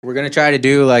We're gonna try to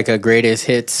do like a greatest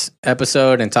hits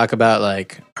episode and talk about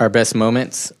like our best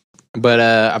moments. But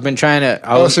I've been trying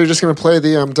to. So you're just gonna play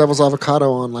the Devil's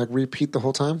Avocado on like repeat the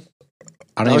whole time?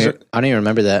 I don't even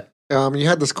remember that. You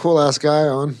had this cool ass guy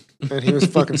on, and he was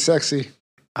fucking sexy.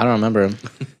 I don't remember him.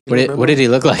 What did he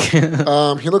look like? He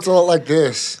looked a lot like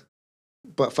this,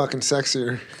 but fucking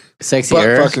sexier.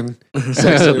 Sexier. But fucking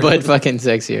sexier. But fucking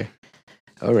sexier.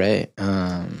 All right.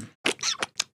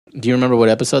 Do you remember what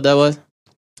episode that was?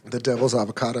 The Devil's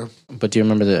Avocado. But do you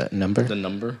remember the number? The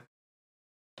number?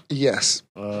 Yes.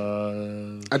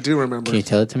 I do remember. Can you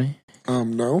tell it to me?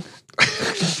 No.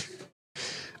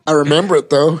 I remember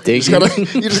it though. You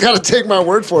just gotta take my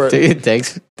word for it. Dude,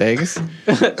 thanks.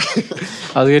 I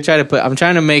was gonna try to I'm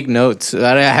trying to make notes.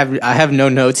 I have no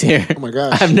notes here. Oh my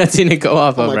gosh. I have nothing to go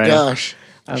off of right now. Oh my gosh.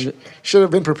 Should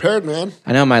have been prepared, man.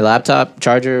 I know my laptop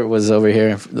charger was over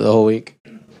here the whole week.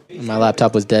 My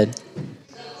laptop was dead.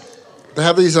 They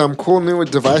have these cool new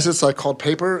devices like called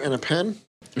paper and a pen.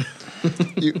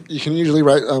 you can usually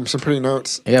write some pretty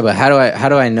notes. Yeah, but how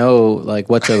do I know like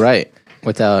what to write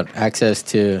without access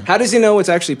to? How does he know it's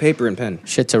actually paper and pen?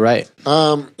 Shit to write.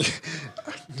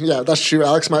 Yeah, that's true.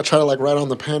 Alex might try to like write on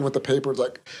the pen with the paper. It's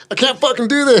like, I can't fucking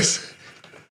do this.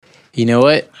 You know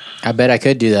what? I bet I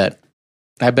could do that.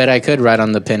 I bet I could write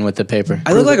on the pen with the paper.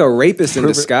 I look like a rapist in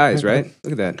disguise, right?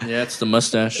 Look at that. Yeah, it's the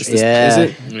mustache. Yeah. Is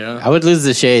it? Yeah. I would lose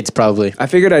the shades probably. I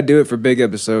figured I'd do it for big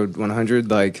episode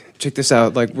 100. Like, check this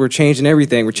out. Like, we're changing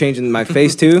everything. We're changing my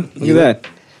face too. Look at that.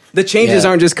 The changes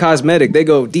aren't just cosmetic. They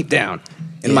go deep down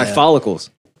into my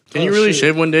follicles. Can you really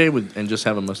shave one day and just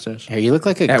have a mustache? Hey, you look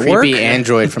like a At creepy work?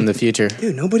 android from the future.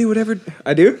 Dude, nobody would ever...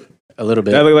 I do? A little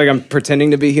bit. Do I look like I'm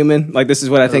pretending to be human? Like, this is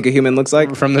what I think a human looks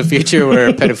like? From the future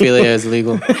where pedophilia is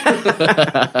legal.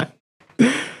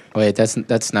 Wait, that's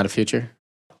not a future.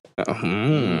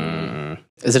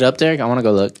 Is it up there? I want to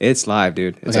go look. It's live,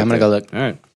 dude. It's Okay, I'm going to go look. All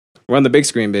right. We're on the big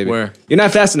screen, baby. Where? You're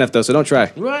not fast enough, though, so don't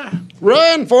try.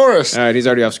 Run, Forrest. All right, he's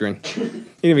already off screen. He didn't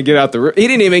even get out the... He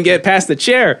didn't even get past the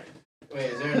chair. Wait,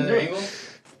 is there another angle?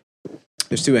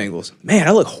 There's two angles. Man,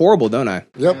 I look horrible, don't I?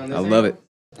 Yep. I love it.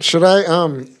 Should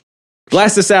I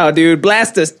Blast us out, dude.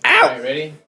 Blast us out. All right,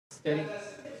 ready? Steady.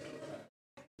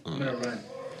 I'm going to run.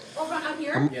 I'm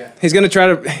here. Yeah. He's going to try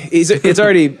to... It's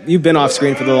already... You've been off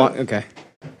screen for the long... Okay.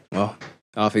 Well,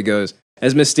 off he goes.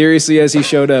 As mysteriously as he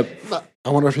showed up. I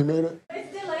wonder if he made it.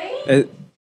 It's delayed.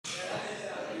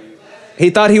 He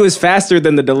thought he was faster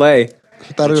than the delay.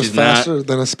 He thought it was he's not. faster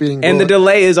than a speeding bullet. And the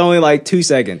delay is only like 2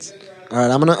 seconds. All right,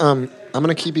 I'm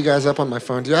gonna keep you guys up on my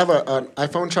phone. Do you have an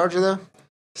iPhone charger though?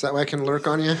 So that way I can lurk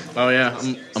on you. Oh, yeah.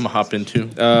 I'm going to hop in too.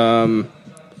 I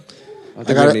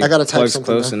gotta type plugs something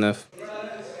close now. enough.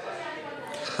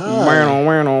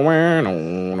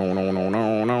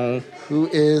 Who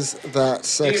is that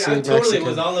sexy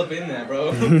Mexican? all up in that,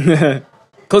 bro.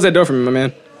 Close that door for me, my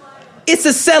man. It's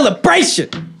a celebration.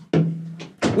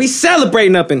 We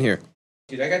celebrating up in here.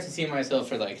 Dude, I got to see myself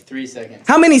for like 3 seconds.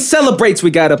 How many celebrates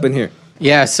we got up in here?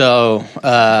 Yeah, so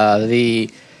the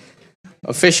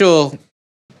official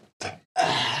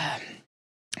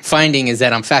finding is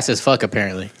that I'm fast as fuck,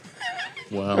 apparently.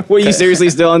 Wow. Were you seriously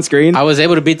still on screen? I was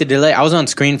able to beat the delay. I was on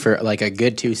screen for like a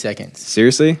good 2 seconds.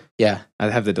 Seriously? Yeah. I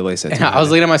have the delay set. And I was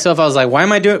looking at myself. I was like, why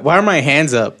are my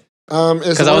hands up? Is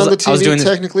 'Cause the I one was- on the I was TV doing this-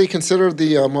 technically considered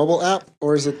the mobile app,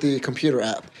 or is it the computer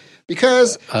app?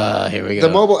 Because Here we go. the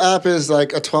mobile app is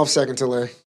like a 12-second delay.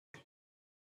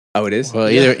 Oh, it is? Well,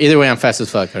 either way, I'm fast as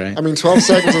fuck, all right? I mean, 12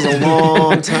 seconds is a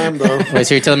long time, though. Wait,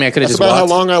 so you're telling me I could have That's just about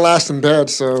walked? how long I last in bed,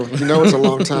 so you know it's a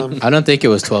long time. I don't think it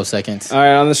was 12 seconds. All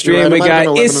right, on the stream You're right, it we might have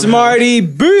got been 11 It's and a half. Smarty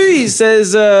B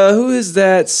says, who is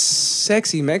that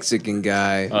sexy Mexican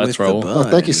guy? That's with the Raul. bun? Oh,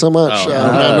 thank you so much,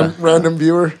 random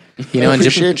viewer. You know, I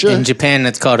appreciate you. in Japan,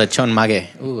 it's called a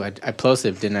chonmage. Ooh, I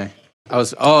plosive, didn't I? No,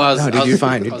 dude, you're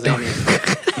fine.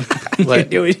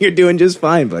 You're doing just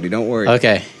fine, buddy. Don't worry.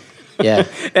 Okay. Yeah.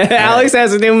 Alex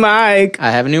has a new mic.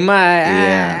 I have a new mic.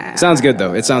 Yeah. Sounds good,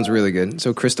 though. It sounds really good.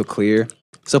 So crystal clear.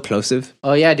 So plosive.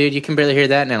 Oh, yeah, dude. You can barely hear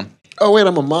that now. Oh, wait,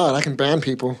 I'm a mod. I can ban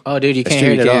people. Oh, dude, you That's can't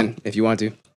true, hear it you at all. can, if you want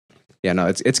to. Yeah, no,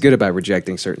 it's good about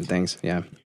rejecting certain things. Yeah.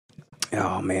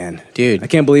 Oh, man. Dude. I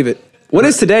can't believe it. What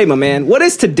is today, my man? What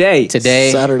is today?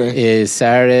 Today Saturday. is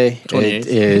Saturday. 28th. It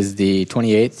is the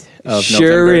 28th of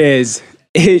Sure November. is.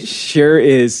 It sure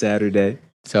is Saturday.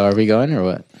 So are we going or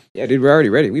what? Yeah, dude, we're already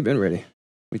ready. We've been ready.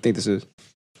 We think this is.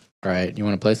 All right. You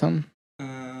want to play something?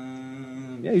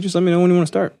 Yeah, you just let me know when you want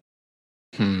to start.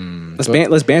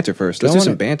 Let's banter first. Let's do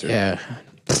some banter. Yeah.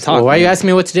 Let's talk. Well, why are you man. asking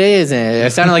me what today is?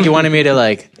 It sounded like you wanted me to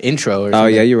like intro or something. Oh,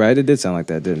 yeah, you're right. It did sound like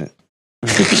that, didn't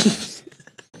it?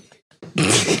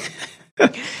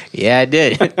 Yeah, I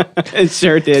did. It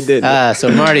sure did, didn't it? So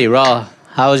Marty, Raw,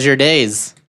 how was your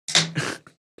days?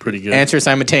 Pretty good. Answer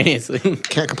simultaneously.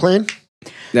 Can't complain.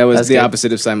 That was That's the good.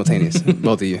 opposite of simultaneous.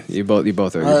 Both of you. You both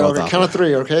are. You're All both right, okay, awful. count of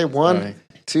three. Okay, one, All right.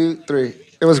 2, 3.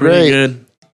 It was Pretty great. good.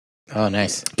 Oh,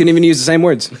 nice. Can't even use the same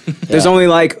words. There's only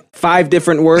like 5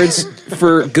 different words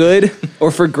for good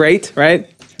or for great, right?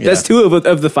 That's 2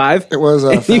 of the 5. It was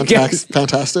You guys-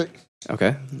 fantastic.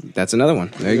 Okay, that's another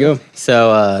one. There you go.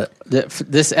 So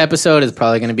this episode is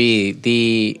probably going to be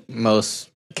the most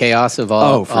chaos of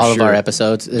all for of sure. our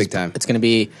episodes. Big time. It's going to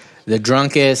be the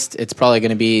drunkest. It's probably going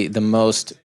to be the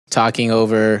most talking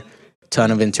over,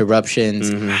 ton of interruptions.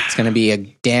 It's going to be a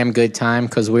damn good time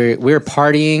because we're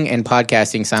partying and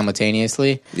podcasting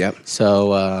simultaneously. Yep.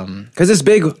 So Because it's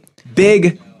big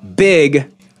big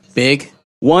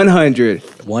 100.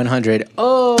 100.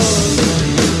 Oh,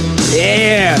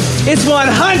 Yeah, it's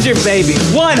 100, baby.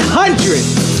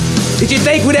 100. Did you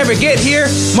think we'd ever get here,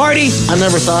 Marty? I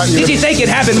never thought you. Did you think it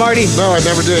happened, Marty? No, I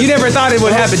never did. You never thought it would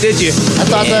happen, did you? I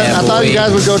thought Yeah, I thought you boy.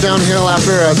 guys would go downhill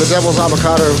after the Devil's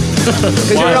Avocado.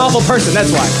 Because you're an awful person, that's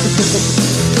why.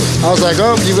 I was like,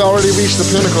 oh, you've already reached the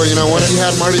pinnacle. You know, once you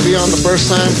had Marty B on the first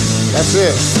time, that's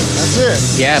it. That's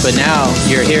it. yeah, but now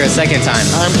you're here a second time.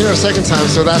 I'm here a second time,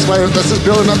 so that's why this is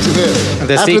building up to this.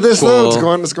 The After this, though,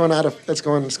 sequel. it's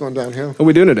going downhill. What are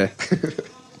we doing today?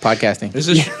 Podcasting. Is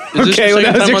this Okay, well,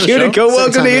 that was your cue to go.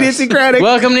 Welcome to Second time, Idiosyncratic.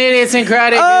 Welcome to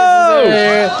Idiosyncratic.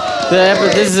 Oh!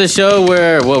 This is a show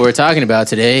where what we're talking about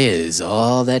today is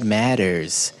all that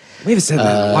matters. We haven't said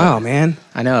that in a while, man.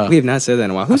 I know. We have not said that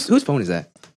in a while. Whose phone is that?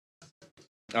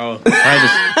 Oh,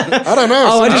 I I don't know.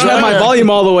 Oh, I just had my volume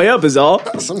all the way up is all.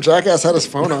 Some jackass had his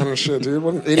phone on and shit, dude.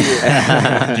 What an idiot.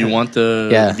 just, do you want the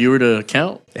Yeah. viewer to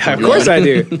count? Of course I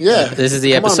do. Yeah. This is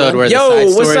the Come on, episode man. where the side Yo,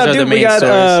 stories what's up, are the dude? main We got,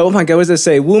 stories. oh my God, what's that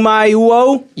say? Woomai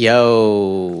Uo?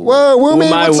 Yo. Whoa, Woomy,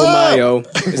 Woomai what's up? Yo.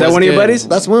 Is that one of your good? buddies?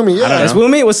 That's Woomy, yeah. That's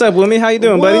Woomy? What's up, Woomy? How you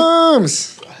doing, buddy?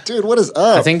 Wooms. Dude, what is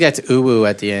up? I think that's Uwu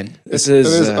at the end. This it is,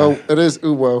 is. It is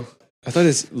Uwo. I thought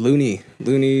it's Looney.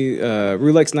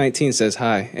 Rulex19 says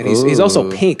hi. And he's also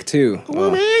Ooh. pink, too. Oh,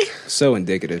 Woomy. so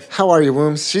indicative. How are you,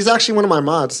 Wooms? She's actually one of my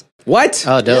mods. What?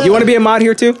 Oh, dope. You want to be a mod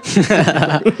here, too?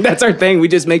 That's our thing. We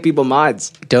just make people mods.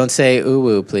 Don't say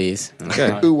Uwu, please. Okay.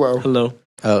 Uwo. Hello.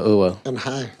 Oh, Uwu. And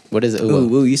hi. What is Ooh,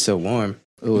 Uwu? ooh, he's so warm.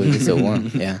 Uwu, he's so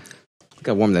warm. Yeah. Look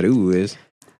how warm that ooh is.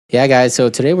 Yeah, guys. So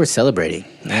today we're celebrating.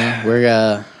 Yeah,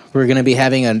 we're gonna be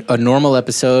having a normal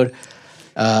episode.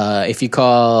 If you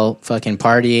call fucking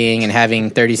partying and having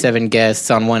 37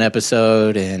 guests on one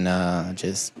episode and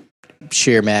just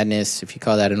sheer madness, if you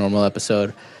call that a normal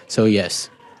episode. So yes,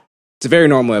 It's a very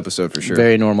normal episode for sure.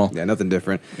 very normal. Yeah, nothing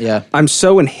different. Yeah, I'm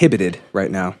so inhibited right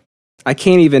now. I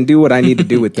can't even do what I need to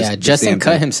do with this. yeah. this Justin damn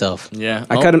cut thing. himself Yeah.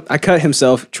 I cut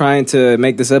himself trying to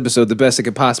make this episode the best it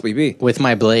could possibly be. with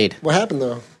my blade. What happened,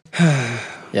 though?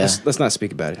 Yeah, Let's not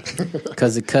speak about it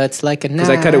because it cuts like a knife. because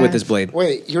I cut it with this blade.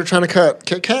 Wait, you were trying to cut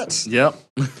Kit Kats? Yep.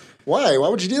 Why? Why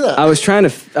would you do that? I was trying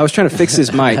to fix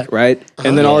his mic, right?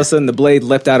 And then all of a sudden the blade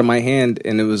leapt out of my hand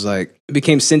and it was like it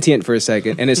became sentient for a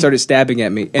second and it started stabbing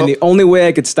at me. And the only way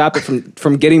I could stop it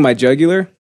from getting my jugular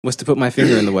was to put my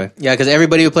finger in the way. Yeah, because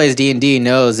everybody who plays D&D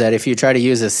knows that if you try to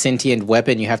use a sentient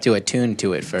weapon, you have to attune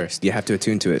to it first. You have to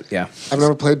attune to it. Yeah. I've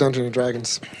never played Dungeons and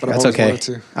Dragons, but That's I've always okay. wanted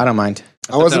to. I don't mind.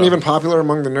 I wasn't that- even popular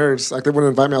among the nerds. Like, they wouldn't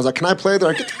invite me. I was like, can I play? They're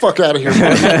like, get the fuck out of here.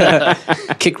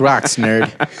 bro." Kick rocks,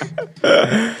 nerd.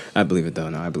 I believe it though.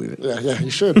 No, I believe it. yeah, you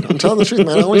should. I'm telling the truth,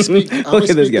 man. I only speak, Look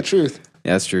at this speak guy. the truth.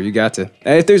 Yeah, that's true. You got to.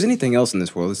 If there's anything else in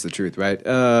this world, it's the truth, right?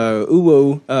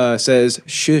 Uwo says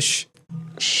shush,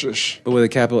 Shush. but with a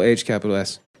capital H, capital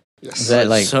S. Yes. Is that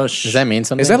like? Sush. Does that mean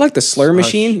something? Is that like the slur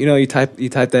machine? You know, you type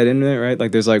that in there, right?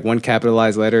 Like there's like one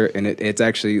capitalized letter, and it's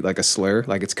actually like a slur,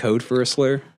 like it's code for a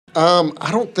slur. I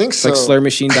don't think It's so. like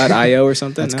slurmachine.io or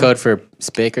something. That's no? code for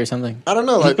spick or something? I don't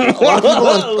know. Like,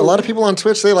 a lot of people on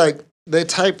Twitch, they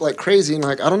type like crazy, and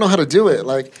like, I don't know how to do it.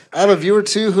 Like, I have a viewer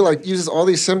too who like uses all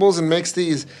these symbols and makes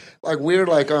these like weird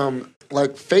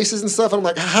like faces and stuff. And I'm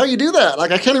like, how you do that?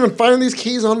 Like, I can't even find these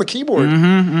keys on the keyboard.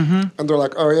 And they're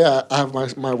like, oh yeah, I have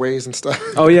my ways and stuff.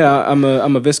 Oh yeah, I'm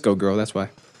a Visco girl. That's why.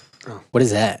 What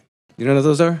is that? You don't know what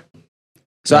those are?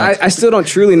 So I still don't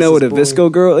truly know what a This is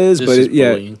Visco girl is, This but is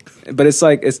yeah, bullying. but it's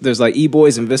like there's like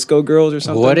e-boys and Visco girls or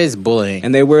something. What is bullying?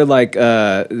 And they wear like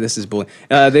this is bullying.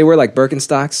 They wear like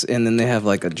Birkenstocks, and then they have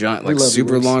like a giant, like love you,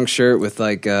 super Liz. long shirt with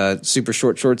like super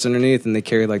short shorts underneath, and they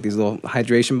carry like these little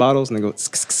hydration bottles, and they go.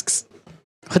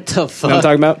 What the You fuck? know what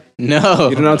I'm talking about? No.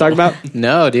 You don't know what I'm talking about?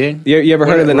 No, dude. You ever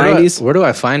heard of the Where do I- '90s? Where do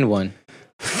I find one?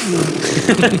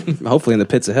 Hopefully in the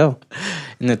pits of hell.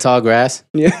 In the tall grass?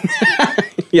 Yeah,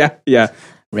 yeah, yeah.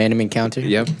 Random Encounter.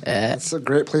 Yep. It's a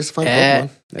great place to find Eh,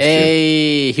 Pokemon.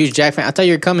 hey, huge Jack fan. I thought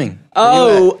you were coming.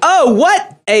 Oh,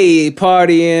 what? A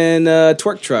party in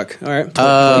twerk truck. All right.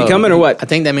 You coming or what? I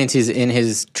think that means he's in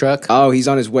his truck. Oh, he's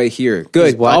on his way here.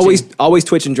 Good. watching. Always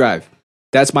twitch and drive.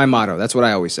 That's my motto. That's what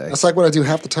I always say. That's like what I do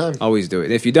half the time. Always do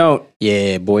it. If you don't,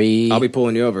 Yeah, boy. I'll be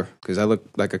pulling you over because I look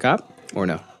like a cop or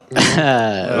no,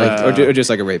 Like, or just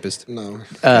like a rapist. No.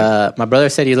 my brother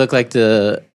said you look like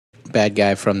the bad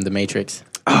guy from The Matrix.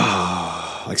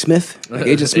 Like Smith, like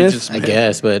Agent Smith. I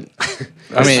guess, but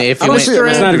I mean, if I you don't went, see it, man.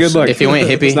 It's not a good look. If you went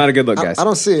hippie, It's not a good look, guys. I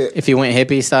don't see it. if you went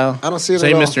hippie style. I don't see it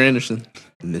Say at all. Mr. Anderson.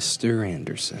 Mr.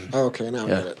 Anderson. Oh, okay, now I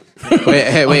get it. Wait,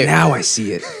 hey, wait. Now I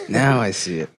see it. Now I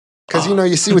see it. Because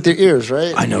you see with your ears,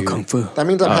 right? I know kung fu. That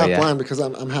means I'm half yeah. blind because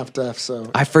I'm half deaf.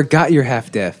 So I forgot you're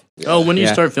half deaf. Oh, when do you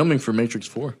Yeah. start filming for Matrix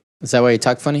 4? Is that why you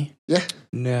talk funny? yeah,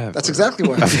 No. that's exactly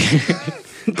what.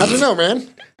 How'd you know, man?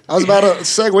 I was about to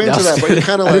segue into that, but you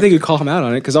kind of I didn't like think you'd call him out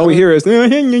on it because all we hear is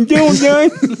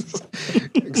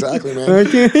exactly, man. I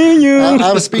can't hear you. I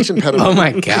have a speech impediment. Oh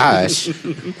my gosh.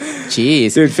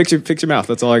 Jeez. Dude, fix your mouth.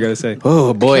 That's all I gotta say.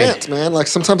 Oh boy. Can't, man. Like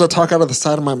sometimes I talk out of the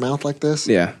side of my mouth like this.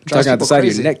 Yeah, Drives talking out the people side of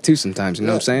crazy. your neck too. Sometimes, you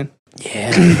know what I'm saying?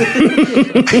 Yeah.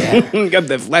 Got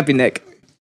that flappy neck.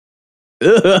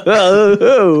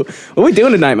 What we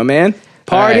doing tonight, my man?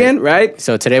 Partying, right?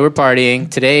 So today we're partying.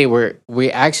 Today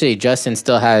we actually Justin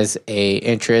still has a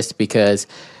interest because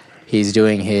he's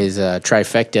doing his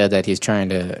trifecta that he's trying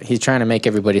to make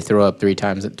everybody throw up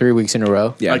 3 weeks in a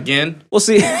row. Yeah. Again? We'll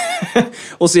see.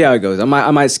 We'll see how it goes. I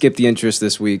might skip the interest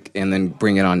this week and then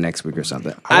bring it on next week or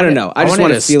something. I don't know. I just want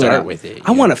wanted to to feel it start out. with it,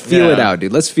 I want to feel it Yeah. out,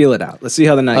 dude. Let's feel it out. Let's see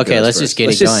how the night goes. Okay, let's first. just get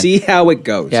let's it just going. see how it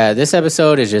goes. Yeah, this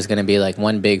episode is just going to be like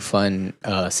one big fun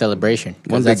celebration.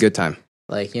 'Cause One big that's- good time.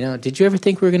 Like, did you ever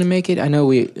think we were going to make it? I know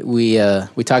we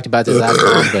talked about this last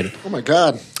time, but Oh my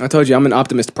god. I told you I'm an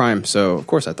optimist prime, so of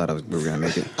course I thought we were gonna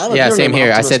make it. I have a yeah, feeling same I'm here.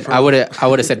 I Optimus said Prime. I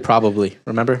would have said probably.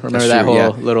 Remember That's that true, whole yeah.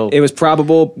 little It was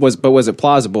probable, but was it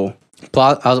plausible?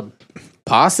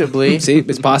 possibly. See,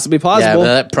 it's possibly Yeah, plausible.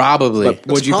 but probably. But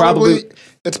would you probably?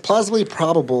 It's plausibly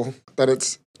probable that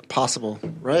it's possible,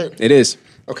 right? It is.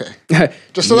 Okay.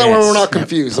 Just so that way Yes. we're not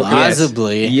confused. Okay.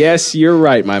 Possibly. Yes, you're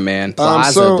right, my man.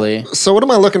 Possibly. So what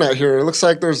am I looking at here? It looks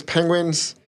like there's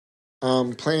penguins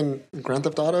playing Grand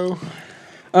Theft Auto.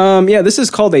 Yeah, this is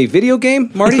called a video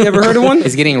game. Marty, you ever heard of one?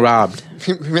 He's getting robbed.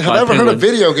 Have I ever heard of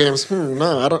video games?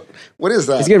 No, I don't. What is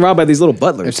that? He's getting robbed by these little It's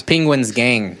butlers. Penguin's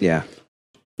gang. Yeah,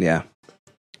 yeah.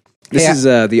 This Hey, is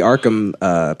the Arkham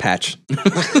patch.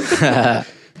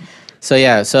 So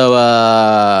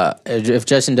if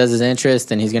Justin does his interest,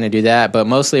 then he's going to do that. But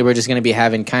mostly, we're just going to be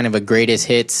having kind of a greatest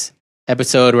hits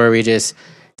episode where we just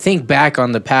think back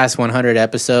on the past 100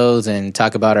 episodes and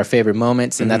talk about our favorite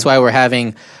moments. And that's why we're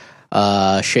having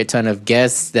a shit ton of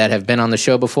guests that have been on the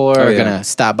show before are yeah. going to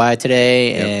stop by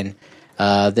today. And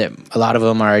a lot of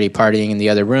them are already partying in the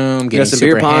other room. We got Getting some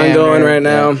beer super pong hammered. going right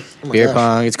now. Beer gosh.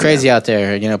 pong. It's crazy out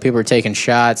there. People are taking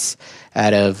shots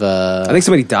out of I think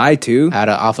somebody died too.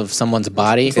 off of someone's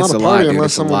body. not It's a a party lot, dude. unless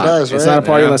It's a someone lot. dies, It's right? not a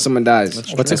party Yeah. unless someone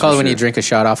dies. What's it called when you drink a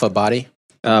shot off a body?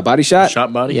 Body shot.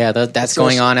 Shot body? Yeah, that's a-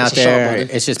 going on it's out a shot there.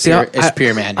 body. It's just See, pure, it's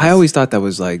pure madness. I always thought that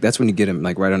was that's when you get him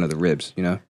right under the ribs.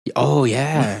 Oh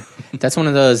yeah, that's one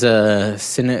of those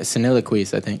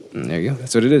soliloquies. I think. There you go.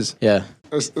 That's what it is. Yeah,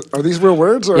 Are these real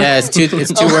words? Or? yeah. It's two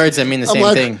words that mean the I'm same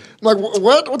like, thing. I'm like,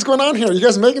 what? What's going on here? You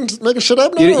guys making shit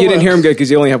up now? You or didn't what? hear him good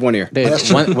because you only have one ear. Dude,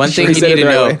 one thing He you said need it to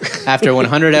the know right after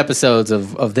 100 episodes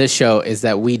of this show is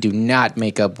that we do not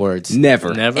make up words.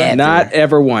 Never. Never? Not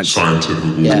ever once.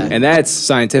 Yeah, And that's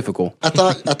scientifical. I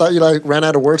thought you ran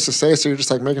out of words to say, so you're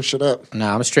just making shit up. no,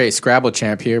 I'm a straight Scrabble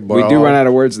champ here. Bro. We do run out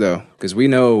of words though, because we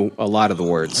know a lot of the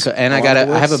words. And I lot of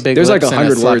I have a words? big. There's like lips and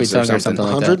 100 sloppy words or tongue something.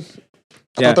 like 100? that.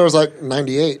 I Yeah. thought there was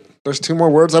 98. There's 2 more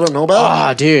words I don't know about.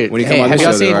 Ah, dude. When you come on have the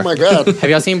y'all show, there seen? are. Oh my god. Have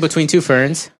y'all seen Between Two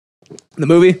Ferns? The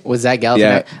movie? Was that Galifianakis?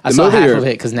 Yeah. I The saw movie half or- of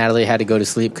it because Natalie had to go to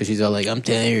sleep because she's all like, "I'm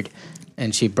tired,"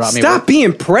 and she brought me. Stop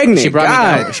being pregnant. She brought me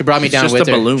God. down. She brought me It's down just with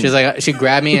a her. balloon. She's like, she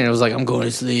grabbed me and it was like, "I'm going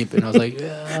to sleep," and I was like,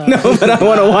 "Yeah." No, but I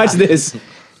want to watch this.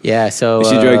 Yeah, so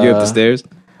She drug you up the stairs.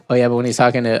 Oh yeah, but when he's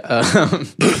talking to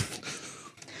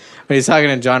when he's talking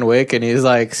to John Wick and he's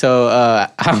like, "So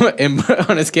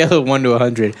on a scale of 1 to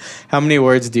 100, how many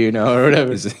words do you know?" or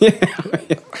whatever.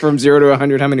 From 0 to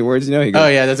 100, how many words do you know? He goes, Oh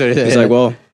yeah, that's what it is. He's like,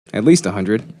 well, at least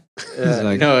 100. He's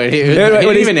like, No, he what didn't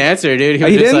is- even answer, dude. He Oh,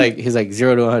 was he just didn't? like, he's like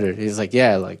 0 to 100. He's like,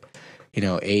 yeah, like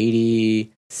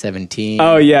 80, 17.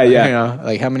 Oh, yeah, yeah. You know,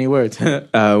 like how many words?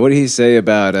 what did he say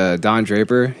about Don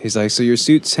Draper? He's like, so your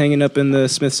suit's hanging up in the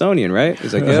Smithsonian, right?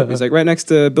 He's like, yeah. He's like, right next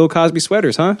to Bill Cosby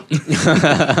sweaters, huh?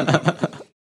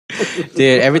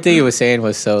 Dude, everything he was saying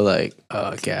was so like,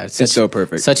 oh god, It's so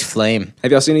perfect. such flame,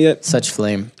 Have y'all seen it yet? such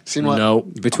flame. Seen what? No.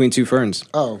 Between Two Ferns.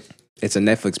 Oh, It's a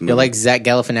Netflix movie. You like Zach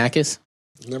Galifianakis?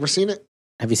 never seen it.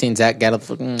 Have you seen Zach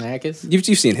Galifianakis? You've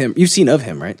seen him. You've seen of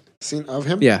him, right? Seen of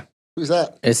him? Yeah. Who's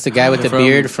that? It's the guy with the From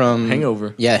beard from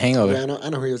Hangover. Yeah, Hangover. Yeah, I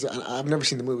know who he is. I've never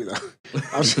seen the movie though.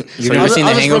 I was, You've never seen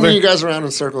The I was just Hangover? running you guys around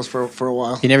in circles for a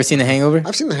while. You never seen The Hangover?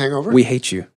 I've seen The Hangover. We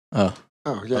hate you. Oh,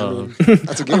 Oh yeah, I Oh. mean,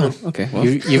 that's a given. Okay. Well,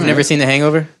 you've never seen The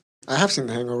Hangover? I have seen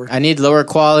The Hangover. I need lower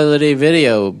quality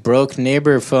video. Broke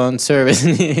neighbor phone service.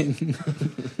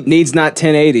 needs not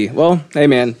 1080. Well, hey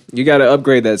man, you got to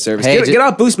upgrade that service. Hey, Get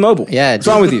off Boost Mobile. Yeah, What's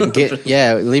wrong with you?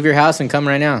 Leave your house and come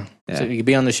right now. Yeah. So you can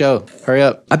be on the show. Hurry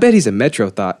up. I bet he's a Metro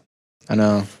thought. I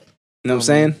know. You know what I'm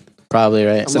saying? Probably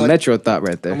right. It's a like- Metro thought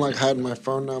right there. I'm like hiding my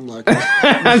phone now. I'm like,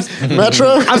 I'm Metro.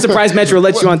 I'm surprised Metro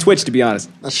lets you on Twitch, to be honest.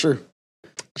 That's true.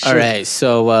 All right.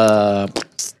 So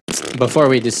before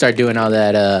we just start doing all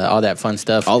that fun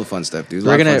stuff, All the fun stuff, dude.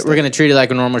 we're gonna treat it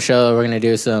like a normal show. We're gonna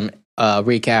do some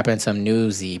recap and some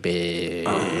newsy bits.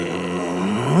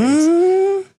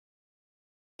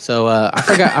 So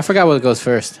I forgot what goes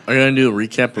first. Are you gonna do a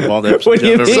recap of all the What episodes? do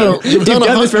you you've ever mean? done? So, you've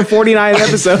done this for 49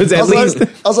 episodes I at was, least. like,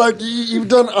 I was like, you've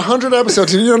done 100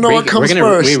 episodes and you don't know what comes we're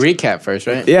gonna first. we recap first,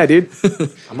 right? Yeah, dude.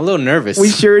 I'm a little nervous. We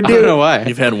sure I do. don't know why.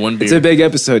 You've had one beer. It's a big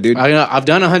episode, dude. I've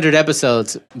done 100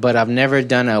 episodes, but I've never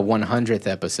done a 100th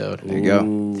episode. There you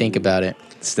go. Think about it.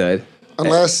 Stud.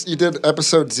 Unless you did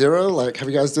episode 0, like have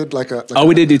you guys did like a? Oh,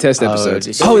 we did do test episodes.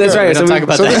 did Oh, you? that's We right. don't talk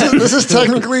about So that. this is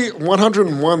technically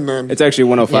 101 then. It's actually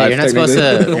 105. Yeah, you're not supposed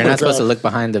technically. to. You're my not supposed to God. look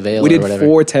behind the veil. We or did whatever.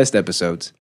 4 test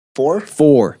episodes. 4.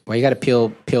 4. Well, you got to peel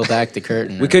back the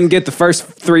curtain. We couldn't get the first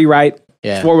 3 right.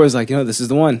 Yeah. 4 was like, this is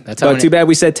the one. That's how But many- too bad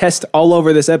we said test all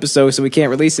over this episode, so we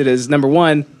can't release it as number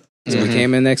 1. So Mm-hmm. we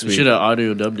came in next You week. should have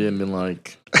audio dubbed it and been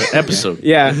like the episode.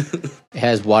 Yeah, It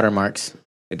has watermarks.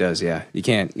 it does. Yeah, you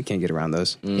can't get around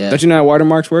those. Yeah. Don't you know how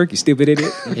watermarks work? You stupid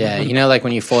idiot. Yeah, you know, like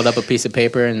when you fold up a piece of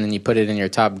paper and then you put it in your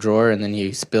top drawer and then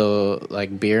you spill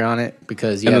like beer on it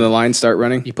because And then the lines start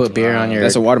running. you put beer on your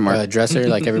That's a watermark. dresser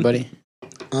like everybody.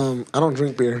 I don't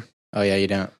drink beer. Oh yeah, you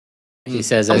don't. He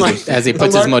says I'm as he like-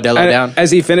 puts I'm his like- Modelo And down.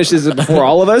 as he finishes it before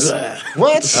all of us.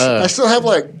 What? I still have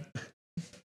like.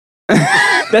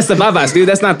 That's the babas, dude.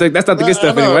 That's not the good stuff I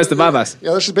know. anymore. That's the babas.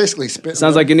 Yeah, that's just basically spit.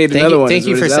 Sounds like you need Thank another you, one. thank is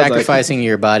you what for it sounds like. sacrificing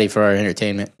your body for our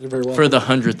entertainment. You're very welcome. For the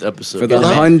 100th episode. For the Yeah.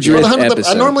 100th Well, the 100th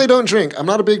episode. I normally don't drink. I'm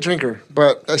not a big drinker,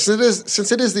 but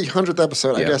since it is the 100th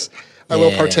episode, I Yeah. guess I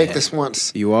will Yeah. partake this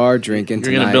once. You are drinking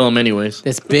You're tonight. gonna bill them anyways.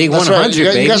 This big That's 100, right. You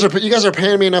baby. guys are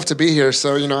paying me enough to be here,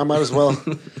 so I might as well.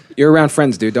 You're around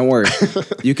friends, dude. Don't worry.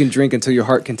 You can drink until your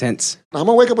heart contents. I'm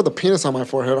gonna wake up with a penis on my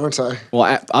forehead, aren't I?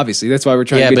 Well, obviously, that's why we're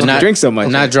trying yeah, to get but you to not drink so much.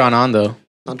 Not drawn on though.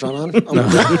 Not drawn on. Oh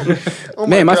my god! Oh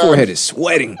Man, my God. forehead is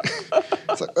sweating.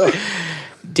 It's like, ugh.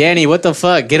 Danny, what the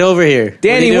fuck? Get over here.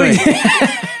 Danny, what are you doing?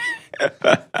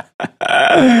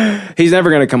 He's never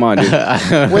going to come on, dude.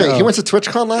 Wait, he went to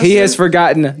TwitchCon last He year? has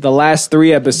forgotten the last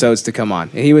 3 episodes to come on.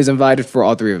 He was invited for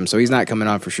all 3 of them, so he's not coming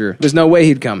on for sure. There's no way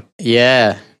he'd come.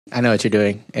 Yeah, I know what you're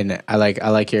doing, and I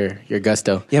like your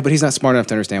gusto. Yeah, but he's not smart enough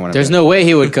to understand what I'm There's doing. no way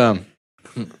he would come.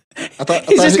 I thought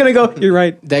He's just going to go, you're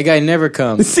right. That guy never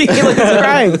comes. See, look, he's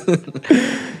crying.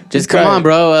 Just come crying. on,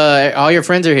 bro. All your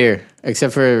friends are here,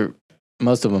 except for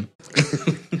most of them.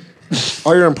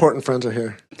 all your important friends are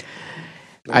here.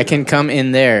 I can come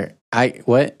in there.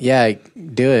 What? Yeah,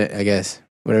 do it. I guess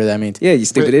whatever that means. Yeah, you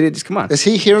stupid Wait. idiot. Just come on. Is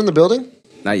he here in the building?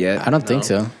 Not yet. I don't think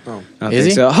so. Oh, I don't Is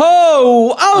think he? so.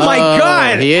 Oh my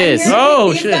God. He is.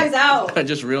 Oh, These shit. guys out. I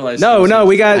just realized. No,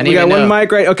 we I got didn't even one know.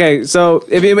 mic right. Okay, so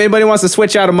if anybody wants to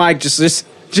switch out a mic, just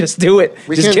do it.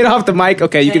 We Just can- get off the mic.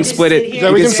 Okay, you can just split sit it. here. Yeah,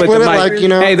 You we can split it the like, mic. you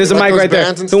know, Hey, there's a like mic those right there.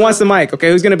 bands and Who wants the stuff. mic? Okay,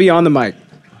 who's gonna be on the mic?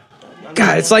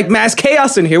 God, it's like mass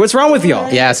chaos in here. What's wrong with y'all?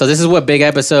 Yeah. So this is what Big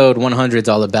Episode 100 is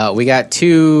all about. We got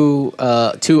two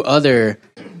other.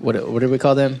 What do we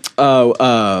call them?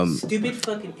 Oh, Stupid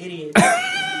fucking idiot.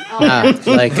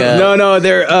 Like no,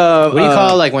 they're what do you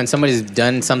call like when somebody's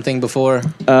done something before?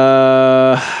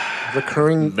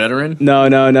 recurring. Veteran. No.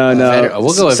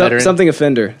 We'll go with veteran. Something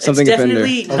offender. Something It's offender.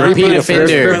 definitely A not repeat my offender.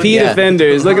 first Repeat Yeah.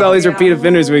 offenders. Look at all these repeat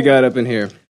offenders we got up in here.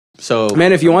 So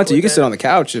Man, if you want to, you can sit on the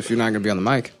couch if you're not gonna be on the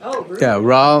mic. Oh, really? yeah,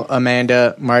 Raw,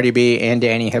 Amanda, Marty B, and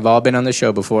Danny have all been on the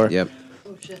show before. Yep.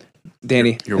 Oh, shit.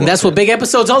 Danny. And that's what Big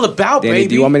Episode's all about, Danny, baby.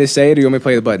 do you want me to say it or do you want me to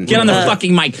play the button? Get on the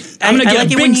fucking mic. I'm gonna I get like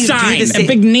a it when big you do sign, the a same-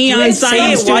 big neon Yeah, sign say in the it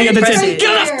while studio you that press says, it.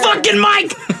 "Get on the fucking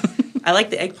mic." I like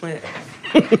the eggplant.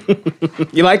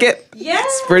 You like it?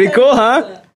 Yes. Pretty cool,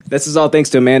 huh? This is all thanks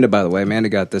to Amanda, by the way. Amanda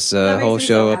got this makes whole me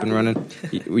show so up and happy.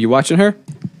 running. You watching her?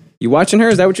 You watching her?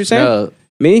 Is that what you're saying? No,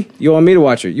 Me? You want me to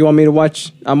watch her? You want me to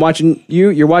watch? I'm watching you.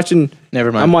 You're watching.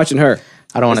 Never mind. I'm watching her.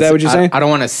 I don't want Is that what you're saying? I don't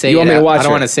want to say You it. want me to watch I don't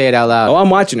her? want to say it out loud. Oh, I'm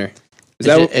watching her. Is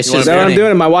that, It's is just that what I'm funny.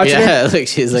 doing? Am I watching Yeah, her? look,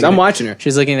 she's looking. I'm watching her.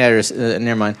 She's looking at her.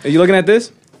 Never mind. Are you looking at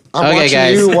this? I'm Okay, watching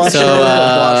guys. you watch So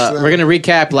watch them. we're gonna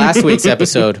recap last week's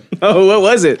episode. Oh, what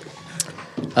was it?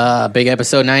 Big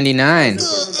episode 99.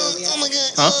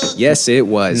 Yes, it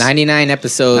was 99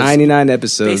 episodes, 99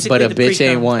 episodes. Basically, but a the bitch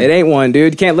ain't pre-com. one. It ain't one,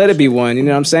 dude. You can't let it be one. You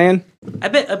know what I'm saying? I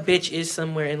bet a bitch is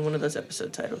somewhere in one of those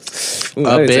episode titles. Ooh, A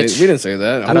I didn't say- bitch. we didn't say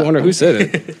that. I don't- wonder who said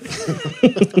it.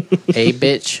 A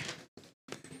bitch.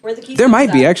 Where the keys There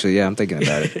might be at? actually. Yeah, I'm thinking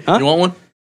about it. Huh? You want one?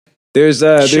 There's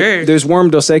Sure. there's warm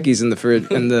Dos Equis in the fridge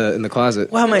in the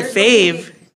closet. Wow, my There's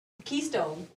fave.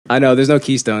 Keystone. I know. There's no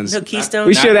Keystones. No Keystone.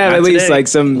 We should have Not at least today. like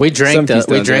some. We drank some the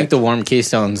Keystones, right? the warm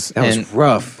Keystones. That was and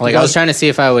rough. like I was trying to see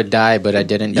if I would die, but I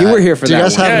didn't die. You were here for Do you that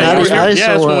guys one. have Yeah, Natty you were- Ice yeah, or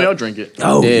that's when what? we all drink it.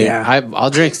 Oh Dude, yeah. I'll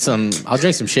drink some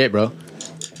shit, bro.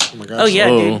 Oh my gosh. Oh yeah,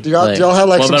 Oh. dude. Do y'all, Like- do y'all have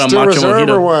like What some about a still matcha reserve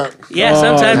mojito? or what? Yeah, Oh,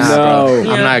 sometimes. no. You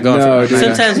know, I'm not going No, for it. dude.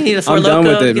 Sometimes you need a Four I'm done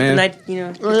Loko. with it, get man. the night,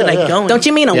 get Oh, the yeah, night yeah. going. Don't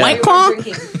you mean a They white weren't claw?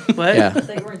 drinking. What? Yeah.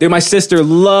 They weren't Dude, my sister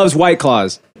loves White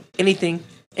Claws.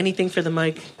 Anything for the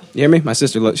mic. You hear me? My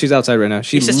sister, she's outside right now.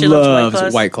 She Your sister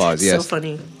loves White Claws. That's Yes, So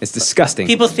funny. it's disgusting.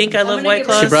 People think I love gonna White give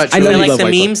Claws. She brought I know I you like love the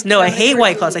White Claws. memes. No, I hate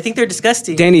White Claws. I think they're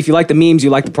disgusting. Danny, if you like the memes, you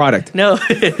like the product. No,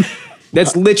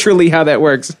 That's literally how that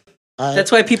works.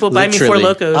 that's why people buy me Literally. Four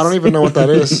Locos. I don't even know what that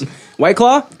is. White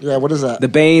Claw, Yeah, what is that? the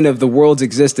bane of the world's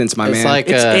existence, my It's man. like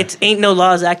It's ain't no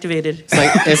laws activated.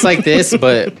 it's like this,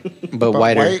 but But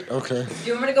whiter. white? Okay. Do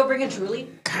you want me to go bring a Truly?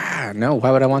 God, no,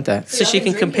 why would I want that? So she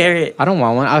can compare it. I don't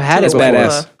want one. I've had That's it before.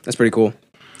 badass. That's pretty cool.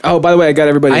 Oh, by the way, I got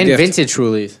everybody I a gift. invented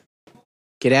Trulies.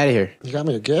 Get out of here. You got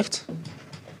me a gift?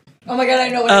 Oh my god, I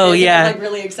know what Oh, it is. yeah. I'm like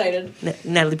really excited.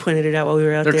 Natalie pointed it out while we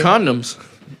were out They're there. condoms.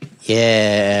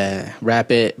 Yeah,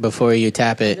 wrap it before you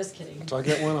tap it. Just kidding. Do I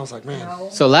get one? I was like, man. No.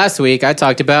 So last week I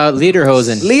talked about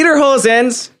Lederhosen.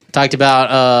 Lederhosens. Talked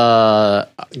about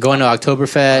going to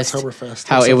Oktoberfest. Oktoberfest.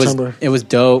 How in it was September.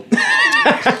 dope.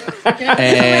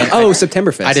 And Oh,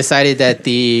 Septemberfest. I decided that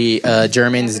the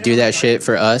Germans do that shit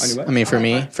for us. I mean, for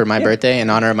me, for my birthday, in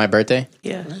honor of my birthday.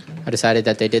 Yeah. I decided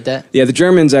that they did that. Yeah, the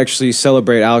Germans actually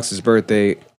celebrate Alex's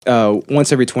birthday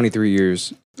once every 23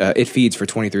 years. It feeds for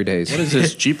 23 days. What is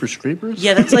this? Jeepers Creepers?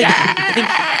 Yeah, that's like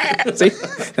I think See?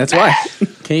 That's why.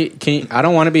 Can you? I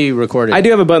don't want to be recorded. I do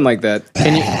have a button like that.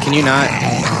 Can you not?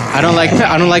 I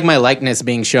don't like my likeness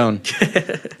being shown.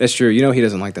 That's true. You know he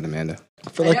doesn't like that, Amanda. I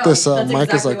feel I like know. this That's mic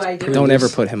exactly is what I like. do. pretty Don't ever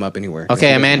loose. put him up anywhere. Okay,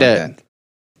 He doesn't like Amanda. that.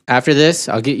 After this,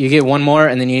 you get one more,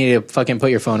 and then you need to fucking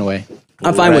put your phone away.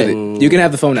 I'm fine with Right. it. You can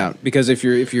have the phone out because if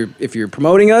you're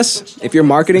promoting us, if you're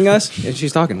marketing us, and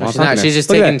she's talking. While I'm She's not. talking to her. She's just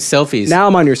Look at taking that. selfies. Now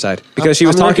I'm on your side because she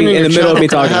was I'm talking looking in at the your middle of me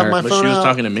channel. talking Can I to have her. But she phone was out.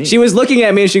 talking to me. She was looking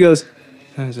at me and she goes.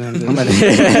 She's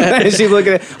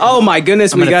looking at. Oh my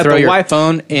goodness, I'm we gonna got throw the your wife.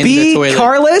 phone in B the toilet.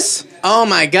 Carlos. Oh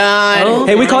my god! Oh.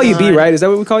 Hey, we call you B, right? Is that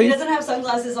what we call He you? doesn't have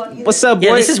sunglasses on either. What's up, boy?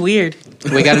 yeah, this is weird.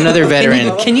 We got another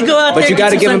veteran. Can you go out there? But you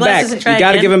got to give him back. You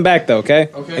got to give him back, though. Okay.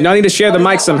 And y'all need to share the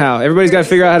mic somehow. Everybody's got to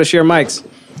figure out how to share mics.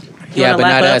 Yeah, but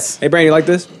not us, Hey, Brandon, you like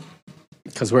this?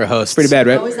 because we're hosts. Pretty bad,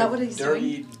 Oh, right? is that what he's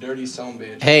doing? Dirty son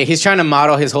bitch. Hey, he's trying to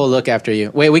model his whole look after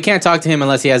you. Wait, we can't talk to him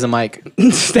unless he has a mic.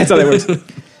 That's how that works.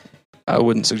 I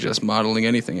wouldn't suggest modeling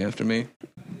anything after me.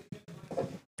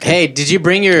 Hey, did you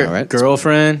bring your All right.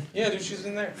 girlfriend? Yeah, dude, she's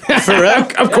in there.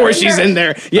 Of course she's in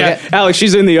there. Yeah, Okay. Alex,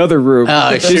 she's in the other room.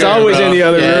 Oh, she's sure, always bro. in the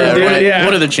other Yeah, room, dude. right. Yeah.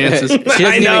 What are the chances? She doesn't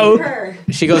I know. Her.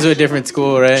 She goes to a different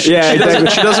school, right? Yeah, exactly.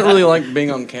 She doesn't really like being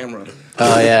on camera.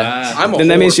 Oh yeah. I'm a Then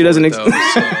that means she whore doesn't for it, though,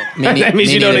 so. That means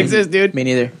me you don't neither. exist, dude. Me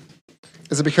neither.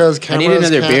 Is it because I need cameras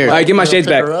another can't, beer. like, All right, give my you know, shades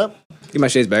pick back. her up? Give my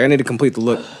shades back. I need to complete the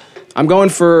look. I'm going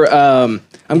for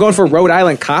Rhode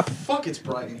Island Cop. Fuck, it's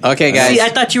Brighton. Okay, guys. See, I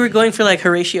thought you were going for like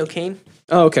Horatio Kane.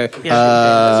 Oh, okay.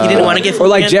 Yeah. You didn't want to get Or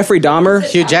like Fulton? Jeffrey Dahmer.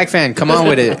 Hugh Jack fan, come on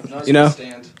with it. You know,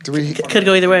 Do we? Could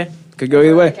go either way. could go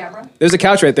either way. Camera. There's a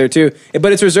couch right there too,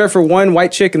 but it's reserved for one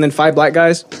white chick and then 5 black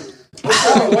guys.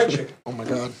 Oh my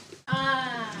god.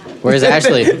 Where's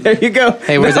Ashley? There you go.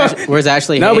 Hey, where's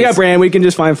Ashley? No, we got Hayes? Brand. We can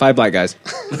just find 5 black guys.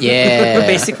 Yeah.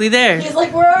 Basically there. He's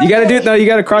like, where are You gotta do no. You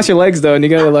gotta cross your legs though, and you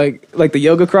gotta like the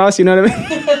yoga cross. You know what I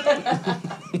mean?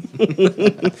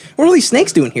 What are all these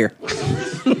snakes doing here?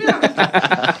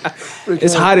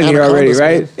 It's hot in here already,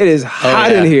 right? It is Oh,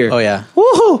 hot yeah. in here. Oh yeah.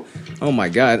 Woohoo! Oh my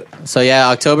god. So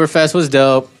yeah, Oktoberfest was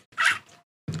dope.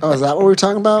 Oh, is that what we were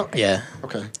talking about? Yeah.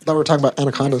 Okay. I thought we were talking about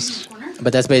anacondas.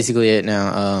 But that's basically it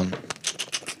now.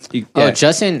 You- Oh, yeah.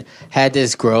 Justin had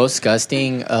this gross,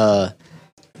 disgusting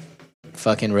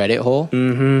fucking Reddit hole,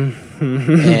 and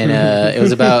it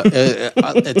was about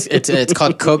it's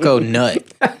called Coco Nut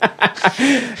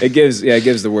It gives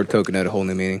the word coconut a whole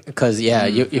new meaning. because you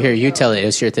tell it.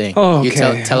 It's your thing. Oh, You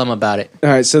okay. tell them about it. All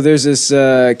right, so there's this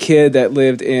kid that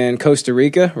lived in Costa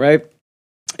Rica, right?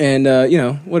 And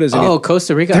what is it? Oh,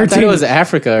 Costa Rica. I thought 13 it was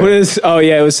Africa. What is? Oh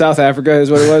yeah, it was South Africa,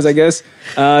 is what it was, I guess.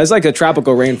 It's like a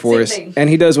tropical rainforest, Same thing. and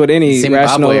he does what any Zimbabwe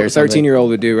rational or something. 13-year-old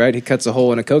would do, right? He cuts a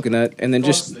hole in a coconut and then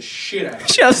just the shit out of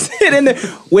it. shoves it in there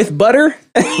with butter.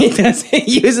 He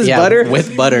uses Yeah, butter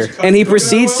with butter. and he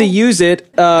proceeds to use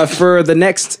it for the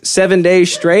next 7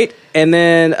 days straight. And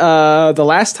then the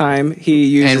last time he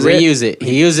uses And reuse it.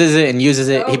 He uses it and uses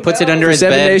it. He puts it under his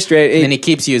 7 bed, days straight. and then he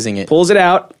keeps using it. pulls it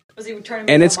out, Was he trying to make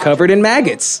and a it's macho covered in man?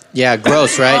 maggots. Yeah,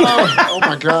 gross, right? Oh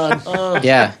my god,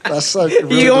 Yeah, that's like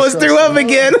really You almost threw up disgusting.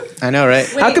 again. I know, right?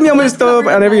 How come you almost throw up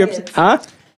on every episode? Huh?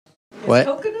 What?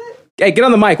 Coconut? Hey, get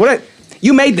on the mic.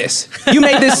 You made this. You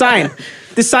made this sign.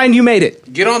 This sign, you made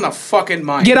it. Get on the fucking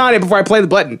mic. Get on it before I play the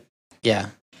button. Yeah.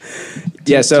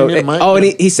 Yeah. So, do you need a mic?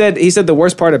 and he said the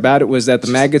worst part about it was that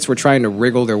the maggots were trying to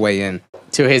wriggle their way in.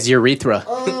 To his urethra.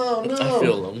 Oh no! I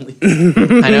feel lonely.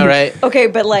 I know, right? Okay,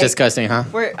 but like, Disgusting, huh?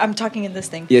 I'm talking in this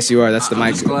thing. Yes, you are. That's the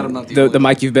mic. just glad I'm not the The only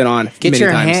mic you've been on Get many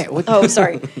your times. hand. What? Oh,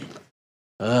 sorry.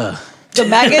 Ugh. The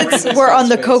maggots were on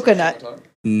the coconut.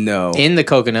 No, In the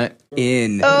coconut.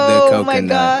 in the Oh, coconut. my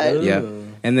God. Yeah.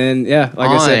 And then like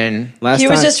I said, On last He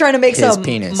was time just trying to make his some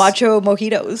penis. macho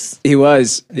mojitos. he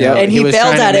was. Yeah. And he was bailed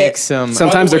trying to at make it. some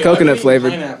Sometimes they're coconut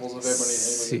flavored. Pineapples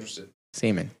if anybody interested.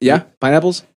 semen. Yeah,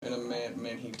 pineapples. And a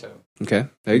manjito. Okay,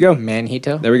 there you go.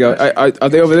 Manjito. There we go. Are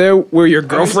they over there where your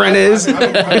girlfriend is?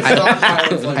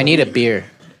 I need a beer.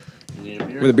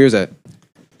 Where the beer's at?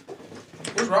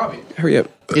 Where's Robbie? Hurry up.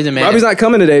 You're the man. Robbie's not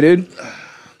coming today, dude.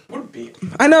 What a beat.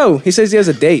 I know. He says he has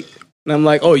a date. And I'm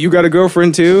like, oh, you got a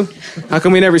girlfriend too? How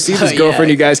come we never see this Yeah. girlfriend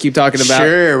you guys keep talking about?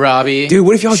 Sure, Robbie. Dude,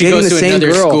 what if y'all she dating goes the to same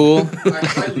another girl? school? I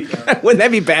highly doubt it. Wouldn't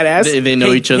that be badass? They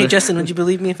know each other. Hey, Justin, would you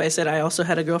believe me if I said I also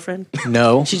had a girlfriend?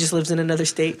 No. She just lives in another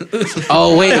state.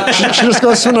 Oh wait. She just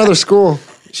goes to another school.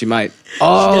 She might.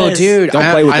 Oh, Yes. dude. Don't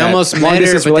play with I that. almost Long met her,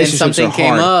 distance but then relationships something are came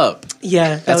hard. up.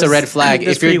 Yeah, That's a red flag.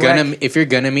 that's If you're pretty whack. if you're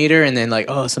gonna meet her and then like,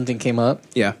 oh, something came up,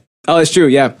 Yeah. Oh, that's true.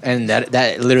 Yeah. and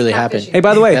that literally happened. Hey,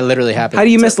 by the way, That literally happened. how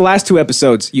do you miss the last 2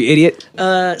 episodes? You idiot.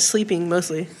 Sleeping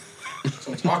mostly. That's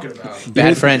what I'm talking about.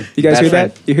 Bad friend. You guys Bad hear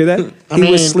friend. that? You hear that? He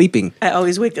mean- was sleeping. I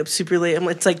always wake up super late.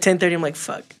 It's like 10:30. I'm like,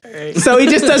 fuck. All right. So he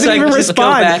just doesn't So I even just go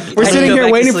respond. back. We're I sitting go here back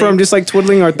to waiting for sleep. him, just like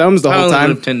twiddling our thumbs the I whole only time.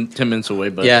 live 10 minutes away,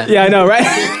 but Yeah. Yeah, I know, right?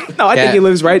 No, I think Yeah. he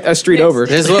lives right a street over.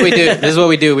 This is what we do. This is what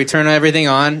we do. We turn everything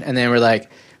on, and then we're like,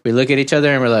 we look at each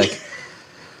other, and we're like,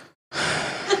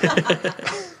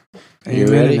 Are you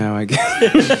in ready? it now? I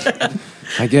guess.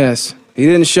 I guess he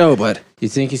didn't show, but you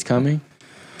think he's coming?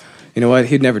 you know what?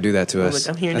 He'd never do that to us.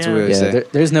 Look, I'm here That's now. what we would Yeah. say.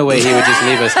 There's no way he would just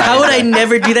leave us. How would I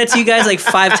never do that to you guys like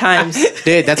 5 times?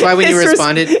 Dude, that's why when you His res-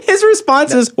 responded. his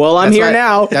response is, "Well, I'm That's here why-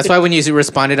 now." That's why when you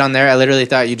responded on there, I literally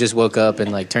thought you just woke up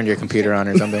and like turned your computer on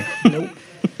or something. I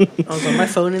was on my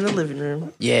phone in the living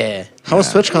room. Yeah. How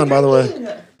was TwitchCon, by the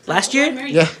way? Last year,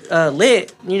 Yeah.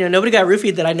 lit. Nobody got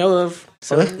roofied that I know of.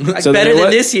 So, like, So better then than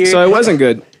what- this year. So it wasn't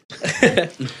good. I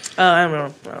don't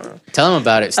know. Tell him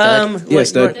about it, stud. Yeah,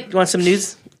 stud. You want some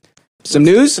news? Some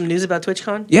news? Some news about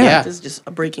TwitchCon? Yeah. This is just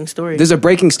a breaking story. There's a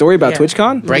breaking story about Yeah.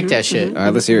 TwitchCon. Break that shit. All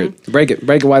right, let's hear it. Break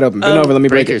it wide open. Bend over. Let me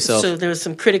Break break it. yourself. So there was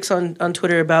some critics on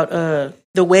Twitter about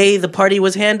the way the party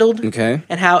was handled Okay.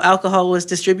 and how alcohol was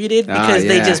distributed because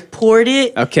they yeah. just poured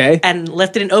it Okay. and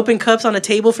left it in open cups on a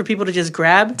table for people to just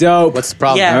grab. Dope. What's the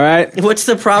problem? Yeah. All right. What's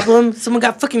the problem? Someone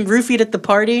got fucking roofied at the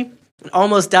party and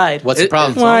almost died. What's the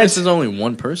problem? As long as it's only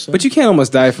one person. But you can't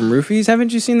almost die from roofies.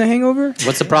 Haven't you seen The Hangover?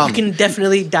 What's the You problem? can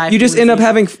definitely die. You from just end up roofies.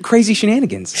 having crazy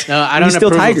shenanigans. No, I You don't steal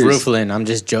approve tigers. of Rooflin. I'm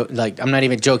just I'm not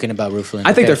even joking about Rooflin.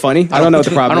 I think they're funny. I don't know what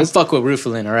the I problem don't is. fuck with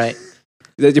Rooflin. All right.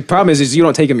 The problem is you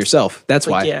don't take them yourself. That's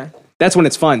Like, why. yeah. That's when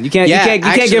it's fun. You can't. Yeah, you can't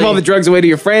give actually- all the drugs away to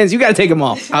your friends. You got to take them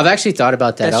all. I've actually thought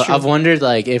about that. That's true. I've wondered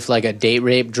like if like a date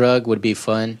rape drug would be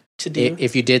fun To do.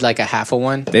 if you did like a half of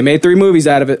one. They made 3 movies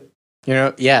out of it. You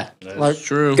know? Yeah. Like,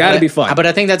 True. Got to be fun. But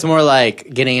I think that's more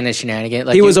like getting in a shenanigan.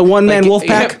 Like He was a one-man wolf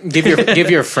yeah, pack? Give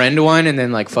your friend one and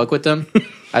then like fuck with them.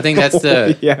 I think that's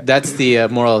the Yeah. that's the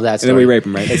moral of that and story. then we rape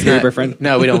them, right? It's You rape not- our friend?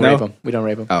 No, we don't No? rape him. We don't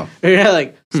rape him. Oh. You're not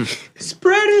like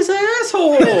spread his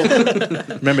asshole.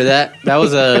 Remember that? That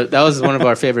was one of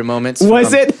our favorite moments. Was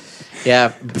from- it? Yeah,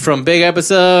 from big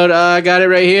episode. I got it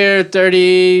right here.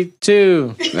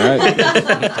 32. All right.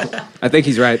 I think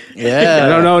he's right. Yeah. I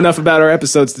don't know enough about our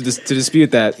episodes to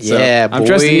dispute that. So Yeah, I'm boy.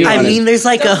 trusting you. I on it. mean, there's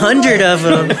like 100 of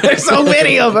them. there's so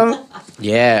many of them.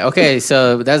 Yeah. Okay.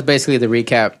 So that's basically the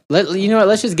recap. You know what?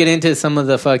 Let's just get into some of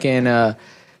the fucking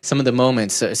some of the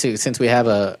moments. So, since we have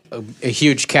a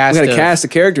huge cast, We got a cast of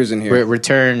characters in here.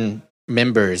 return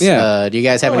members. Yeah. Do you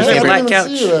guys have any Hey, I Black didn't even couch.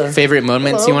 see you there. favorite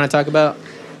moments you want to talk about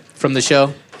from the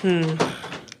show?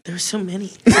 There's so many.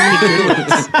 So many good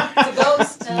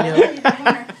ones.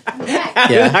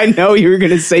 Yeah. I know you were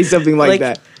gonna say something like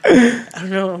that. I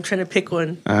don't know. I'm trying to pick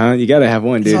one. You gotta have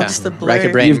one, dude. It's all just a blur. Rack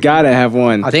your brain. You've gotta have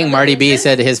one. I think Marty B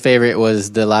said his favorite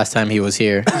was the last time he was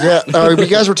here. Yeah, you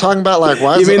guys were talking about like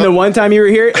why? You is mean it- the one time you were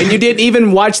here and you didn't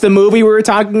even watch the movie we were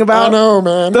talking I about? know,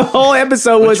 man. The whole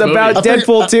episode was movie? about I think-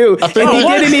 Deadpool 2, I think- and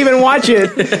he didn't even watch it.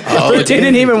 He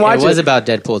didn't even watch It it. was about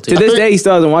Deadpool too. To this day, he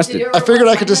still hasn't watched it. I figured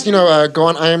I could just go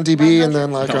on IMDb and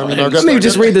then like get, Maybe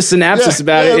just read the synopsis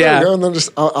about it. there you Yeah, go, and then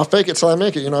just I'll fake it till I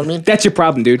make it. You know what I mean? that's your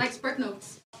problem, dude. Like Spark Notes.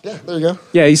 Yeah, there you go.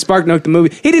 Yeah, he spark note the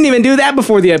movie. He didn't even do that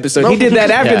before the episode. He Nope. did that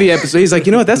after Yeah. the episode. He's like,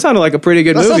 you know what? That sounded like a pretty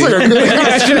good That sounds movie. like a good.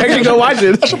 I should actually go watch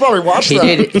it. I should probably watch He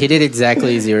that. did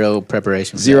exactly zero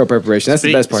prepreparation. Zero preparation. That's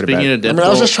the best part about Speaking it. of I Deadpool, mean, I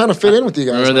was just trying to fit in with you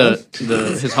guys. remember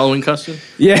man. his Halloween costume?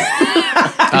 Yeah,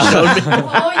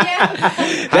 Oh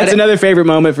yeah. that's another favorite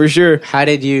moment for sure. How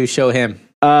did you show him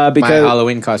my Because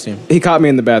Halloween costume? he caught me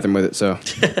in the bathroom with it, so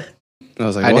I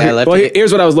was like, I left it-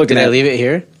 here's what I was looking Did at. I leave it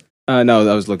here? No,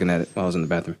 I was looking at it while I was in the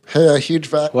bathroom. Hey, a huge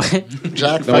fat What?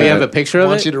 Jack. Oh, you have a picture of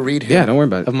wants it? you to read Yeah, here. don't worry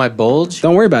about it. Of my bulge?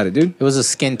 Don't worry about it, dude. It was a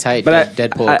skin tight But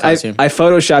Deadpool costume. I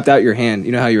photoshopped out your hand.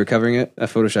 You know how you were covering it? I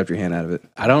photoshopped your hand out of it.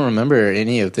 I don't remember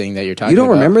any of the thing that you're talking You don't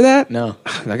about. remember that? No.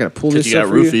 I gotta pull Because this you up got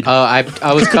for you. roofied.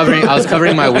 I was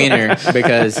covering my wiener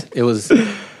because it was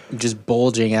just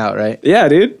bulging out, right? Yeah,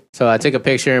 dude. So I took a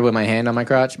picture with my hand on my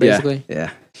crotch, basically,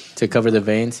 Yeah. to cover the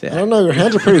veins. I don't know. Your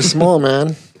hands are pretty small,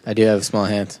 man. I do have small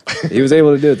hands. He was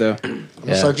able to do it though.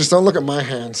 It's like just don't look at my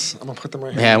hands. I'm gonna put them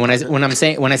right here. Yeah,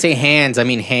 when I say hands, I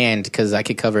mean hand because I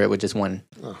could cover it with just one.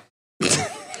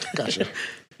 Gotcha.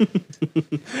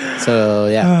 So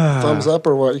yeah, Thumbs up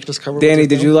or what? You can just cover. Danny,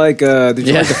 with your did you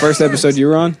thumb? like the first episode you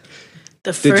were on?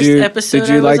 The Did first you episode did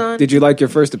you I was like on. did you like your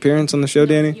first appearance on the show,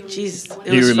 Danny? Jeez, it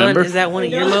Do you was remember? fun. Is that one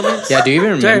of your moments? yeah. Do you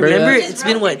even Do I remember? remember? that? It's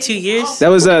been what, 2 years? That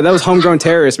was Homegrown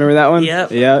Terrorist. Remember that one? Yep.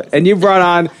 Yeah. And you brought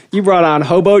on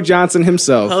Hobo Johnson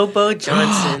himself. Hobo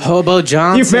Johnson. Hobo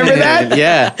Johnson. You remember that?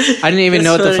 Yeah, I didn't even That's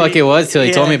know what the funny. fuck it was till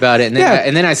he told Yeah. me about it, and then Yeah.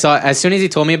 and then I saw it as soon as he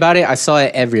told me about it. I saw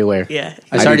it everywhere. Yeah.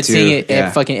 I started too, seeing it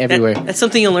yeah. fucking That- everywhere. that's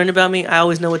something you'll learn about me. I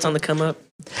always know what's on the come up.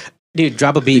 Dude,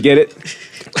 drop a You beat. get it?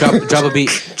 Drop a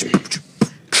beat.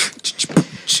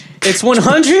 It's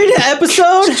 100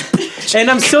 episode, and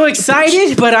I'm so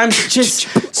excited, but I'm just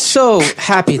so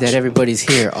happy that everybody's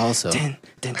here also. And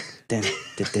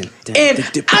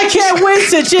I can't wait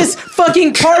to just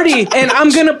fucking party, and I'm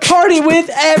gonna party with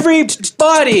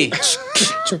everybody.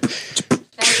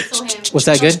 Was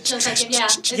that good? Just like it, yeah.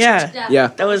 It's- Yeah. Yeah.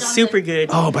 That was super good.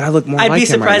 Oh, but I look more I'd like be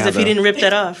him right surprised now, if he though. didn't rip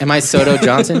that off. Am I Soto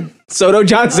Johnson? Soto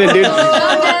Johnson, dude.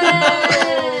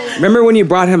 Remember when you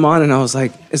brought him on and I was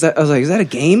like, is that a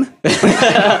game?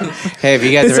 Hey, have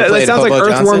you guys ever That played sounds like Hobo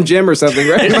Earthworm Johnson? Jim or something,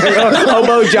 right?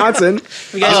 Hobo Johnson.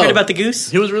 You guys heard about the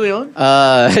goose? He was really on? Dude,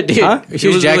 Huh? huge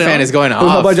was Jack really fan on? is going off.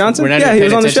 Hobo Johnson? We're not Yeah, even he paying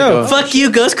was on the attention to show. him. Fuck you,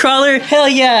 Ghost Crawler. Hell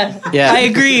yeah. Yeah. I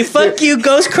agree. Fuck you,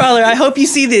 Ghost Crawler. I hope you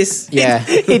see this. Yeah.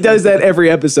 He does that every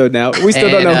episode now. We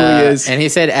still don't know who he is. And he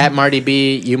said, "At Marty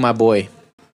B, you my boy."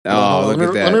 Oh, let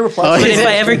look me, at Let me that. reply. Oh, to But that. if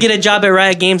I ever get a job at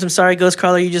Riot Games, I'm sorry, Ghost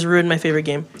Crawler. You just ruined my favorite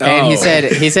game. And he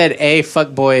Oh. said, "Hey,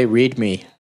 fuck boy, read me."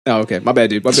 Oh, okay. My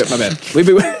bad, dude. My bad.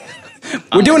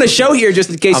 We're doing a show here just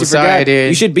in case I'm you sorry, forgot. dude.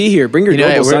 You should be here. Bring your You know,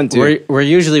 global son, too. we're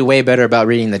usually way better about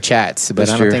reading the chats, but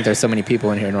That's I don't true. think there's so many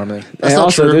people in here normally. That's and not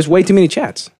also, true. there's way too many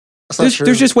chats. That's not there's- true.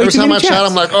 there's just way Every too time many I chat,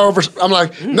 chats. I'm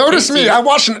like, notice me. I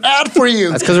watched an ad for you.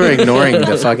 That's because we're ignoring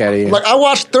the fuck out of you. Like I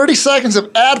watched 30 seconds of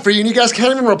ad for you, and you guys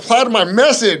can't even reply to my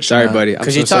message. Sorry, buddy. I'm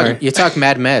Because so you sorry. talk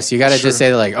mad mess. You gotta just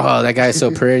say like, "Oh, that guy's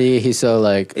so pretty. He's so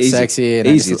like Easy. sexy." And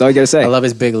Easy. That's all you gotta say. I love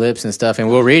his big lips and stuff, and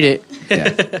we'll read it.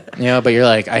 You know, but you're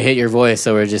like, I hate your voice,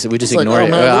 so we just like, ignore oh,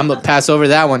 it. man, I'm gonna pass over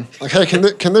that one. Like, hey,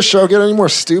 can this show get any more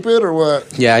stupid or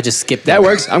what? Yeah, I just skipped That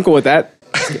works. I'm cool with that.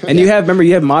 And you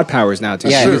have mod powers now, too.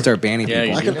 Yeah. So you can start banning Yeah,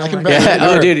 people. you I can ban Yeah.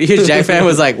 anyone. Oh, dude, huge Jack fan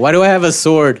was like, "Why do I have a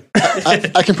sword?"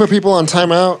 I can put people on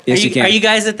timeout. Yes, you can. Are you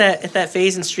guys at that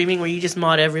phase in streaming where you just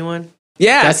mod everyone?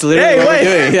 Yeah. That's literally Hey, what wait.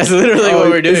 we're doing. That's literally what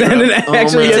we're doing. Is that bro.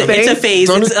 actually man. a thing? It's a phase.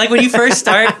 Don't- It's like when you first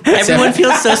start, everyone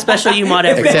feels so special. You mod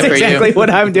everyone. Except That's for you. exactly what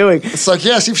I'm doing. It's like,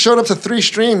 yes, you've showed up to 3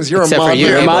 streams. You're Except a for mod. you.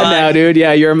 You're a Hey, mod mod. now, dude.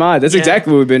 Yeah, you're a mod. That's Yeah.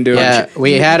 exactly what we've been doing. Yeah,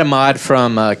 we had a mod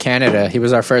from Canada. He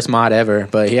was our first mod ever,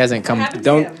 but he hasn't come.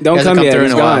 Don't Hasn't come come yet. through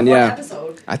He's in a while. gone. Yeah.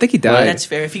 I think he died. That's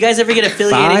fair. If you guys ever get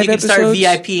affiliated, 5 you can start episodes?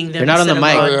 VIPing them. They're not on the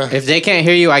instead mic. of Oh, yeah. If they can't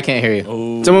hear you, I can't hear you.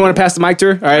 Someone want to pass the mic to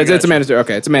her? All right, it's got Amanda's turn.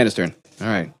 Okay, it's Amanda's turn. All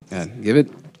right, yeah, give it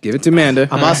to Amanda.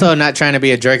 I'm also not trying to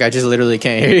be a jerk. I just literally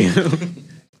can't hear you.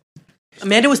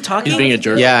 Amanda was talking. He's being a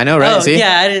jerk. Yeah, I know, right? Oh See?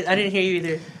 yeah, I didn't hear you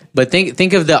either. But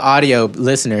think of the audio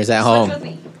listeners at home.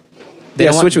 They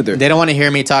Yeah, don't switch want, with her. They don't want to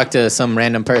hear me talk to some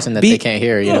random person that Be- they can't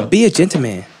hear. You know, Be a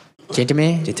gentleman.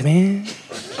 gentleman. Gentleman.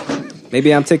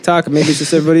 Maybe I'm TikTok, or maybe it's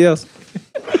just everybody else.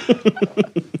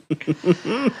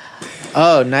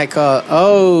 Oh, night call.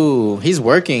 Oh, he's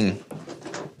working.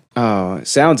 Oh,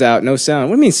 sound's out. No sound.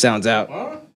 What do you mean sound's out?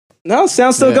 No,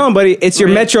 sound's still Yeah. going, buddy. It's your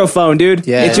Metro phone, dude.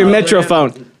 Yeah. It's your Metro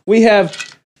phone. We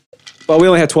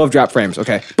only have 12 drop frames.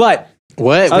 Okay. But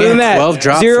What? other We than have that, 12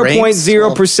 drop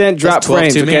 0.0% drop That's 12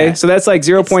 frames. too many. Okay. So that's like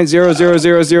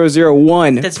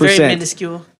 0.00001%. That's very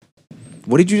minuscule.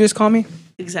 What did you just call me?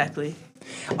 Exactly.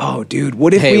 Oh, dude.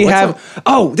 What if Hey, we what's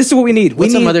have. This is what we need. We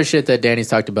What's need some other shit that Danny's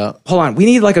talked about? Hold on, we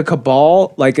need like a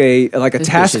cabal, like a This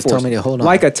task bitch just force, told me to hold on.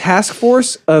 like a task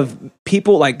force of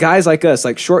people, like guys like us,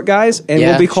 like short guys, and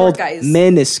Yeah. we'll be called Short guys.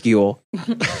 minuscule.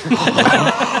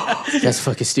 That's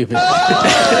fucking stupid.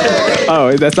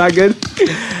 Oh, that's not good.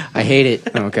 I hate it.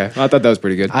 Oh, okay, well, I thought that was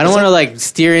pretty good. I don't want to like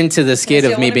steer into the skid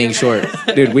of me being short.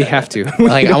 Dude, we have to.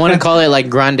 Like I want to call it like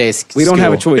grande. We don't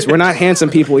have a skill. choice. We're not handsome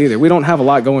people either. We don't have a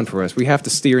lot going for us. We have to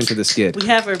steer into the skid. We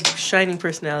have our shining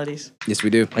personalities. Yes, we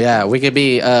do. Yeah, we could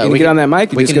be. You we get could- on that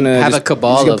mic. You're we just can gonna have just, a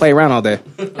cabal. You're just gonna of- play around all day.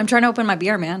 I'm trying to open my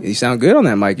beer, man. You sound good on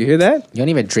that mic. You hear that? You don't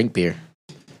even drink beer.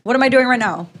 What am I doing right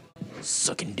now?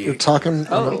 Sucking You're dick. talking in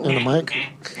the mic.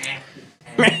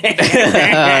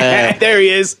 There he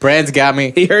is. Brand's got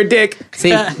me. He heard Dick.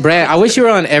 See, Brand, I wish you were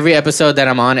on every episode that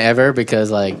I'm on ever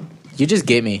because like you just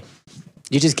get me.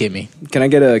 You just get me. Can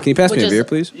you pass me a Which beer,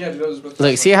 is- please?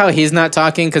 Look, see how he's not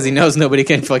talking because he knows nobody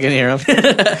can fucking hear him.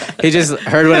 He just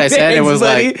heard what I said and was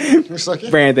like, It's like, yeah,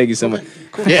 Brand, thank you so much.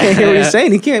 cool. yeah, Can't hear what he's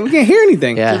saying. We can't hear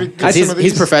anything. yeah. Give me 'Cause some of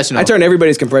he's these. professional. I turned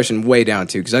everybody's compression way down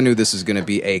too because I knew this was going to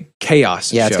be a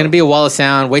chaos. Yeah, it's show. gonna be a wall of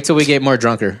sound. Wait till we get more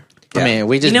drunker. Yeah. I mean,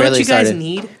 we You just know what barely you guys started.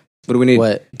 need? What do we need?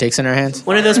 What? Dicks in our hands?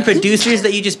 One of those producers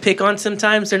that you just pick on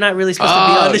sometimes. They're not really supposed to be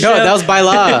Oh on no, the show. that was by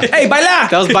law. Hey, baila!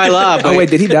 That was by law. Oh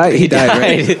wait, did he die? He died,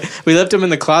 right? We left him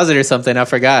in the closet or something. I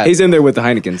forgot. He's in there with the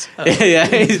Heinekens. yeah.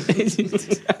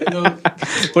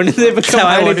 When did they become how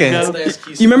I wanna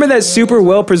Heinekens? You remember that super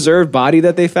well preserved body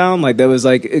that they found, like that was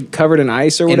like covered in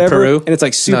ice or In whatever, Peru? and it's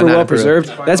like super No, not well in Peru.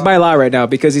 preserved. That's by law right now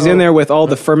because he's in there with all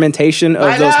the fermentation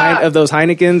of those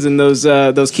Heinekens and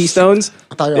those Keystones.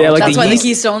 I thought you were Yeah, all like That's the why the yeast,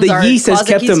 Keystones the are yeast has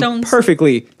closet kept them Keystones?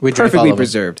 perfectly We drink all perfectly of them.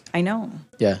 preserved. I know.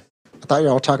 Yeah. I thought you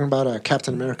were all talking about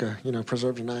Captain America.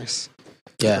 Preserved and nice,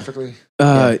 Yeah. perfectly.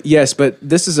 Yes, but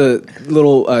this is a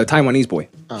little Taiwanese boy.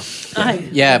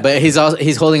 Yeah, but he's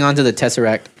holding on to the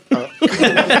Tesseract.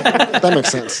 That makes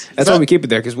sense. That's why we keep it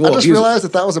there because I we'll just abuse it. realized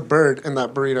that was a bird in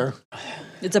that burrito.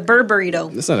 It's a bird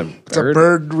burrito. It's not a It's a bird.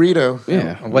 bird burrito.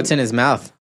 Yeah, What's in his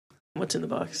mouth? What's in the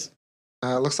box?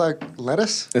 Looks like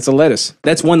lettuce. it's a lettuce.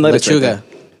 That's one lettuce. right Lechuga.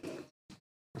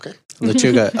 Okay.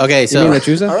 Lechuga. Okay, there. You mean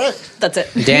so lechuga? All right. That's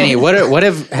it. Danny, what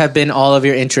have been all of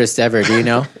your interests ever? Do you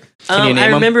know? Can you name I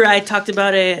 'em? remember I talked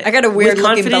about it. I got a weird with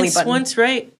looking belly confidence button. once,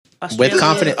 right? With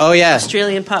confidence. Oh yeah,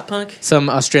 Australian pop punk. some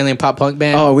Australian pop punk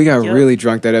band. Oh, we got Yep. really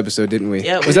drunk that episode, didn't we?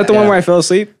 Yeah, Was we- that the one yeah. where I fell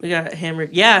asleep? We got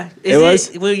hammered. Yeah, It was?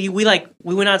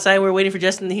 We went outside. We were waiting for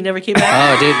Justin. And he never came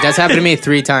back. Oh, dude, that's happened to me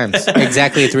 3 times.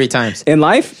 Exactly 3 times. In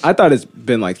life, I thought it's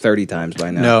been like 30 times by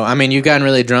now. No, I mean you've gotten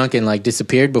really drunk and like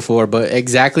disappeared before, but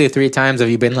exactly 3 times have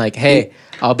you been like, "Hey,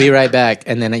 I'll be right back,"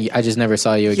 and then I just never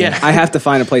saw you again. Yeah. I have to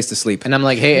find a place to sleep. And I'm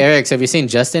like, "Hey, Eric, have you seen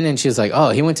Justin?" And she's like, "Oh,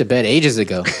 he went to bed ages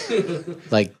ago,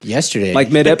 like yesterday."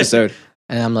 Like mid episode.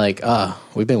 and I'm like, "Oh,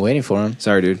 we've been waiting for him.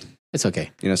 Sorry, dude. It's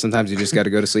okay." Sometimes you just got to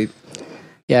go to sleep.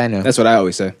 Yeah, I know. That's what I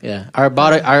always say. Yeah, our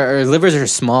livers are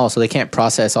small, so they can't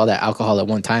process all that alcohol at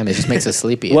one time. It just makes us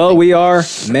sleepy. I Well, think. we are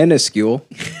minuscule.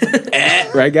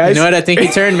 Right, guys? you know what? I think he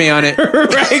turned me on it.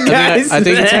 Right, guys? I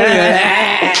think he turned me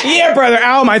on it. Yeah, brother.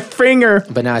 Ow, my finger.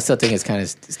 But now I still think it's kind of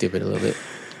stupid a little bit.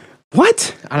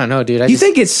 What? I don't know, dude. You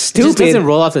think it's it just stupid? doesn't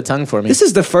roll off the tongue for me. This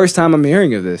is the first time I'm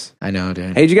hearing of this. I know,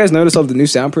 dude. Hey, did you guys notice all the new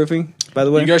soundproofing, by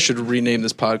the way? You guys should rename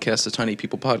this podcast the Tiny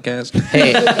People Podcast.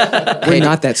 Hey, We're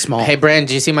not that small. hey, Brand,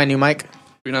 do you see my new mic?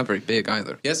 You're not very big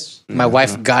either. Yes. My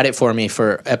wife got it for me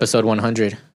for episode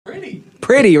 100.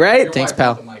 Pretty, right? Thanks,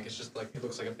 pal. mic is just like it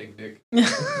looks like a big dick.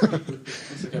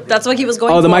 That's what he was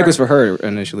going for. Oh, the mic was for her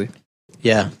initially.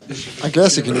 Yeah. I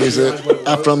guess you can use it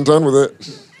after I'm done with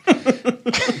it.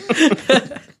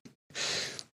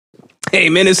 Hey,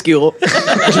 minuscule.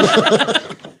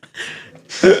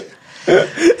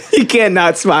 You can't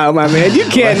not smile, my man. You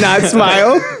can't not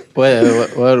smile.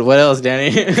 What else, Danny?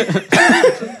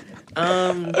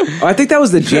 I think that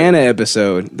was the Jana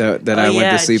episode that I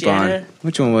went to sleep Jana. on.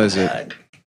 Which one was it?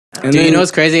 And Dude, you know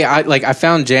what's crazy? I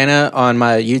found Jana on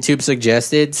my YouTube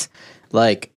suggesteds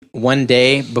like one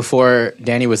day before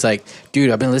Danny was like, dude,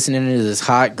 I've been listening to this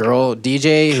hot girl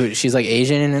DJ who she's like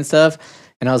Asian and stuff.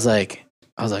 And I was like,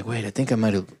 wait, I think I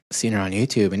might have seen her on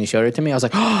YouTube. And he showed it to me. I was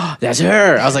like, oh, that's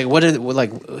her. I was like, what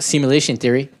like simulation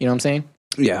theory? You know what I'm saying?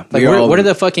 Yeah. Like, what are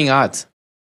the fucking odds?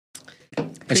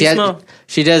 And Pretty small.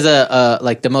 she does a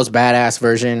like the most badass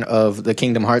version of the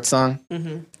Kingdom Hearts song.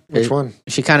 Which one?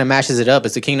 She kind of mashes it up.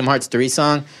 It's the Kingdom Hearts 3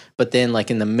 song, but then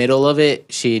like in the middle of it,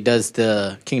 she does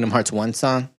the Kingdom Hearts 1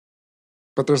 song.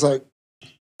 But there's like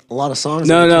a lot of songs.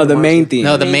 No, the main theme.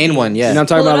 No, the main one, yeah. And I'm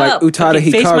talking Pull about it like up. Utada Okay,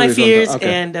 Hikaru. Face My or something. Fears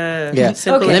Okay. and Yeah.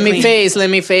 Simple Okay. and Let me Clean. face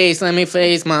my fears. That's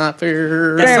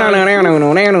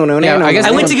all. Yeah, I guess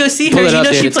I went to go see her. Pull it You up,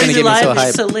 know dude. she It's gonna plays get it me so live.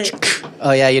 It's hyped. so lit.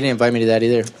 Oh yeah, you didn't invite me to that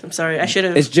either. I'm sorry. I should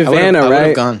have. It's I would've Javana,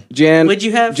 right? gone. Jan. What'd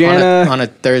you have? Jana On a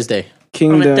Thursday.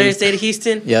 Kingdom. On a Thursday to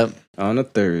Houston. Yep. On a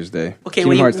Thursday. Okay, Kingdom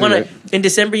well, you Hearts want 3, to in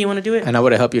December? You want to do it? And I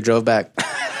would have helped you drove back.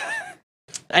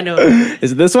 I know.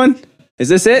 Is it this one? Is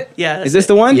this it? Yeah, that's Is this it.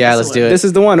 the one? Yeah, That's let's the do one. it. This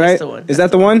is the one, right? the one. Is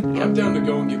that the one? I'm down to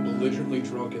go and get belligerently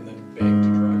drunk and then beg to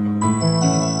drive home.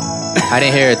 I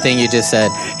didn't hear a thing you just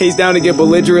said. He's down to get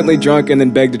belligerently drunk and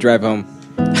then beg to drive home.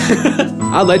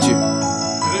 I'll let you.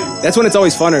 That's when it's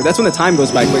always funner. That's when the time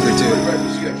goes by quicker too.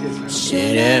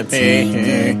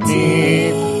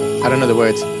 I don't know the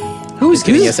words. Who's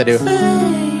Yes, I do.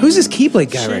 Who's this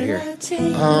Keyblade guy right here?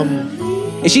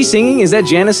 Is she singing? Is that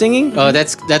Jana singing? Oh,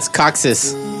 that's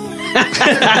Coxus.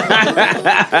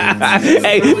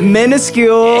 Hey,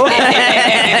 minuscule.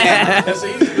 I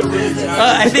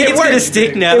think it's gonna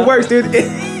stick now. It works, dude.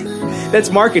 That's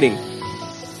marketing.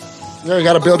 Yeah, you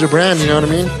got to build your brand. You know what I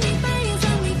mean?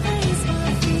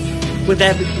 Would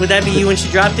that be you when she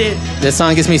dropped it? This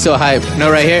song gets me so hyped.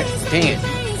 No, right here. Dang it.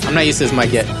 I'm not used to this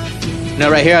mic yet. No,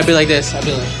 right here. I'd be like this. I'd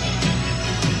be like.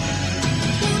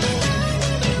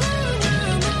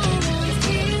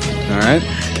 All right.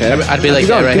 Okay. I'd be like keep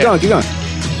that going, right keep here. going, keep going.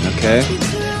 Okay.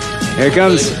 Here it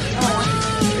comes.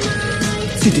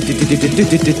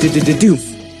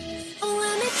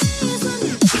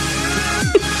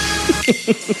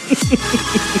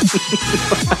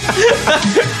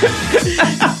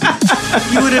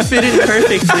 You would have fit in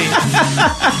perfectly.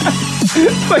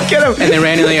 Look at him. And then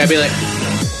randomly, I'd be like.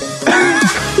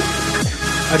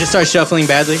 I'll just start shuffling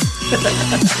badly.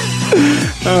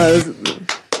 All right,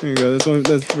 there you go. This one,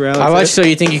 that's for Alex. I watch So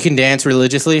You Think You Can Dance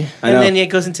religiously. I And know. then it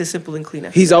goes into Simple and Clean.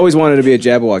 After He's that. always wanted to be a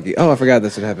Jabberwocky. Oh, I forgot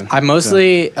that's what happened. I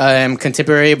mostly am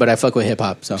contemporary, but I fuck with hip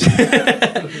hop. So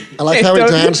I like how he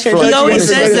danced for like He 20 always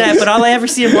says seconds. that, but all I ever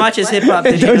see him watch is hip hop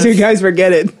Don't you videos. guys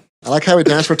forget it. I like how he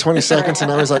danced for 20 seconds and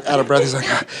now he's like out of breath. He's like,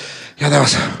 yeah, that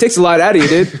was. Takes a lot out of you,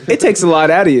 dude. It takes a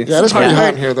lot out of you. Yeah, it's pretty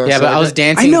hot in here though. yeah, so but I was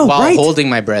dancing I know, while right? holding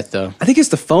my breath though. I think it's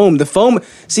the foam. The foam.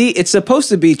 See, it's supposed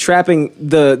to be trapping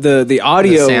the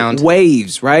audio The sound.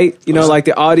 waves, right? You know, like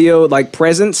the audio, like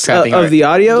presence Trapping of art. the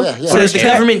audio. Yeah, yeah. So it's, the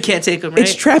government can't take them, right?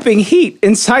 it's trapping heat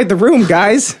inside the room,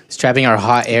 guys. It's trapping our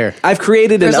hot air. I've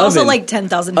created There's an also oven like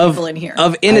 10,000 of, people in here.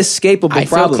 of inescapable I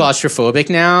feel problems.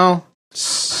 claustrophobic now.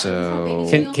 So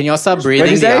Can y'all stop What'd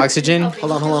breathing you the say? oxygen?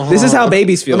 Hold on. this is how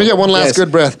babies feel. Let me get one last Yes.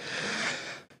 good breath.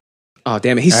 Oh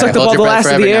damn it! He All sucked right, up hold all your the breath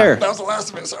last of the forever air. That was the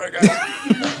last of it. Sorry,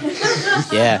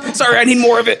 guys. Yeah. Sorry, I need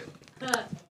more of it.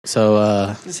 So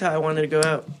This is how I wanted to go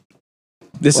out.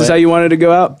 This is What? how you wanted to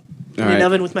go out. All In an right.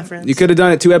 oven with my friends. You could have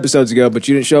done it 2 episodes ago, but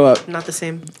you didn't show up. Not the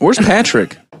same. Where's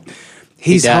Patrick?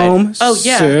 He's died. home. Oh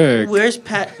yeah. Sick. Where's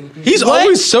Pat? He's What?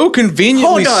 always so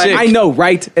conveniently Hold on. sick. I know,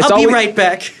 right? It's I'll always, be right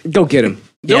back. Go get him.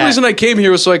 The only Yeah. reason I came here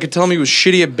was so I could tell him he was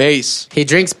shitty at bass. he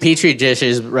drinks petri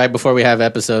dishes right before we have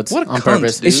episodes What a on cunt,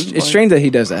 purpose. dude. It's Like- strange that he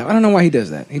does that. I don't know why he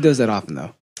does that. He does that often though.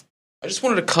 I just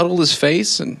wanted to cuddle his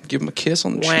face and give him a kiss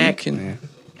on the Whack. cheek, and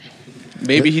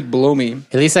maybe he'd blow me.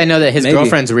 At least I know that his Maybe.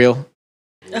 girlfriend's real.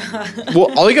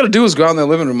 Well, all you got to do is go out in that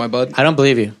living room, my bud. I don't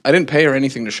believe you. I didn't pay her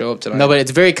anything to show up tonight. No, but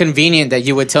it's very convenient that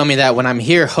you would tell me that when I'm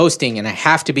here hosting and I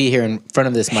have to be here in front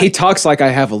of this mic. He talks like I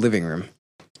have a living room.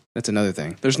 That's another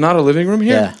thing. There's not a living room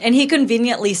here. Yeah. And he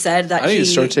conveniently said that I need he to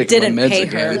start taking my didn't meds pay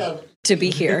again. her to be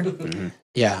here.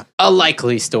 Yeah. A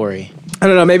likely story. I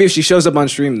don't know. Maybe if she shows up on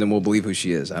stream, then we'll believe who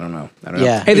she is. I don't know.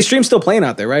 Yeah. Hey, the stream's still playing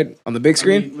out there, right? On the big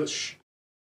screen?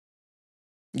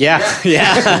 Yeah.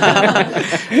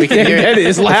 Yeah. We can hear It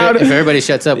is loud. If everybody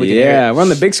shuts up, we can hear Yeah, it. we're on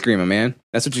the big screen, my man.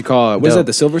 That's what you call it. What is Dope. that?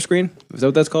 The silver screen? Is that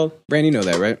what that's called? Brand, you know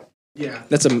that, right? Yeah.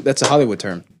 That's a Hollywood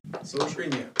term. Silver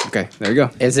screen, yeah. Okay, there you go.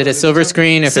 Is it a silver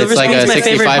screen if Silver it's like Screen's a my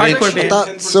favorite 65 hardcore inch? band. I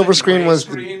thought silver screen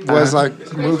was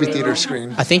like movie theater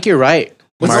screen. I think you're right.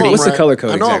 What's the color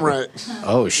code I know exactly? I'm right.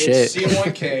 Oh shit. It's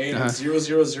CNYK and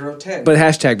 00010. But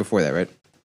hashtag before that, right?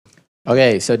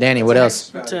 Okay, so Danny, what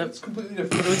else? What's up? It's completely What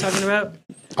different. are we talking about?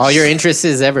 All your interests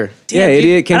is ever. Yeah, dude,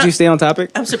 idiot. Can't I you don't- stay on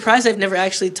topic? I'm surprised I've never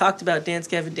actually talked about Dance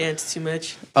Gavin Dance too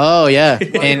much. Oh yeah,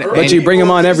 and, But and you bring him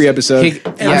on every episode. He-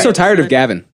 I'm yeah. so tired of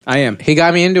Gavin. I am. he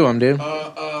got me into him, dude.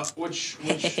 Which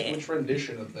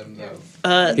rendition of them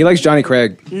though? He likes Johnny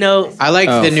Craig. No, I like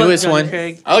Oh. the fuck newest Johnny one.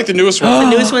 Craig. I like the newest The one.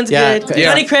 newest one's Yeah. good. Yeah.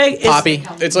 Johnny Craig is Poppy.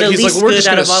 It's like the he's like, least we're good just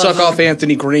out gonna of all suck of them. off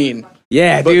Anthony Green.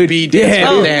 Yeah, But dude. be Dance yeah,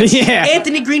 Gavin Dance. yeah.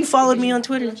 Anthony Green followed me on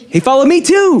Twitter. He followed me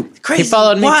too. Crazy. He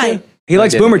followed me Why? too. He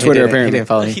likes He didn't. Boomer He Twitter didn't. apparently. He didn't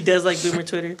follow He me. does like Boomer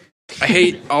Twitter. I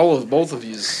hate both of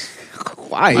these.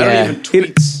 Why? I Yeah. don't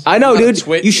even tweets. I know, Not dude.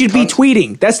 twit, You should be cunt.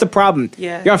 tweeting. That's the problem.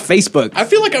 Yeah. You're on Facebook. I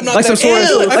feel like I'm not Like that some sort of-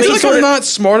 I like feel some like sort I'm of- not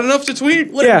smart enough to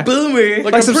tweet. What Yeah. a boomer. Like,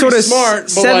 Like I'm some pretty sort of smart,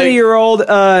 but, like- 70-year-old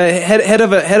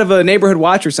head of a neighborhood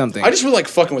watch or something. I just really like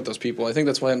fucking with those people. I think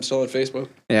that's why I'm still on Facebook.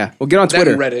 Yeah. Well, get on That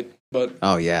Twitter. and Reddit, but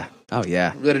Oh yeah. Oh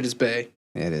yeah. Reddit is bae.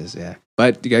 It is. Yeah.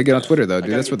 But you gotta get on Twitter though,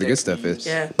 dude. gotta That's get what the that. good stuff is.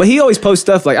 Yeah. But he always posts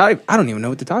stuff like I don't even know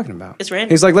what they're talking about. It's random.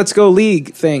 He's like, let's go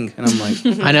league thing, and I'm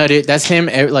like, I know, dude. That's him.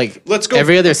 Like, Let's go.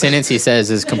 Every other sentence he says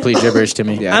is complete gibberish to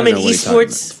me. yeah, I I'm don't an know what he's talking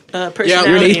esports Yeah, personality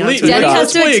you're an on elite. Twitter. Danny has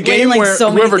Let's to play a explain, game like, where so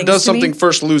many whoever things does to me. something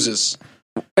first loses.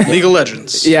 League of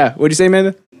Legends. about. Yeah. What'd you say,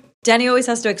 Amanda? Danny always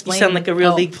has to You explain. sound like a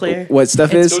real Oh. league player. What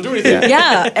stuff is? Don't do anything.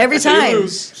 Yeah, every That's how you time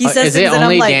lose. he says Is it things, and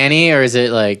only I'm like, Danny or is it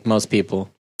like most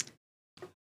people?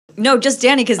 no, just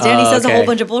Danny, because Danny Oh, says a okay. whole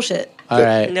bunch of bullshit. All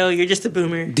right. No, you're just a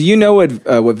boomer. Do you know what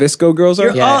Visco girls are?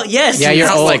 You're Yeah. all yes. Yeah, you're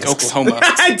Sounds old. like Oklahoma.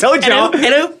 I told Hello, y'all.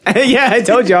 hello. Yeah, I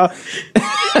told y'all.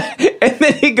 And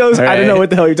then he goes, I don't know what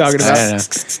the hell you're talking I about. don't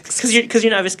know. Because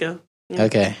you're not Visco.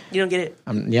 Okay. You don't get it.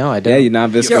 I don't. Yeah, you're not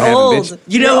Visco You're having old. bitch.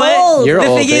 You know You're what? old. You're the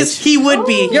old, thing is, bitch. he would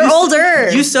be. You're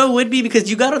older. You so would be because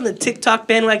you got on the TikTok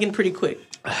bandwagon pretty quick.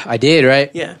 I did,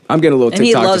 right? Yeah, I'm getting a little And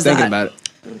he TikTok loves just thinking that. about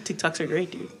it. TikToks are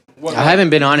great, dude. I haven't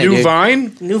been on it, New dude.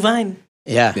 Vine? New Vine.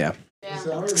 Yeah. Yeah.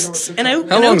 And I,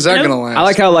 How long is that gonna last? I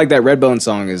like how like that Redbone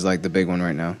song is like the big one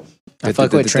right now. I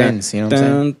fuck with trends, you know what I'm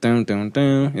saying? Dun, dun, dun,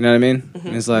 dun. You know what I mean?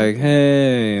 And it's like,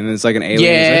 hey, and it's like an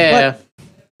alien. It's like, Yeah. what?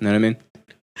 You know what I mean?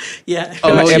 Yeah.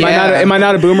 Oh, Am I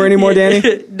not a boomer anymore,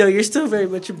 Danny? No, you're still very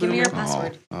much a Give boomer. me your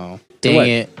password. Oh. Dang What?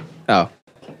 it. Oh.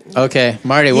 Okay,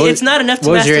 Marty. What, It's not enough to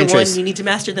what was your master one. interest? You need to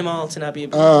master them all to not be a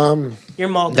boomer. You're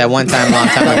mauled. That one time, long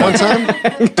time ago. One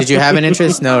time? Did you have an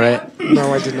interest? No, right?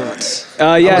 No, I did not.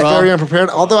 Yeah. Well- Very unprepared.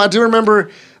 Although I do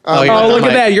remember. Oh, you're Oh, look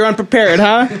Mike. at that. You're unprepared,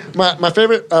 huh? My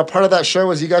favorite part of that show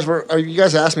was you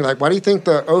guys asked me like, why do you think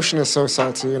the ocean is so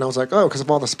salty? And I was like, oh, because of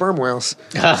all the sperm whales.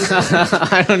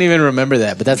 I don't even remember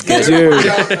that, but that's good. Dude.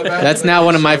 That's now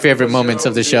one of my favorite moments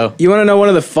of the show. You want to know one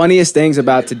of the funniest things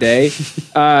about today?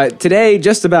 Today,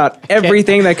 just about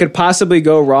everything that could possibly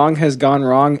go wrong has gone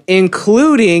wrong,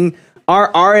 including our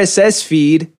RSS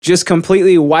feed just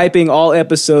completely wiping all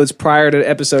episodes prior to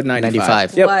episode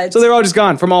 95. Yep. What? So they're all just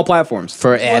gone from all platforms.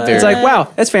 Forever. It's like, wow,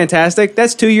 that's fantastic.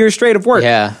 That's 2 years straight of work.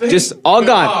 Yeah. Just all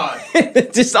gone.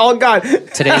 Just all gone.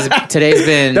 Today's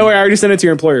been Don't worry, I already sent it to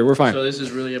your employer. We're fine. So this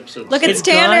is really episode. Look, it's It's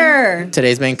gone. Tanner.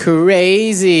 today's been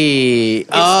crazy.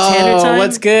 Tanner time?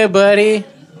 What's good, buddy?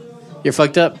 You're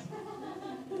fucked up.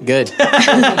 Good.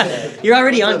 You're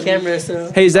already on camera,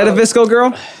 so. Hey, is that a Visco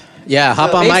girl? Yeah,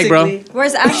 hop on mic, bro. Basically,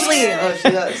 Where's Ashley?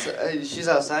 Oh, she's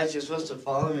outside. She's supposed to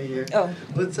follow me here. Oh.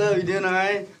 What's up? You doing all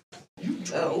right?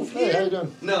 Oh, Hey, how you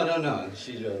doing? no.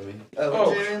 She's with me.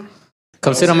 What's your name?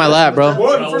 Come sit on my lap, bro.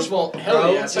 One, first of all,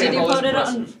 hell yeah. Did Second you of all, put that's it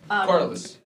on? impressive.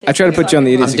 Carlos. I tried to put you on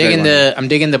the I'm idiocy.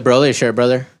 digging the Broly shirt,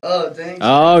 brother. Oh, thanks.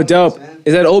 Oh, dope.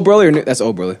 Is that old Broly or new? That's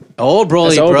old Broly. Old Broly,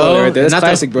 That's old bro. Broly right there. That's not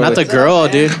classic the, Broly. Not the girl,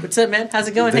 dude. What's up, man? How's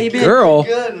it going? How you been? Girl.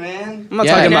 Good, man. I'm not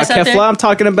Yeah. talking Nice about out there. Kefla. I'm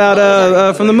talking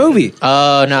about from the movie.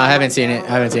 Oh no, I haven't seen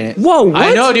it. Whoa, what?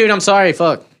 I know, dude. I'm sorry.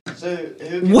 Fuck. So,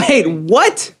 who Wait,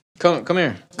 what? Come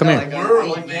here. Come No, here. like,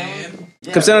 Girl, man.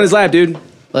 Come sit on his lap, dude.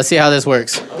 Let's see how this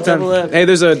works. Double up. Hey,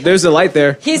 there's a light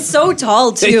there. He's so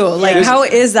tall too. Like, There's- how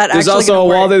is that There's actually also a gonna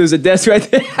wall work? there. There's a desk right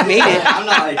there. Made it. I'm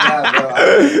not like that,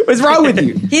 bro. What's wrong with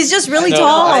you? He's just really I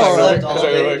tall. slept all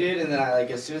day, dude, and then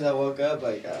as soon as I woke up,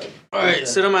 like, All right,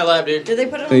 sit on my lap, dude. Did they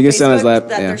put it So on you can sit on his Facebook lap,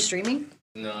 that yeah. they're streaming?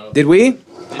 Did we?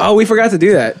 Oh, we forgot to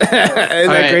do that. Isn't All that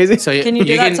right, crazy? So Can you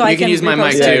do that so I you can can use my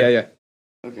mic repost too. it?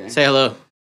 Yeah. Okay. Say hello.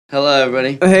 Hello,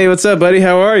 everybody. Hey, what's up, buddy?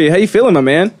 How are you? How you feeling, my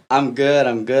man? I'm good,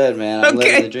 man. I'm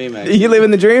living the dream, actually. You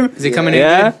living the dream? Is he coming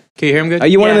Yeah. in? Good? Can you hear him good? Are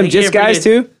you one Yeah, of them he can JIS hear guys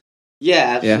pretty too?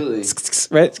 Yeah,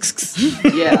 absolutely.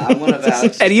 Right? Yeah, I'm one of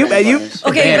Alex's And you- and you- grandfathers.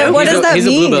 Okay, Man, but what he's does a- that he's a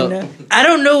blue mean? belt. I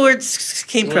don't know where it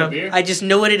came You want a from. beer? I just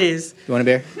know what it is. You want a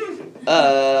beer?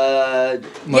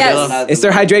 Yes. It's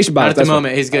their hydration Not bottle. at the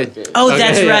moment. He's good. Oh, Okay.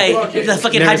 that's Yeah. right. The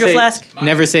fucking Never hydro say- flask.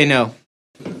 Never say no.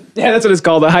 Yeah, that's what it's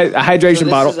called. A hydration So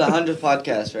bottle. This is 100th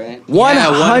podcast, right?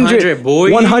 100,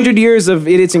 boy. 100 years of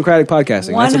idiosyncratic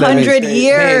podcasting. That's what that means. 100 Hey,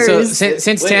 years. so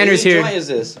since Tanner's whose here, joint is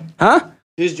this? Huh?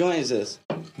 Whose joint is this?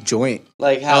 joint.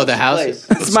 Like house? Oh, the house? Place.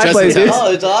 It's my Justin's place, dude. house.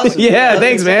 Oh, it's awesome. Yeah,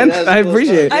 thanks, man. That's I cool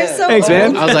appreciate it. stuff. I'm so Thanks,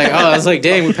 man. I was like,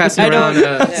 dang, we passing around.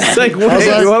 It's like,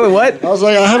 what? like- I was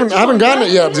like, I haven't gotten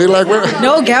it yet, dude. Like, we're,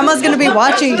 No, Gamma's gonna be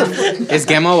watching. Is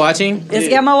Gamma watching? Is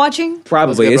Gamma watching?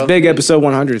 Probably. Let's It's go, big episode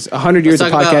 100. It's 100 years of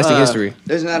talk about, podcasting history.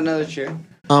 There's not another chair.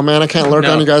 oh man, I can't lurk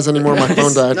No. on you guys anymore. My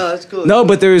phone died. No, that's cool. No,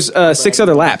 but there's 6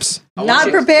 other laps. Not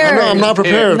prepared. No, I'm not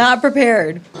prepared. Not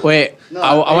prepared. Wait,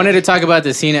 I wanted to talk about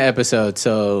the Cena episode,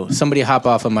 so somebody hop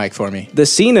off a mic for me. The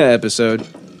Cena episode.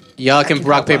 Y'all can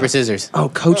rock, paper, scissors. Oh,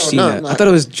 Coach no, Cena. no. I thought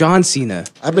it was John Cena.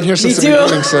 I've been here since the too.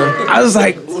 beginning, so. I was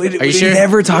like, we sure?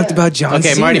 never talked about John Okay,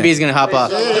 Cena. Marty B's gonna hop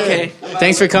off. Okay.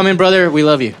 Thanks for coming, brother. We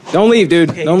love you. Don't leave,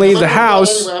 dude. Don't leave the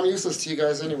house. Anyway, I'm useless to you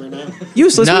guys anyway, man.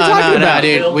 Useless. No, what are you talking no, about?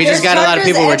 dude. We just There's got a lot of truckers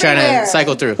people we're trying everywhere. to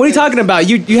cycle through. What are you talking about?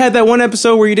 You had that one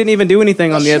episode where you didn't even do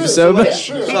anything on the episode. That's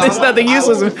true. There's nothing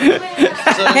useless.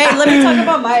 Hey, let me talk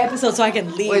about my episode so I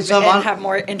can leave Wait, so I'm and on- have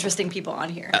more interesting people on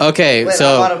here. Okay, Wait,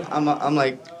 so I'm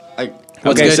like,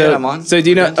 What's Okay, good? so I'm on? so do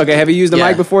you know? Okay, have you used the Yeah.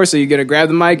 mic before? So you're gonna grab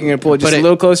the mic and you're gonna pull it just Put a it-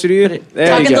 little closer to you. There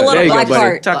Talking you the go. little There you go, black buddy.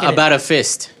 part. Talking it. about a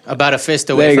fist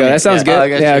away There you from go. me. That sounds Yeah. good. Oh, I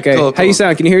got Yeah. you. Okay. Cool, How you cool.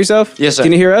 sound? Can you hear yourself? Yes, sir.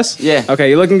 Can you hear us? Yeah. Okay,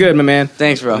 you're looking good, my man.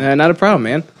 thanks, bro. Not a problem,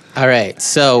 man. All right,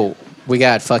 so we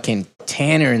got fucking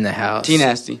Tanner in the house. T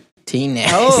nasty. T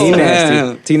nasty. Oh. T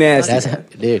nasty. T nasty. That's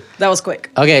dude. That was quick.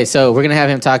 Okay, so we're gonna have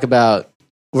him talk about.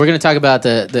 We're gonna talk about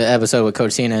the episode with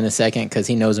Coach Cena in a second because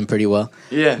he knows him pretty well.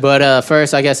 Yeah. But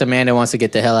first, I guess Amanda wants to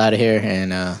get the hell out of here and.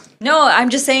 No, I'm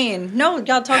just saying. No,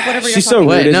 y'all talk whatever you're She's so talking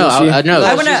rude, Wait, isn't no, she? no.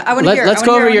 I wanna hear. Let's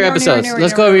go over your episodes.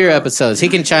 Let's go over your episodes. He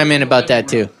can chime in about that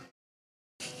too.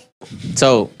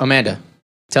 So, Amanda,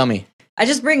 tell me. I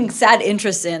just bring sad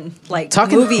interest in like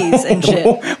Talking- movies and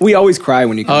shit. We always cry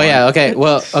when you come Oh on. yeah, okay.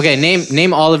 Well, okay.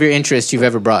 Name all of your interests you've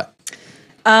ever brought.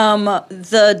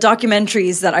 The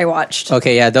documentaries that I watched.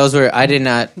 Okay, yeah, those were. I did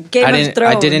not. Game I of didn't.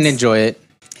 I didn't Thrones. enjoy it.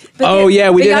 But Oh, yeah,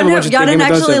 we but did y'all have a didn't- bunch of Y'all Game didn't of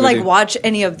Thrones actually stuff we like did. watch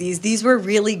any of these. These were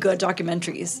really good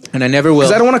documentaries. And I never will.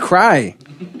 Because I don't want to cry.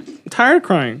 I'm tired of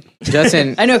crying.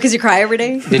 Justin, I know because you cry every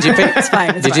day. did you pick? It's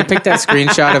fine. It's Did you fine. pick that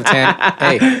screenshot of Tanner?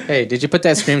 Hey, did you put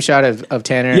that screenshot of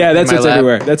Tanner? Yeah, that's in my what's lap?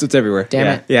 everywhere. That's what's everywhere. Damn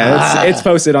yeah. it. Yeah, it's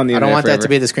posted on the I internet. don't want that to forever.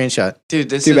 be the screenshot. Dude,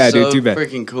 this Too is bad, so dude, too bad.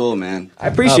 freaking cool, man. I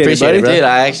appreciate, appreciate it, it, buddy. bro. Dude,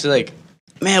 I actually like.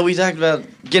 Man, we talked about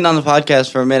getting on the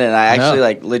podcast for a minute. And I actually No.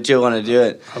 like legit want to do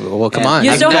it. Well, come Yeah. on. You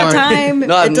I've still have never- time.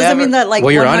 No, I've it doesn't never- mean that like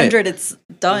Well, you're on it. 100 it's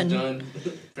done.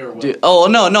 Dude, oh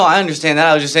no, I understand that.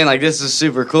 I was just saying like this is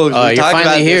super cool. 'cause Oh, we you're talked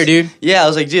finally about here, this. dude. Yeah, I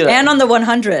was like, dude. And on the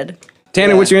 100.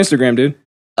 Tanner, Yeah. what's your Instagram, dude?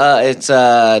 It's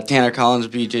Tanner Collins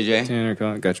BJJ. Tanner,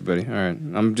 got you, buddy. All right,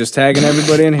 I'm just tagging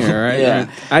everybody in here. All right. Yeah. All right.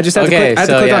 I just have to Okay, click, I have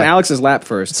so, to click yeah. on Alex's lap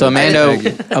first. So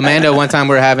Amanda, one time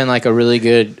we were having like a really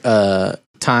good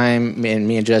time, and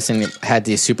me and Justin had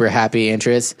these super happy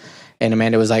interests. And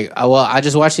Amanda was like, "Oh well, I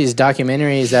just watched these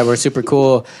documentaries that were super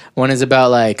cool. One is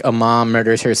about like a mom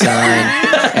murders her son,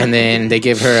 and then they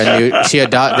give her a new. They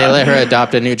let her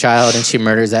adopt a new child, and she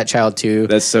murders that child too.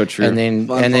 That's so true. And then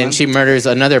Fun. she murders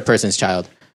another person's child,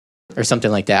 or something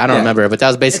like that. I don't remember, but that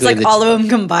was It's basically like all of them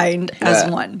combined as Yeah.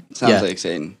 one. Sounds Yeah. like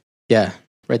exciting. Yeah,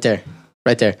 right there.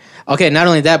 Okay, not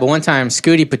only that, but one time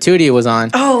Scooty Patootie was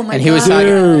on. Oh my and he was God.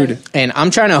 talking, Dude, and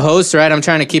I'm trying to host, right? I'm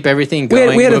trying to keep everything we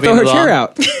going. had to throw moving her chair along.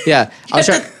 out. Yeah, I was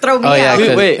had trying. to throw me Oh yeah, out.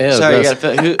 'cause- Wait, ew, sorry, you gross.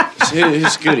 gotta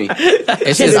who's Scooty?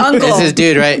 It's His uncle. It's his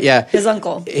dude, right? Yeah. His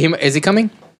uncle. Is he coming?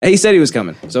 He said he was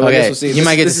coming. So I guess Okay, we'll see. you This-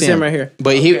 might get this to is see him right here.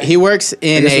 But he works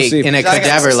in guess we'll see. a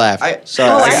cadaver lab. Sorry,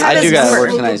 Oh, I have I do his gotta number.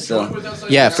 work tonight still.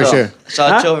 Yeah, for sure. So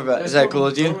I'll chill for about. Is that cool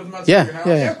with you?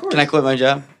 Yeah. Can I quit my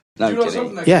job? No, I'm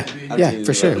kidding. Yeah, I'm yeah, teasing,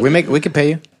 for sure. but- We could pay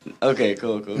you. Okay,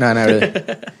 cool. No, not really.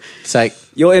 It's like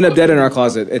You'll end up dead in our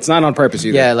closet. It's not on purpose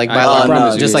either. Yeah, like by I law.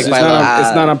 promise you. Just like it's by not law. on-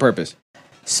 It's not on purpose.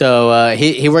 so.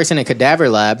 He works in a cadaver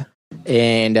lab,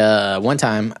 and one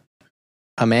time,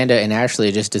 Amanda and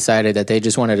Ashley just decided that they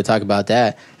just wanted to talk about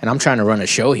that, and I'm trying to run a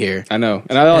show here. I know.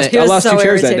 And I He I was lost so two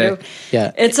chairs that irritated. day.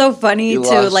 Yeah, It's so funny You to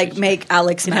lost like your- make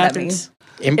Alex mad at me. happens.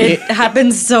 It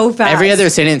happens so fast. every other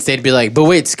sentence they'd be like, "But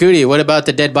wait, Scooty, what about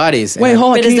the dead bodies?" And Wait,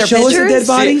 hold on. But Can is you there show us the pictures? dead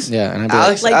bodies? Yeah, and I'd be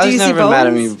Alex, Like, do Alex you see never been mad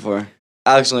at me bones? before.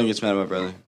 Alex only gets mad at my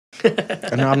brother.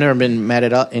 like, "No, I've never been mad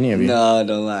at any of you. No,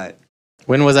 don't lie.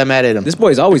 When was I mad at him? This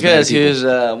boy's always mad at Because he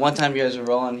people. was one time you guys were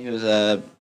rolling. He was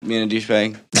being a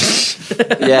douchebag.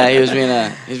 Yeah, he was being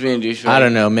a douchebag. I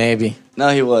don't know. Maybe No,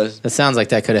 he was. that sounds like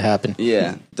that could have happened.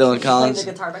 Yeah, Dylan Playing Collins.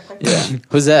 the guitar back there. Yeah.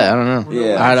 Who's that? I don't know.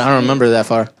 Yeah. I don't remember that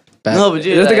far back. No, but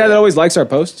dude, Is that the guy that always likes our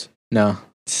posts? No.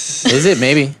 Is it?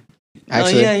 Maybe.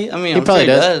 Actually, yeah, I mean, he I'm probably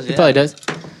sure does. He probably does.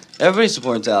 Everybody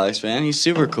supports Alex, man. He's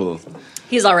super cool.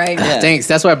 He's all right. Yeah. Thanks.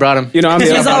 That's why I brought him. You know, I'm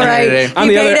the He's all right. I'm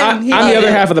He the other. paid him. I'm He the paid other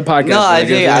him. half of the podcast. No, I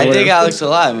guess, dig whatever. Alex a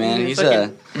lot, man. He's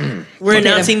a. We're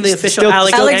announcing the official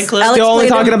Alex Alex- fan club. Alex- Still only played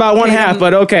talking him. about one Played half, him.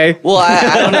 but okay. Well,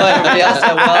 I don't know everybody else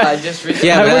that well. I just recently.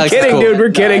 Yeah, but We're Alex is kidding, cool. dude. We're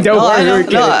kidding. Don't No, I worry. We're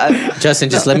don't. kidding. No, I, Justin,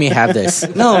 just let me have this.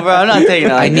 no, bro. I'm not taking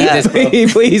it. Like I need that.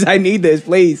 this. Please, I need this.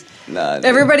 Please. Nah, dude.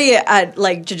 Everybody at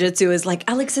like jiu-jitsu is like,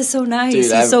 Alex is so nice. Dude,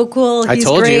 He's so cool. I He's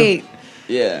told you. great.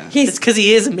 Yeah. It's He's because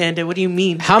he is, Amanda. What do you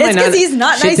mean? How am I it's not? because he's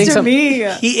not she nice thinks to I'm- me.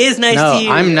 He is nice No, to you.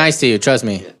 I'm nice to you. Trust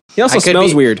me. He also I could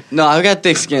smells be- weird. No, I've got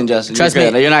thick skin, Justin. Trust You're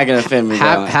me. good. You're not gonna offend me.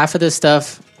 bro. Half of this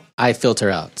stuff I filter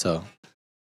out. So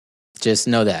just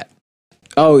know that.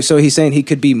 Oh, so he's saying he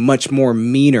could be much more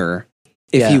meaner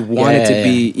if Yeah. he wanted Yeah, to yeah,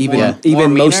 be yeah. even Yeah. even More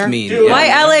most meaner? mean. Dude. Yeah. Why,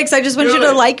 Alex? I just want you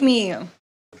to like me.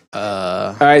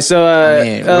 All right, so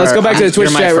mean, let's go back to the you're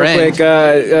Twitch my chat real friend. quick.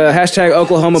 Hashtag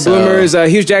Oklahoma So- Boomers.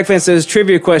 Huge Jackman says,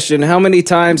 trivia question. How many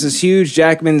times has Huge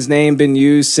Jackman's name been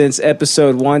used since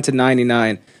episode 1 to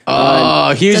 99?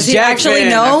 Oh, huge Does he Jack actually fan.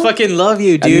 know? I fucking love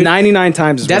you, dude. 99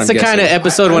 times is That's what the I'm kind of guessing.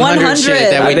 episode 100 shit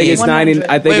 100. that I we think need. it's 90.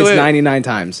 I think Wait, it's wait. 99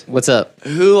 times. What's up?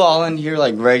 Who all in here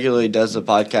like regularly does the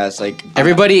podcast? Like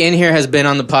Everybody in here has been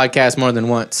on the podcast more than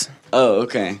once. Oh,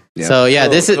 okay. Yeah. So yeah,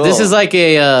 Cool, this cool. is like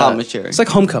a Pop my cherry. It's like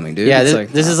homecoming, dude. yeah,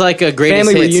 It's this is like a greatest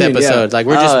Family hits reunion, episode. yeah. Like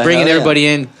we're just Oh, bringing hell yeah. everybody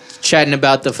in, chatting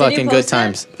about the fucking good post it?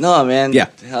 times. No, man. Yeah.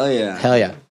 Hell yeah. Hell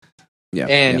yeah. Yeah.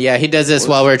 And yeah, he does this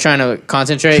while we're trying to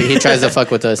concentrate. He tries to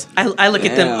fuck with us. I look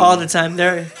at them Damn. all the time.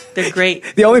 They're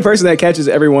great. The only person that catches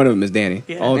every one of them is Danny.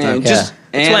 Yeah. All the Man, time. just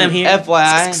That's and why I'm here.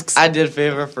 FYI, I did a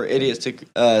favor for Idiots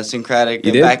Syncratic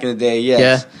You did? back in the day. Yes.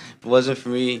 Yeah. If it wasn't for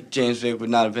me, James Vick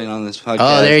would not have been on this podcast.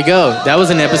 Oh, there you go. That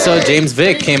was an episode. James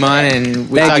Vick came on and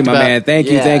we Thank talked you, my about. man. Thank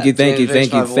you, Yeah, thank you, thank you, James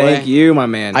thank you, Vick's my thank boy. you, my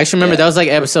man. I actually remember Yeah. that was like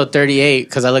episode 38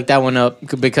 because I looked that one up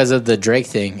because of the Drake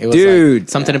thing. It was Dude. like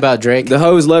something about Drake. The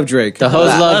hoes love Drake. The hoes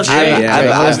love Drake. Drake. Yeah,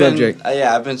 the hoes love Drake.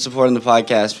 I've been supporting the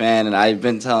podcast, fan, and I've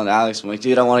been telling Alex, I'm like,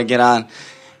 dude, I want to get on.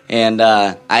 And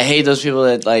I hate those people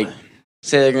that like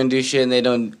say they're gonna do shit and they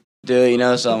don't do it, you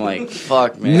know. So I'm like,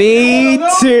 fuck, man. Me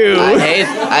too. I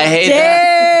hate that.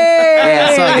 Yeah,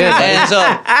 That's all good, buddy. And so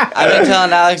I've been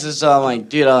telling Alex, and so I'm like,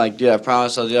 dude, I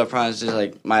promise I'll do it. I promise. It's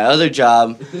like my other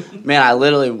job, man. I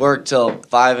literally work till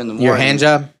 5 in the morning. Your hand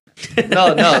job?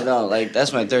 No. Like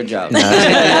that's my third job. I'm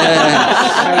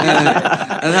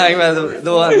talking about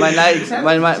the one,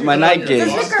 my night gig.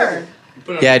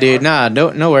 Yeah, dude. Nah,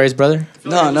 no worries, brother.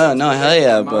 No, hell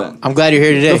yeah, but I'm glad you're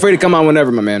here today. Feel free to come on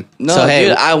whenever, my man. no, So, hey,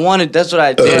 dude, I wanted. That's what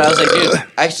I did. I was like, dude,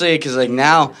 actually, because like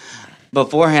now,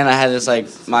 beforehand, I had this like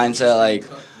mindset like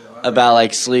about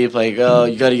like sleep, like oh,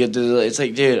 you gotta get to. It's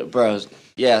like, dude, bro.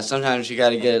 Yeah, sometimes you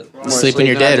gotta get more Sleep when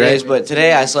you're than dead, other days, right? But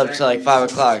today I slept till like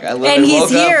 5 o'clock. I literally And he's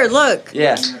woke up- here. Look.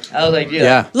 Yeah, I was like, dude.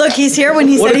 Yeah. Look, he's here when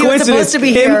he What said a he was coincidence. supposed to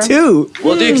be Him here. too.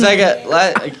 Well, dude, because I got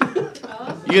like,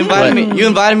 you invited me. You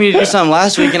invited me to do something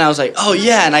last week, and I was like, oh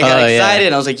yeah, and I got Oh, yeah. excited.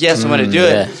 And I was like, yes, I'm gonna do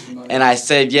it. yeah. And I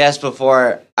said yes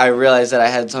before I realized that I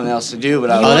had something else to do. But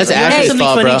I was Oh, that's like, Ashley's something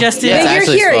fault, funny, bro. Justin. Yeah, it's But you're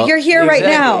Ashley's here. fault. You're here right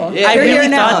Exactly. now. Yeah, I You're really here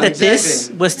now. thought that this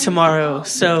Exactly. was tomorrow,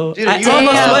 so Dude, I you-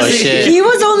 almost Oh, wasn't. shit. He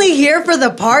was only here for the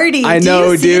party. I Do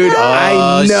know, you see dude. that?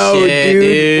 I know, shit, dude.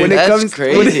 dude. When it That's comes when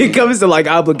crazy. it comes to like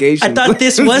obligations, I thought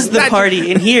this was the party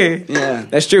in here. Yeah.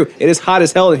 That's true. It is hot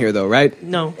as hell in here, though, right?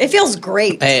 No, It feels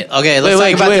great. Hey, okay, let's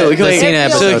Wait, talk about the wait. Cena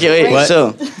So, episode. okay, wait, What?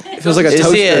 so It feels like a is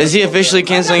toaster. he officially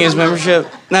canceling his membership?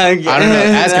 No, I don't know.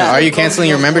 Ask him. Are you canceling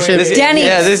your membership? Danny,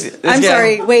 Yeah, this I'm guy.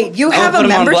 sorry. Wait, you I'm have gonna a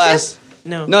put him on membership? blast.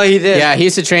 no. No, he did. Yeah, he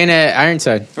used to train at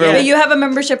Ironside. Yeah. But you have a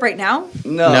membership right now?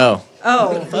 No.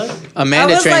 Oh.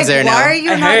 Amanda I was trains like, there now. why are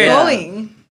you I not heard.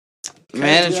 going?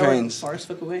 Man, it trains. Far as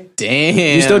fuck away.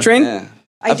 Damn. You still train? Yeah.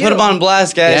 I I do. put him on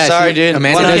blast, guys. Yeah, Sorry, dude.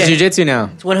 Amanda One- does jujitsu now.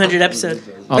 It's 100 episode.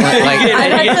 Oh, like,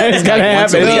 I've had It's to, gotta once a happen.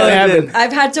 It's week. gotta happen.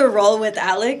 I've had to roll with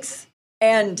Alex,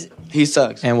 and He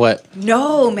sucks. and what?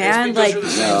 no, man, like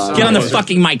No, Get on the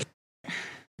fucking mic.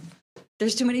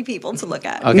 there's too many people to look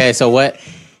at, Okay, so what?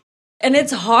 and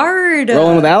it's hard.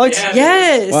 Rolling with Alex?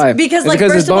 Yes. Why? Because Is it like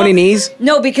because first his of all, bony knees?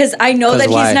 no, because I know 'Cause that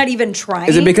why? he's not even trying.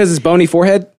 Is it because his bony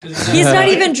forehead? he's not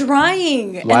even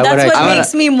trying? Why and would that's I- what I'm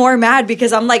makes me more mad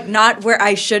because I'm like not where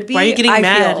I should be. Why are you getting I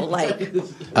mad? feel like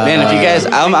Man, if you guys,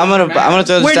 I'm gonna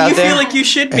throw this Where do out you there. feel like you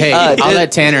should be? Hey, Uh, I'll is-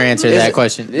 let Tanner answer is- that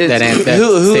question. Is- That answer.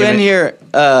 who in here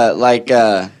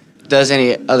does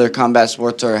any other combat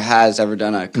sports or has ever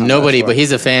done a combat Nobody, sport? but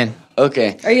he's a fan.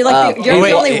 Okay. Are you like you're wait,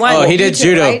 the only one? oh, he did You two,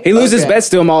 judo. right? He loses bets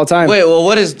to him all the time. Wait, well,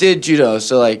 what is did judo?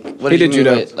 So, like, what He did did you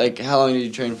mean judo. by- like, how long did you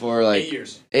train for? Like 8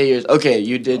 years. 8 years. Okay,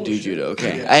 you did do judo.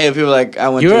 Okay. I have people like, I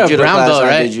went You to were a a judo brown class, belt, I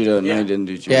right? did judo. No, I didn't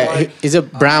do judo. Yeah, he's a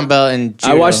brown belt in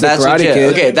judo. I watched the That's Karate legit.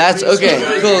 Kid. Okay, that's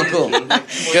okay. Cool.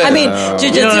 Good. I mean,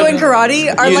 jujitsu and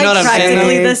karate are You know what like I'm saying?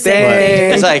 practically the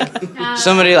same. It's like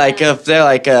somebody like if they're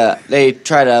like they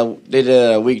did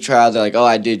a week trial. They're like, oh,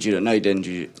 I did judo. No, you didn't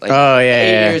judo. Like, Oh, yeah,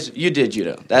 8 yeah. years, you did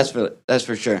judo. That's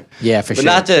for sure. Yeah, for But sure.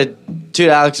 not to toot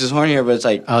Alex's horn here, but it's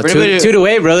like Oh, for anybody toot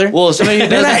away, brother. well, somebody who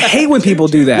Man, I doesn't. hate when people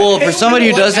do that. Well, for somebody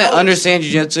who doesn't understand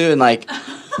jujitsu and like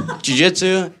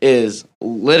jujitsu is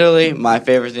literally my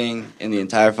favorite thing in the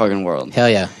entire fucking world. Hell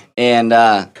yeah. And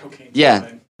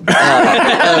yeah.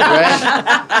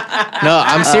 Right? No,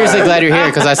 I'm seriously glad you're here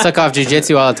because I suck off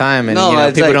jujitsu all the time, and No,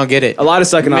 it's people like- don't get it. a lot of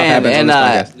sucking off Man, happens and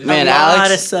on this podcast. man, a lot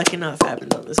Alex, of sucking off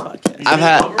happened on this podcast.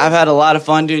 I've had a lot of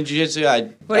fun doing jiu-jitsu.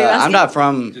 What are you I'm asking? not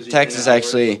from Texas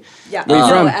actually. Yeah. Where you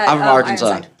from? I'm from Arkansas.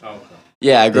 Ironside.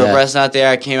 Yeah, I grew Yeah. up wrestling out there.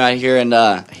 I came out here and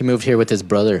He moved here with his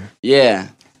brother. yeah.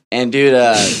 And dude,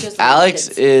 like Alex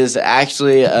kids. is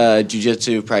actually a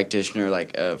jiu-jitsu practitioner,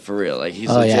 like for real. Like he's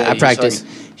Oh, legit. yeah, I He's practice.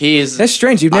 fucking- He's That's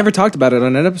strange. You've never talked about it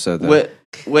on an episode, though. with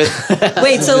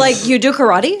Wait, so like you do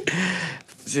karate?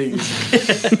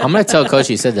 I'm gonna tell Coach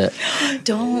you said that.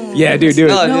 Don't. Yeah, dude, do it.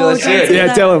 No, dude, No, let's do don't it. say Yeah,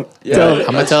 that. tell him. Tell him.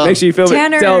 I'm gonna tell Make sure you film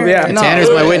Tanner. it. Tell him, yeah. No, Tanner's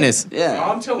my wait. witness. Yeah.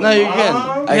 I'm telling No, you're you. good.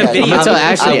 I got video. you. I'm gonna tell I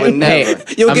Ashley. would never.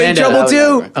 Hey, You'll get in Amanda, trouble I would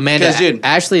too. never. Amanda, 'Cause, dude-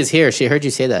 Ashley is here. She heard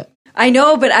you say that. I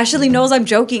know, but Ashley knows I'm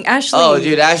joking. Ashley. Oh,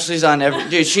 dude, Ashley's on every.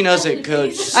 Dude, she knows it,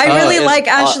 Coach. I really It's like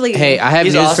aw- Ashley. Hey, I have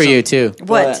He's news for awesome. you too.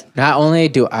 What? Not only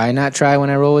do I not try when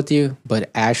I roll with you, but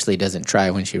Ashley doesn't try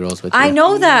when she rolls with you. I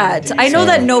know that. I know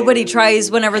that nobody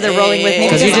tries whenever they're rolling with me.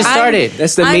 'Cause you just I'm- started.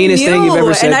 That's the I'm meanest thing you've new,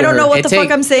 ever said and I to don't her. know what It the take-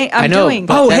 fuck I'm saying. I I'm know, doing.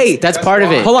 but Oh, that's, hey. that's part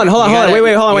of it. Hold on, You gotta-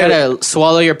 wait, hold on, You wait. gotta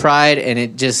swallow your pride, and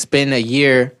it just been a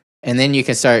year, and then you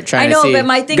can start trying I know, to see. but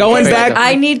my thing Going is, back-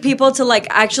 I need people to like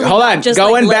actually. Hold on. just,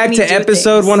 Going like, let back me to do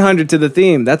episode things. 100 to the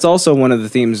theme. That's also one of the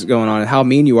themes going on. How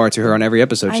mean you are to her on every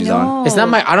episode I she's know. on. It's not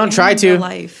my- I don't In try real to.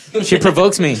 life. She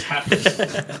provokes me.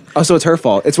 Oh, so it's her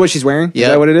fault. It's what she's wearing? Is Yeah.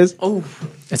 that what it is? Oh,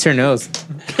 It's her nose.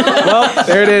 Well,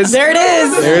 there it is. There it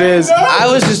is. There it is. I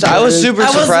was super I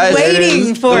was surprised.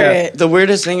 waiting for Yeah. it. The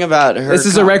weirdest thing about her. This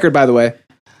is a record, by the way.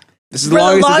 This is the For the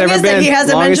longest it's ever longest been. that he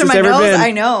hasn't Longest mentioned my it's ever nose, been.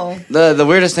 I know. The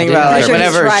weirdest thing I about didn't like sure he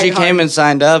whenever tried she hard. came and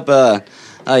signed up,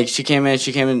 like she came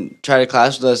and tried a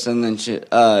class with us, and then she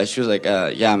was like,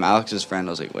 yeah, I'm Alex's friend.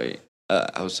 I was like, wait.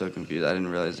 I was so confused. I didn't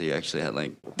realize that you actually had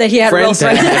like. That he had Friends.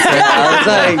 real friends. I was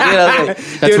like, dude, I was like,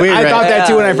 That's Dude, weird, I right? thought that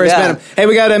too when I first Yeah. met him. Hey,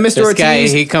 we got Mr. This Ortiz. guy,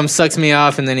 he comes sucks me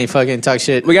off, and then he fucking talks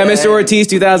shit. We got Mr. Ortiz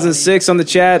 2006 on the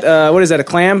chat. What is that, a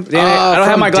clam? Damn it. I don't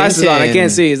have from my glasses on. I Denton.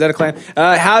 can't see. Is that a clam?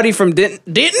 Howdy from Denton,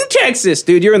 Texas.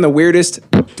 Dude, you're in the weirdest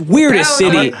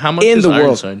city How much in is the world.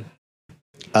 Ironside?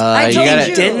 I You told gotta,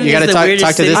 you. Denton you gotta is the talk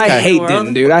weirdest to this city. I guy. hate World?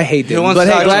 Denton, dude. I hate Denton. wants But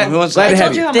to hey, talk to glad, him? Who wants to glad to talk to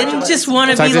have you you. how didn't much just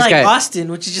want to Talk be to this like guy.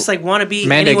 Austin, which is just like want to be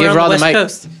Amanda, anywhere give on Raw the the West mic.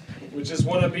 Coast. We just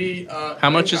want to be. How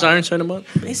much is Ironside a month?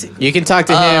 Basically, You can talk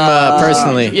to him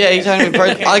personally. Yeah, you talking to me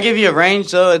personally. I'll give you a range,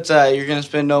 so it's you're gonna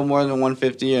spend no more than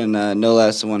 150 and no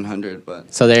less than 100.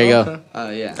 But So there you go.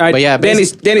 yeah. All right, But yeah, Danny,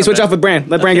 switch off with Brand.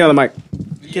 Let Brand get on the mic.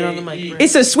 get on the mic.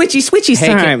 It's a switchy Hey,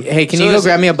 time. can So you go is-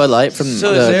 grab me a Bud Light from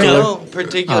So the is there cooler? no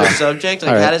particular Alright. subject? Like,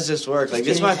 Alright. how does this work? Like,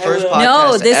 this is my first podcast.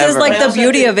 No, this is ever. like the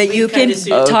beauty of it. You can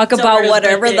talk about It's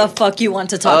whatever over the his fuck you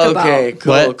want to talk Okay, about.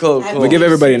 cool, What? cool. We give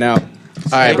everybody an out.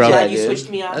 All right, bro. Yeah, You dude. switched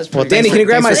me off. That's Well, pretty Danny, can you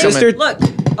grab my Thanks for sister? Look.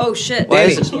 Oh shit. Why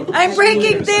is Danny. it- I'm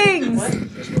breaking things.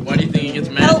 Why do you think he gets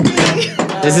Help mad? me.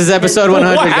 This is episode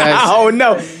 100, guys. Oh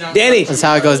no, Danny, That's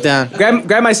how it goes down.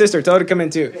 grab my sister. Tell her to come in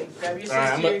too. Grab your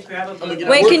sister. Grab a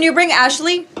Wait, can you bring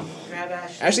Ashley? grab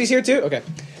Ash. Ashley's here too. Okay.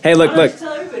 Hey, look.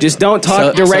 Just don't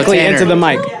talk So directly Tanner. into the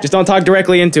mic. Just don't talk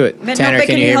directly into it. But Tanner, but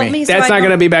can you hear help me? so That's I not don't-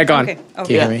 gonna be back on. Okay. Can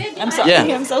Okay. you hear me? I'm sorry. Yeah.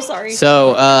 I'm so sorry.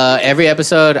 So every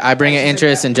episode, I bring an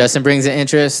interest and Justin brings an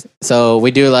interest. So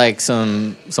we do like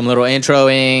some little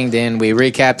introing. Then we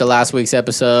recap the last week's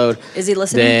episode. Is he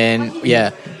listening?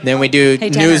 Then we do Hey,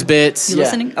 Tanner. news bits. You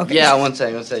listening? Okay. Yeah, one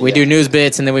second. We yeah. do news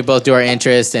bits, and then we both do our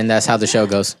interest, and that's how the show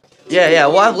goes. Yeah.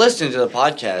 Well, I've listened to the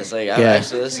podcast. Like, I've Yeah.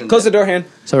 actually listened. Close the door, hand.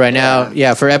 So right now,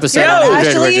 for episode Yo, 100,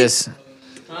 we're Ashley? just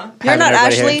You're having not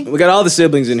everybody Ashley. here. We got all the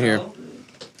siblings in here.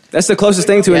 That's the closest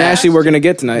thing to an Yeah. Ashley we're gonna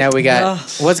get tonight. Now we got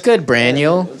what's good,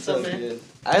 Braniel.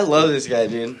 I love this guy,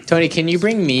 dude. Tony, can you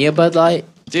bring me a Bud Light?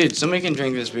 Dude, somebody can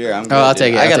drink this beer. I'm good, I'll dude.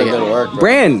 take it, I I'll gotta take go it. to work, bro.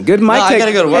 Brand, good mic No, I tech.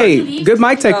 gotta go to work. Hey, good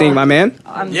mic technique, my man.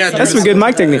 Yeah, That's some good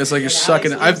mic technique. It's like you're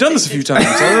sucking. I've done this a few times.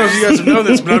 I don't know if you guys have known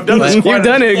this, but I've done this. You've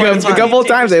done it a couple of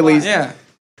times at least. Yeah.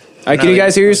 All right, can you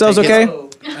guys hear yourselves okay?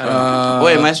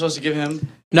 Wait, am I supposed to give him?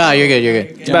 No, you're good. You're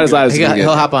good. It's about as loud as He'll, it can he'll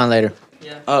get. hop on later.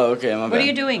 Oh, okay. My bad. What are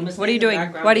you doing? What are you doing?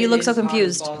 Why do you look so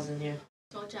confused?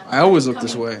 I always look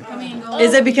this way.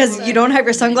 Is it because you don't have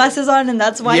your sunglasses on and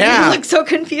that's why Yeah. you look so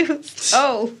confused?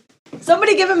 Oh.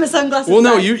 Somebody give him his sunglasses. Well,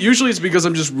 no. back. Usually it's because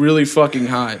I'm just really fucking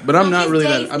high, but I'm not really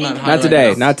that. I'm not high. Not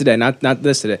today. Not today. Not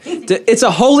this today. It's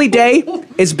a holy day.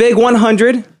 It's Big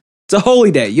 100. It's a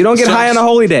holy day. You don't get high on a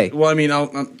holy day. Well, I mean,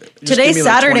 just Today's give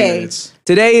me like 20 Saturday. minutes.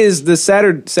 Today is the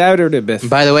Saturday Biff.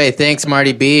 By the way, thanks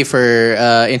Marty B for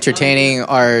entertaining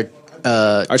our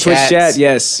Twitch chat.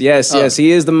 Yes.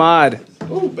 He is the mod.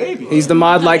 Oh, baby. He's the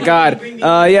mod like God. So Thanks,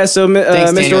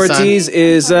 Mr. Daniel-san. Ortiz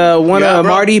is one Yeah, of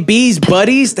bro. Marty B's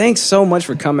buddies. Thanks so much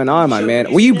for coming on, my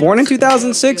man. Were you born in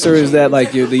 2006, or is that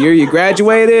like the year you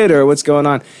graduated, or what's going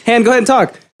on? Han, go ahead and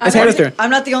talk. It's Hannah's turn.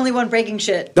 I'm not the only one breaking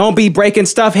shit. Don't be breaking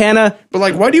stuff, Hannah. But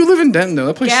like, why do you live in Denton though?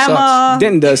 That place sucks. Gamma.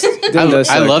 Denton does.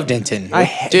 I suck. love Denton.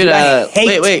 Dude, I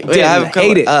hate wait. Denton. I have a couple.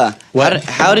 hate it.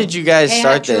 How did you guys Hey,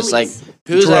 start this? Like, Julie's.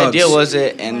 whose Drugs. idea was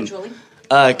it? And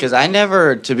because I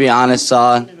never, to be honest,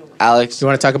 saw Alex. You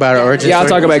want to talk about our origin Yeah, I'll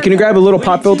story? talk about it. Can you grab a little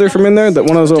pop filter from in there? That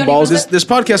one of those little balls. This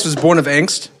podcast was born of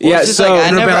angst. Yeah, It's just so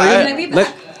like,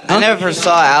 let- I never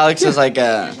saw Alex as like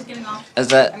as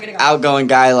that outgoing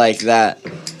guy like that.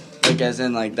 Like as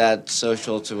in like that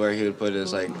social to where he would put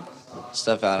his like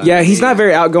stuff out. on yeah, he's not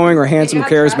very outgoing or handsome or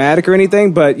charismatic or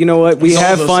anything, but you know what? We All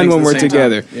have those fun things when at we're the same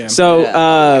together. time. Yeah. So,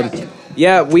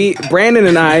 Brandon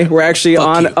and I were actually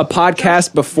on a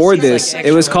podcast before this.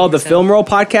 It was called the Film Roll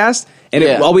Podcast. And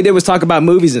Yeah. all we did was talk about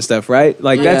movies and stuff, right?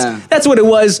 Like Yeah. that's what it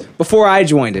was before I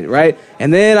joined it, right?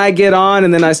 And then I get on,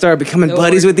 and then I start becoming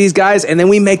buddies with these guys, and then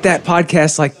we make that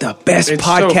podcast like the best It's so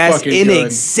podcast fucking in good.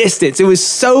 existence. It was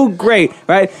so great,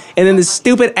 right? And then the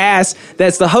stupid ass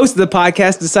that's the host of the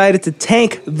podcast decided to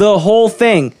tank the whole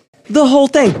thing. The whole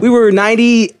thing. We were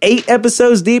 98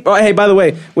 episodes deep. Oh, hey, by the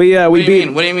way, we What do you beat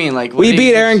mean? What do you mean? Like we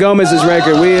beat Aaron Gomez's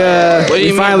record. We do you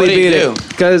mean? finally What do you beat do? it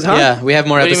because Yeah, we have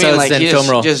more What do you mean? episodes Like than he Film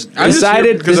Roll. just I'm just here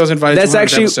decided because I was invited that's to one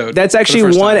actually episode that's for the actually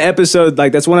first one time. episode.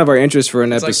 Like that's one of our interests for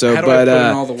an It's like, episode. how do I but put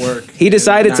in all the work he and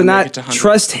decided to not make not it to 100?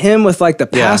 trust him with like the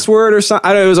Yeah. password or something.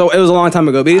 I don't know. It was a long time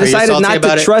ago, but he Are you decided salty not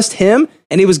about to it? trust him,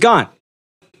 and he was gone.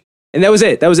 And that was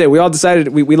it. That was it. We all decided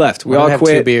we left. We Why do all I have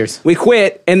quit. 2 beers? We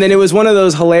quit, and then it was one of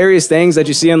those hilarious things that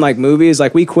you see in like movies.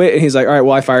 Like we quit, and he's like, "All right,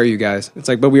 well, I fire you guys." It's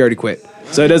like, but we already quit,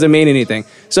 so it doesn't mean anything.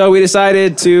 So we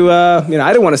decided to, I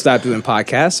didn't want to stop doing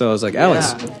podcasts, so I was like,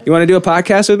 "Alex, you want to do a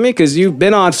podcast with me? Because you've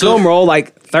been on Film Roll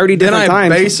like 30 Then different I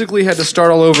times." basically had to start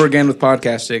all over again with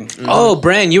podcasting. Oh,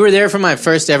 Bran, you were there for my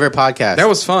first ever podcast. That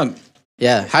was fun.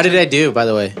 Yeah. How did I do, by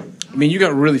the way? I mean, you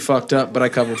got really fucked up, but I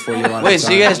covered for you a lot. Wait, of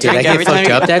so you guys Did I drink get every time? fucked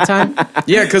up that time?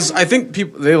 Yeah, because I think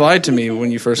people they lied to me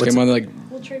when you first came on. They're like,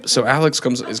 so Alex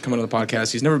is coming on the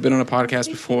podcast. He's never been on a podcast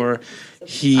before.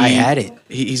 I had it.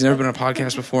 He's never been on a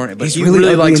podcast before, but He's he really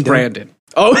really ugly likes and dumb. Brandon.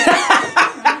 Oh,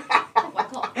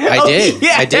 I did.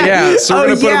 yeah. I did. Yeah, so we're Oh,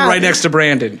 gonna put yeah. him right next to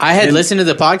Brandon. I had listened to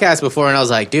the podcast before, and I was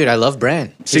like, dude, I love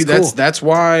Bran. He's See, cool. that's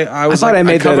why I was thought like, I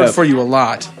made that covered up. for you a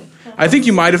lot. I think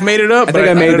you might have made it up. I think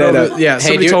I made don't know that if up. Yeah, Hey,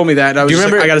 somebody do you- told me that. And I was do you just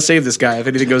like, remember- I got to save this guy if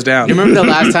anything goes down. You remember the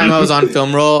last time I was on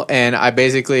Film Roll and I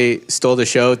basically stole the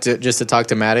show just to talk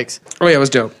to Maddox? Oh yeah, it was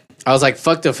dope. I was like,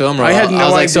 fuck the Film Roll. I had no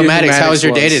was like, so idea who Maddox, how Maddox was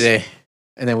your day was. today?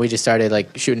 And then we just started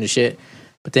like shooting the shit.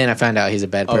 But then I found out he's a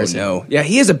bad oh person. no. Yeah,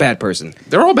 he is a bad person.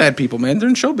 They're all bad people, man. They're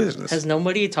in show business. Has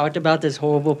nobody talked about this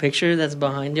horrible picture that's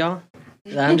behind y'all?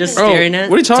 That I'm just Oh, staring at.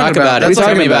 what are you talking Talk about it. That's Tell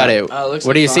like- me about it. Oh, it looks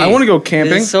What do you like see? fun. I want to go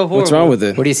camping. It's so horrible. What's wrong with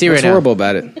it? What do you see What's right now? horrible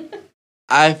about it?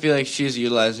 I feel like she's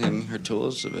utilizing her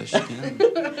tools the best she can.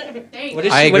 What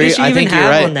does I she, what agree. does she I even think you're have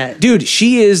right. on that? Dude,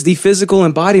 she is the physical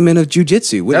embodiment of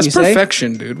jujitsu. Wouldn't That's you say?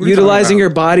 perfection, dude. What are you Utilizing talking your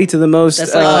about? body to the most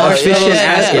That's like marshmallows efficient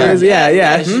past aspect. burn. Yeah,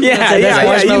 yeah, That's yeah, That's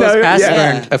marshmallows past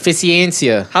Yeah. burn.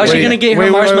 Efficiencia. How is she Wait, gonna get her wait,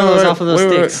 wait, marshmallows wait, off of those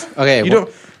wait, wait, sticks? Okay. You don't.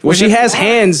 Well, she has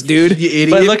hands, dude. You idiot.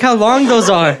 But look how long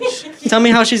those are. Tell me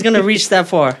how she's gonna reach that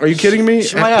far. Are you kidding me?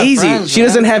 She might have Easy. friends, She man.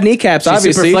 doesn't have kneecaps, She's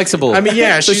obviously. super flexible. I mean,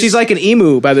 yeah. So she's like an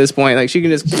emu by this point. Like she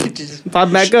can just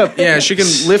pop back up. yeah, she can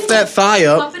lift that thigh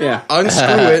up, Yeah.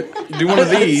 unscrew it, do one of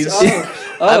these.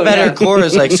 I bet her core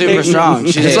is like super strong.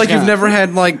 She's It's like gonna- you've never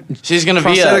had like She's gonna be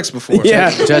prosthetics before. Yeah.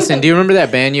 Justin, do you remember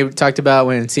that band you talked about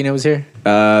when Cena was here?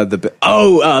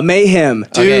 Mayhem.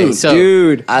 Okay, Dude, so-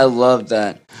 dude. I love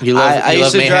that. You love- I you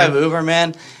used love to drive Mayhem? Uber,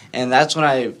 man, and that's when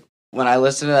I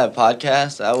listened to that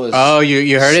podcast. I was Oh,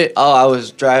 you heard it? oh, I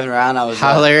was driving around. I was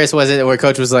How hilarious was it where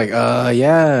Coach was like,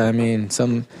 yeah, I mean,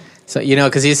 so, you know,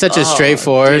 because he's such a Oh,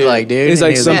 straightforward, dude. like, dude. It's and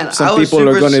like he was some, Man, I some was people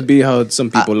are super going to be how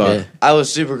some people are. yeah. I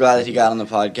was super glad that he got on the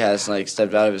podcast and like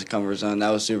stepped out of his comfort zone. That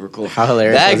was super cool. How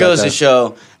hilarious That was goes that, to though?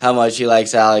 show how much he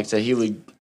likes Alex. That he would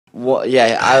Well,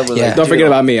 yeah, I was Yeah. like, Don't forget dude,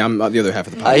 about me. I'm the other half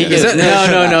of the podcast. he gets-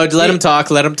 No. Let him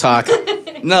talk. Let him talk.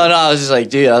 No, I was just like,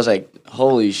 dude, I was like,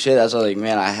 holy shit. I was like,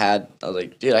 man, I was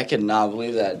like, dude, I could not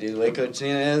believe that, dude, the way Coach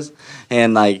Cena is.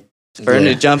 And like, for him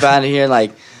to jump out of here,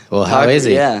 like, Well, how is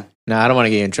he? Yeah. No, I don't want to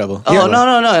get you in trouble. Oh, no.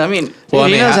 I mean, dude, Well, I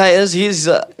he mean, knows how he is.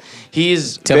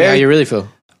 He's Tell me how you really feel.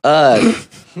 no,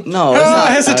 it's not.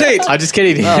 Hesitate. I'm just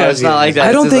kidding. No, it's not like that.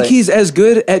 I don't It's think just he's as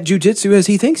good at jujitsu as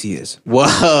he thinks he is.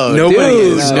 Whoa. Nobody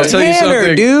Dude, is. I'll tell you Tanner,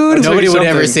 something. dude. Nobody would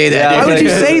ever something. say that. Yeah, Why dude. would you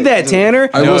say that, Tanner?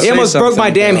 I will He say almost broke my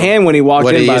something, damn though. hand when he walked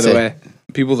What in, did by you the say? way.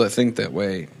 People that think that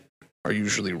way are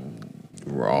usually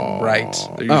Wrong. right.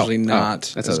 They're Oh, usually oh,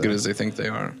 not that's as other. good as they think they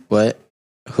are. What?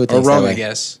 Who Or thinks wrong, that I way?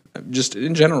 guess. Just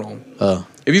in general. Oh.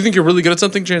 If you think you're really good at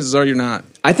something, chances are you're not.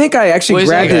 I think I actually Wait a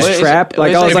grabbed second. his Wait a trap. second. Like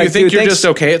Wait a I was If like, you think dude, you're thanks. just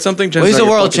okay at something, well, chances he's a are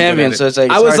you're world fucking good champion, at so it. it's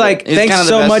like I it's was hard to- like, he's thanks kind of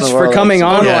the so best in much the for world, coming so-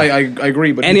 on. Oh, no, Yeah. I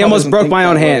agree. But And he probably almost doesn't broke think my that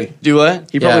own way. hand. Do what?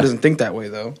 He probably Yeah. doesn't think that way,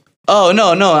 though. Oh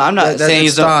no, I'm not saying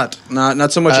It's he's a,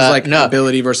 not so much as like no.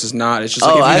 ability versus not. It's just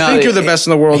Oh, like if I you think thought you're the best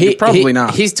in the world, you're probably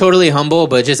not. He's totally humble,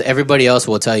 but just everybody else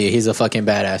will tell you he's a fucking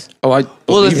badass. Oh, I.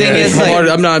 Well, the believe thing that. is, like,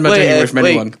 I'm not taking away from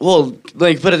anyone. Well,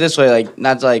 like put it this way, like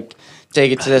not to like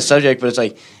take it to this subject, but it's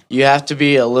like you have to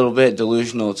be a little bit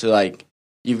delusional to like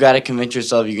you've got to convince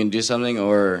yourself you can do something,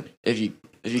 or if you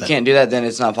can't do that, then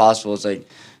it's not possible. It's like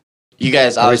you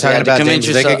guys Are we obviously talking have to about convince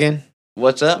James Vick yourself. again?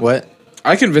 What's up? What?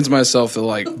 I convinced myself that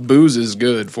like booze is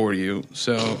good for you.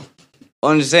 So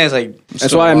Well, I'm just saying, it's like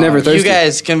That's why I'm never thirsty. you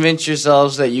guys convinced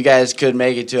yourselves that you guys could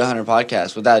make it to 100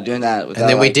 podcasts without doing that. Without, And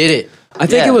then we like- did it. I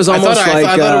think Yeah. it was I almost thought like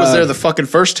I thought it was there the fucking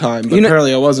first time, but you know-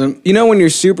 apparently I wasn't. you know when you're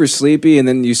super sleepy and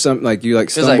then you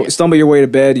stumble your way to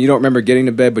bed and you don't remember getting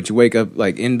to bed, but you wake up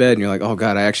like in bed and you're like, oh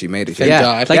god, I actually made it here. Yeah,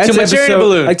 God. like That's too much air in a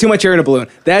balloon. Like too much air in a balloon.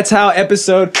 That's how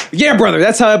episode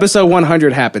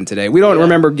 100 happened today. We don't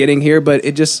remember getting here, but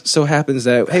it just so happens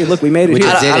that hey, look, we made it We here.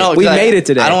 just did it. We made it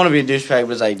today. I don't want to be a douchebag,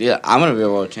 but it's like, yeah, I'm gonna be a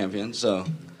world champion. So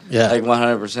Yeah. like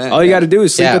 100%. All you got to do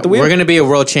is sleep Yeah, at the wheel. we're gonna be a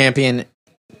world champion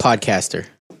podcaster.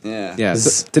 yeah. yeah,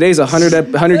 today's 100 years But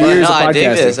of no, I dig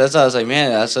this. podcasting. That's why I was like,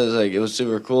 man, that's why I was like, it was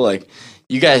super cool. Like,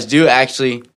 you guys do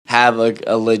actually have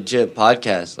a legit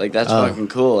podcast. Like, that's fucking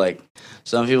cool. Like,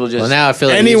 some people just Well, now I feel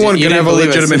like Anyone you can didn't have a believe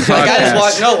us. legitimate like I just podcast.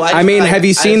 watch. No, I mean, have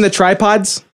you seen the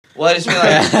tripods? Well, I just feel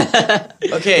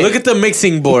like okay. Look at the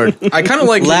mixing board. I kind of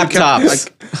like how you kept- Laptops.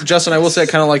 like, Justin, I will say I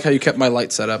kind of like how you kept my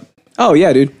lights set up. Oh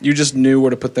yeah, dude. You just knew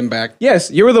where to put them back.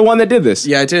 Yes, you were the one that did this.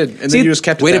 Yeah, I did, and See, then you just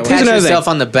kept it Way to that pat way. another yourself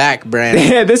on the back, Brandon.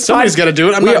 Yeah, this Somebody's got to do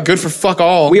it. I'm we- not good for fuck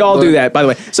all. We all but- do that, by the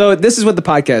way. So this is what the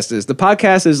podcast is. The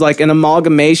podcast is like an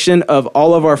amalgamation of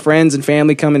all of our friends and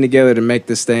family coming together to make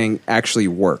this thing actually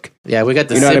work. Yeah, we got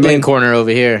the You know what I sibling mean? corner over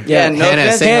here. Yeah, no Hannah,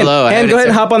 offense. say Han, hello. Han, go ahead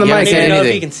and hop on the You mic. haven't I said don't know if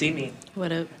anything. you can see me.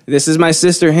 What up? This is my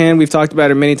sister, Han. We've talked about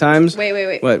her many times.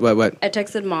 Wait. What? I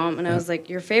texted mom and I was like,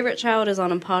 your favorite child is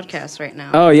on a podcast right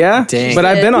now. Oh, yeah? Dang. But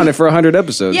I've been on it for 100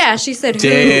 episodes. Yeah, she said who?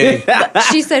 Dang.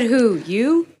 She said who?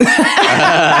 You?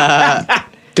 Damn.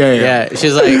 Yeah,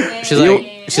 she's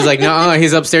like, no,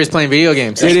 he's upstairs playing video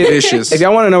games. Dude, Vicious. if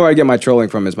y'all want to know where I get my trolling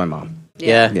from, is my mom.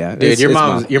 Yeah, Yeah, dude, it's- your it's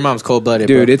mom's mom. your mom's cold blooded,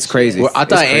 Dude, it's crazy. I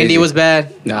thought It's Andy crazy. was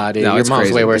bad. Nah, dude, No, your it's mom's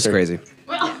crazy. way worse. It's crazy.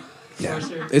 Yeah,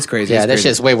 it's crazy. Yeah, It's that crazy.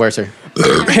 shit's way worse.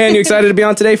 Han, you excited to be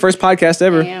on today? First podcast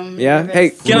ever. I am. Yeah.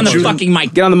 Hey, Get on the fucking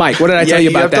mic. get on the mic. What did I tell you you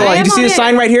about have to, that? like- Did you see I the am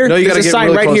sign right here? No, you got There's to a get sign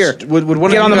really right close. here. Would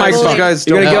one Get of on you the guys, microphone. you guys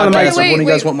You're don't gonna get have on the podcasts, microphone. One of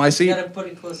you guys Wait. want my seat? You gotta put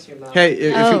it close to your mouth. Hey,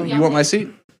 if you want my seat,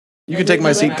 you can take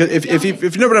my seat. 'Cause if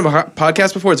you've never done a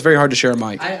podcast before, it's very hard to share a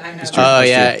mic. I have Oh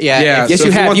yeah, yeah. Yeah. Yes, So you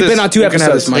if you have. want You've this, been on 2 you can have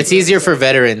episodes. this mic. It's easier for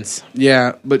veterans.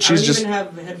 Yeah, but I she's don't just even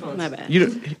have headphones. My bad.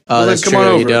 you. Oh, well, that's then true, come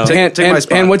on you over. don't. Take my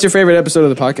spot. And what's your favorite episode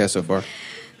of the podcast so far?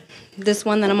 This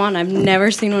one that I'm on, I've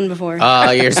never seen one before. You're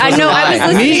I supposed know. to I was lie.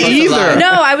 listening. Me to- either. No,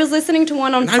 I was listening to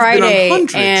one on I've been on Friday,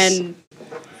 hundreds. and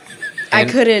I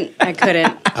couldn't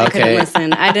Okay.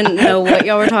 listen. I didn't know what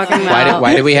y'all were talking about.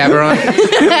 Why did we have her on?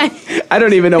 I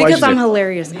don't even know why Because she's I'm there.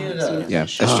 hilarious. Yeah,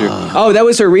 that's true. Oh, that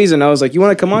was her reason. I was like, "You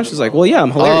want to come on?" She's like, "Well, yeah,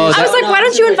 I'm hilarious." I was like, why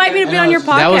don't you invite me to be on your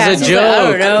podcast? That was a He's joke. like,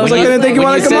 I don't know. I was like, I didn't think you When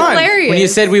wanted to come said- on. hilarious. When you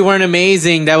said we weren't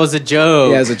amazing, that was a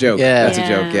joke. Yeah, it's a joke. Yeah. That's a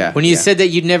joke. Yeah. When you Yeah. said that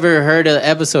you'd never heard an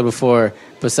episode before,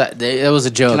 that was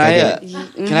a joke. Can I get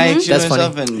it. can I excuse That's funny.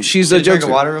 myself and She's get a drink of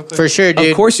jokester. water real quick? For sure, dude.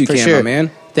 Of course you For can, sure. my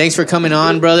man. Thanks for coming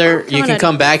on, brother. You can on.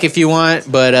 come back if you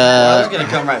want, but I was gonna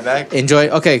come right back. enjoy.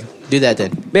 Okay, do that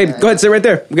then. Babe, go ahead, sit right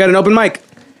there. We got an open mic.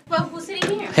 Well, who's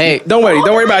sitting here? Hey, Don't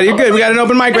worry about it. You're good. We got an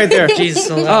open mic right there. Jesus.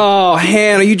 Oh,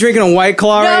 Han, are you drinking a White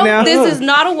Claw no, right now? this is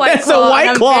not a White That's a Claw. White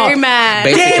and Claw. I'm very mad.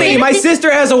 Basically. Danny, my sister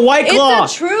has a White Claw.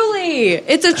 It's a truly.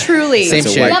 It's a truly. same It's a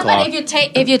shit. White Yeah, Claw. but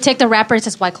if you take the wrapper, it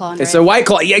says White Claw. It's a White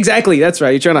Claw. Yeah, exactly. That's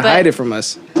right. You're trying to But- hide it from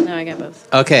us. No, I got both.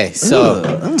 Okay,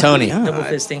 so Tony, Double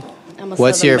fisting. I'm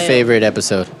What's your favorite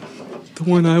episode? The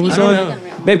one I was I don't on.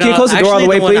 know. Babe, can you No, close the door all the actually,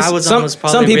 way, the one please? I was on was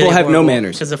Some people really have no horrible,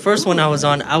 manners. Because the first one I was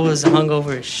on, I was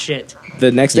hungover as shit.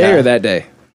 The next day Yeah. or that day?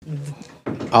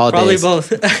 All Probably days.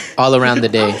 both. All around the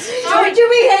day. Aren't you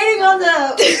be hating on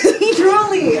them?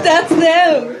 Truly. That's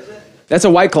them. That's a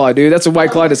White Claw, dude. That's a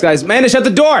White Claw disguise. Amanda, shut the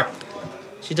door.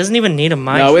 She doesn't even need a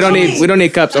mic. No, we don't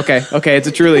need cups. Okay, it's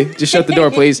a Truly. Just shut the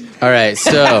door, please. All right,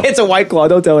 so It's a White Claw.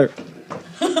 Don't tell her.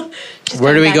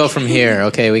 where do we go from here?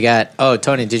 Okay, we got. Oh,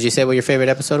 Tony, did you say what your favorite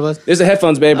episode was? There's the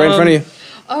headphones, babe, right in front of you.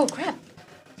 Oh crap!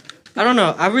 I don't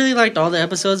know. I really liked all the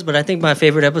episodes, but I think my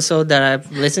favorite episode that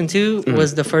I've listened to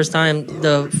was the first time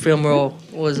the film roll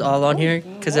was all on here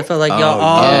because I felt like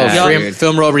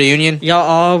Film roll reunion. y'all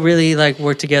all really like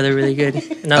worked together really good.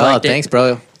 And I liked Thanks, it.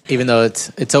 bro. Even though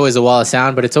it's always a wall of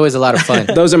sound, but it's always a lot of fun.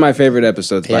 Those are my favorite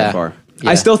episodes by Yeah. far.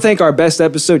 Yeah. I still think our best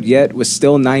episode yet was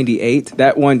still 98.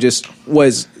 That one just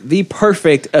was the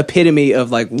perfect epitome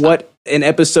of like what an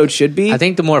episode should be. I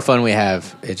think the more fun we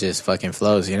have, it just fucking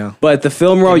flows, you know? But the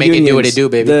film roll Make it do unions, what it do,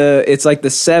 baby. It's like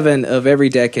the 7 of every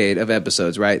decade of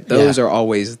episodes, right? Those are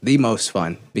always the most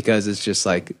fun because it's just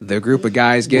like the group of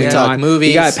guys getting talk on. movies.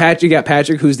 You got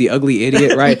Patrick, who's the ugly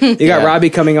idiot, right? You got Yeah.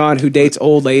 Robbie coming on, who dates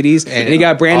old ladies, and you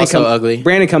got Brandon also ugly.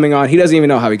 Brandon coming on. He doesn't even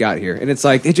know how he got here, and it's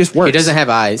like it just works. He doesn't have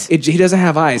eyes. He doesn't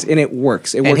have eyes, and it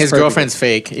works. It And works. his perfectly. girlfriend's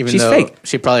fake, even She's though fake.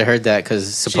 she probably heard that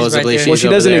because supposedly there. she's Well, she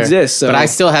over doesn't there. exist, so- But I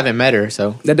still haven't met her,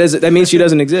 so That means she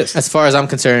doesn't exist. as far as I'm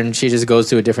concerned, she just goes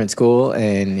to a different school,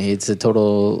 and it's a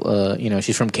total.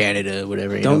 She's from Canada,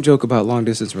 whatever. You Don't know? joke about long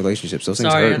distance relationships. Those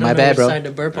things Sorry, I hurt. don't My know bad, which bro. side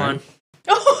to burp on.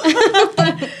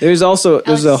 There's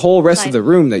a whole rest of the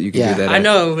room that you can Yeah. do that. I at.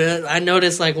 know, but I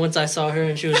noticed like once I saw her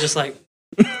and she was just like,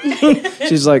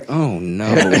 She's like, oh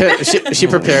no. she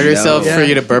prepared herself for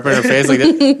you to burp in her face like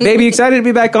that. Baby, excited to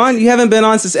be back on? You haven't been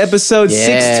on since episode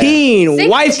Yeah. 16.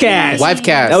 Wifecast.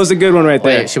 Wifecast. That was a good one right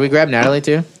there. Wait, should we grab Natalie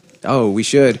too Oh, we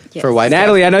should. for Wifecast?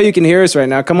 Natalie, I know you can hear us right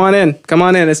now. Come on in. Come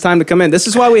on in. It's time to come in. This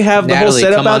is why we have the whole Natalie,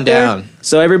 setup come out on there. down.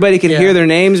 So everybody can Yeah. hear their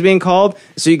names being called.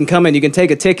 So you can come in. You can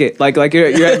take a ticket. Like you're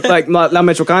at like La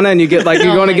Michoacana and you get like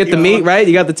you're going to get the meat, right?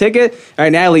 You got the ticket. All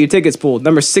right, Natalie, your ticket's pulled.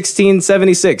 Number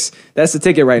 1676. That's the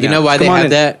ticket right You now. know why Come they on have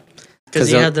in. that?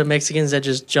 because you have the Mexicans that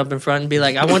just jump in front and be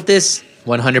like, I want this.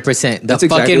 100%. The That's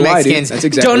exactly fucking why, dude. Mexicans That's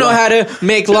exactly don't know why. how to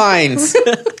make lines.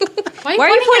 Why Why are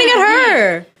you pointing at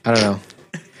her? I don't know.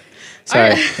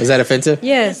 Sorry, was that offensive?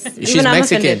 Yes. She's even I'm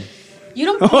Mexican. offended. You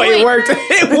don't. Oh, it point. worked.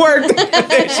 It worked.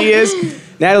 There she is.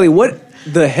 Natalie, what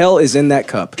the hell is in that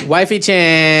cup? Wifey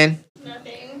Chan.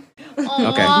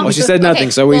 Okay. Well, she said nothing,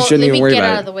 so we shouldn't even worry get out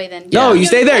about of the it. way then. No, you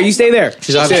stay there. You stay there.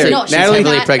 She's obviously No, she's Natalie,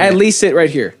 not. pregnant. At least sit right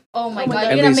here. Oh my god,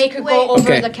 At you're gonna least- make her go over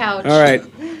Okay. the couch. All right.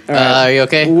 Are you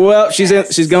okay? Well,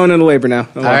 she's going into labor now.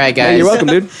 All right, guys. You're welcome,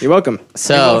 dude. You're welcome.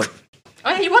 So, Oh,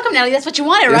 yeah, you're welcome, Natalie. That's what you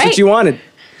wanted, That's right? what you wanted.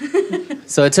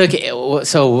 so it took.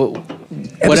 So what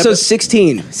Episode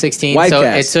 16. 16. White So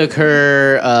cast. it took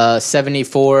her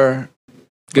 74.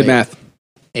 Good Wait. math.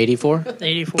 84.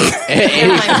 84.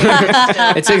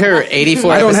 It took her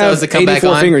 84 I don't episodes have to come back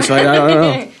 84 on, fingers, so I don't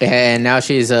know. and now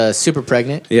she's super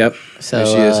pregnant. Yep. So There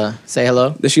she is. say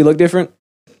hello. Does she look different?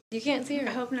 You can't see her.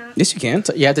 I hope not. Yes, you can.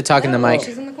 You have to talk in the mic.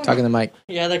 she's in the corner. Talk in the mic.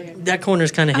 Yeah, that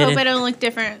corner's kind of I hope I hidden. don't look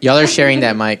different. Y'all are sharing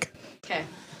that mic. Okay.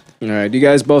 All right. You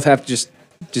guys both have to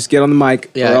just get on the mic,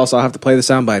 Yeah. or else I'll have to play the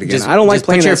soundbite again. Just, I don't like just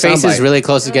playing put your that faces soundbite. really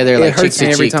close together, It like cheek hurts me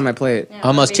to every cheek, time I play it.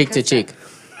 almost cheek to cheek.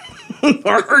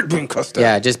 I hurt being cussed out.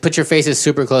 Yeah, just put your faces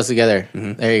super close together.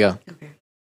 There you go.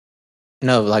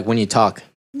 No, like when you talk,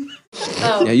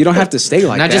 Oh. Yeah, you don't have to stay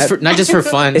like not that. just for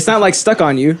fun. It's not like stuck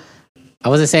on you. I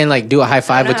wasn't saying like do a high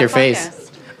five with your face.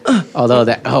 Although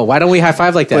why don't we high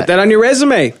five like Put that? that on your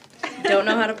resume. Don't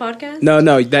know how to podcast?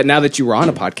 No, that now that you were on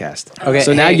a podcast. Okay,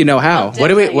 So now hey, you know how. What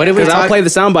did we Because I'll talk? play the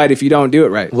soundbite if you don't do it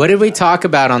right. What did we talk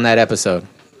about on that episode?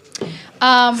 We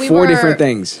 4 were, different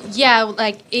things. Yeah,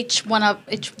 like each one of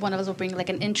us will bring like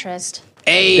an interest.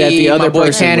 Hey, That the other my boy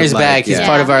person Tanner's would like, back. He's yeah.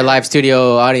 part of our live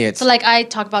studio audience. So like I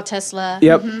talk about Tesla.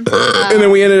 Yep. and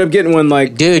then we ended up getting one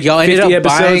like Dude, y'all ended 50 up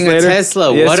episodes buying later. a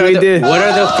Tesla. Yes, what are we the did. What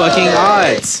are the fucking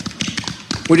odds?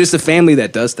 We're just a family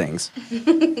that does things.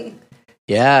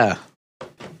 Yeah.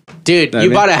 Dude, Know what I you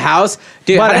mean? bought a house?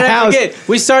 Dude, Bought how a did I house. forget?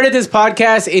 We started this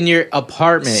podcast in your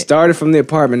apartment. Started from the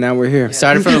apartment, now we're here.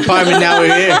 Started from the apartment, now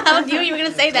we're here. I knew you were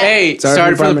gonna say that. Hey,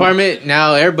 started from the apartment,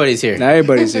 now everybody's here. Now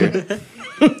everybody's here.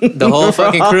 The whole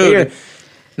fucking We're all crew. here.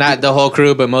 Not the whole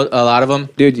crew, but a lot of them.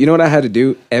 Dude, you know what I had to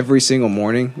do every single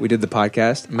morning we did the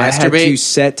podcast? I had Masturbate? to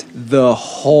set the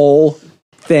whole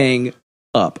thing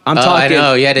up. I'm Oh, talking. I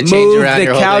know. You had to change move around the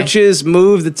your whole couches,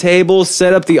 move the tables,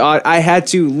 set up the. I had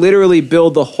to literally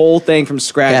build the whole thing from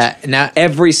scratch. Yeah, now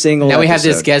every single. Now we have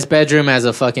this episode. guest bedroom as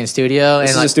a fucking studio.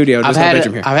 This and is a studio. There's no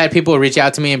bedroom here. I've had people reach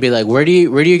out to me and be like, "Where do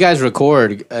you guys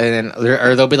record?" And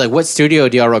or they'll be like, "What studio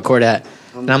do y'all record at?"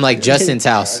 And I'm like, "Justin's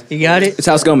house." You got it. It's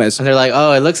House Gomez. And they're like,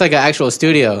 "Oh, it looks like an actual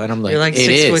studio." And I'm like, You're like "It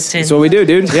 6'10". is." That's what we do,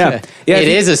 dude. Yeah, yeah. It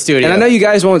is a studio. And I know you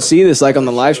guys won't see this like on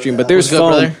the live stream, but there's What's good,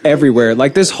 foam brother? everywhere.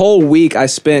 Like this whole week, I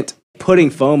spent putting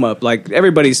foam up. Like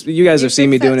you guys have seen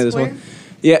me doing it this whole.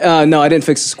 Yeah, no, I didn't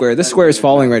fix the square. This square is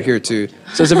falling right here too.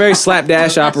 So it's a very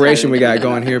slapdash operation we got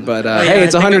going here. But hey,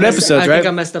 it's 100 episodes, I right? think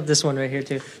I messed up this one right here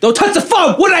too. Don't touch the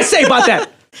foam. What did I say about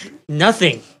that?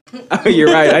 Nothing. Oh,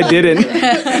 you're right. I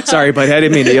didn't. Sorry, buddy. I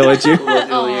didn't mean to yell at you.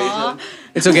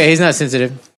 It's okay. He's not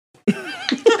sensitive. But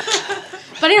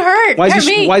it hurt. Why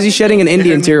is he shedding an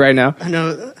Indian tear right now? I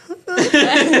know.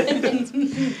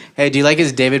 Hey, do you like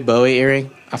his David Bowie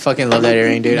earring? I fucking love that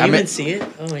earring, dude. You I even mean, see it?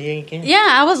 Oh, yeah, you can. Yeah,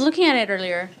 I was looking at it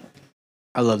earlier.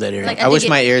 I love that earring. Like, I I wish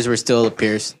think my ears were still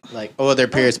pierced. Like, oh, they're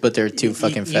pierced, but they're too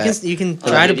fucking fat. You can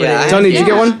try to put Yeah, it in. Tony, did you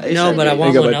get one? No, but I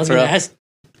want go, one. bud. I was For going to real. ask.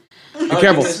 Be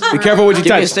careful. Be careful what you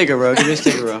Give me a touch. sticker, bro. Give me a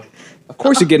sticker, bro. Of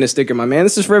course you're getting a sticker, my man.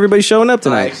 This is for everybody showing up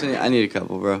tonight. Actually, I need a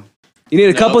couple, bro. You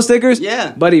need a couple stickers?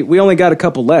 Yeah. Buddy, we only got a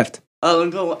couple left. Oh,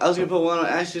 I was gonna put one on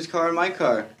Ashley's car and my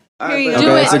car. All Here right, you but- go.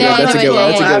 Okay, that's a good- Yeah, that's a yeah, good one. yeah,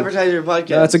 That's a yeah. good- Advertise your podcast.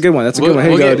 Yeah, that's a good one. That's a good one.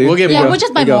 Here you We'll go, get- dude. we'll get- Here we'll you just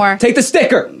go. buy Here you go. more. Take the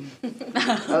sticker.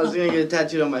 I was gonna get it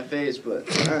tattooed on my face,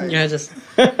 but all right. Yeah, just.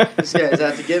 This guy's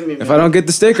out to get me. Man. If I don't get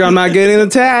the sticker, I'm not getting the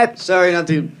tat. Sorry, not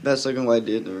the best looking white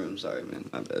dude in the room. Sorry, man.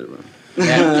 My bad, bro.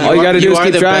 Yeah, All you gotta do is are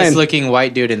keep the trying. best looking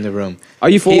white dude in the room. Are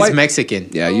you full He's white? Mexican.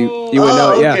 Yeah, you would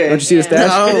know it. Yeah. okay. Don't you see the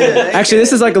stash? Actually,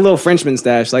 this is like a little Frenchman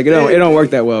stash. Like it don't work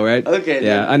that well, right? Okay.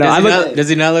 Yeah, then. I know. Does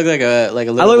he not look like a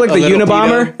little? I look like a the little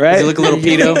Unabomber, pedo? right? Does he look a little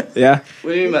pedo? Yeah.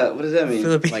 What do you mean by what does that mean?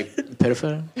 Like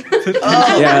pedophile?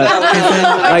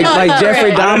 Yeah. like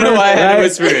Jeffrey Dahmer, I don't know why I had to right?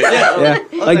 whisper it.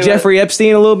 Yeah. Like Jeffrey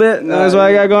Epstein a little bit. That's what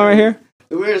I got going right here.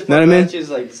 The weirdest Know part what I mean? about you is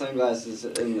like the sunglasses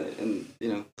and you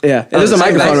know. Yeah. There's a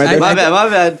microphone right there. My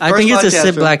bad. I think it's the First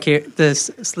slick podcast, black hair. The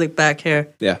slick back hair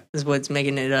Yeah. is what's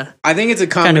making it. I think it's a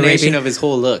combination rapey. of his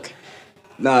whole look.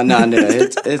 No.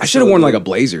 It's I should have worn like a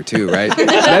blazer too, right?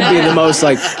 That'd be the most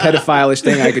like pedophile-ish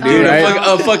thing I could do, right?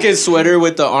 A fucking sweater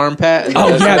with the arm pad. Oh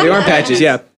yeah, the arm patches.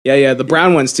 Yeah. The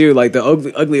brown ones too, like the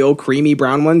ugly old creamy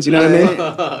brown ones. You know what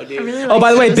I mean? Oh,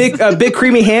 by the way, big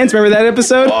creamy hands. Remember that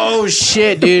episode? Oh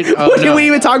shit, dude. Oh, When did we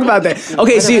even talk about that?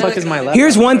 Okay, see, fuck is my laptop?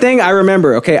 here's one thing I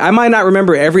remember. Okay, I might not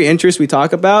remember every interest we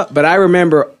talk about, but I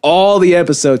remember all the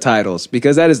episode titles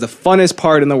because that is the funnest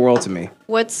part in the world to me.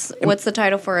 What's the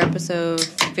title for episode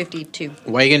 52?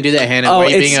 Why are you gonna do that, Hannah? Oh, Why are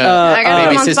you it's, being I gotta a put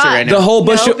baby him on sister spot. right now? The whole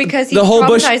bushel, No, because he the whole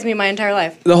traumatized me my entire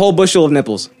life. the whole bushel of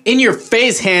nipples. In your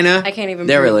face, Hannah. I can't even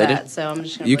They're prove related. that, so I'm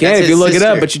just gonna You put can That's if you his look it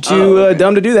up, sister. but you're too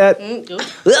dumb to do that.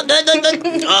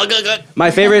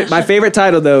 My favorite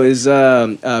title though is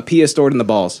Pia stored in the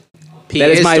balls. Pia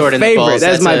that is my stored in the favorite. balls.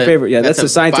 That's my favorite. Yeah, that's a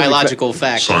scientific biological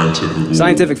fact.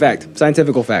 Scientific fact.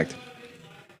 Scientifical fact.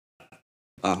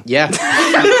 Yeah.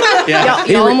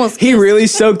 Y'all almost He really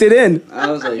soaked it in.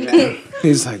 I was like, man.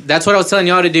 He's like, That's what I was telling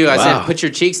y'all to do. I Wow. said put your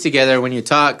cheeks together when you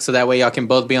talk, so that way y'all can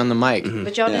both be on the mic.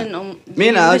 But y'all Yeah. didn't. Me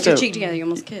and you Alex put your are- cheek together. You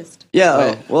almost kissed. Yeah.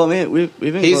 What? Well, man, we've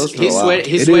been close for a while.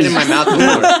 He's It sweat is. in my mouth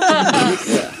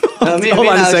before. No, me hold and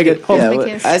on a Alex- second. Hold yeah, on. what-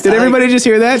 Did everybody just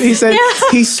hear that? He said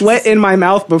he sweat in my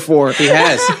mouth before. He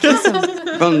has.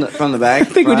 from the back? I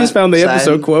think we just found the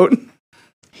episode quote.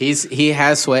 He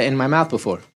has sweat in my mouth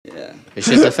before. Yeah. It's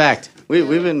just a fact. We've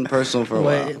been personal for a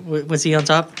while. Was he on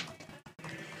top?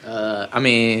 I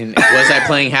mean, was I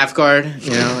playing half guard?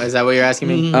 You know, is that what you're asking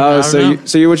me? Oh, I don't know.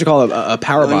 so you're what you call a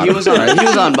power Well, bottom. he was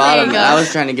on bottom. you go. I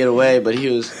was trying to get away, but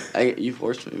you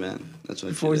forced me, man. That's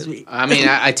what Forced you me. I mean,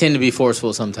 I tend to be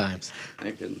forceful sometimes.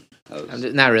 did. I'm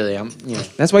just, not really. I'm, you know,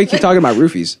 That's why you keep talking about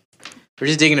roofies. we're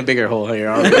just digging a bigger hole here.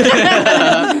 Aren't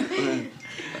we?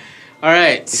 All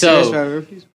right, so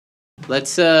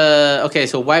let's. Okay,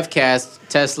 so wife cast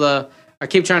Tesla. I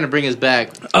keep trying to bring us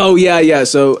back. Oh yeah.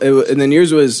 So and then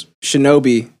yours was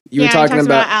Shinobi. You were talking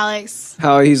about Alex.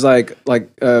 how he's like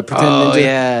pretend Oh ninja.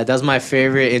 yeah, that's my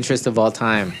favorite interest of all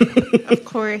time. Of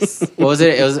course. What was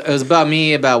it? It was about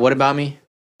me. About what about me?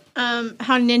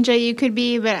 How ninja you could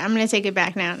be, but I'm gonna take it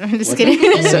back now. I'm just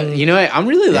kidding. So, you know what? I'm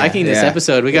really liking this yeah,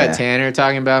 episode. We got yeah. Tanner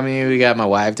talking about me. We got my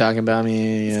wife talking about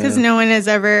me. Because no one is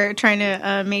ever trying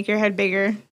to make your head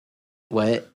bigger.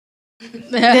 What?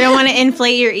 They don't want to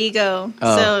inflate your ego.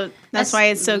 Oh. So that's why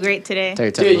it's so great today.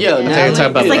 Dude, It's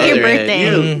like your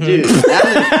birthday. Dude,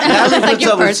 Natalie like puts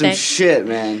your up with some birthday. shit,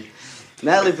 man.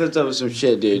 Natalie puts up with some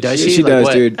shit, dude. Does She she? does,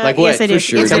 what? dude. Like Yes, what? I do. For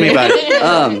sure. Yes, I Tell me do. about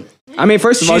it. I mean,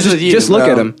 first of all, She's with you, just look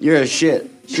bro. at him. You're a shit.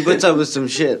 She puts up with some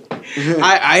shit.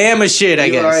 I am a shit, I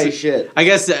You guess. are a shit. I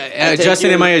guess, take Justin,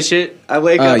 you- am I a shit? I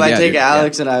wake up, I yeah, take dude,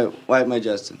 Alex, and I wipe my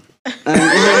Justin.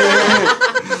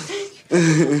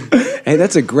 Hey,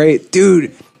 that's a great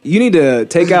dude. You need to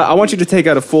take out. I want you to take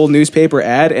out a full newspaper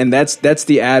ad, and that's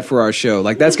the ad for our show.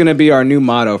 Like that's going to be our new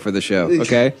motto for the show.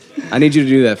 Okay, I need you to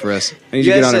do that for us. I need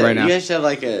you to get on it right now. You guys should have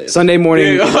like a Sunday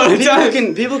morning.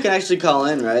 people can actually call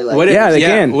in, right? Like, What if- Yeah, they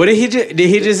can. What did he did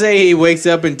he just say he wakes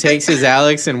up and takes his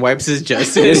Alex and wipes his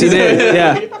Justin? Yes, he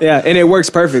did. Yeah, and it works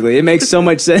perfectly. It makes so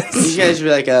much sense. you guys should be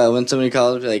like, when somebody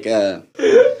calls, be like,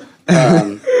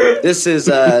 this is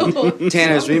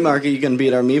Tanner's Meat Market. You can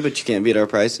beat our meat, but you can't beat our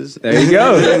prices. There you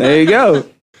go. There you go.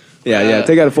 Yeah.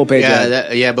 Take out a full page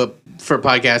ad. But for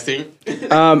podcasting.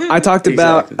 I talked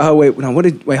about. Exactly. Oh wait, no. What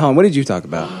did you talk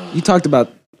about? You talked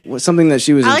about something that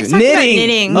she was Alex into. talked about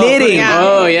knitting. Knitting. Yeah.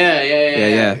 Oh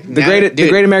yeah. The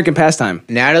great American pastime.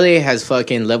 Natalie has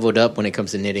fucking leveled up when it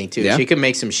comes to knitting too. Yeah? She could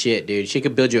make some shit, dude. She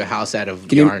could build you a house out of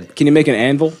Can yarn. you make an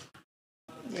anvil?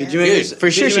 Could you make Dude,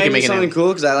 for sure she can make it something now. cool?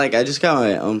 Because I just got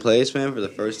my own place, man, for the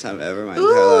first time ever in my entire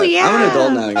Ooh, life. yeah. I'm an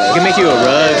adult now, guys. She can make you a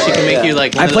rug. She can make you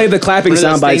like. I played the clapping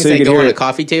soundbite so you could could go hear on a it.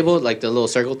 coffee table, like the little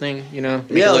circle thing. You know,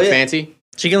 make Yeah, it look yeah. fancy.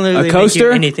 She can literally A make you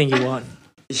coaster? anything you want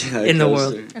Yeah, in the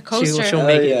coaster. world. A coaster. She'll Oh,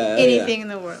 make it. yeah, Anything in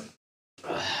the world.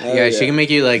 Yeah, she can make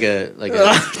you like a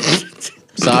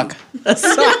sock. A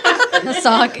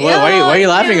sock. Why are you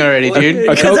laughing already, dude?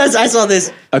 Because I saw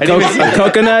this. A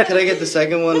coconut. Can I get the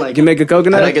second one? Like, You can make a can I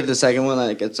coconut. get the second one?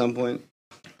 Like at some point,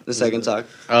 the second sock.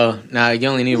 Oh, nah, you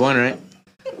only need one, right?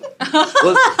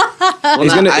 Well, He's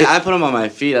no, gonna- I put them on my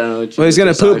feet. I don't know. What you Well, he's do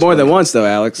gonna with the poop socks, more than but- once though,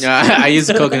 Alex. No, I use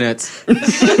the coconuts.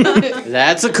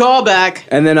 That's a callback.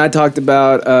 And then I talked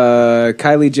about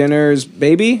Kylie Jenner's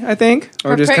baby, I think,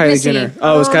 or Her just pregnancy. Kylie Jenner.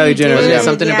 Oh, it was Oh, Kylie you Jenner. did. Yeah.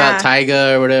 Something Yeah. about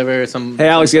Tyga or whatever. Hey,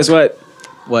 Alex, guess what?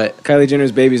 What? Kylie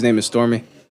Jenner's baby's name is Stormy.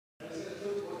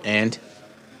 And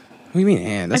What do you mean,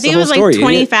 and? I That's think the it whole was story. like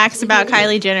 20 idiot. facts about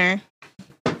Kylie Jenner.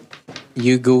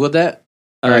 you Googled that?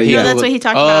 Yeah. No, that's what he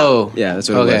talked about. Oh, Yeah, that's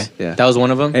what it okay. was. Yeah. That was one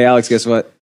of them. Hey, Alex, guess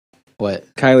what? What?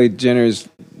 Kylie Jenner's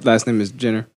last name is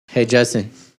Jenner. Hey,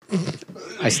 Justin.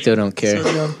 I still don't care.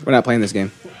 We're not playing this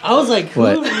game. I was like, who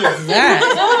What? is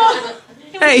that?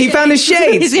 Hey, he found his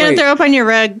shades. He's going to throw up on your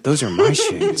rug. Those are my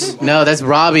shades. No, that's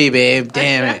Robbie, babe.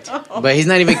 Damn it. But he's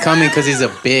not even coming because he's a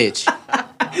bitch.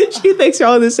 She thinks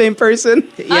y'all are the same person.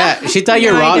 Yeah, she thought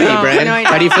you're No, I Robbie, don't. Brent. No, I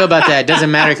How do you feel about that? It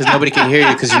doesn't matter because nobody can hear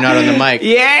you because you're not on the mic.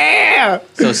 Yeah.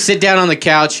 So sit down on the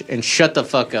couch and shut the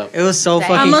fuck up. It was so I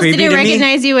fucking almost creepy didn't to me.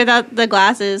 recognize you without the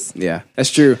glasses. Yeah,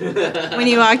 that's true. When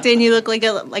you walked in, you looked like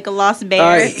a lost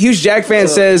bear. Huge Jack fan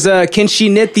says, can she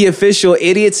knit the official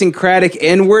idiosyncratic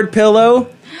N-word pillow?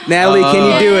 Natalie, can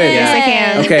you do it? Yes, I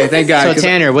can. Okay, thank God. So 'cause-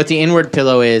 Tanner, what the N-word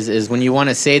pillow is when you want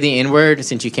to say the N-word,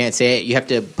 since you can't say it, you have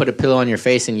to put a pillow on your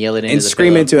face and yell it into and the scream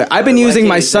pillow. into it. I've been using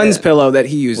my can't you say son's that? pillow that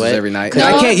he uses What? every night. No,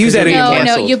 I can't use that no, anymore. No,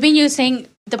 Canceled. you've been using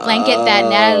the blanket that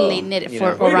Natalie knitted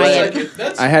for Orion.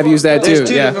 I have used that too. There's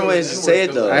two Yeah, different ways to say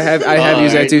it, though. I have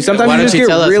used that too. Why Sometimes you don't just you get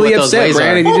tell us really what those upset, ways are?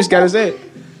 Brandon. You just gotta say it.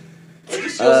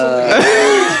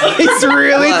 He's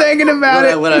really thinking about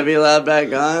it. Would I be allowed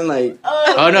back on? Like,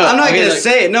 Oh no, I'm not okay, gonna like-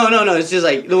 say it. No. It's just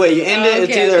like the way you end it.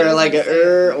 It's okay, either okay. like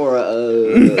a or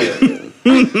a.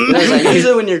 It's like,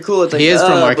 usually when you're cool, it's like He is from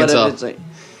but if Arkansas. It's like,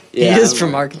 He yeah, is I'm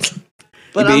from like- Arkansas.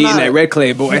 But You be I'm eating not. that red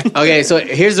clay, boy. Okay, so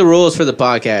here's the rules for the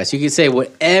podcast. You can say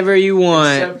whatever you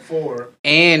want. Except for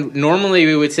And normally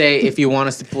we would say if you want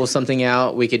us to pull something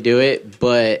out, we could do it,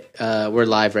 but we're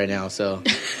live right now, so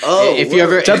Oh, if you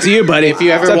ever, It's up to you, buddy. If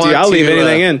you ever it's up want to you. I'll leave to,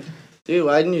 anything in. dude,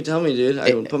 why didn't you tell me, dude?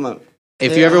 I would put my.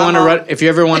 if Hey, you ever want to how- run, if you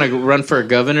ever want to run for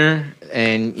governor,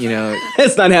 and you know,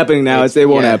 It's not happening now. It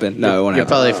won't yeah, happen. No, it won't you're happen.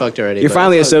 probably fucked already. You're but-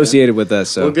 finally associated with us,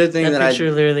 so Well, good thing That that I.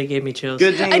 picture literally gave me chills.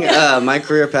 Good thing my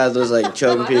career path was like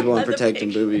choking people and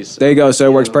protecting boobies. there you go. So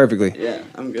it works perfectly. Yeah,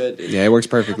 I'm good, dude. Yeah, it works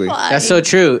perfectly. That's so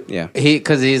true. Yeah.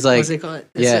 because he's like, What's it called?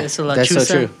 yeah, It's a that's so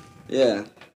lechuza. true. Yeah.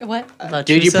 What?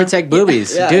 Dude, you Lechuza? protect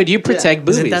boobies. Yeah. Dude, you protect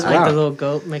Isn't boobies. that like Wow. the little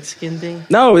goat Mexican thing?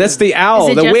 No, that's the owl,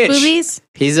 Is it the just witch. boobies?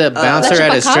 He's a bouncer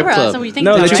at a strip Chupacabra, is that club. what you think?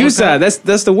 No, the Is that Chusa.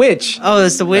 That's the witch. Oh,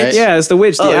 it's the witch? Right. Yeah, it's the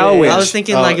witch, the Oh, owl yeah, witch. I was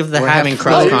thinking Oh, like of the we're half having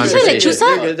cross Oh, you said conversation. Lechuza?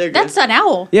 They're good, they're good. That's an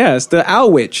owl. Yeah, it's the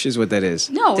owl witch is what that is.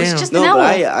 No, it's Damn. just No, an owl.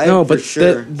 but I No, for but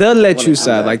sure. the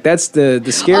lechusa, I'm like that's the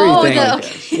scary Oh, thing.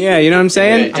 okay. Yeah, you know what I'm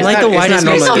saying? I'm like the whitest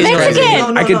not normal. Mexican. It's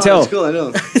Mexican. I can tell. It's cool, I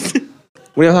know.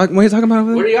 What are you talking about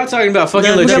over What there? are y'all talking about?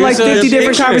 Fucking We We got like Lechuza? 50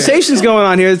 different conversations going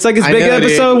on here. It's like it's I big know, dude.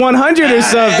 episode 100 or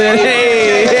something.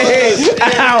 Hey,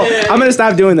 Ow! I'm gonna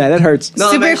stop doing that. That hurts.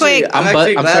 No, Super I'm actually, quick. I'm I'm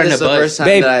actually bu- I'm glad starting this is to the buzz. first time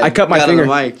Babe, that I cut my got on the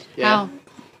finger. mic. How?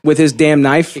 With his damn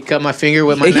knife. He cut my finger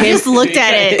with my It knife. He just looked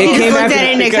at it. It He just came looked after- at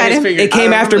it and He it cut cut his him. finger. It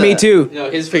came I after remember me that. too. No,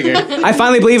 his finger. I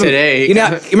finally believe him. Today. You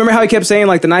remember how he kept saying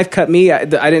like the knife cut me? I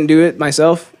didn't do it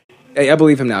myself. I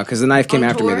believe him now because the knife came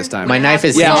after me this time. My knife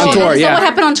is Yeah, on Oh, tour. is that Yeah, what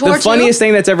happened on tour the too? funniest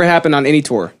thing that's ever happened on any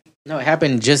tour. No, it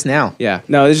happened just now. Yeah,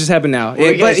 no, this just happened now.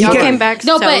 Well, you But guys he y'all kept- came back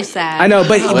No, so but- sad. I know,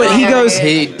 but he goes.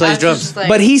 He plays drums.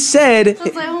 But he said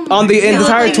on the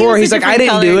entire tour, he's like, I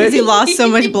didn't do He it. lost so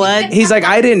much blood. He's like,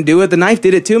 I didn't do it. The knife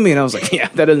did it to me, and I was like, yeah,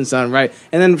 that doesn't sound right.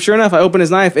 And then, sure enough, I opened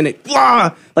his knife, and it,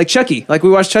 like Chucky, like we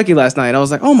watched Chucky last night. I was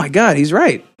like, oh my god, he's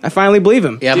right. I finally believe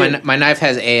him. Yeah, my knife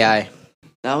has AI.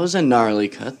 That was a gnarly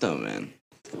cut, though, man.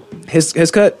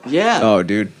 His cut. Yeah. Oh,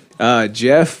 dude.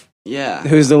 Jeff, Yeah.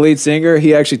 who's the lead singer,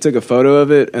 he actually took a photo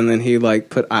of it, and then he like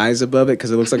put eyes above it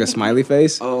because it looks like a smiley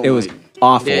face. Oh it was my-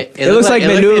 awful. Yeah, it looks like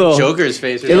Menudo. Joker's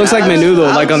face. It looks like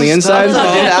Menudo, like on the inside. Dude,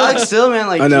 Alex still, man,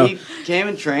 like I know. he came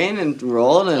and trained and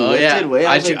rolled and Oh lifted yeah, weight.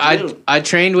 I was like, dude. I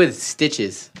trained with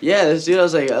stitches. Yeah, this dude, I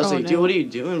was like, Oh, dude, what are you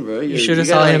doing, bro? You should have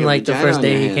saw him like the first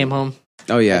day he came home.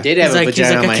 Oh yeah, I did have He's a like- he's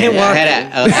vagina like, on my I can't head. walk. I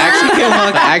had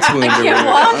an axe wound or whatever.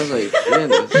 I was like,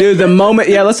 goodness. dude. The moment,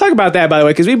 yeah. Let's talk about that by the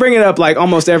way, because we bring it up like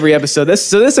almost every episode.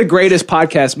 This is the greatest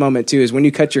podcast moment too, is when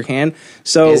you cut your hand.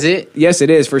 So Is it? Yes,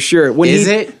 it is for sure. When Is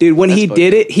he, it? dude? When he That's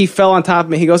did it, he fell on top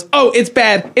of me. He goes, "Oh, it's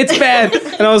bad, it's bad,"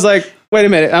 and I was like. Wait a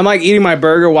minute. I'm like eating my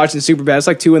burger, watching Superbad. It's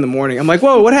like 2 a.m. I'm like,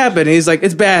 whoa, what happened? And he's like,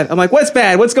 it's bad. I'm like, what's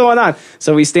bad? What's going on?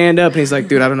 So we stand up and he's like,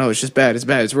 dude, I don't know. It's just bad. It's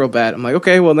bad. It's real bad. I'm like,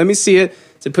 okay, well, let me see it.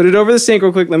 So put it over the sink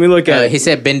real quick. Let me look at it. He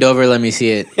said, "Bend over, let me see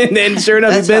it." And then sure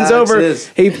enough, That's he bends how Alex over. is.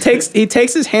 He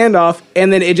takes his hand off,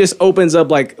 and then it just opens up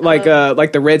like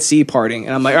the Red Sea parting.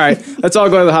 And I'm like, all right, let's all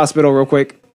go to the hospital real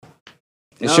quick.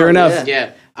 And No, sure enough,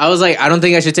 Yeah. I was like, I don't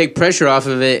think I should take pressure off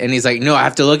of it. And he's like, no, I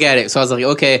have to look at it. So I was like,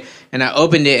 okay. And I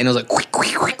opened it and it was like, quick,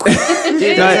 quick, quick, quick.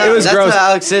 Dude, No, it was that's gross. what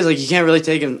Alex is. Like, you can't really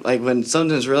take him. Like, when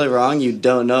something's really wrong, you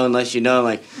don't know unless you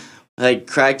know. Like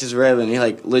cracked his rib, and he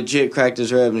like legit cracked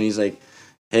his rib, and he's like,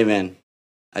 "Hey, man,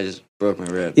 I just broke my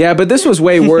rib." yeah, but this was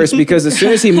way worse because as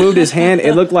soon as he moved his hand,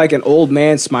 it looked like an old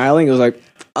man smiling. It was like,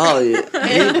 Oh,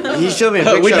 yeah. He showed me a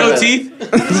picture With no of it. teeth?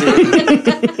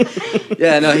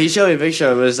 Yeah, no, he showed me a picture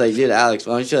of it. It was like, dude, Alex,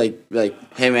 why don't you be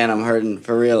like, hey, man, I'm hurting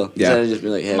for real. Yeah. Instead of just be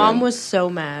like, hey, Mom man. was so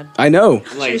mad. I know.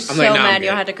 She was so mad you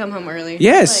had to come home early.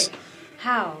 Yes. Like,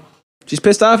 how? She's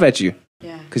pissed off at you.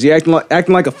 Yeah. Because you're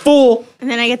acting like a fool. And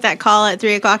then I get that call at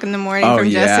 3:00 in the morning Oh, from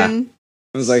yeah. Justin.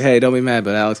 I was like, hey, don't be mad,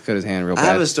 but Alex cut his hand real I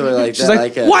bad. have a story like She's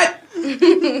that. like, What?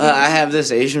 I have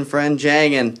this Asian friend,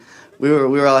 Jang, and we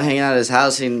were all hanging out at his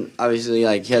house, and obviously,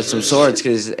 like, he had some swords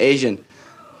because he's Asian.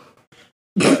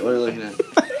 What are you looking at?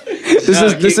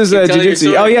 This is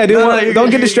jiu-jitsu. Oh yeah, dude, don't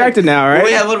get distracted now, all right? Well,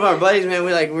 we had one of our buddies, man.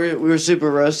 We were super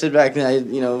roasted back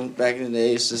in the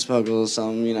day. Used to smoke a little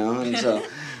something, and so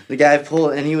the guy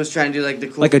pulled, and he was trying to do like the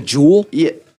cool, Like a jewel?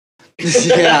 yeah.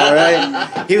 Yeah,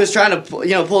 right. He was trying to,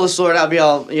 pull the sword out, be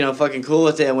all, fucking cool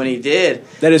with it. And when he did,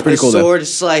 That is pretty cool, The though. sword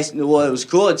sliced. Well, it was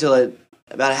cool until it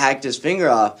about hacked his finger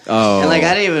off. Oh. And like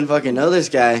I didn't even fucking know this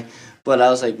guy, but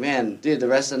I was like, man, dude, the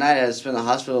rest of the night I had to spend in the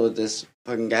hospital with this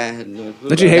fucking guy. I had no clue.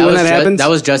 Don't you hate when that happens? That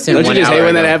was Justin. Don't you 1 just hate hour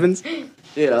when that ago. happens?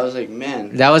 Dude, I was like,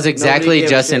 man. That was Nobody exactly gave a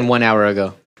Justin shit. 1 hour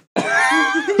ago.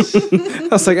 I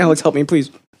was like, Alex, help me, please.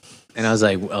 And I was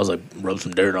like, rub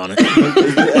some dirt on it.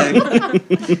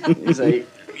 He's like,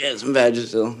 yeah, some badges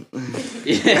still.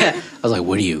 Yeah. I was like,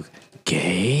 what are you,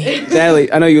 gay?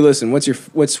 Natalie, I know you listen.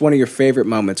 What's one of your favorite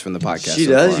moments from the podcast? She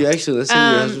so does. far? You actually listen to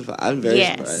your husband? I'm very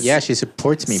yes. surprised. Yeah, she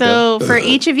supports me, So bro. for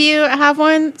each of you, I have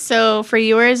one. So for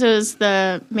yours, it was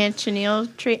the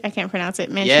Manchineel tree. I can't pronounce it.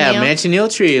 Manchineel. Yeah,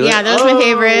 Manchineel tree. Yeah, that was my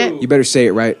favorite. You better say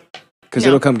it right, because No.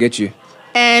 it'll come get you.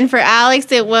 And for Alex,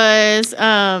 it was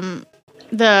the.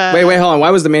 Wait, hold on. Why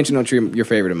was the Mansion Tree your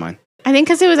favorite of mine? I think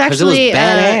because it was 'Cause it was actually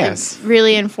badass.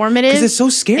 really informative. Because it's so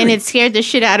scary. and it scared the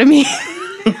shit out of me.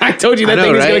 I told you I that know,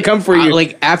 thing was right? gonna come for you.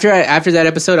 Like after that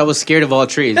episode, I was scared of all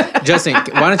trees. Justin,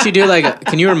 why don't you do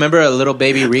can you remember a little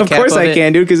baby recap? Of course I it?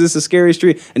 can, dude, because it's the scariest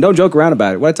tree. And don't joke around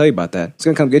about it. What I tell you about that? It's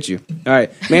gonna come get you. All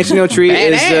right, Manchino tree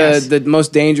is the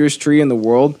most dangerous tree in the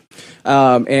world.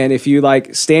 And if you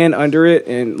stand under it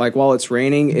and while it's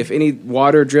raining, if any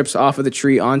water drips off of the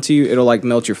tree onto you, it'll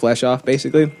melt your flesh off.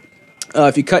 Basically,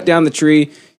 if you cut down the tree,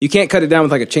 you can't cut it down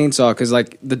with a chainsaw because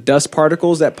the dust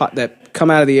particles that come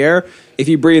out of the air, if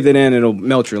you breathe it in, it'll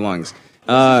melt your lungs.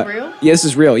 real? Yeah, this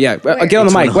is real. Yeah, get on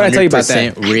the mic. What did I tell you about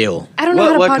that? 100% real. I don't know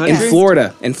how to podcast. In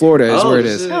Florida. In Florida is where it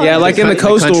is. shit. Yeah, like in the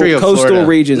coastal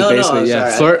regions, No, basically.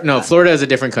 Yeah. sorry. Florida is a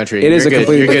different country. It is You're a good.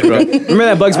 completely. You're good, bro. Remember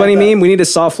that Bugs Bunny meme? We need to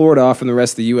saw Florida off from the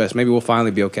rest of the U.S. Maybe we'll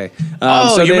finally be okay.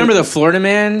 You remember the Florida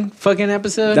Man fucking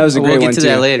episode? That was a great We'll one, get to too.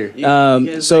 that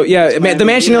later. So yeah, the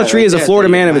Manchineel tree is a Florida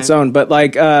man of its own. But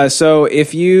like, so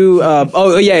if you,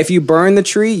 if you burn the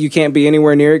tree, you can't be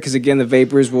anywhere near it because again, the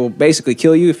vapors will basically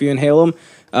kill you if you inhale them.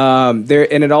 And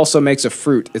it also makes a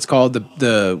fruit. It's called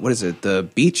the what is it? The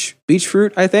beach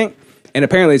fruit, I think. And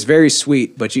apparently it's very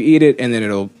sweet, but you eat it and then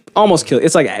it'll almost kill.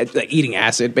 It's like eating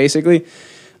acid, basically.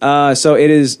 So it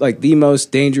is like the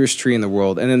most dangerous tree in the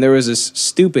world. And then there was this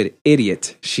stupid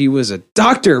idiot. She was a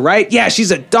doctor, right? Yeah,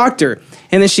 she's a doctor.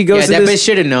 And then she goes to that this, bitch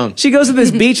should have known. She goes to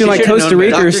this beach in like should've Costa known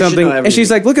Rica better. or Doctors should something, know and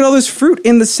she's everything. like, "Look at all this fruit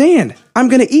in the sand. I'm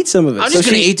gonna eat some of it." I'm just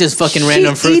gonna eat this fucking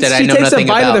random fruit that I know she takes nothing a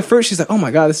bite about. of the fruit. She's like, "Oh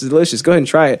my god, this is delicious. Go ahead and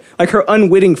try it." Like her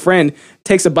unwitting friend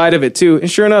takes a bite of it too,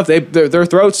 and sure enough, their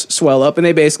throats swell up, and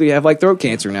they basically have like throat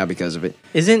cancer now because of it.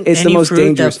 Isn't It's the any most fruit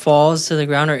dangerous. that falls to the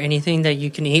ground or anything that you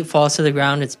can eat falls to the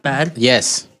ground, it's bad?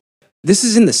 Yes. This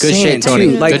is in the Good sand, shit, Tony.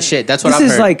 too. Like, Good shit. That's what this I've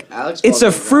is heard. like Alex it's falls a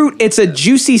on the fruit. It's a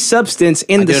juicy substance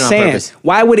in I the do it on sand. purpose.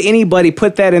 Why would anybody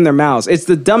put that in their mouths? It's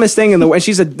the dumbest thing in the world. And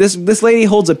she's this lady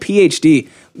holds a PhD.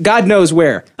 God knows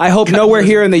where. I hope nowhere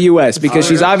here in the U.S. because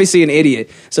she's obviously an idiot.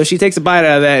 So she takes a bite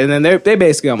out of that, and then they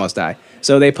basically almost die.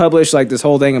 So they published like this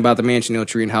whole thing about the Manchineel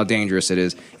tree and how dangerous it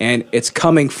is, and it's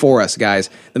coming for us, guys.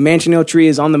 The Manchineel tree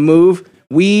is on the move.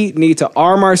 We need to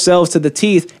arm ourselves to the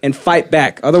teeth and fight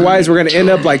back. Otherwise, we're going to end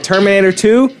up like Terminator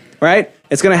 2, right?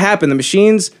 It's going to happen. The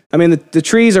machines, the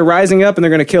trees are rising up and they're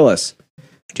going to kill us.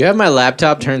 Do you have my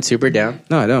laptop turned super down?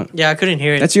 No, I don't. Yeah, I couldn't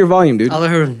hear it. That's your volume, dude. All I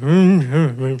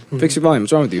heard. Fix your volume.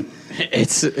 What's wrong with you?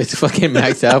 It's fucking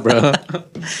maxed out, bro.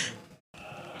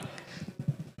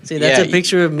 See, that's Yeah, a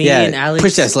picture of me yeah, and Alex.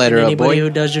 push that slider and up, anybody boy. who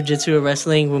does jiu-jitsu or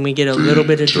wrestling when we get a little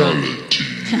bit of drunk.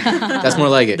 That's more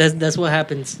like it. That's what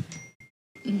happens.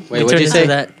 Wait, We what'd turn you into say?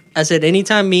 that. I said,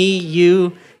 anytime me, you,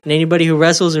 and anybody who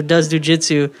wrestles or does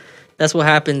jiu-jitsu, that's what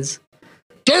happens.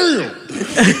 Damn.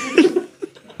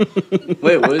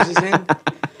 Wait, what is he saying?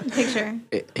 Picture.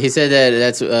 He said that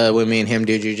that's when me and him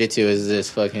do jujitsu is this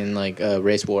fucking like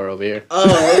race war over here.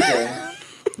 Oh, okay.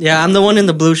 Yeah, I'm the one in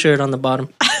the blue shirt on the bottom.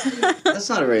 That's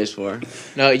not a race war.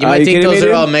 No, you Are might you think kidding those me, are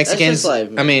dude? all That's Mexicans. just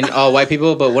like- I mean, all white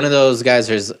people, but one of those guys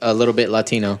is a little bit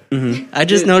Latino. I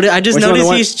just noticed. Which one, the Noticed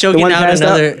one- he's the choking one out passed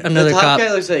out? another The top cop.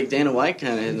 guy looks like Dana White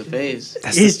kind of in the face.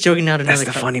 He's choking out another That's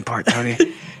the cop. funny part, Tony.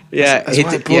 Yeah, That's why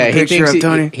I pulled the picture up,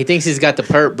 Tony. he thinks he's got the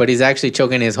perp, but he's actually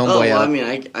choking his Oh, homeboy well, out. I mean,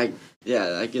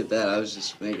 I get that. I was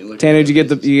just making look. Tanner, did you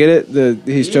get it?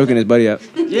 He's choking his buddy out.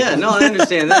 Yeah, no, I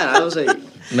understand that. I was like,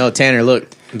 No, Tanner, look.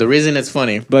 The reason it's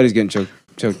funny. Buddy's getting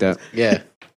choked out. Yeah.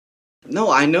 no,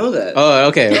 I know that. Oh,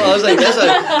 okay. No, I was like,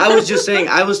 I was just saying.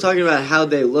 I was talking about how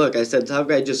they look. I said top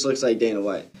guy just looks like Dana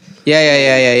White.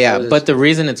 Yeah. was- But the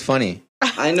reason it's funny.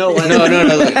 I know.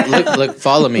 No. Look,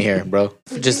 follow me here, bro.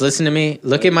 Just listen to me.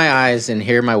 Look in my eyes and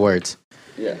hear my words.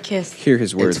 Yeah. Kiss. Hear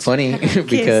his words. It's funny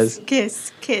because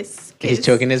Kiss. he's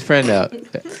choking his friend out. Man,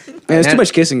 there's too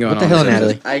much kissing going What on. the hell,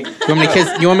 Natalie?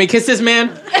 You want me to kiss this man?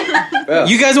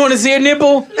 You guys want to see a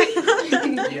nipple?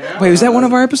 Wait, was that one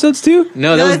of our episodes too?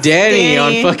 No, that was That's Danny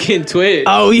on Danny. fucking Twitch.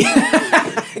 Oh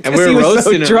yeah. And we he were was so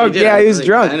roasting him. drunk. Yeah, he was I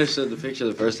drunk. understood the picture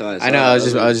the first time I saw I know.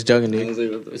 it. I was just joking, I dude. was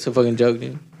like, what the- It's a fucking joke,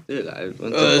 dude. Dude, I went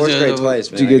to fourth grade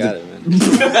twice, man. Did you I get got it,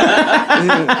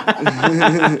 man.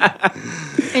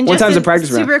 And What just time's a the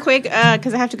practice round? Super quick,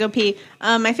 because I have to go pee.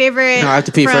 My favorite No, I have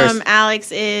to pee from first.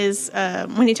 Alex is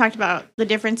when he talked about the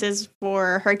differences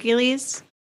for Hercules.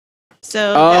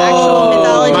 So the Oh, actual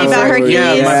mythology my about first- Hercules.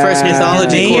 yeah, my first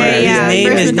mythology His course. name, Yeah, his name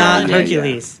first is not mythology.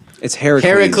 Hercules. It's Heracles.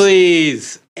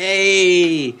 Heracles.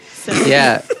 Hey.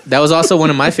 Yeah, that was also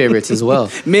one of my favorites as well.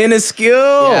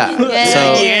 Minuscule. Yeah.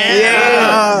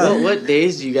 So What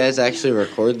days do you guys actually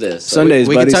record this? Sundays,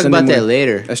 we buddy. can talk Sunday about that morning.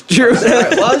 later. That's true. All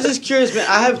right, well, I was just curious, man.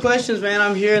 I have questions, man.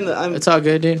 I'm here in the. I'm. It's all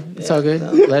good, dude. It's all good.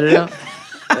 Let it out.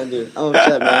 Dude, I'm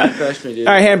upset, man. You crushed me, dude.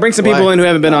 All right, Han, bring some people in who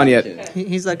haven't been on yet.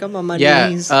 He's like, I'm on my Yeah.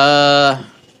 knees.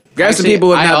 Grab some people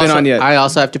who have not been on yet. I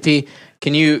also have to pee.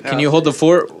 Can you hold the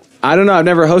fort? I don't know. I've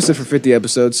never hosted for 50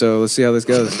 episodes, so let's see how this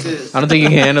goes. I don't think you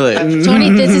can handle it. Tony,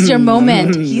 this is your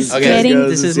moment. He's Okay. getting.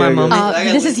 This is my moment.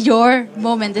 This is your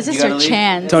moment. This is your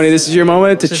chance. Tony, this is your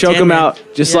moment to Just choke him 10 out,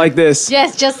 just like this.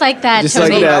 Yes, just like that. Just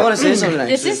Tony. like that. I want to say something.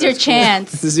 This Actually. is your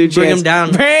chance. This is your chance. Bring him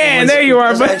down. Man, there you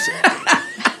are, bud.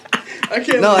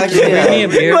 No, actually, Bring me a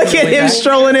beer. Look at him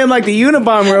strolling in like the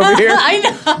Unabomber over here. I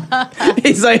know.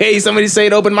 He's like, hey, somebody say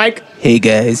it open mic. Hey,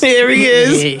 guys. Here he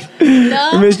is.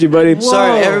 I missed you, buddy.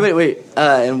 sorry, everybody. Wait,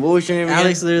 and what was your name again?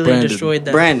 Alex literally Brandon. destroyed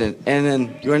that. Brandon. And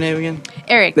then your name again?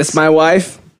 Eric. That's my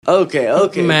wife. Okay.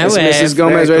 My That's wife. Mrs.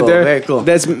 Gomez Very right cool, there. very cool.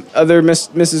 That's other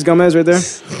Mrs. Gomez right there.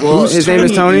 Well, His name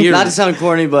is Tony. Not to sound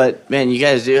corny, but man, you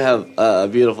guys do have a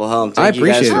beautiful home. Thank I you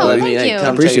guys appreciate for it, letting buddy. me Thank you.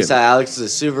 come Appreciate check this it. out. Alex is a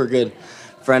super good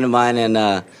friend of mine, and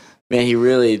man, he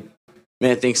really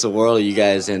thinks the world of you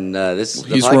guys. And this is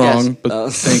the He's podcast. wrong, but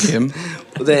thank him.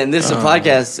 Then this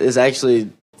podcast is actually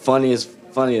funny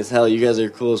as hell. You guys are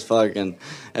cool as fuck, and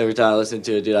every time I listen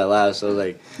to it, dude, I laugh. So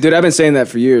like, Dude, I've been saying that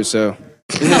for years, so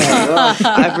well,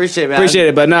 I appreciate it, man. appreciate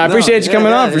it. But no, I appreciate you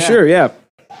coming on for sure. Yeah.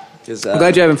 'Cause, I'm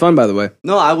glad you're having fun, by the way.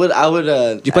 No, I would.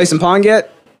 Did you play some Pong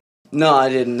yet? No, I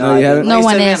didn't. No, you haven't? No Like I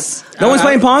one said, man, is. No one's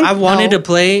playing Pong? I wanted No. to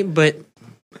play, but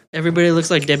everybody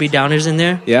looks like Debbie Downers in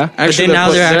there. Yeah. But then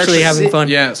now they're actually having fun.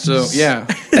 Yeah, so yeah.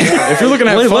 If you're looking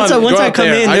to have fun, Once go I out come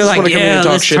there. in, I they're just like, wanna come in yeah, and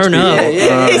talk let's shit to turn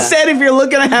people. up. He said if you're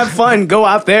looking to have fun, go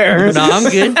out there. No, I'm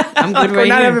good. I'm good We're right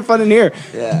not here. having fun in here.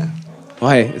 Yeah. Well,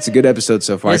 hey, it's a good episode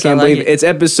so far. Yes, I can't I like believe it. it's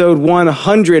episode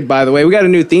 100, by the way. We got a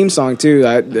new theme song, too.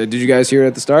 Did you guys hear it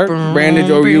at the start? Brandon,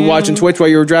 were you watching Twitch while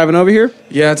you were driving over here?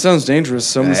 Yeah, it sounds dangerous.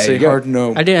 So I'm gonna There say you go. hard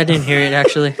no. I didn't hear it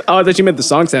actually. Oh, I thought you meant the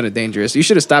song sounded dangerous. You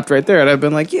should have stopped right there. And I'd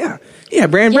been like, yeah,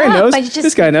 Brand Yeah, knows. but you just,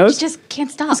 This guy knows. You just can't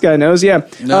stop. This guy knows, yeah.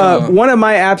 No. One of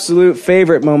my absolute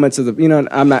favorite moments of the,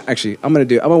 I'm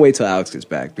gonna wait till Alex gets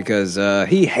back because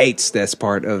he hates this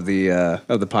part of the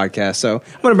podcast. So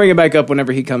I'm gonna bring it back up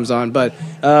whenever he comes on. But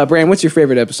Brand, what's your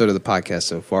favorite episode of the podcast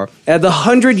so far? At the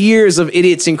 100 years of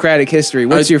idiosyncratic history,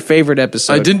 what's your favorite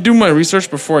episode? I didn't do my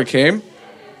research before I came.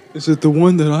 Is it the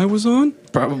one that I was on?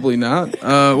 Probably not.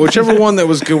 Whichever one that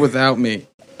was good without me.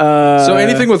 So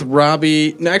anything with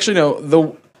Robbie. No, actually,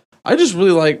 no. I just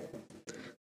really like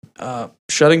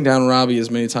shutting down Robbie as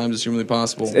many times as humanly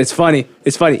possible. It's funny.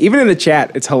 It's funny. Even in the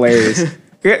chat, it's hilarious.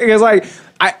 Because like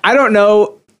I don't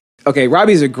know. Okay,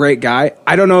 Robbie's a great guy.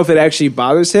 I don't know if it actually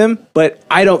bothers him, but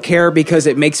I don't care because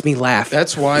it makes me laugh.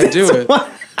 That's why I do it.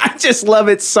 I just love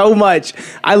it so much.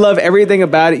 I love everything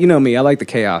about it. You know me. I like the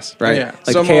chaos, right? Yeah.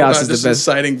 Like So I'm all chaos about is the just best.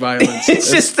 inciting violence. It's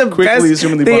as just the quickly best, as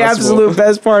humanly the possible. absolute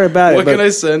best part about What it. can but- I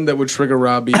send that would trigger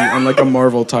Robbie on like a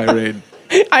Marvel tirade?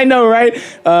 I know, right?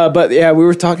 But yeah, we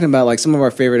were talking about like some of our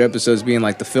favorite episodes being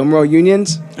like the film roll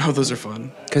unions Oh, those are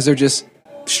fun. because they're just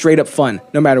straight up fun,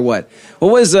 no matter what.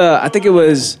 What was I think it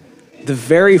was the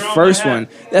very first one.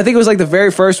 I think it was like the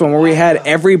very first one where we had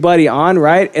everybody on,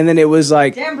 right? And then it was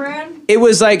like it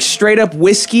was like straight up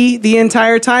whiskey the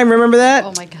entire time. Remember that?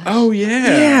 Oh my god. Oh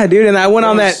yeah. Yeah, dude. And I went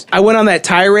on that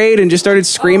tirade and just started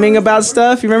screaming about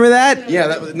stuff. You remember that? Yeah,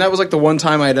 that was like the one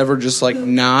time I'd ever just like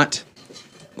not.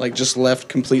 Like just left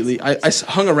completely. I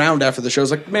hung around after the show. I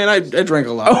was like, man, I drank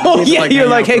a lot. I Oh need to, yeah, you're hang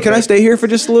like, out hey, for a can I bit." stay here for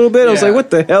just a little bit? I was Yeah. like,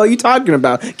 what the hell are you talking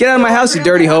about? Get out of my house, you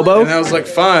dirty hobo. And I was like,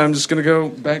 fine, I'm just gonna go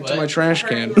back to my trash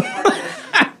can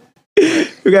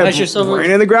We got Nice yourself.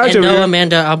 Brian in the garage And over no, here.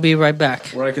 Amanda, I'll be right back.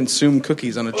 where I consume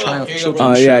cookies on a children's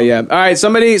Oh show. yeah. All right,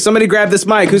 somebody grab this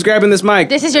mic. Who's grabbing this mic?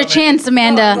 This is your chance,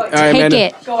 Amanda. right, Take Amanda.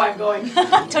 it. Go, I'm going.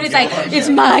 Tony's like, it's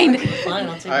mine. Fine,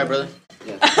 I'll take All right, brother.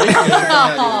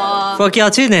 Fuck y'all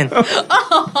too then.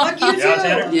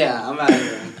 Yeah, I'm out of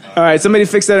here. All right, somebody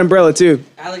fix that umbrella too.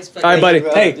 Alex, All right, buddy.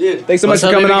 bro. Hey, Dude. thanks so much What's for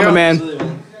up, coming baby on, my girl? man. Absolutely,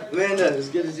 man. Amanda, it's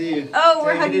good to see you. Oh,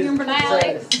 we're hugging him for the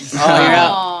Alex. Oh, you're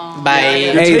out. Bye.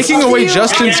 Hey, Taking away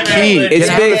Justin's key. It's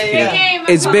big.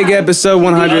 It's big episode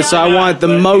 100, so I want the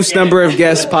most number of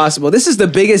guests possible. This is the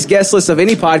biggest guest list of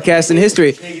any podcast in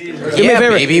history. Do me a Yeah,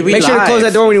 favor. baby, we Make sure to close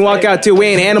live. that door when you walk out too. We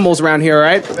ain't animals around here, all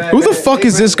right? Who the fuck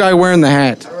is this guy wearing the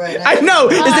hat? I know.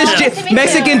 Is this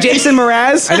Mexican Jason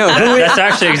Mraz? I know. Who That's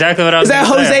actually exactly what I was Is that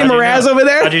gonna say. Jose How do you Mraz know? over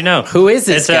there? How do you know? Who is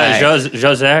this It's guy?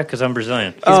 Jose, because I'm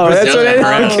Brazilian. Oh, that's what it is.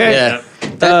 Brazilian. Okay. Yeah.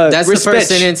 That's the respect. first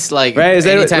sentence, like, Right, is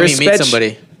that anytime you meet respect?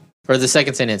 somebody. Or the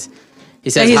second sentence. He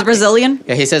So says, he's hi- Brazilian?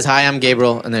 Yeah, he says, hi, I'm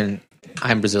Gabriel, and then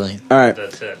I'm Brazilian. All right.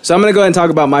 That's it. So I'm going to go ahead and talk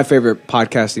about my favorite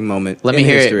podcasting moment. Let in me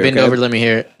hear history, it. Bend okay? over, let me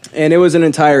hear it. And it was an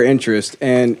entire interest,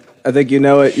 and I think you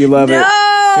know it, you love it.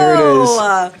 Here it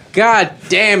is. God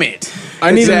damn it.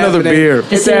 I need It's another happening. beer.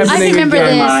 It's I happening remember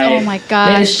again. this. Oh my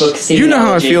gosh. You know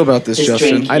how I feel about this,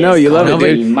 Justin. I know you love it,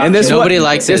 Nobody- dude. And this nobody one-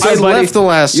 likes this it. I one, buddy, left the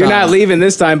last You're time. not leaving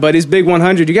this time, buddy. It's big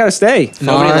 100. You got to stay.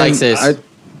 Nobody Fine. likes this.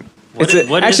 It's a,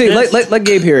 what is actually, this? let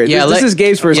Gabe hear it. Yeah, this is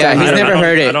Gabe's first yeah, time. he's I never don't-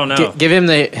 heard it. I don't know. Give him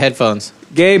the headphones.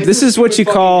 Gabe, this is what you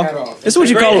call. This is what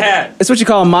you Great call. hat. It's what you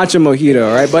call a matcha mojito,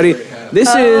 all right, buddy? This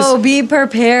Oh, is be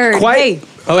prepared. quite, Hey,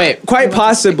 Oh, wait. quite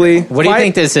possibly. What do you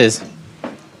think this is?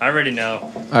 I already know.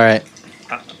 All right.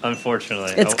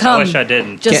 Unfortunately, It's I come. wish I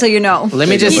didn't. Just so you know. Let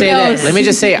me just say that. Let me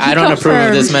just say I don't approve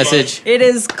of this message, It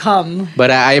is come.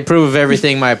 but I approve of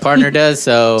everything my partner does.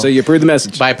 So you approve the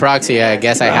message by proxy. I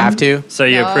guess I have to. So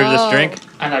you approve this drink?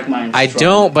 I like mine. I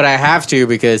don't, but I have to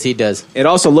because he does. It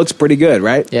also looks pretty good,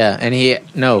 right? Yeah, and he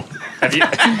no. Have you?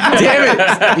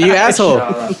 Damn it, you asshole!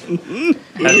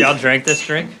 Have y'all drank this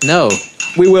drink? No,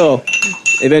 we will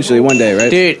eventually one day, right?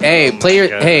 Dude, hey, play your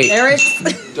hey. Eric,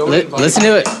 Listen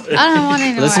to it. I don't want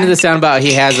anymore. Listen to the soundbite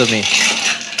he has of me.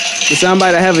 The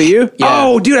soundbite I have of you? Yeah.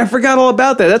 Oh, dude, I forgot all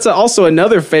about that. That's also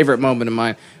another favorite moment of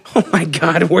mine. Oh my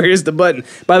God, where is the button?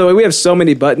 By the way, we have so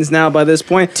many buttons now by this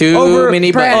point. Too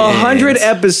many buttons. 100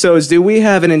 episodes, dude. We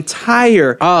have an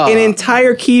entire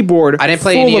keyboard. I didn't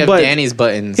play full any of buttons. Danny's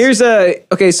buttons. Here's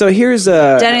here's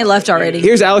Danny left already.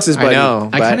 Here's Alex's button. I know.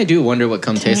 I kind of do wonder what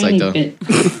cum tastes like though.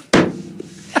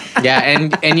 Yeah,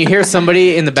 and you hear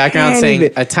somebody in the background Tiny saying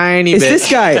bit. a tiny It's bit.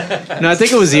 this guy. No, I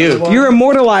think it was you. You're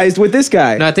immortalized with this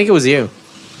guy. No, I think it was you.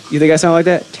 You think I sound like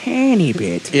that? Tiny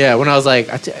bit. Yeah, when I was like,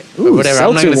 Ooh, whatever,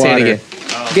 I'm not seltzer gonna say it water.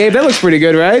 again. Gabe, that looks pretty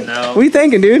good, right? No. What are you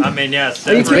thinking, dude? I mean, yeah, Are you It's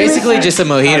kidding me? basically just a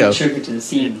mojito. Sugar to the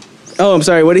scene. Oh, I'm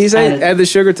sorry. What did he say? Add the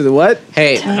sugar to the what?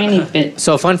 Hey, Tiny bit.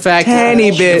 so fun fact.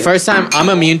 Tiny bit. The first time, I'm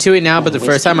immune to it now, but the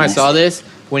first time I saw this,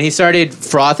 when he started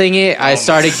frothing it, I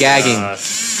started gagging.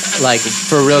 Like,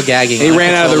 for real gagging. He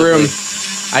ran out of the room.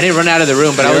 I didn't run out of the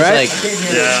room, but I You was alright?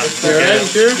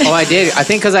 like, oh, I did. I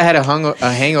think because I had a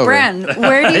hangover. Bran,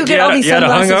 where do you get all these you had a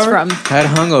sunglasses hungover? from? I had a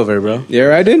hungover, bro. Yeah,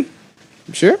 right, dude?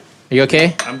 Sure? You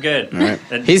okay? I'm good. All right.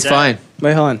 And He's Dad, fine.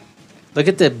 Wait, hold on. Look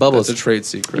at the bubbles. That's a trade A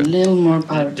secret. little more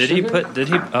powdered Did he sugar. put? Did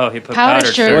he? Oh, he put Powdered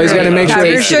powdered sugar. sugar. Well, he's got to make sure.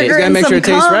 Powdered He's sugar got to and make sure it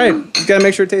some tastes cum. right. He's got to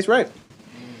make sure it tastes right.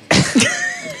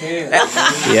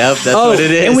 Yep, that's what it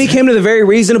is. And we came to the very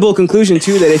reasonable conclusion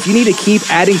too that if you need to keep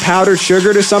adding powdered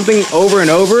sugar to something over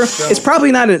and over, it's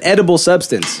probably not an edible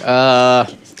substance.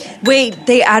 Wait,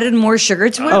 they added more sugar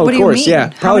to it? Oh, what of do you course, mean? yeah.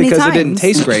 How Probably many because it didn't times?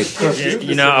 taste great.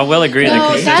 You know, I will agree.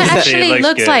 No, the that consistency actually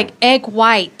looks good. like egg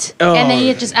white, Oh. and then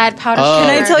you just add powdered Oh.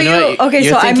 sugar. Can I tell You you? know what? Okay,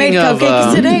 You're so I made thinking of,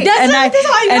 cupcakes today, and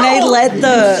I let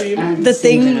the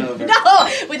thing. No,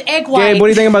 with egg white. Gabe, what do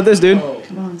you think about this, dude?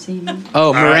 Come on, see.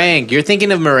 Oh, meringue. You're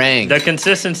thinking of meringue. The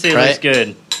consistency Right? looks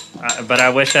good, but I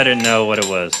wish I didn't know what it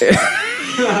was.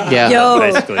 Yeah. Yo,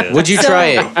 Basically, it is. Would you try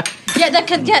it? Yeah, the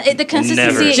consistency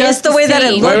Never. is just the way that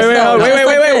it same. looks. Wait, though, just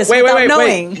like this, without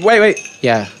knowing. wait.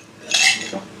 Yeah.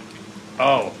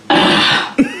 Oh.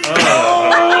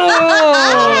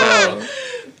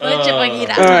 All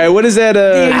right, what is that?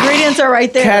 The ingredients are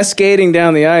right there. Cascading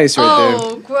down the ice right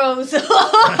Oh, gross.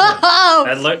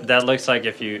 That looks like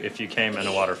if you came in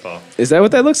a waterfall. there. Is that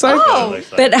what that looks like? Oh,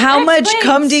 looks like. but how much Explains.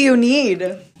 cum do you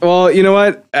need? Well, you know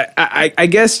what? I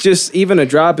guess just even a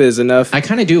drop is enough. I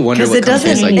kind of do wonder Because what it cum doesn't.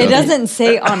 tastes like. It though. doesn't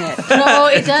say on it. No,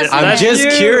 it doesn't. I'm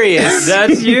just curious.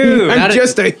 That's you. I'm not a-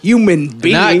 just a human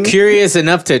being. Not curious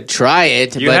enough to try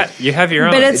it, but You have your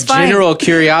own. But it's fine. general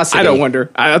curiosity. I don't wonder.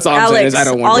 That's all I'm saying Alex, is I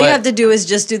don't all wonder. you What? have to do is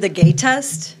just do the gay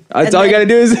test. That's and all you got then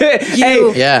to do is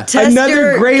hey, Yeah. test another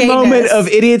your great gayness. moment of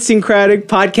idiosyncratic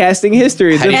podcasting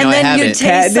history. How do you And know I then you haven't? take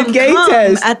Patented some gay cum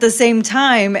test. at the same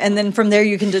time, and then from there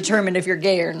you can determine if you're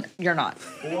gay or you're not.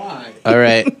 All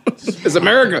right. It's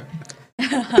America.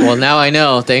 Well, now I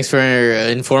know. Thanks for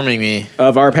informing me.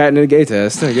 Of our patented gay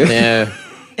test. Okay. Yeah.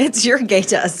 It's your gay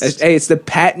test. Hey, it's the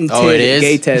patented Oh, it is?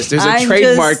 gay test. There's a I'm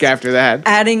trademark just after that.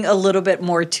 Adding a little bit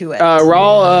more to it.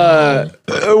 Raul,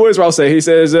 what does Raul say? He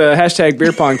says, hashtag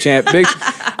beer pong champ. Big,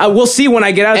 we'll see when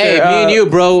I get out Hey, there. me and you,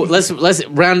 bro. Let's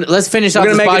finish off gonna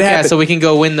this make it podcast happen. so we can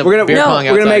go win the We're gonna, beer pong.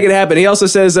 we're gonna make it happen. He also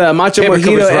says Macho Paper covers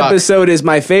Mojito rock. episode is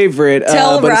my favorite,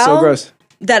 Tell but it's so Raul gross.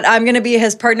 that I'm going to be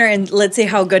his partner, and let's see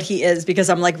how good he is because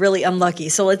I'm like really unlucky.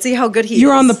 So let's see how good he is.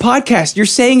 You're on the podcast. You're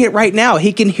saying it right now.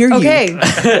 He can hear you. Okay.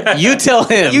 You tell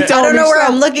him. You tell I don't him know where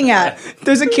yourself. I'm looking at.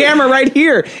 There's a camera right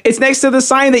here. It's next to the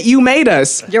sign that you made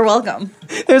us. You're welcome.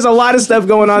 There's a lot of stuff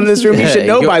going on in this room. You should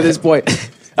know by this point.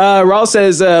 Raul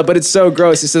says, but it's so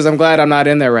gross. He says, I'm glad I'm not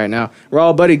in there right now.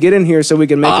 Raul, buddy, get in here so we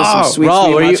can make us some sweet, Raul,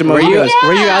 sweet were you Macho Mojitos.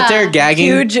 were you out there gagging?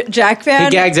 Huge Jack fan. He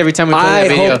gags every time we play I that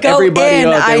video. hope Go everybody in.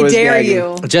 out there I was dare gagging.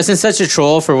 you. Justin's such a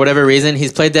troll for whatever reason.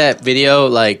 He's played that video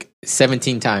like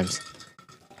 17 times.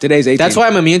 Today's 18. That's why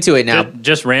I'm immune to it now.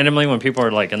 Just randomly when people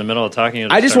are like in the middle of talking.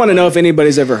 I just want to know if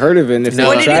anybody's ever heard of it and if No. they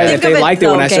What did you tried it, think if they of it, liked it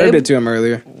when though, I served Gabe? it to him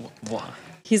earlier.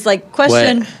 He's like,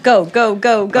 question, What? go, go,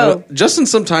 go, go. Justin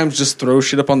sometimes just throws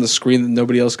shit up on the screen that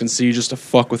nobody else can see just to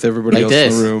fuck with everybody Like else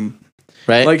this. in the room.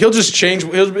 Right? Like he'll just change.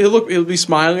 He'll be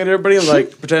smiling at everybody and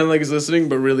like pretending like he's listening,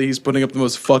 but really he's putting up the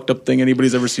most fucked up thing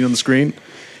anybody's ever seen on the screen.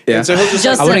 Yeah. And so he'll just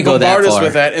Justin. like, I wouldn't go that bombard us far.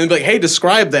 with that and be like, hey,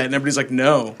 describe that. And everybody's like,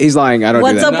 no. He's lying. I don't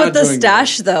What's do that. up with the doing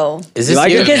stash, though? Is You this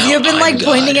like you? it? Because you've been like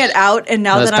pointing it out, and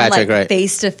now That's that I'm Patrick, like right?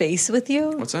 face to face with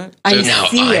you, What's that? I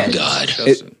see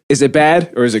it. Is it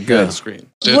bad or is it good? Screen.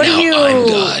 What are you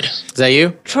Is that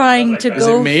you? trying to Is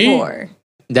go it me? for?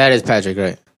 That is Patrick,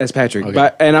 right? That's Patrick.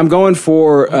 But, and I'm going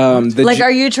for the. Like,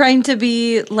 are you trying to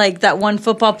be like that one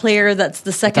football player that's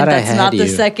the second, thought I that's had not the you.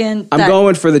 second? I'm that-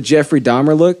 going for the Jeffrey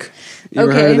Dahmer look. You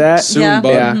ever Okay. heard of that? Soon, Yeah. bud.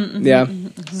 Yeah, yeah. I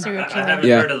haven't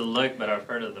Yeah. heard of the look, but I've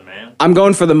heard of the man. I'm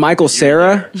going for the Michael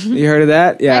Cera. You heard of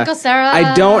that? Yeah. Michael Cera.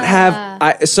 I don't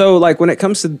have. So like when it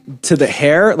comes to the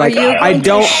hair, Are like you I going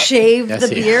don't. to shave That's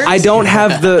the it. beard? I don't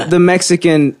have the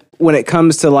Mexican when it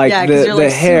comes to like Yeah, 'cause the you're,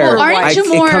 like, hair. super Aren't white.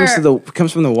 you more- It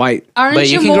comes from the white. Aren't But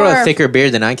you can more, grow a thicker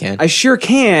beard than I can. I sure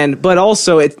can, but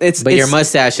also it's. But your it's-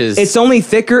 mustache is. It's only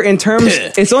thicker in terms.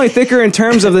 It's only thicker in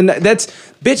terms of the. That's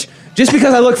bitch. Just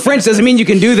because I look French doesn't mean you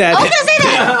can do that. I was gonna say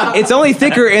that. It's only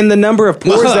thicker in the number of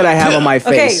pores that I have on my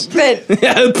Okay, face. but But go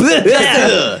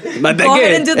ahead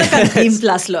again- and do the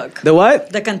cantinflas look. The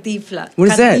what? The cantinflas. What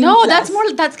is that? No, that's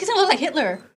gonna look like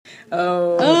Hitler.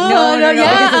 Oh, no,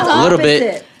 yeah, because it's A little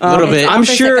bit. opposite. Little bit. I'm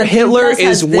Opposite. sure Hitler Cantinflas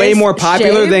has is way this more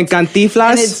popular than shape, and it's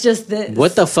Cantinflas. just this.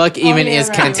 What the fuck even yeah, is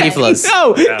right. cantinflas?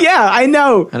 No, yeah, I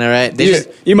know. I know, right? They You, just,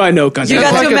 you might know Cantinflas. You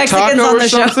got Like two a Mexicans taco on or the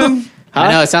show. something? I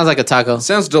know, it sounds like a taco.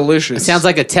 Sounds delicious. It sounds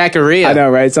like a taqueria. I know,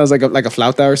 right? It sounds like a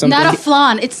flauta or something. Not a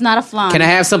flan. It's not a flan. Can I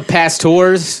have some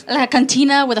pastors? like a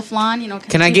cantina with a flan? You know.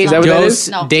 Can I cantina get flan. that what that Dos is?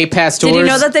 No. de pastors? Did you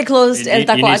know that they closed El You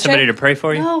need somebody Tacuache? to pray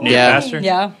for you? No Need way. a pastor?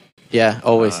 Yeah, Yeah,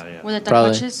 always. With the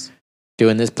Probably. tacuaches?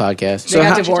 Doing this podcast. they got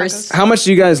how- divorced. How much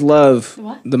do you guys love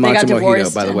the They got matcha mojito?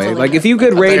 divorced By the and way, fully like good. if you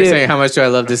could rate They're it, saying how much do I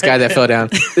love this guy that fell down,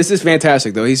 this is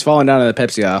fantastic though. He's falling down in the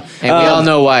Pepsi aisle, and we all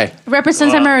know why.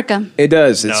 Represents America. it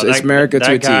does. No, It's America that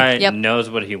to a T. guy Yep. knows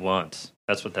what he wants.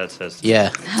 That's what that says. Yeah,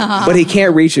 But he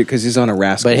can't reach it because he's on a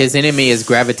rascal. but his enemy is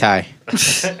gravity.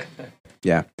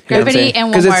 yeah, Gravity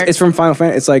and because Walmart. it's from Final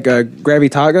Fantasy. It's like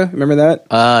Gravitaga. Remember that?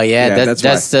 Oh yeah, that's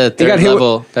why. the He got third hit with-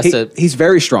 level. That's he- the he's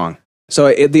very strong. So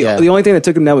the only thing that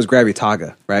took him down was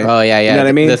Gravitaga, right? oh yeah. You know what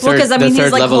I mean? The Well, third, because I the mean, he's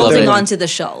third like level of holding it. onto the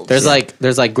shelves. There's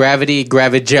like gravity,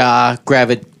 gravija,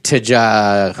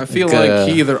 gravitaja. I feel like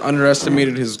he either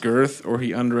underestimated his girth or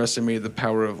he underestimated the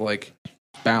power of like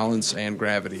balance and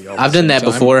gravity. all at I've the done same that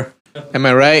time. before. Am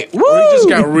I right? Or he just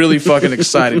got really fucking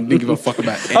excited and didn't give a fuck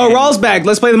about anything. Oh, Raw's back.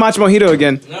 Let's play the Matcha Mojito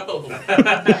again.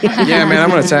 Yeah, man, I'm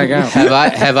gonna tag out.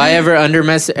 Have I ever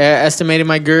underestimated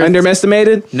my girth?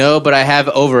 Underestimated? No, but I have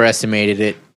overestimated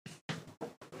it.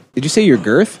 Did you say your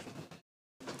girth?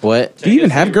 What? Do you even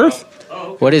have girth?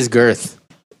 What is girth?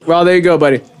 Well, there you go,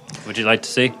 buddy. Would you like to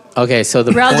see? Okay, so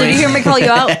the Ralph, point. did you hear me call you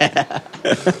out?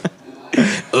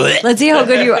 Let's see how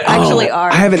good you actually are.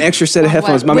 I have an extra set of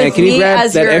headphones. My With man, can you me grab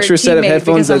as that your extra set of teammate,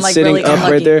 headphones because I'm, that's like, sitting really up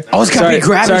unlucky. right there? I was gonna be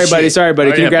grabbing sorry, buddy. shit. Sorry, buddy.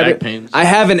 I Can you already grab have it? back pains. I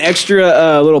have an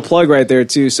extra little plug right there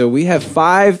too. So we have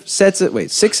 6 sets.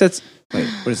 Wait,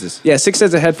 what is this? Yeah, 6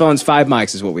 sets of headphones, 5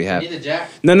 mics is what we have.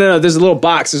 No. There's a little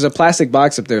box. There's a plastic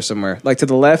box up there somewhere. Like to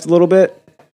the left a little bit.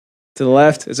 To the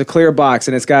left, it's a clear box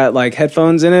and it's got like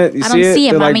headphones in it. You I see don't it? see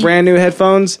it, They're mommy. like brand new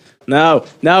headphones. No,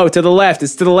 to the left.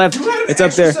 It's to the left. It's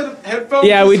up there.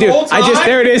 Yeah, we do.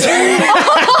 There it is.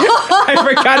 I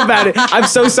forgot about it. I'm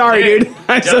so sorry, dude.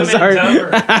 I'm so sorry.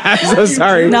 I'm so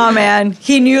sorry. Nah, man.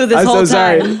 He knew this I'm whole so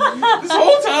sorry. time.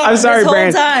 I'm sorry, This whole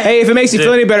Brand. time. Hey, if it makes you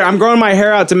feel any better, I'm growing my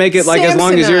hair out to make it like as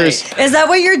long as yours. Is that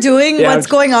what you're doing? Yeah, What's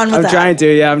going on with I'm that? trying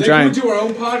to. Yeah, I'm trying. Do our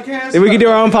own podcast. Then we can do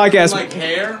our own podcast. Like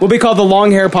hair. We'll be called the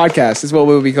Long Hair Podcast. Is what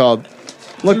we'll be called.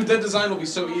 Look. Dude, that design will be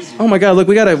so easy. Oh my God! Look,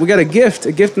 we got a gift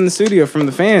in the studio from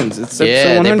the fans. It's Yeah, episode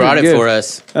they 100 brought it gift. for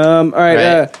us. All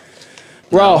right, Right.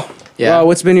 Raw. Yeah. Raw,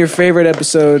 what's been your favorite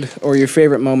episode or your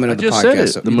favorite moment of the just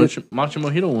podcast? said it. The matcha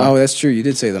mojito one. Oh, that's true. You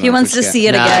did say that. He wants to see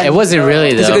it again. It wasn't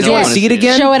really though. Is it because you want to see it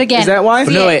again? Show it again. Is that why?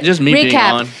 See No, it. wait, just me being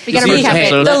recap. on. We gotta Just recap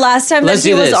hey, it. The last time that Let's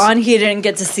he do was this. on, he didn't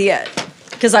get to see it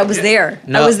because I was there.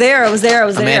 No. I was there.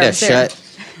 Amanda, shut.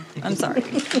 I'm sorry.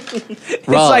 It's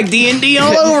like D&D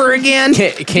all over again.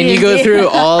 Can you go through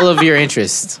all of your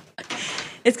interests?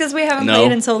 It's because we haven't No.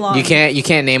 played in so long. You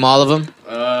can't name all of them.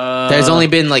 There's only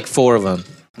been like 4 of them.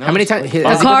 How many times? The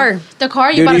car. The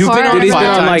car. You Dude, bought a you've car. been, dude, he's been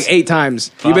 5 on like times. 8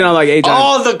 times. You've been on like 8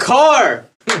 times. Oh, the car.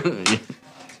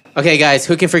 Okay, guys,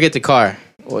 who can forget the car?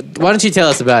 Why don't you tell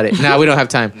us about it? No, we don't have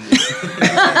time.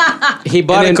 He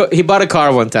bought a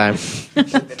car one time.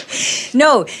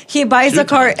 No, he buys a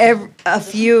car every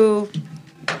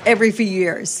few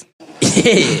years.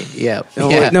 Yeah. No,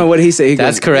 yeah. no, what did he say? He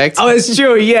That's goes, correct. Oh, it's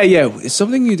true. Yeah. It's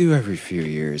something you do every few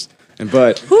years.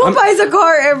 But Who buys a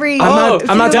car every?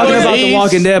 I'm not talking about The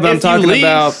Walking Dead, but I'm talking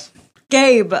about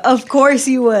Gabe, of course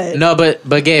you would. No, but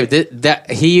Gabe,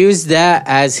 that he used that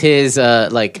as his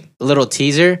like little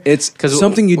teaser. It's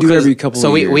something you do every couple.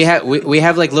 So of years. we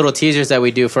have like little teasers that we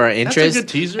do for our interest. good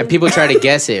teaser. And people try to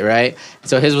guess it, right?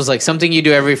 So his was like something you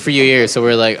do every few years. So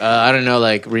we're like, I don't know,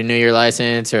 like renew your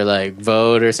license or like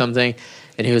vote or something.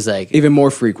 And he was like, even more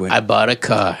frequent. I bought a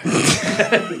car.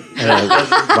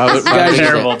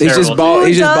 Terrible. He's just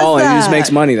balling. He that? just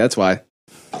makes money. That's why.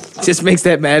 Just makes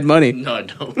that mad money. No, I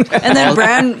don't. And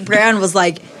then Bran was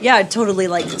like, yeah, I'd totally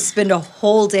like spend a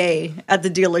whole day at the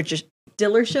dealership.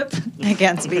 I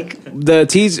can't speak. The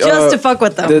tease Just to fuck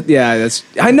with them.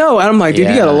 I know. I'm like, dude,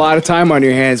 you got a lot of time on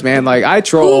your hands, man. Like, I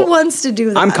troll. Who wants to do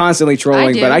that? I'm constantly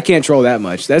trolling, but I can't troll that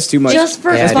much. That's too much. Just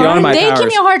for That's fun. beyond my They powers. give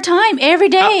me a hard time every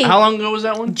day. How long ago was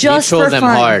that one? Just he trolled for them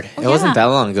fun. hard. Oh, It wasn't that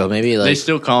long ago. Maybe like They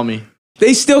still call me.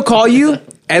 They still call you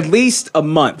at least a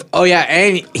month. Oh yeah,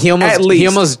 and he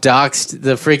almost doxed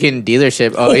the freaking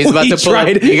dealership. Oh, he's about He to pull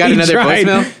tried. up. You got He another tried.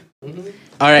 voicemail?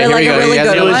 All right, They're here like we a go. really You guys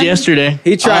good know- It was one. yesterday.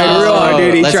 He tried real hard,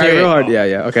 dude. He let's tried hear real it. hard.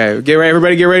 Yeah. Okay.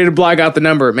 Everybody get ready to block out the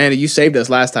number. Man, you saved us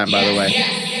last time, by the way.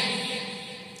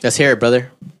 Let's hear it,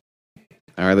 brother.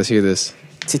 All right, let's hear this.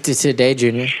 Today,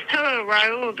 Junior. Hello,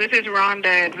 Raul. This is Rhonda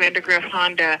at Vandergriff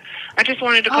Honda. I just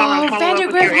wanted to call and follow up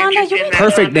with Vandergriff your Honda, interest in that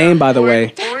Perfect Honda name, by the Accord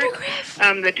way. Sport,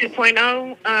 the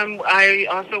 2.0. I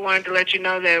also wanted to let you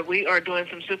know that we are doing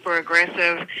some super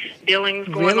aggressive dealings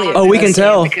going on. Oh, we can this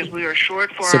tell. because we are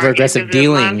short for Super our aggressive end of the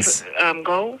dealings. month,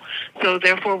 goal. So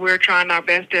therefore, we're trying our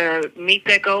best to meet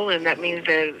that goal, and that means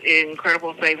that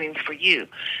incredible savings for you.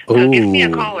 So give me a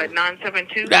Ooh. call at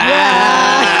 972.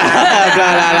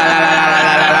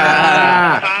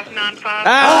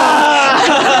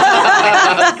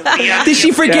 Did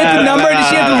she forget the number? Did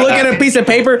she have to look at a piece of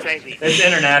paper? It's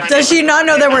international. Does she not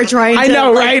know that we're trying to I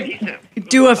know, like, right?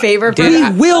 do a favor for We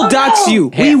her? will dox you.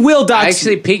 Hey, We will dox I you.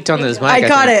 actually peeked on this mic. I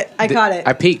caught think. it. I caught it.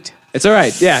 I peeked. It's all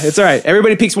right. Yeah, it's all right.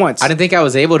 Everybody peeks once. I didn't think I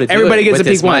was able to do Everybody it gets with a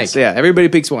this peek once. mic. Yeah, everybody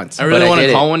peeks once. I really But I want did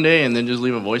to it. call one day and then just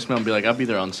leave a voicemail and be like, I'll be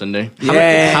there on Sunday.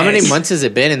 How many months has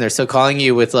it been and they're still calling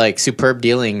you with like superb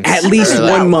dealings? At least Or,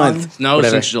 like, 1 month. No,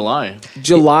 Whatever. since July.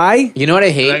 July? You know what I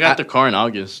hate? I got the car in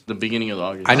August, the beginning of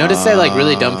August. I noticed that like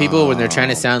really dumb people when they're trying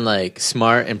to sound like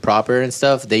smart and proper and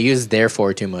stuff, they use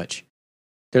therefore too much.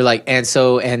 They're like and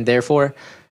so and therefore,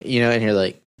 you know, and you're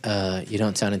like, you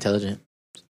don't sound intelligent.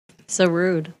 So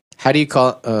rude. How do you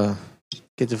call?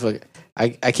 Get the fuck.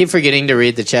 I keep forgetting to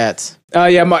read the chats.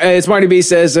 It's Marty B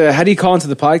says, how do you call into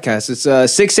the podcast? It's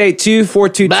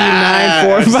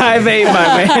 682-422-9458, my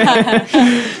man.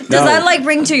 Does that like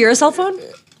ring to your cell phone?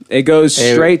 It goes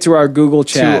straight to our Google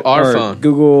chat. To our or phone.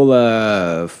 Google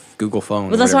phone.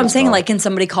 Well, that's what whatever I'm it's saying. called. Like, can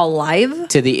somebody call live?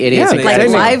 To the idiots. Yeah, and they-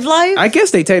 cats. Like live? I guess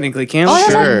they technically can. Oh,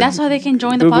 Sure. that's why they can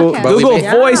join the Google, podcast. Google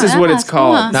Yeah, Voice is what it's that's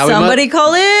cool, huh? called. Now we Somebody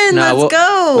call in. No, Let's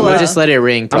go. We'll just let it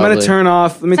ring. I'm Probably. going to turn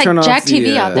off. Let me It's like turn off. Jack the,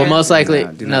 TV out there. Well, most likely,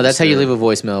 do no. not That's how you disturb. leave a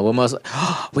voicemail. Well, most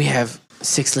we have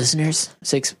 6 listeners,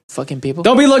 6 fucking people.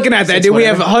 Don't be looking at that, Six dude. We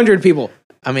have whatever. 100 people.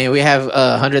 I mean, we have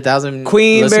 100,000.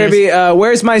 Queen, listeners. baby,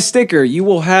 where's my sticker? You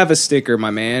will have a sticker, my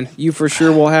man. You for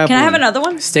sure will have Can I one. have another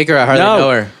one? Sticker. I hardly No.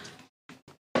 know her.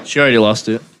 She already lost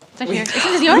it. It's like here. Isn't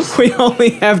this yours? We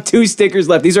only have 2 stickers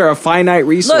left. These are a finite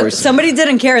resource. Look, somebody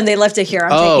didn't care and they left it here.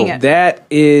 I'm taking it. That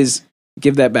is...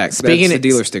 Give that back. Speaking That's the of-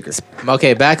 dealer sticker.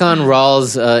 Okay, back on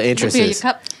Rawls' interests. Here, your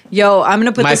cup. Yo, I'm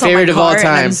gonna put My this on favorite my of all car, and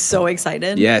I'm time. so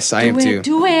excited. Yes, I am Do too. it.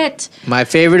 Do it. My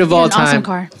favorite of You're all an awesome time.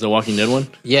 car. The Walking Dead one?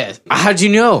 Yes. How'd you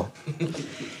know?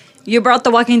 You brought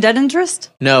the Walking Dead interest?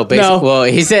 No, basically. No. Well,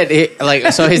 he said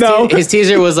like so. His No. his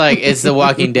teaser was like it's The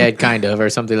Walking Dead kind of or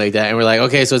something like that, and we're like,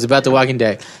 okay, so it's about The Walking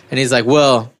Dead, and he's like,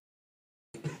 well,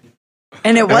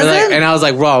 And it and, we're wasn't? like, and I was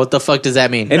like, Raw, what the fuck does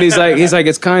that mean? And he's like,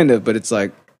 it's kind of, but it's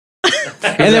like...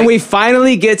 And then we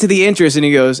finally get to the interest, and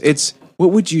he goes, it's,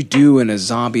 what would you do in a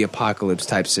zombie apocalypse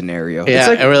type scenario? Yeah, It's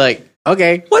like, and we're like,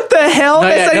 okay. what the hell? No,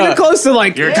 That's yeah, not no. even close to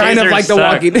like, Your kind of teasers like The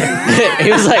suck. Walking Dead.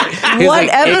 He was like, What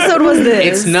episode was this?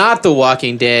 It's not The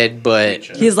Walking Dead, but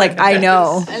He's like, I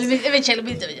know. Let me check.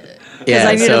 Because yeah.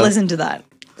 I need so, to listen to that.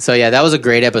 So yeah, that was a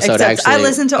great episode. Except actually, I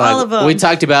listened to all of them. We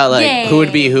talked about like Yay. who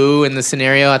would be who in the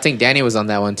scenario. I think Danny was on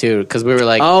that one too because we were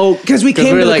like, Oh, because we came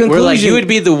we're to the like, conclusion. we're like, you would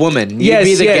be the woman, you'd yes,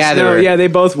 be the yes, gatherer. no, yeah, they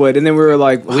both would. And then we were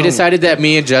like, We decided that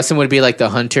me and Justin would be like the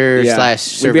hunter Yeah.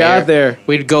 slash We'd surveyor. be out there.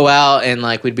 We'd go out and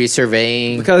like we'd be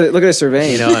surveying. Look at the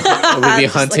surveying. You know, we'd be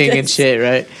Just hunting like and this. shit,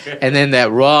 right? And then that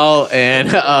Raw and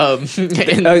and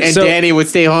so- Danny would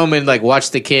stay home and like watch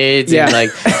the kids Yeah. and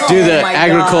like do the my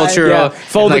agricultural, Yeah.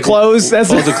 Fold and, the like, clothes. That's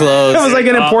fold the the clothes. It was like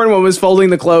an important one was folding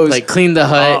the clothes. Like clean the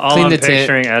hut, All clean I'm the tent.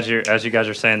 picturing as you guys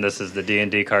are saying this is the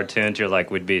D&D cartoons. You're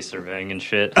like we'd be surveying and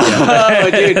shit. Oh,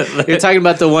 dude, you're talking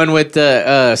about the one with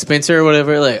the Spencer or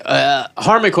whatever, like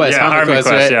HarmonQuest. Yeah, HarmonQuest,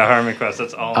 right? Yeah, HarmonQuest.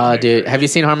 That's all. Oh, dude, have you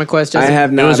seen HarmonQuest? I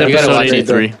have not. It was You gotta episode watch it.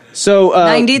 83. So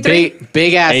 93?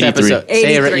 Big ass 83. episode.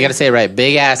 Say it right, 83. you gotta say it right.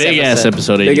 Big ass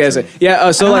Episode Big 83. ass.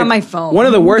 Yeah. So I don't like have my phone. one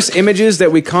of the worst images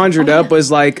that we conjured up was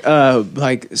like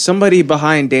somebody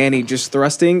behind Danny just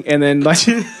thrusting, and then like.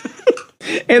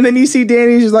 And then you see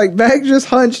Danny just like back just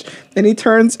hunched, and he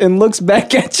turns and looks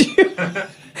back at you.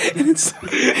 And this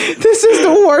is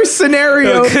the worst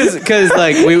scenario. Because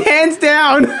like we hands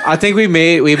down. I think we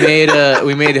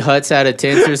made huts out of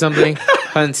tents or something.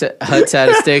 Huts out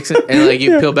of sticks, and like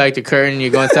you peel back the curtain, you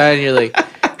go inside, and you're like,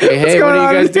 hey, what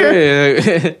are you guys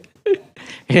doing?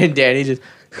 And Danny just.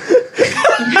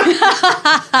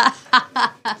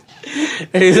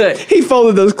 And he's like, he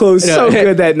folded those clothes so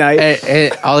good that night.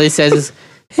 And all he says is,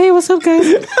 "Hey, what's up, guys?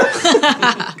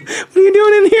 What are you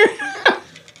doing in here?"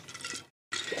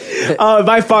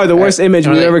 By far the worst image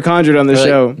we've ever conjured on the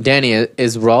show. Like, Danny,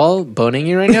 is Raul boning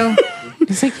you right now?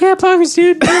 He's like, yeah, poggers,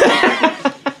 dude.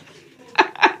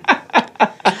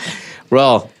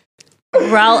 Raul.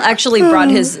 Raul actually brought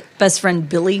his best friend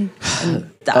Billy,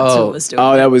 and that's who was doing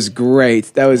Oh, that was great.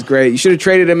 That was great. You should have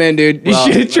traded him in, dude. You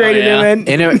should have traded him in.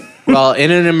 In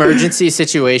an emergency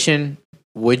situation,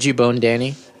 would you bone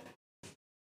Danny?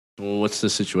 Well, what's the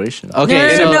situation?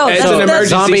 Okay, No, it's that's, an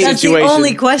emergency that's situation. the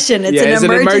only question. It's It's an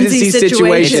emergency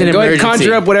situation. It's an Go ahead, emergency.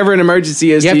 conjure up whatever an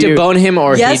emergency is. You have to bone him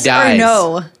or yes he dies. or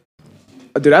no?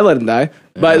 Dude, I let him die.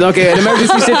 But okay, an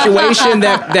emergency situation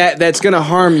that's gonna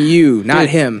harm you, not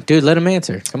him. Dude, let him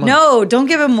answer. Come on. No, don't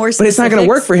give him more But it's not gonna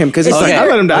work for him because it's like I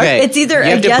let him die. Okay. It's either You a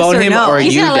have to yes bone or him no. or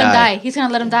He's you gonna let him die. die. He's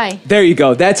gonna let him die. There you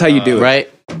go. That's how you do it. Right?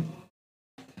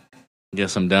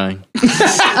 Guess I'm dying.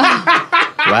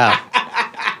 Wow.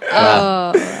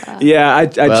 Yeah, I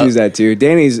choose that too.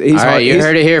 Danny's he's All right, hard. you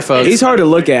heard it here, folks. He's hard to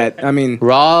look at. I mean,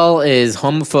 Raul is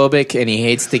homophobic and he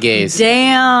hates the gays.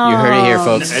 Damn. You heard it here,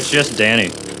 folks. It's just Danny.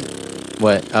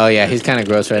 What? Oh yeah, he's kind of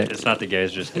gross, right? It's not the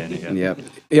gays, just Danny. Yeah. Yep.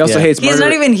 He also hates He's murder.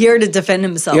 not even here to defend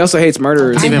himself. He also hates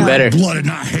murderers. It's even better. Blood and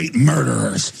I hate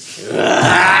murderers.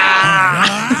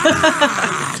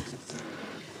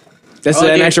 That's Oh,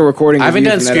 an dude, actual recording. I of haven't you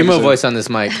done from that screamo episode. voice on this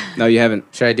mic. No, you haven't.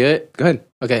 Should I do it? Go ahead.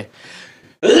 Okay.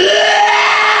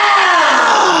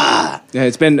 Yeah,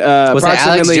 it's been Was that Alex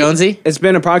approximately Jonesy? It's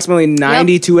been approximately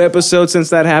 92 episodes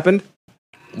since that happened.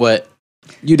 What?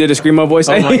 You did a screamo voice.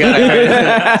 Oh my god! I heard it.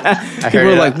 I People heard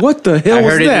were it. like, "What the hell I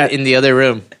was heard that?" it in the other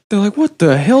room. They're like, "What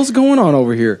the hell's going on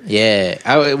over here?"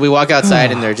 Yeah, we walk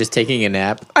outside and they're just taking a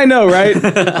nap. I know, right?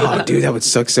 Oh, dude, that would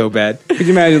suck so bad. Could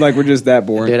you imagine? Like, we're just that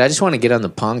boring. Dude, I just want to get on the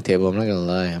pong table. I'm not gonna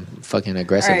lie, I'm fucking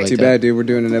aggressive. All right. Like Too that. bad, dude. We're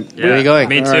doing an. Yeah, Where are you going?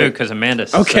 Me All too, right. because Amanda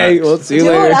Okay, sucks. well, see you Dude,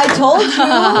 later. I told you.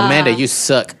 Amanda, you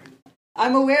suck.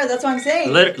 I'm aware. That's what I'm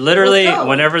saying. Literally, Let's go.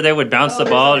 whenever they would bounce the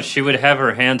ball, she would have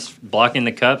her hands blocking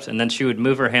the cups, and then she would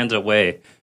move her hands away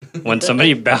when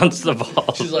somebody bounced the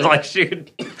ball. She's like she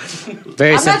would. Very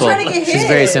I'm not simple. trying to get She's hit.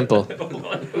 very simple.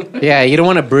 Yeah, you don't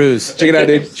want to bruise. Check it out,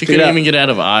 dude. She Check it couldn't out. even get out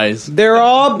of eyes. They're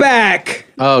all back.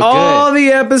 Oh, good. All the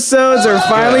episodes are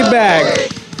finally back.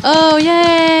 Oh,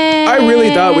 yay. I really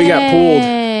thought we got pulled.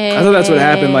 I thought that's what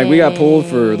happened. Like, we got pulled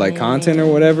for, like, content or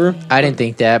whatever. I didn't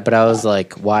think that, but I was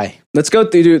like, why? Let's go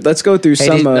through, dude. Let's go through Hey,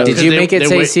 some. did you They- make it they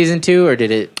say wait- season 2 or did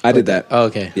it? I did that. Oh,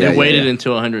 okay. Yeah, They waited yeah.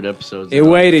 until 100 episodes. It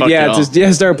waited, Fuck yeah. y'all.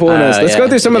 Just start pulling us. Let's yeah, go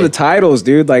through some of okay. the titles,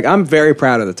 dude. Like, I'm very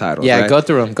proud of the titles. Yeah, right? go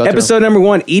through them. Episode number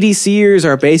 1: EDCers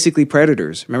are basically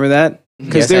predators. Remember that?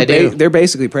 Because Yes, I do. they're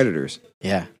basically predators.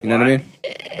 Yeah. You know what I mean?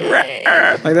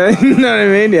 Like that. You know what I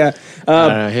mean? Yeah. I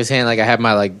don't know. His hand, like, I have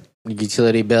my, like,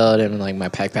 utility belt and, like, my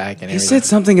backpack and He everything. said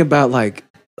something about like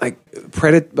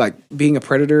being a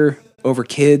predator over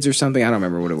kids or something. I don't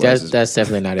remember what it was. That's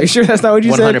definitely not it. Are you sure that's not what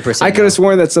you said? 100% I could no. have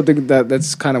sworn that's something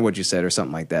that's kind of what you said or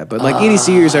something like that. But like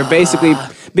EDCers are basically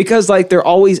because like they're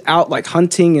always out like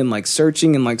hunting and like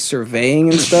searching and like surveying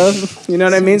and stuff. You know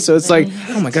what I mean? So it's like,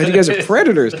 oh my god, you guys are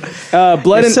predators. Blood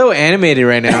You're and so animated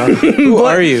right now. Who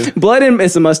are you? Blood and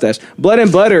it's a mustache. Blood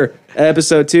and Butter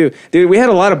episode 2, dude. We had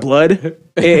a lot of blood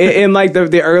in like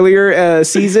the earlier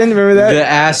season. Remember that? The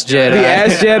Ass Jedi. The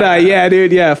Ass Jedi, yeah,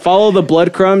 dude, yeah. Follow the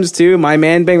blood crumbs too. My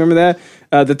man bang, remember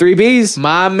that? The 3 Bs.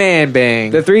 My man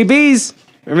bang. The 3 Bs.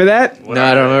 Remember that? No,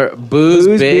 I don't remember. Booze,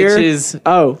 beer. bitches.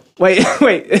 Oh, wait.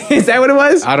 Is that what it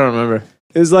was? I don't remember.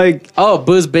 It was like Oh,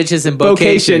 booze, bitches, and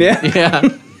vocation. Vocation, Yeah.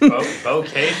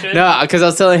 Vocation? No, because I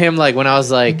was telling him like when I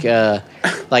was like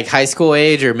high school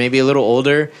age or maybe a little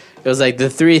older, it was like the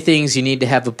 3 things you need to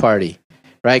have a party: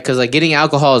 right? Because like getting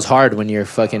alcohol is hard when you're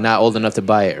fucking not old enough to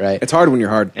buy it, right? It's hard when you're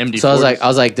hard. So I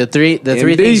was like, the three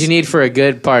things you need for a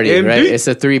good party, right? It's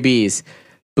the 3 B's: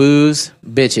 booze,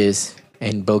 bitches,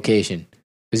 and vocation.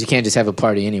 Because you can't just have a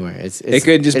party anywhere. It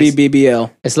couldn't just be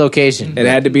BBL. It's location. It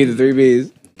had to be the 3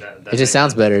 B's. It just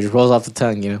sounds better. It just rolls off the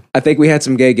tongue, you know. I think we had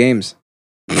some gay games.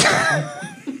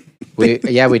 We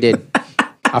did.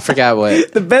 I forgot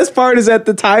what. The best part is that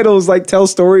the titles like tell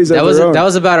stories. That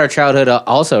was about our childhood,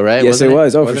 also, right? Yes, it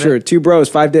was. Oh, for sure. 2 bros,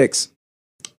 5 dicks.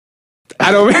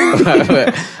 I don't.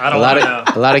 I don't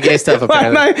a lot of gay stuff.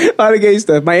 Apparently, a lot of gay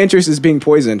stuff. My interest is being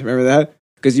poisoned. Remember that?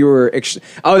 Because you were.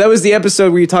 That was the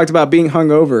episode where you talked about being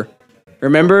hungover.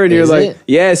 Remember? And you're like,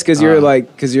 yes, because you're like,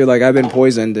 I've been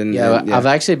poisoned. And I've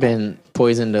actually been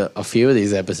poisoned a few of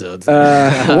these episodes.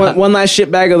 One last shit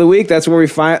bag of the week. That's where we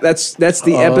find. That's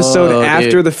the episode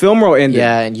after the film roll ended.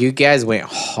 Yeah, and you guys went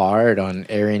hard on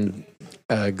Aaron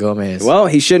Gomez. Well,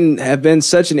 he shouldn't have been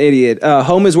such an idiot.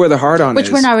 Home is where the hard on is.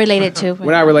 Which we're not related to.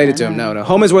 We're not related to him. No.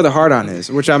 Home is where the hard on is,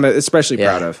 which I'm especially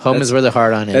proud of. Home is where the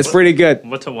hard on is. That's pretty good.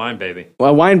 What's a wine baby?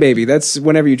 Well, wine baby. That's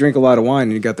whenever you drink a lot of wine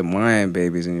and you got the wine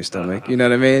babies in your stomach. You know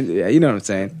what I mean? Yeah, you know what I'm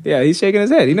saying. Yeah, he's shaking his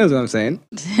head. He knows what I'm saying.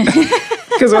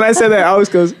 Because when I said that, Alex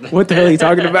goes, "What the hell are you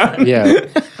talking about?" Yeah.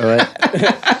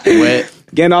 What?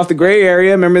 Getting off the gray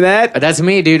area. Remember that? That's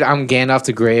me, dude. I'm getting off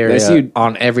the gray area. That's you.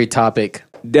 On every topic.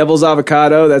 Devil's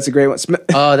Avocado. That's a great one.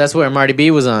 That's where Marty B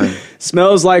was on.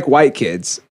 Smells Like White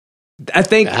Kids.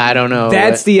 I don't know.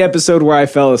 That's the episode where I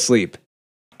fell asleep.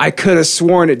 I could have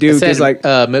sworn it, dude. Because like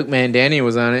Milkman Danny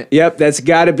was on it. Yep, that's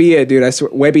got to be it, dude. I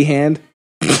swear. Webby Hand.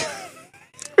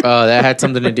 Oh, that had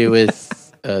something to do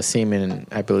with semen,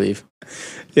 I believe.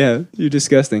 Yeah, you're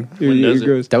disgusting. You're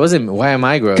gross. That wasn't. Why am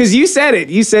I gross? Because you said it.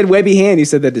 You said Webby Hand. You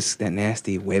said that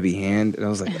nasty Webby Hand, and I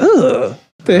was like, ugh.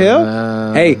 What the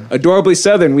hell? Hey, Adorably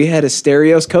Southern. We had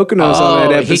Asterios Kokonos on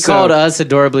that episode. He called us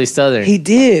Adorably Southern. He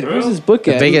did. Where's his book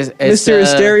at? Biggest, Mr.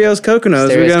 Asterios Kokonos.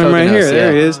 We got him right here.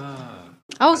 There he is.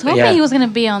 I was hoping he was going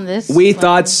to be on this.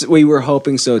 We were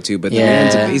hoping so too, but the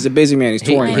man's he's a busy man. He's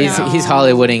touring. He's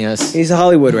Hollywooding us. He's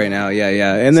Hollywood right now.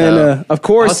 Yeah. And then, of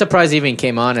course, I was surprised he even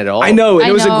came on at all. I know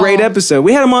it was a great episode.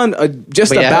 We had him on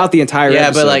about the entire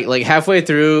episode. Yeah, but like halfway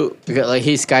through, like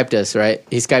he Skyped us, right?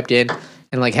 He Skyped in.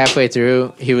 And like halfway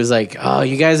through, he was like, "Oh,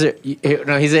 you guys are."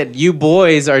 No, he said, "You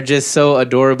boys are just so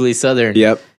adorably Southern."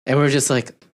 Yep. And we're just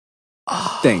like,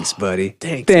 "Oh, thanks, buddy.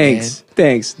 Thanks.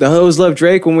 The Hoes Love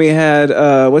Drake when we had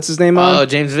what's his name on? Oh,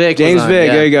 James Vick. James Vick.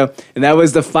 Yeah. There you go. And that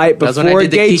was the fight before That was when I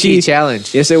did the Gaethje Kiki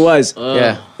challenge. Yes, it was.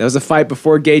 Yeah, that was the fight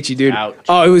before Gaethje, dude. Ouch.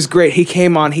 Oh, it was great. He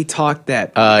came on. He talked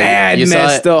that mad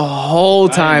mess the whole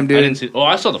time, dude. I didn't see. Oh,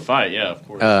 I saw the fight. Yeah, of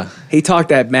course. He talked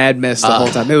that mad mess the whole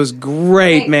time. It was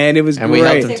great, man. It was and great. we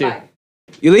helped him too.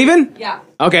 You leaving? Yeah.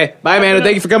 Okay. Bye, Amanda.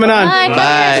 Thank you for coming on.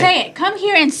 Bye. Come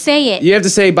here and say it. You have to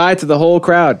say bye to the whole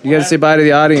crowd. You got to say bye to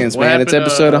the audience, man. It's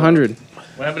episode 100.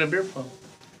 What happened to beer pong?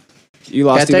 You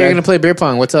lost. I thought you were gonna play beer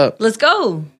pong. What's up? Let's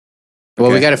go.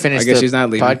 Well, we got to finish. I guess the she's not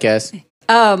leaving. Podcast.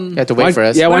 You have to wait for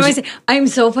us. Yeah, what am I saying? I'm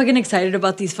so fucking excited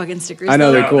about these fucking stickers. I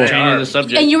know they're cool. Changing the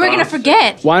subject. And you were going to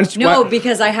forget. Why don't you, No,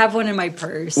 because I have one in my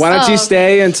purse. why don't you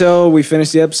stay until we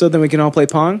finish the episode? Then we can all play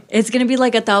Pong. It's gonna be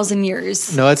like 1,000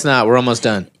 years. No, it's not. We're almost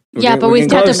done. Yeah, but we're we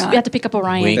getting have close. to, we have to pick up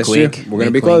Orion. Wink, That's wink. true. We're gonna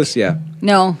Wink, be wink. close. Yeah.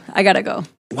 No, I gotta go.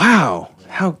 Wow.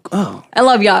 How? Oh. I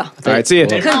love y'all. All right. See you.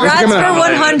 Congrats for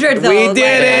 100, though. We did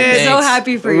it. I'm so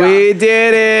happy for y'all. We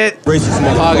did it.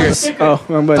 Poggers. Oh,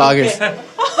 wrong button. Poggers.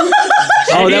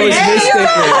 Oh, that was his sticker.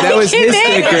 That was his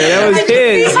sticker. That was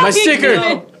his. My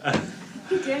sticker.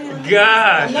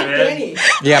 God, man.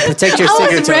 Yeah, protect your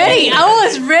sticker. I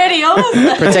was ready.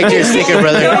 Protect your sticker,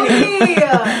 brother.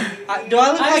 Do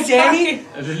I look like Danny?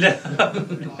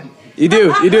 You do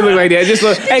look like that. Just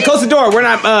look. Hey, close the door. We're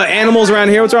not animals around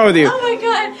here. What's wrong with you? Oh my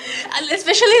god!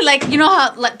 Especially like you know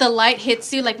how like the light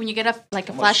hits you like when you get a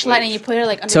flashlight and you put it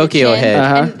like under Tokyo the chin,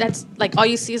 head. and that's like all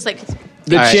you see is like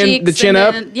The chin, the chin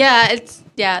up.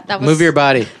 That was. Move your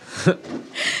body.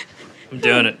 I'm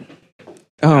doing it.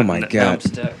 Oh my Now I'm god.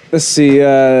 stuck. Let's see.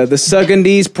 The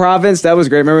Sugandese province. That was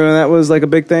great. Remember when that was like a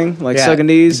big thing? Like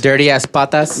Sugandese. Dirty ass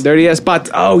patas. Dirty ass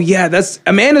patas. Oh yeah, that's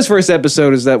Amanda's first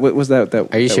episode. Is that what was that?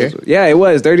 Are you sure? Yeah, it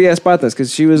was Dirty ass patas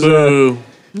because she was.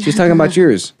 She was talking about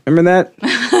yours. Remember that?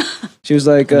 She was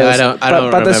like, No, I don't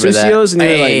remember that. Sucios, and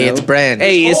you're Hey, like, no. it's a brand.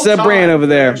 Hey, it's a brand over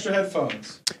there. Extra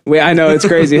headphones. Wait, I know it's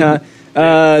crazy, huh?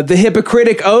 The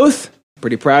Hippocratic Oath.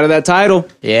 Pretty proud of that title.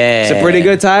 Yeah. It's a pretty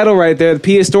good title right there. The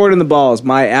Pia Stored in the Balls.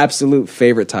 My absolute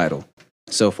favorite title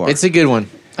so far. It's a good one.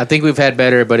 I think we've had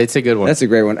better, but it's a good one. That's a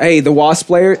great one. Hey, the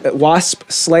Wasp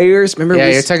Slayers. Remember? Yeah,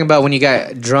 you're talking about when you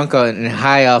got drunk and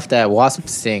high off that wasp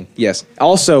sting. Yes.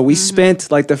 Also, we spent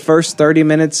like the first 30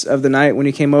 minutes of the night when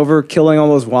you came over killing all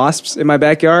those wasps in my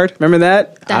backyard. Remember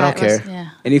that? I don't care. Yeah.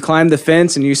 And you climbed the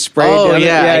fence and you sprayed. Oh down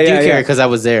yeah, it. I do care because I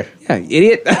was there. Yeah,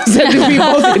 idiot. We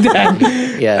both did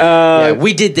that. Yeah,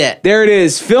 we did that. There it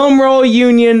is. Film Roll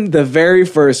Union, the very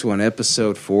first one,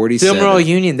 episode 47. Film Roll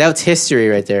Union. That's history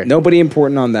right there. Nobody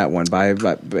important on that one by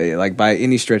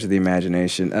any stretch of the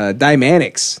imagination.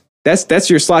 Dymanics. That's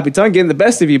your sloppy tongue getting the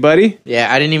best of you, buddy.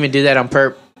 Yeah, I didn't even do that on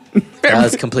perp. That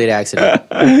was a complete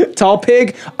accident. Tall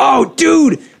Pig. Oh,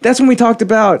 dude, that's when we talked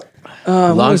about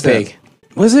Long Pig.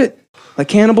 Was it like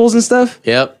cannibals and stuff?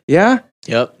 Yep. Yeah.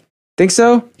 Yep. Think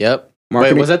so? Yep.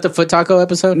 Marketing. Wait, was that the Foot Taco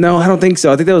episode? No, I don't think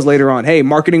so. I think that was later on. Hey,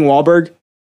 Marketing Wahlberg.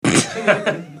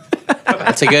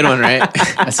 That's a good one, right?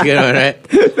 That's a good one, right?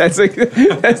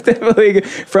 That's definitely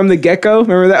from the get-go.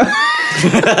 Remember that?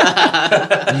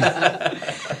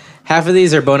 Half of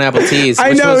these are Bon Apple teas, I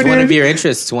which know, was one dude. of your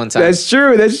interests one time. That's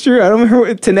true. I don't remember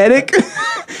what Tenetic.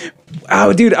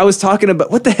 Oh, dude, I was talking about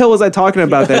what the hell was I talking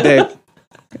about that day?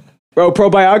 Bro,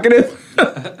 probiotic.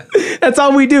 That's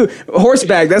all we do.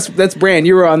 Horseback. That's brand.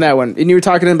 You were on that one, and you were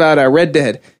talking about Red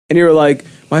Dead, and you were like,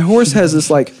 my horse has this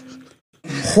like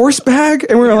horse bag,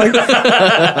 and we were like, what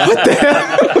the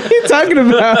hell? What are you talking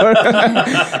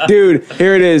about? Dude,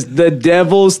 here it is, the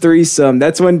Devil's Threesome.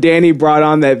 That's when Danny brought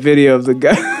on that video of the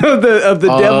guy of the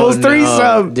Devil's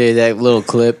Threesome. Dude, that little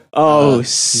clip. Oh,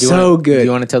 so good. Do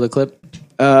you want to tell the clip?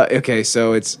 Okay,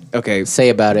 so it's okay. Say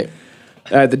about it.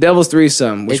 The Devil's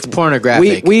Threesome. Which it's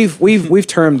pornographic. We've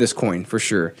termed this coin for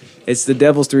sure. It's the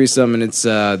Devil's Threesome, and it's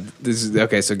this is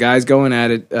okay. So guys going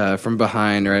at it from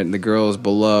behind, right? And the girl's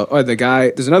below. Or the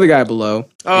guy. There's another guy below.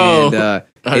 Oh, and,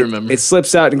 I remember. It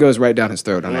slips out and goes right down his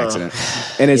throat on accident,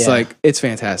 and it's like it's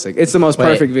fantastic. It's the most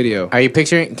perfect video. Are you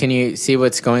picturing? Can you see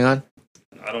what's going on?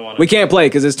 I don't want. We can't play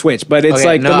because it's Twitch, but it's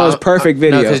the most perfect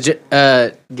video. No,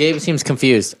 because Gabe seems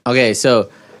confused. Okay,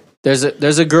 so there's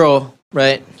a girl,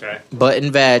 right? Okay. Butt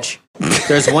and vag.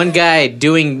 There's one guy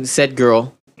doing said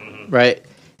girl, right?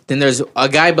 Then there's a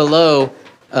guy below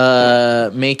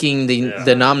making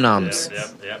the nom noms,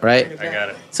 Yep. right? I got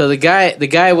it. So the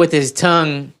guy with his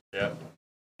tongue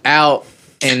out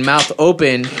and mouth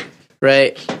open,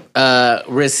 right,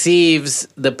 receives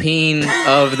the peen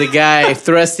of the guy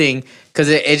thrusting because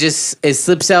it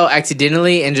slips out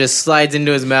accidentally and just slides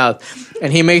into his mouth,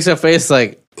 and he makes a face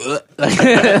like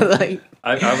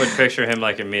I would picture him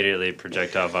like immediately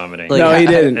projectile vomiting. No, he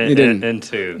didn't. He didn't.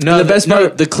 Into No, the best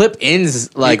part, the clip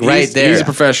ends like right there. He's a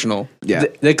professional. Yeah.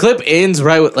 The clip ends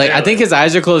right with, like, I think his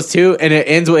eyes are closed too, and it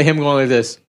ends with him going like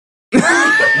this.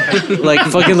 Like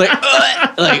fucking like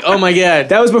oh my god.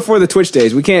 That was before the Twitch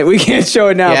days. We can't show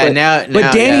it now. Yeah, but, now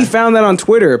but Danny yeah. found that on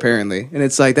Twitter apparently, and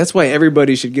it's like that's why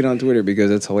everybody should get on Twitter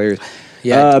because it's hilarious.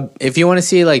 Yeah. If you want to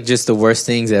see like just the worst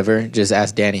things ever, just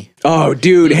ask Danny. Oh,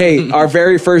 dude! Hey, our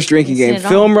very first drinking game,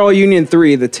 Film Roll Union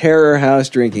 3, the Terror House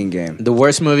drinking game, the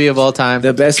worst movie of all time,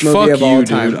 the best movie of all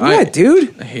time. What,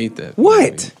 dude? I hate that.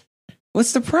 What?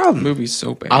 What's the problem? The movie's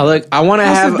so bad. I want to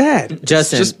have bad?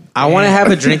 Justin. I want to have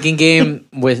a drinking game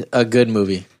with a good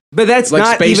movie. But that's Like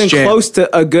not Space even Jam. close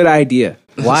to a good idea.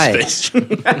 Why? Dude, Space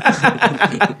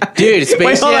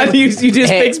Wait, hold Jam. on. You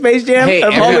just picked Space Jam? Hey,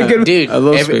 Of all the good- dude, I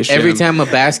love Space Jam. every time a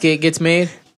basket gets made.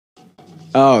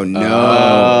 Oh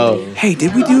no! Hey,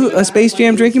 did we do a Space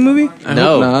Jam drinking movie? I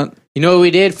No. hope not. You know what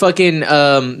we did? Fucking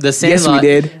the Sandlot. Yes, we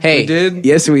did. Hey, We did.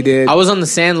 Yes, we did. I was on the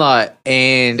Sandlot,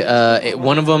 and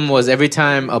one of them was every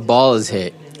time a ball is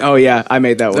hit. Oh yeah, I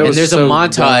made that one. That And was there's so a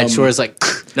montage dumb. where it's like,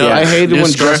 No, Yeah. I hated New when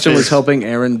Justin Scarface. was helping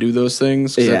Aaron do those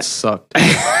things. 'Cause Yeah. That sucked. when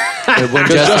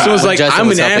Because Justin was when like, Justin "I'm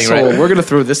was an helping, asshole. right? We're gonna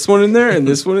throw this one in there and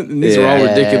this one, and these are all Yeah.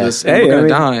 ridiculous. And Hey, we're I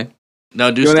gonna mean- die."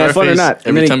 No, do You wanna have fun or Scarface not? And then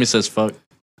every he- time he says fuck.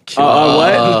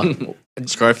 What?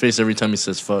 Scarface every time he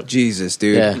says fuck. Jesus,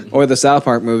 dude. Yeah. Or the South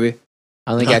Park movie.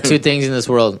 I only got two things in this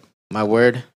world: my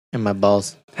word and my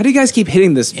balls. How do you guys keep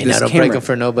hitting this? And this I don't break camera? them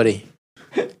for nobody.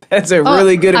 That's a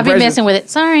really good I've been impression. messing with it.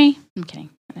 Sorry. I'm kidding.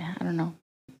 I don't know.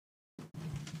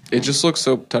 It just looks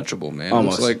so touchable, man.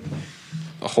 Almost. It's like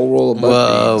a whole roll of butt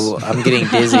Whoa, beads. I'm getting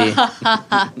dizzy.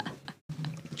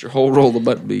 It's your whole roll of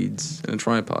butt beads in a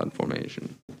tripod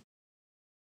formation.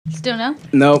 Still no?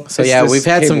 Nope. So it's yeah, this we've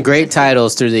had some cable. great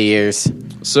titles through the years.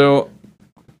 So,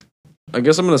 I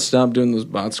guess I'm gonna stop doing those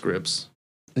bot scripts.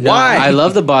 No, Why? I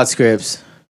love the bot scripts.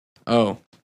 Oh,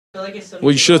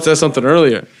 well, you should have said something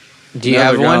earlier. Do you Now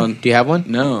have they're one? gone. Do you have one?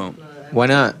 No, Why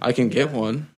not? I can get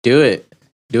one. Do it.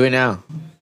 Do it now.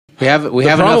 We have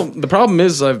enough. The problem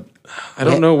is I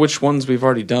don't know which ones we've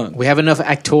already done. We have enough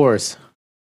actors.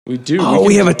 We do. Oh,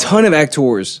 we have a ton of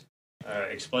actors. All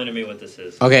right, explain to me what this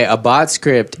is. Okay, a bot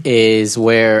script is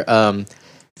where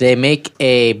they make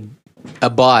a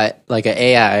bot, like an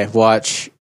AI, watch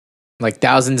like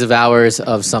thousands of hours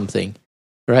of something,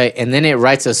 right? And then it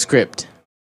writes a script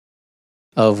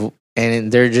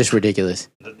and they're just ridiculous.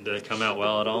 Did it come out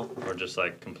well at all, or just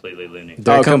like completely loony?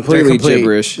 They're completely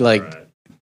gibberish. Like,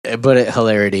 but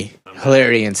hilarity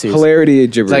ensues. Hilarity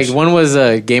gibberish. Like one was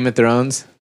Game of Thrones,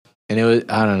 and it was,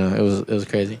 I don't know, it was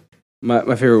crazy.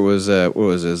 My favorite was what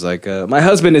was this? Like my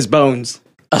husband is Bones.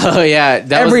 Oh yeah,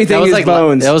 Everything was is like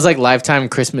Bones. That was like Lifetime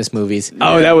Christmas movies.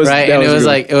 Oh, that was right, that and was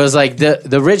it was like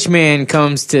the rich man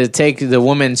comes to take the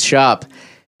woman's shop,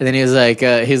 and then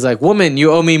he's like, woman,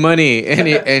 you owe me money,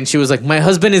 and she was like, my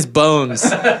husband is Bones.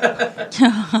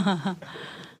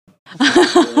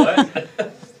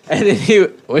 And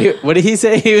then what did he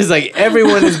say? He was like,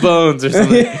 everyone is Bones or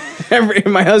something.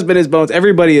 My husband is Bones.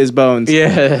 Everybody is Bones.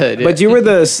 Yeah, but you were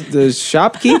the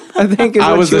shopkeep, I think.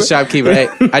 I was the shopkeep, right?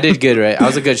 I did good, right? I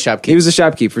was a good shopkeep. He was a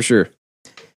shopkeep for sure.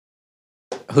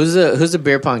 Who's the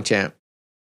beer pong champ?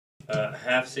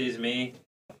 Half sees me.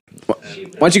 Why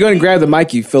don't you go and grab the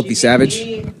mic, you filthy savage?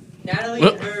 Natalie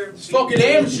and her fucking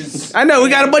amateurs. I know, we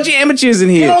got a bunch of amateurs in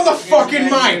here. Get on the fucking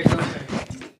mic.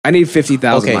 I need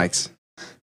 50,000 Okay. mics.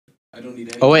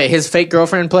 Oh wait, his fake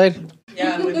girlfriend played?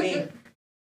 Yeah, with me.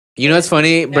 You know what's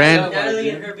funny, Brand? Natalie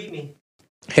and her beat me.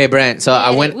 Hey, Brand. So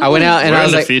I went out and We're I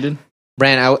was undefeated. like,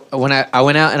 Brand, I went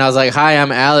out and I was like, hi,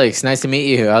 I'm Alex. Nice to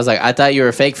meet you. I was like, I thought you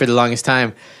were fake for the longest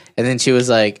time. And then she was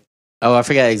like, oh, I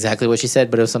forgot exactly what she said,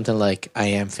 but it was something like, I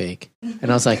am fake. And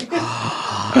I was like,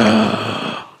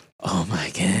 oh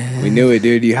my God. We knew it,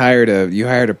 dude. You hired a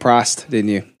prost, didn't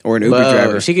you? Or an Uber Whoa,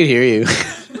 driver. she could hear you.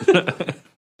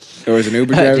 Or was an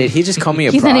Uber driver? Did he just call me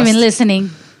a He's prost? not even listening.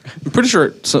 I'm pretty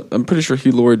sure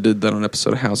Hugh Laurie did that on an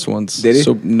episode of House once. Did he?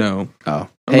 So no. Oh.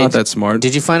 I'm not that smart.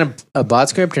 Did you find a bot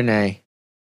script or nay?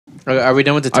 Are we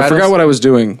done with the titles? I forgot what I was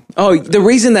doing. Oh, the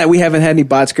reason that we haven't had any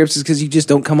bot scripts is because you just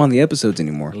don't come on the episodes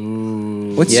anymore.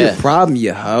 What's your problem,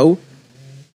 you hoe?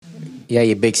 Yeah,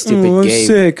 you big stupid I'm Gabe.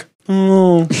 sick.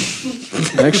 Oh.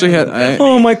 I actually had.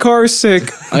 Oh, my car's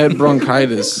sick. I had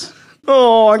bronchitis.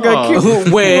 Oh, I got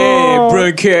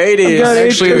bronchitis.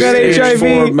 Actually, it was stage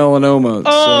 4 melanoma.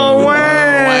 Oh, I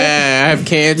have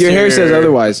cancer. Your hair says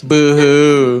otherwise. Boo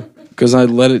hoo. Because I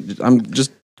let it. I'm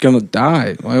just gonna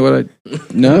die. Why would I?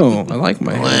 No, I like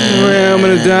my hair. Well, I'm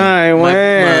gonna die.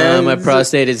 My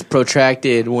prostate is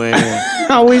protracted. When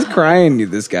always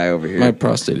crying, this guy over here. My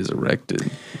prostate is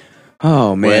erected.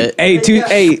 Oh man! What?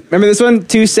 Hey, remember this one?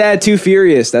 Too sad, too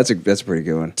furious. That's a pretty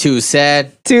good one. Too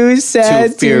sad, too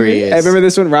sad, too furious. Hey, remember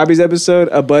this one? Robbie's episode,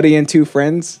 A Buddy and Two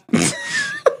Friends.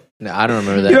 No, I don't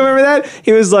remember that. You don't remember that?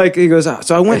 He goes,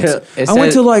 so I went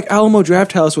to like Alamo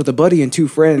Draft House with a buddy and two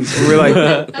friends. And we're like,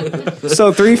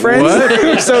 so three friends?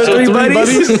 so three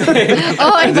buddies? The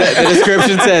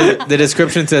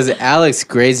description says Alex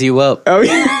graze you up. Oh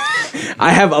yeah.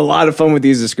 I have a lot of fun with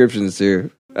these descriptions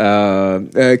too.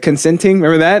 Consenting,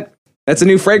 remember that? That's a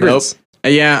new fragrance. Nope.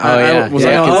 Yeah.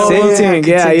 Consenting.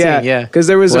 Yeah. Because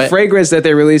there was a fragrance that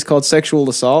they released called Sexual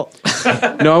Assault.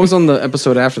 No, I was on the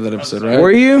episode after that episode, right?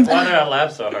 Were you? Why did I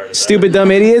laugh so hard? Stupid dumb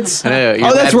idiots. I know,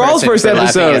 Oh, that's Raw's first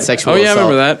episode. Oh yeah, I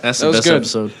remember that. That's the best good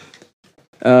episode.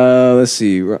 Let's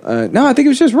see. No, I think it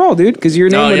was just Raw, dude. Because your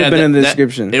name would have been in the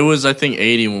description. It was, I think,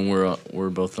 80 when we're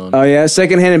both on. Oh yeah,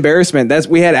 secondhand embarrassment.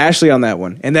 We had Ashley on that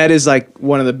one, and that is like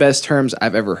one of the best terms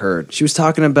I've ever heard. She was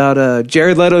talking about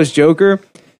Jared Leto's Joker,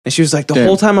 and she was like, the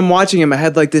whole time I'm watching him, I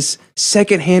had like this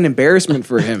secondhand embarrassment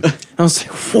for him. I was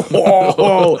like,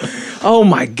 whoa, oh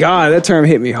my god, that term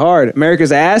hit me hard.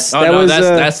 America's ass. Oh, no,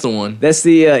 that's the one. That's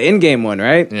the in-game one,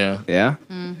 right? Yeah. Yeah.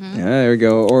 Yeah. There we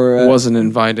go. Or wasn't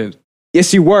invited.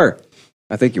 Yes, you were.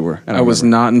 I think you were. I was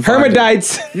not invited.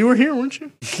 Hermodites. You were here, weren't you?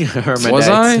 Was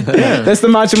I? Yeah. That's the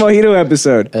Macho Mojito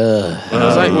episode.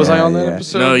 Was I on that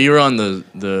episode? No, you were on the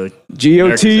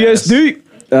GOTSD.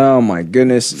 Oh my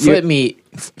goodness. Foot meat.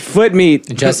 Foot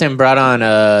meat. Justin brought on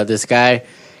this guy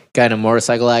got in a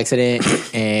motorcycle accident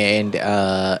and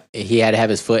he had to have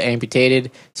his foot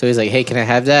amputated. So he's like, hey, can I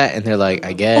have that? And they're like,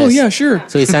 I guess. Oh, yeah, sure.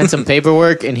 So he signed some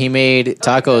paperwork and he made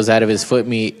tacos out of his foot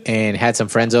meat and had some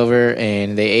friends over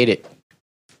and they ate it.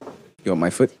 You want my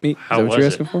foot meat? Is How that what you're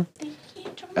was asking for?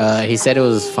 He said it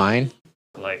was fine.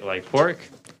 Like pork?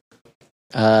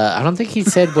 I don't think he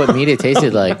said what meat it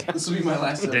tasted like. This will be my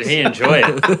last episode. Did he enjoy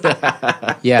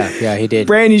it? Yeah, he did.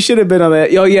 Brand, you should have been on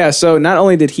that. Oh, yeah. So not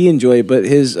only did he enjoy it, but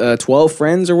his 12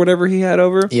 friends or whatever he had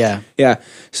over. Yeah. Yeah.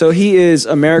 So he is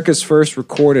America's first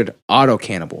recorded auto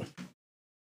cannibal.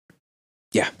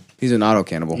 Yeah. He's an auto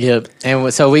cannibal. Yep.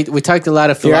 And so we talked a lot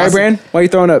of You all right, philosophy. Brand? Why are you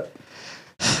throwing up?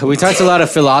 We talked a lot of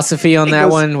philosophy on that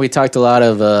one. We talked a lot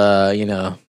of,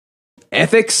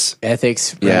 ethics.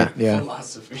 Yeah.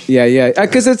 Yeah.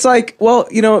 Because it's like, well,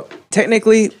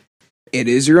 technically, it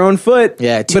is your own foot.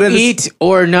 Yeah, to eat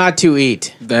or not to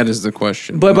eat. That is the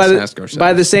question. But we must ask ourselves.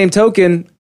 by the same token,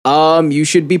 you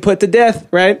should be put to death,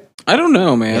 right? I don't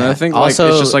know, man. Yeah. I think Also-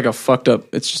 it's just like a fucked up.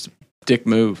 It's just a dick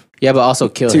move. Yeah, but also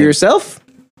kill To him. yourself?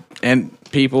 And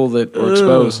people that were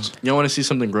exposed. You don't want to see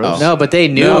something gross? No, but they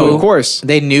knew. No, of course.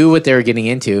 They knew what they were getting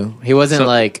into. He wasn't So-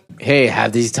 like, hey,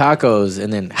 have these tacos,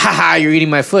 and then, haha, you're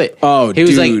eating my foot. Oh, he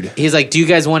was dude. like, he's like, do you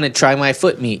guys want to try my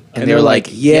foot meat? And they were like,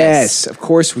 yes, of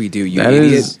course we do, you That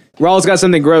idiot. is- Rawls got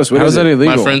something gross. What How is is that it?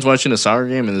 illegal? My friend's watching a soccer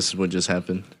game, and this is what just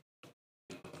happened.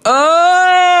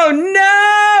 Oh,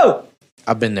 no!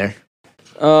 I've been there.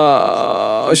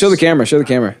 Show the camera. The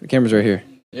camera's right here.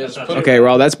 Yes. Okay,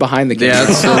 Raul, that's behind the camera. Yeah,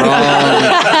 that's the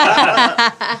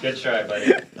wrong. Good try,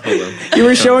 buddy. Hold on. You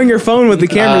were showing your phone with the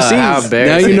camera How sees. Now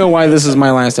embarrassing. you know why this is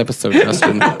my last episode,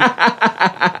 Justin.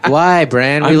 Why,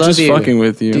 Bran? We I'm love just you. fucking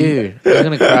with you. Dude, I'm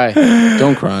going to cry.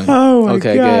 Don't cry. Oh, my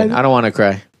Okay, God. good. I don't want to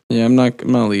cry. Yeah, I'm not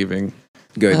leaving.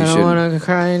 Good, you I don't should. want to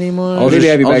cry anymore. I'll Maybe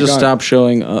have you back just on. stop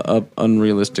showing up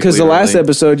unrealistically. Because the last early.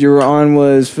 episode you were on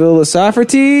was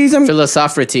Philosophrates.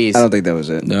 Philosophrates. I don't think that was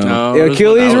it. No. No, The it was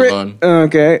Achilles. when I was on.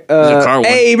 Okay. a car one.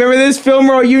 Hey, remember this Film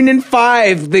Roll Union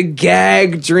 5, the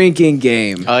gag drinking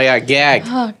game? Oh, yeah, gag.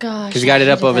 Oh gosh. Because you got it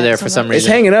up over there for some It's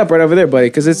reason. hanging up right over there, buddy.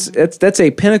 Because that's a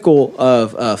pinnacle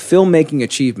of filmmaking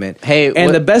achievement. Hey, and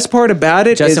what- the best part about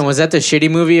it Justin, is was that the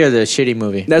shitty movie or the shitty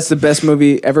movie? that's the best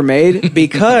movie ever made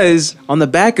because on the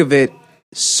back of it,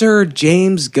 Sir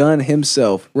James Gunn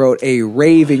himself wrote a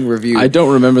raving review. I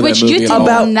don't remember Which that movie you at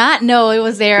all. did not know it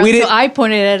was there We until didn't- I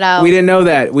pointed it out. We didn't know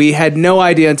that. We had no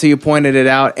idea until you pointed it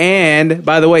out. And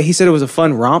by the way, he said it was a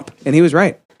fun romp, and he was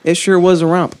right. It sure was a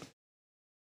romp.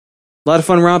 A lot of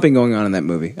fun romping going on in that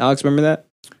movie. Alex, remember that?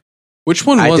 Which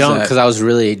one I was don't that? because I was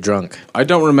really drunk. I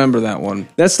don't remember that one.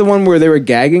 That's the one where they were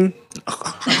gagging.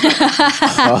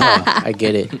 Oh, I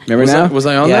get it. Remember now? Was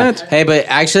I on Yeah. that? Hey, but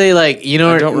actually, like, you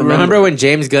know, I don't remember. remember when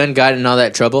James Gunn got in all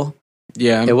that trouble?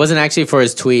 Yeah. It wasn't actually for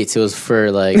his tweets. It was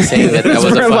for, like, saying that was a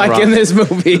We're fun like romp. in this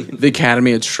movie. The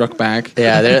Academy had struck back.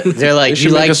 Yeah, they're like, They you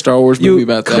should make like, a Star Wars movie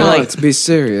about that. Can't be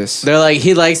serious. they're like,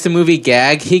 he likes the movie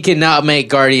Gag. He cannot make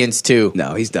Guardians 2.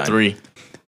 No, he's done. 3.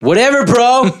 Whatever,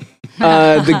 bro.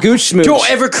 The Gooch Smooch. Don't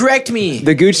ever correct me.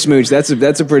 The Gooch Smooch. That's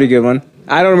a pretty good one.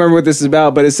 I don't remember what this is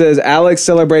about, but it says Alex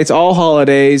celebrates all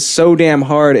holidays so damn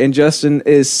hard, and Justin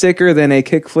is sicker than a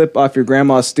kickflip off your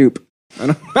grandma's stoop. I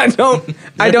don't Is know.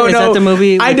 that the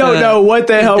movie? I with don't the- know what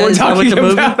the hell we're is that with talking the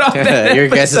movie? about. on that Your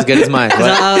guess is as good as mine. 'Cause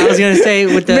What? I was gonna say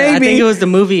with the. I Maybe. think it was the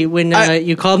movie when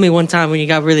you called me one time when you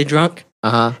got really drunk,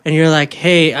 Uh-huh. and you're like,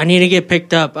 "Hey, I need to get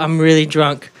picked up. I'm really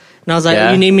drunk." And I was like,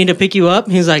 Yeah. "You need me to pick you up?"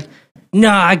 He's like, "No,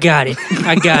 I got it.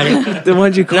 I got it." The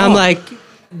ones you call. And I'm like,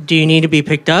 "Do you need to be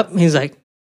picked up?" He's like,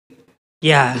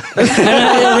 "Yeah." and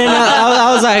then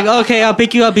I was like, "Okay, I'll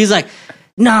pick you up." He's like,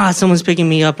 "Nah, someone's picking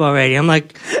me up already." I'm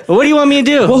like, well, "What do you want me to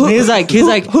do?" Well, he's like,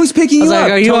 who's picking I was you like,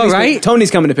 up? "Are you all right?" Tony's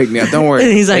coming to pick me up. Don't worry.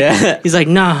 And he's like, Yeah. he's like,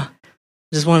 "Nah,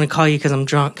 just want to call you because I'm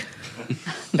drunk."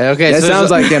 Okay, That so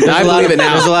sounds like him. there's I a lot believe of- it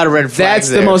now. There's a lot of red flags That's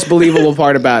the there. most believable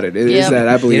part about it. Is Yep. that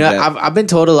I believe You know, that. I've been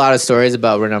told a lot of stories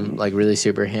about when I'm like really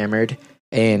super hammered,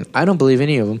 and I don't believe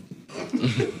any of them.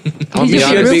 I'll You be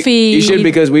should honest. roofie. You should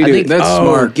because we I do. think that's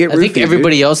smart. Get I think roofied,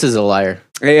 everybody else is a liar.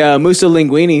 dude. Hey, Musa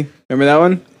Linguini. Remember that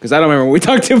one? Because I don't remember what we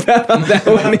talked about on that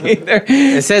one either.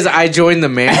 It says I joined the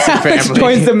Manson Alex family.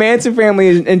 joins the Manson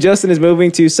family, and Justin is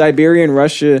moving to Siberian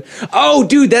Russia. Oh,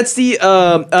 dude, that's the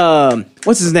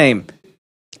what's his name?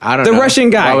 I don't The know.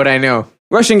 Russian guy. Why would I know?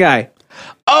 Russian guy.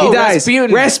 Oh, He dies.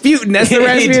 Rasputin. Rasputin. That's the He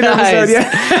Rasputin dies. episode.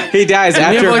 Yeah. He dies Did he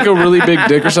after. have like a really big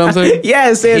dick or something?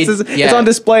 Yes, it's yeah. on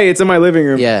display. It's in my living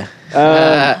room. Yeah.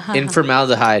 In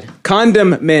formaldehyde.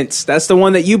 Condom mints. That's the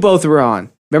one that you both were on.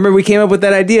 Remember, we came up with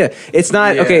that idea. It's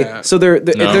not okay. So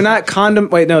they're not condom.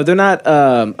 Wait, no, they're not.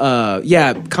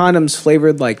 Condoms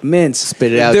flavored like mints.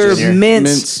 Spit it out, They're Junior.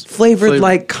 mints flavored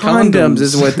like condoms.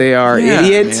 Is what they are. Yeah,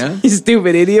 Idiot. man. You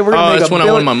stupid idiot. We're gonna Oh, make that's a when I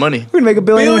billion- won my money. We're gonna make $1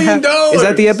 billion. $1 billion. Is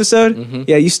that the episode?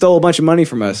 Yeah, you stole a bunch of money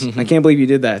from us. I can't believe you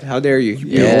did that. How dare you?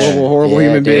 You horrible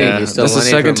human being. dang, you stole That's the money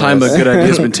second from time a us. good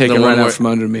idea's been The taken one right out where- from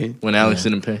under me. When Alex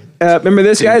didn't pay. Remember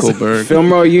this, guys? Goldberg.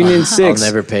 Film Roll Union 6. I'll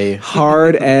never pay you.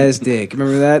 Hard as dick.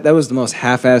 Remember that? That was the most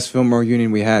half-ass Film Roll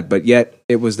Union we had, but yet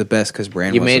it was the best because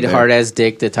Brand You wasn't made there. Hard As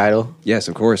Dick the title? Yes,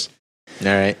 of course. All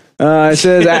right. It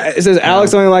says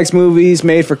Alex only likes movies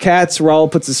made for cats.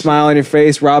 Raul puts a smile on your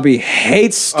face. Robbie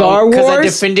hates Star Because I Wars.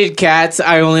 defended cats.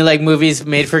 I only like movies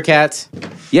made for cats.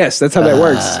 Yes, that's how that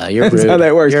works. You're That's rude. how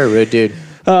that works. You're a rude dude.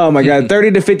 Oh my God,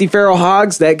 30 to 50 feral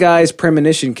hogs. That guy's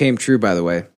premonition came true. By the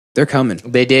way, they're coming.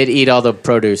 They did eat all the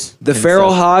produce. The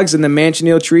feral hogs and the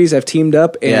manchineal trees have teamed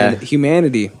up, and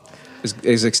humanity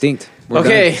is extinct. We're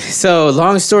Okay, done. so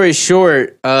long story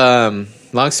short, long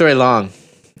story long.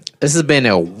 This has been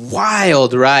a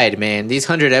wild ride, man. These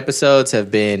 100 episodes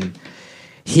have been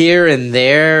here and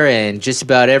there and just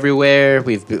about everywhere.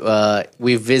 We've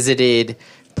visited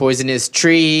poisonous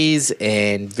trees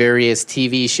and various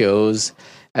TV shows,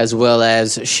 as well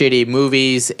as shitty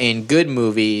movies and good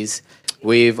movies.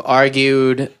 We've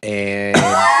argued and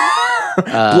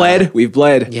bled. We've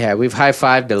bled. Yeah, we've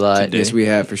high-fived a lot. Yes, we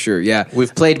have for sure. Yeah,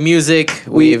 we've played music.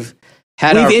 We've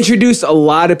introduced a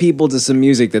lot of people to some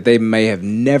music that they may have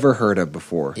never heard of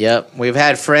before. Yep, we've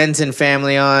had friends and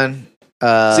family on.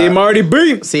 See you, Marty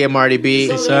B. See you, Marty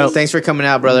B. So thanks for coming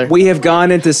out, brother. We have gone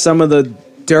into some of the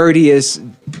dirtiest,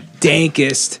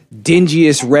 dankest,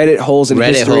 dingiest Reddit holes in Reddit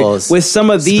history holes. with some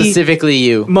of the Specifically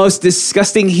you. most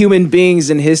disgusting human beings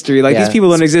in history. Like, these people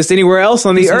don't exist anywhere else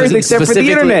on the earth except for the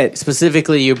internet.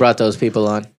 Specifically, you brought those people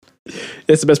on.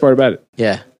 That's the best part about it.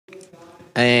 Yeah.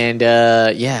 And,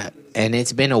 and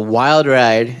it's been a wild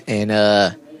ride. And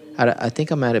I think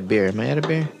I'm out of beer. Am I out of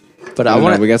beer?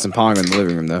 But we got some Pong in the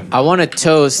living room, though. I want to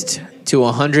toast to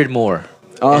 100 more.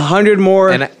 100 more.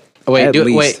 And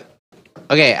wait.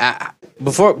 Okay,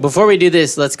 before we do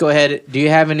this, let's go ahead. Do you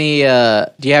have any?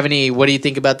 What do you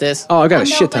think about this? Oh, I got a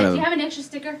shit ton of Do them. you have an extra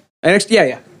sticker?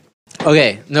 Yeah.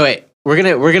 Okay, no wait. We're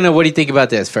gonna. What do you think about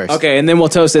this first? Okay, and then we'll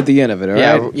toast at the end of it. All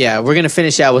right. Yeah. We're gonna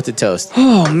finish out with the toast.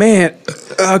 Oh man.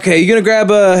 Okay, you gonna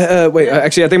grab wait?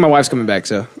 Actually, I think my wife's coming back.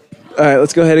 So, all right,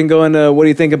 let's go ahead and go into what do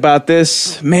you think about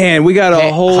this? Man, we got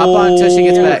a whole hop on till she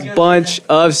gets back. bunch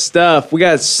of stuff. We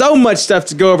got so much stuff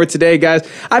to go over today, guys.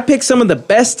 I picked some of the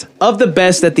best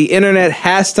that the internet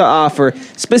has to offer,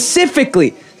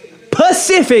 specifically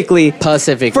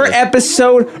for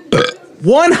episode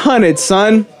 100,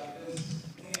 son.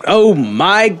 Oh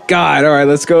my God. All right,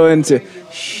 let's go into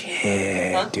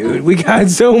shit, dude. We got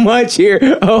so much here.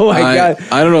 Oh my God.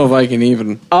 I don't know if I can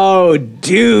even. Oh,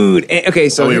 dude. Okay,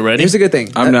 so Are we ready? here's a good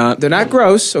thing. I'm not. They're not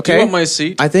gross, okay? Do you want my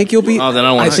seat? I think you'll be. Oh, then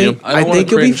I want to. I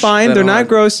think you'll be fine. They're not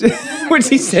gross. What'd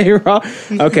he say, Raw?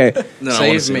 Okay.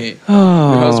 Save me.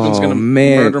 Oh, Your husband's gonna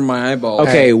murder my eyeball.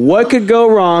 Okay, what could go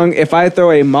wrong if I throw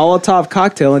a Molotov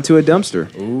cocktail into a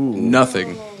dumpster? Ooh.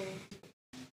 Nothing.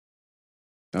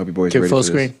 I hope you boys To ready full for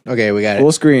screen. this. Okay, we got Full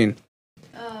it. screen.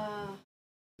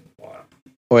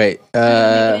 Wait.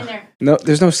 No,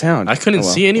 there's no sound. I couldn't Oh,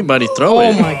 well. see anybody throw Oh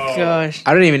it. my gosh.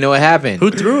 I don't even know what happened.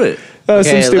 Who threw it? Some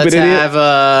stupid let's idiot.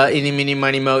 have Eeny, Meeny,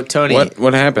 Miny, Mo, Tony.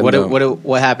 What happened?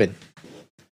 What happened?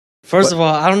 First of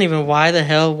all, I don't even why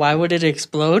would it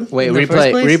explode? Wait, in the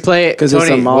first place? replay it. Because it's a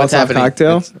Tony, what's Molotov happening?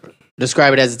 cocktail.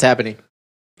 Describe it as it's happening.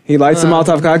 He lights the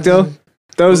Molotov cocktail,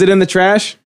 throws it in the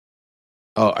trash.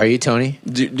 Oh, are you Tony?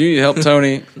 Do you help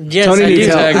Tony? Yes, Tony I needs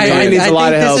do. help. Tony needs a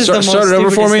lot of help. Start it over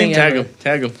for me. Tag him.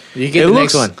 Tag him. You get the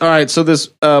next one. All right, so this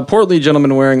portly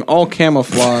gentleman wearing all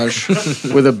camouflage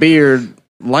with a beard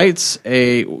lights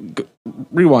a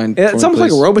rewind. It's for me, almost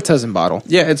like a please. Robitussin bottle.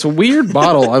 Yeah, it's a weird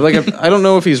bottle. I don't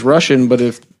know if he's Russian, but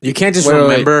if You can't just wait,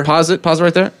 remember. Pause it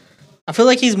right there. I feel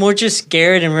like he's more just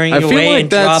scared and running I feel away like and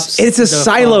that's- drops. It's a the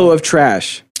silo phone. of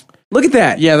trash. Look at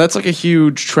that. Yeah, that's like a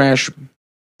huge trash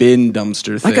bin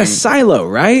dumpster thing. Like a silo,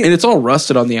 right? And it's all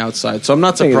rusted on the outside, so I'm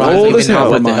not Thing is surprised. old they as didn't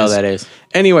hell. What the hell compromise. that is?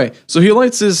 Anyway, so he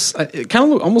lights this. It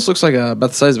kind of almost looks like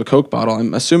about the size of a Coke bottle.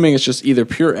 I'm assuming it's just either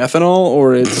pure ethanol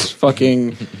or it's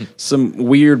fucking some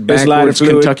weird There's a lot of backwards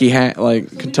fluid.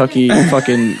 Kentucky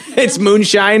fucking It's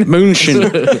moonshine.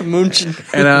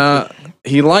 and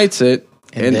he lights it.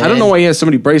 And I don't know why he has so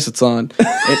many bracelets on.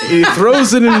 And he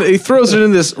throws it in. He throws it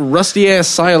in this rusty ass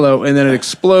silo, and then it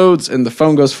explodes, and the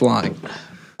phone goes flying.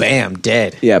 Bam,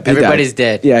 dead. Yeah, he everybody's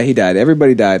died. dead. Yeah, he died.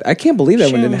 Everybody died. I can't believe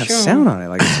that one didn't have Sherm. sound on it.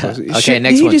 Like it's supposed to. Okay,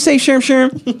 next Did he one. just say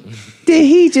sherm? Did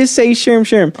he just say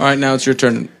sherm? All right, now it's your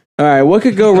turn. All right, what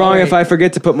could go wrong if I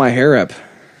forget to put my hair up?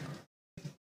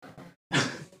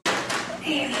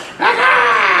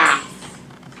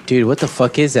 Dude, what the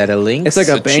fuck is that? A lynx? It's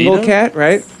like a Bengal cat,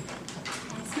 right?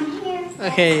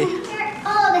 Okay.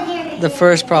 The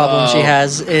first problem she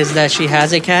has is that she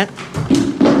has a cat.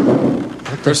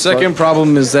 Her second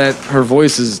problem is that her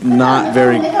voice is not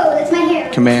very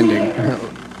commanding.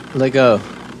 Let go.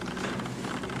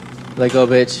 Let go,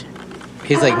 bitch.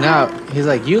 He's like, no. He's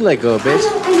like, you let go,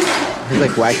 bitch. He's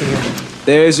like whacking him.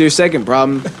 There's your second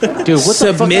problem. Dude, what the fuck is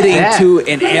Submitting that? to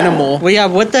an animal. Well, yeah,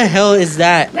 what the hell is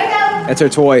that? That's her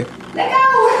toy.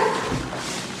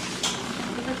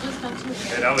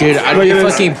 Dude, I'd be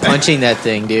fucking punching that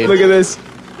thing, dude. Look at this.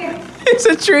 It's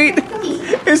a treat.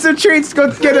 It's a treat.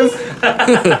 Go get him.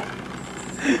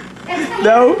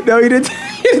 No, he didn't.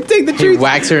 He didn't take the treats.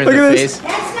 Whacks her in Look the at face.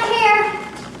 That's my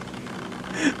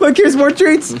hair. Look, here's more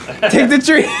treats. Take the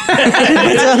treat.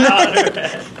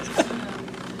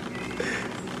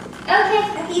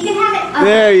 Okay, you can have it. Okay.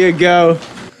 There you go.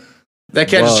 That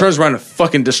cat just turns around and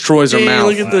fucking destroys her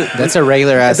mouth. That's a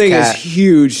regular ass That thing cat. is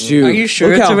huge, too. Are you sure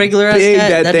Look it's how a regular ass big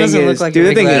cat? That thing doesn't is. look like a Dude,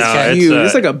 that thing regular is ass cat. huge. No,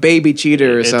 It's like a baby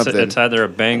cheetah or something. It's either a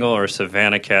Bengal or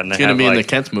Savannah cat, and they It's gonna have be in the like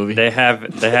Kent movie. They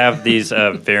have these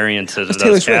variances of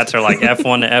Taylor those Swift. cats are like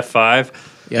F1 to F5.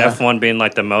 Yeah. F1 being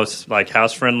like the most like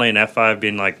house friendly, and F5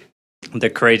 being like the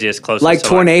craziest closest. Like to,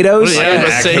 tornadoes? Like, Yeah, an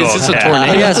let's say actual it's just a cat.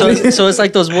 tornado. Oh, yeah, so it's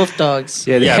like those wolf dogs.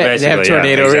 Yeah, they have basically,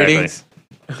 tornado exactly. ratings.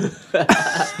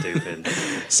 Stupid.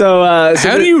 So,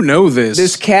 How do you know this?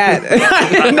 This cat.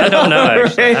 I don't know.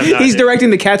 Actually. I have no He's idea. directing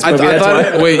the Cats I movie.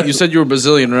 That's why. wait, you said you were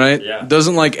Brazilian, right? Yeah.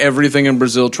 Doesn't like everything in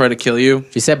Brazil try to kill you?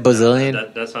 She said Brazilian.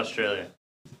 That's Australia.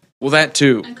 Well, that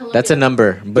too. That's a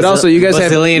number. But also, you guys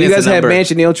Brazilian have is a number.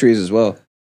 manchineel trees as well.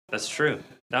 That's true.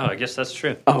 No, I guess that's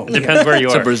true. Oh, it depends where you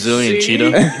It's are. a Brazilian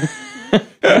cheetah.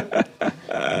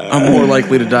 I'm more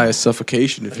likely to die of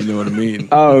suffocation, if you know what I mean.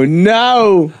 Oh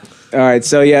no! All right,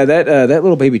 so yeah, that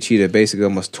little baby cheetah basically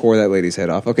almost tore that lady's head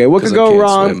off. Okay, what 'Cause could I go can't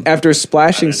wrong swim. after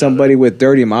splashing somebody with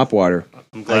dirty mop water?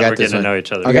 I'm I glad got we're this getting to one. know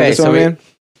each other. Okay, Okay, so so man.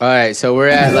 All right, so we're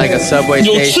at like a subway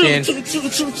station.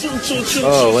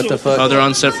 Oh, what the fuck? Oh, they're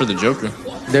on set for the Joker.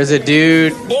 There's a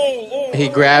dude. He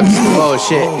grabs. Oh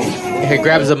shit! He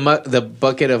grabs the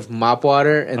bucket of mop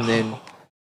water and then.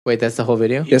 Wait, that's the whole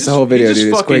video. That's the whole video, just dude.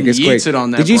 It's fucking quick. It's quick. yeets it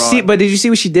on that Did you broad. see? But did you see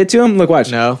what she did to him? Look,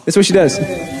 watch. No. That's what she does.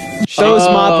 Throws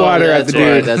mop water at the that's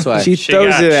why, dude. that's why. She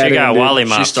throws it at She got him. dude. Wally She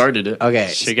mopped. started it. Okay.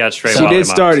 She got straight. She Wally did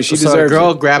mopped. start it. She So a deserves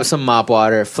girl it. grabs some mop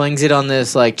water, flings it on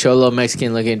this like cholo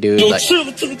Mexican looking dude. Like he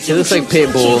looks like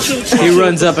Pitbull. He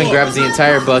runs up and grabs the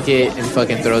entire bucket and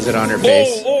fucking throws it on her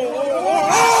face.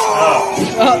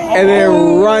 And then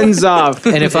runs off.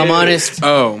 And if I'm honest,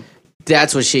 Oh.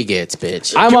 that's what she gets,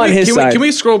 bitch. I'm on his can side. can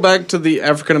we scroll back to the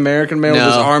African American man with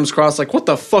his No. arms crossed? Like, what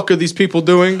the fuck are these people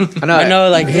doing? I know,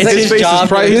 like it's His his face is job.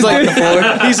 probably-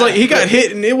 he's like, he got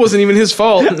hit and it wasn't even his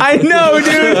fault. I know,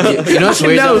 dude. You know what's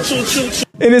weird though?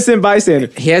 Innocent bystander.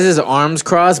 He has his arms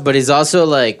crossed, but he's also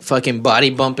like fucking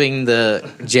body bumping the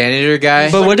janitor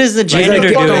guy. But what is the janitor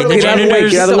get out of doing? the The way, get out of the way,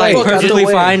 janitor's get out of the like way, get out of the perfectly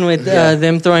way. fine with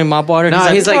them throwing mop water. No,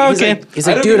 he's like, "Oh, he's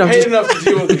okay. like, dude, I'm just. enough to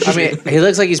deal with this I mean, he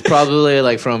looks like he's probably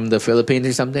like from the Philippines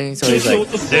or something. So he's like,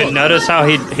 Dude, notice how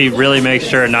he really makes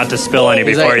sure not to spill any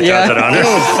He's before like, he yeah. throws it on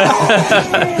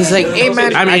her. he's like, hey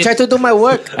man, I tried to do my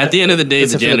work. At the end of the day,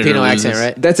 It's the a janitor Filipino loses. accent,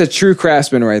 right? That's a true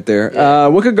craftsman right there.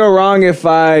 What could go wrong if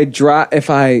I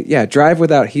drive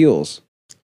without heels?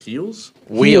 Heels?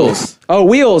 Wheels. Oh,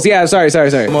 wheels. Yeah, sorry. I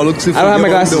don't have my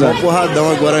glasses on.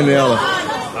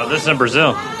 Oh, this is in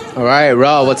Brazil. All right,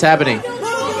 Raw, what's happening?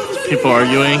 People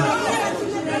arguing.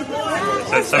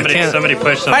 So somebody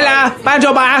pushed somebody. Baila,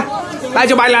 banjo ba,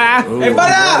 banjo baila. Hey,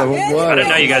 baila. I didn't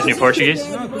know you guys knew Portuguese.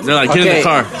 They're like, get in Okay. the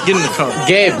car. Get in the car.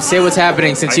 Gabe, say what's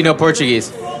happening since you know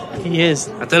Portuguese. He is.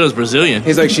 I thought it was Brazilian.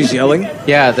 He's like, she's yelling.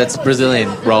 Yeah, that's Brazilian.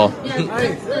 Raw.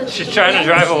 She's trying to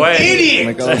drive away.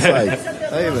 Idiot.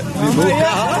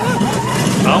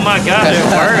 Oh my god, it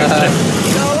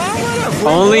worked.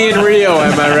 Only in Rio,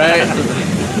 am I right?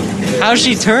 How'd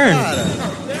she turn?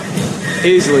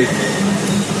 Easily.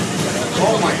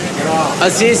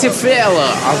 Assim se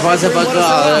fala. A voz é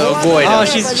boy. Oh,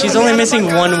 she's only missing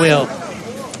one wheel.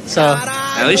 So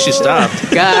At least she stopped.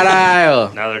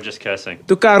 Caralho. Now they're just cussing.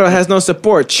 Tu carro has no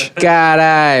support.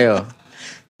 Caralho.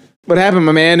 What happened,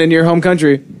 my man, in your home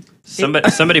country?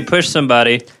 Somebody pushed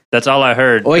somebody. That's all I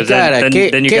heard. Oi, 'Cause cara, then que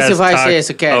you se guys vai ser talked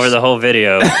esse cast? over the whole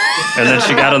video, and then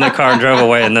she got in the car and drove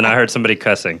away. And then I heard somebody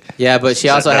cussing. Yeah, but she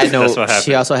also That's- had no. that's what happened.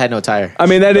 She also had no tire. I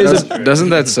mean, that is Doesn't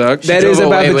that suck? that is drove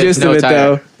about away the with gist no of it,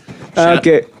 tire. though.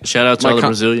 Okay. Shout out to all the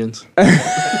Brazilians. All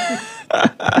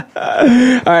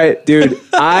right, dude.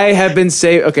 I have been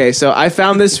saved. Okay, so I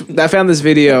found this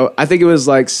video. I think it was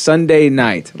like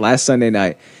last Sunday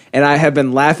night, and I have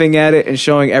been laughing at it and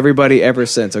showing everybody ever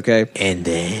since. Okay, And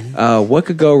then what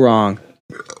could go wrong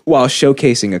while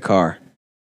showcasing a car?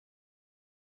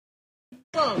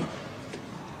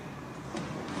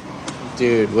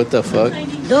 dude, what the fuck?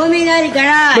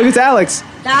 Look, it's Alex.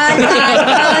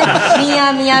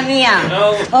 Mia, mia, mia.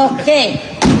 Okay.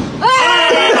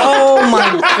 oh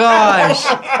my gosh.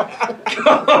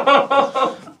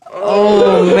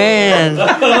 Oh man.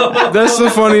 That's the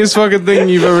funniest fucking thing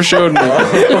you've ever showed me.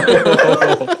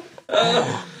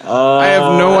 I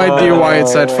have no idea why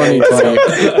it's that funny to me.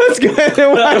 Let's go ahead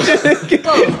and watch it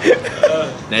again.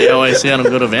 They always say I don't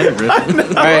go to Vanderbilt.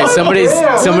 All right, somebody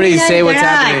say what's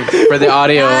happening for the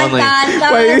audio only.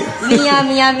 Mia,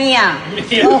 mia, mia.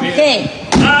 Okay.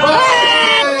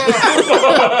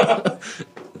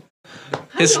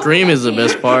 His scream is the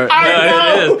best part.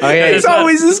 It's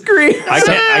always a scream. I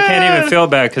can't even feel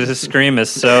bad because his scream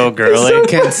is so girly.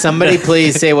 Can somebody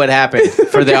please say what happened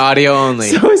for the audio only?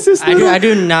 So it's this I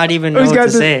do not even know Who's what got to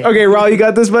this? say. Okay, Raul, you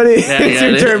got this, buddy? Yeah, I It's got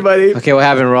your it. turn, buddy. Okay, what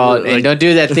happened, Raw? And don't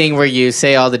do that thing where you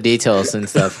say all the details and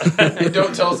stuff. And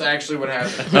don't tell us actually what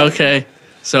happened. Okay.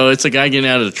 So it's a guy getting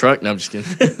out of the truck. No, I'm just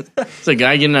kidding. It's a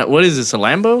guy getting out. What is this, a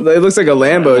Lambo? It looks like a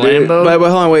Lambo, dude. Lambo? But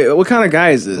hold on, wait. What kind of guy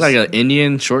is this? Like an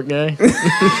Indian short guy.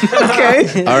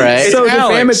 Okay. All right. So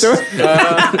Alex. defamatory.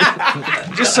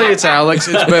 Just say it's Alex.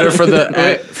 It's better for the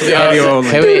audio only.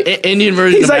 Hey, wait. Indian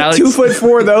version He's of like Alex.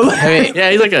 2'4" though. Hey, Yeah,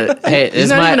 he's like a. hey, He's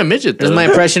not even a midget. This is though. my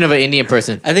impression of an Indian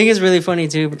person. I think it's really funny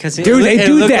too because it, Dude, they it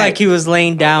do looked that. like he was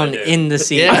laying down in the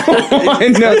seat. Yeah. I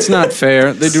know. That's not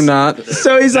fair. They do not.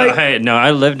 So he's like, No,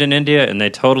 I lived in India and they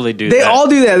totally do they that. all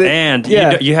do that. And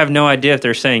yeah. you have no idea if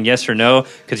they're saying yes or no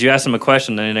because you ask them a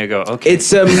question and then they go, okay.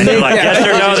 It's a and they're like, yes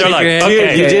or no. They're like,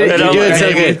 okay. You do And I'm it like,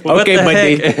 so good. what Okay, the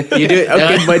buddy. heck? You do it.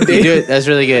 Okay, buddy. You do it. That's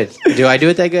really good. Do I do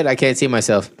it that good? I can't see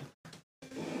myself.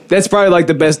 That's probably like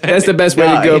the best. That's the best way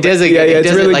No, to go. he does it- Yeah, he it's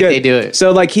does it really like good. they do it.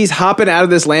 So like he's hopping out of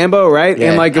this Lambo, right? Yeah.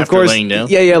 And like of After course, laying down?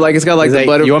 yeah, like it's got like He's the like,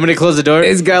 butterfly. you want me to close the door?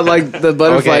 It's got like the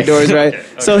butterfly Okay. doors, right?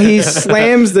 So he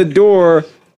slams the door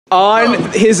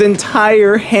on his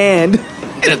entire hand.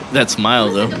 That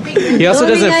smile though. He also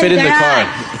doesn't fit in the car.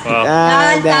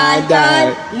 Dun, dun,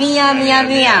 dun. Mia, mia,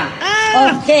 mia.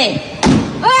 Okay.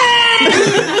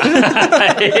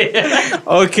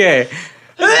 Okay.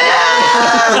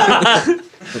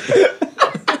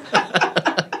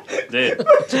 Dude.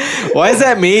 Why is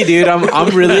that me, dude? I'm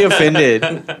really offended.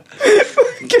 Can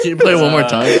you play it one more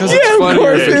time? Because it's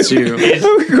funnier if it's you.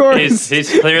 Of course.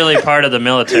 He's clearly part of the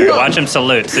military. Watch him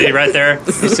salute. See right there?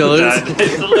 He salutes? He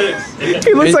salutes.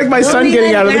 He looks like my son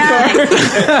getting out of the car.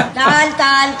 Dun,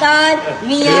 dun, dun.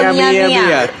 Mia, mia,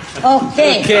 mia.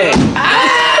 Okay. Okay.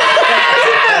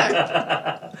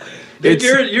 Dude,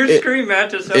 your scream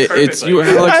matches so perfectly. It's you,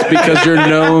 Alex, because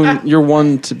you're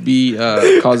one to be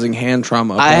causing hand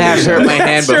trauma. I have hurt my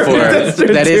hand before.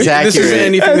 That is accurate. This isn't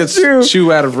anything that's true.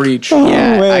 too out of reach.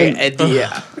 Yeah,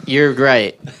 yeah, you're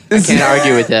right. I can't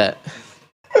argue with that.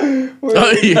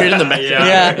 Oh, you hear it in the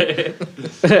background.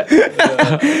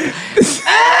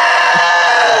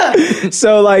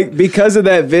 So like because of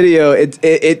that video,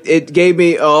 it gave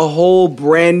me a whole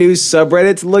brand new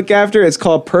subreddit to look after. It's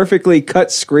called Perfectly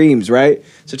Cut Screams, right?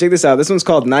 So check this out. This one's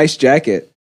called Nice Jacket.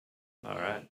 All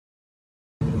right.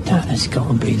 That has got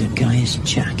to be the gayest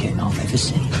jacket I've ever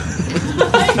seen.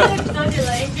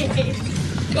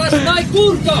 Gastai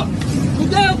curta!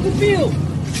 Cuidado com o fio!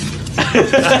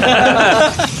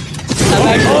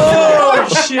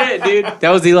 Oh shit, dude! That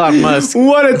was Elon Musk.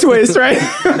 What a twist, right?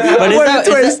 But What a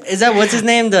twist. is that what's his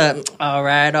name? The all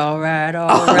right.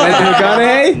 Matthew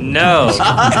McConaughey? No.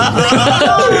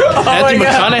 Matthew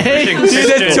McConaughey? Dude,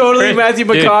 that's totally Matthew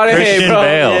McConaughey, Christian bro.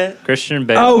 Bale. Yeah. Christian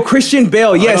Bale. Oh, Christian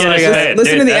Bale. Yes. Oh, yeah. Listen to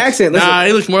Dude, the that's- accent. Listen. Nah,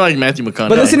 he looks more like Matthew McConaughey.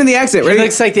 But listen to the accent. It Ready?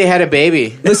 looks like they had a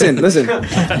baby. Listen. That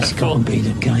has got to be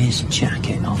the gayest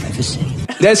jacket I've ever seen.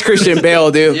 That's Christian Bale,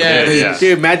 dude. Yeah.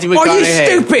 Dude, Matthew McConaughey. Are you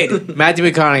stupid? Matthew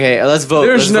McConaughey. Let's vote.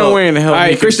 There's Let's no vote. way in hell. All right,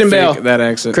 he could Christian fake Bale. That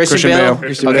accent. Christian Bale.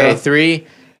 Christian Okay, Bale. 3.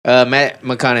 Matt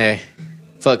McConaughey.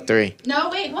 Fuck 3. No,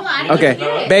 wait, hold on. I didn't Okay, hear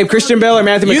it. babe, Christian Bale or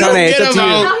Matthew You don't McConaughey? It's get up to him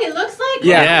you. out. How he looks like?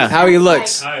 Yeah, how he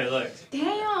looks. How he looks. Damn.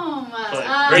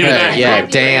 Bring it back. Yeah, Bring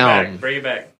it damn. back. Bring it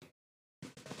back.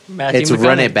 Matthew It's McConaughey.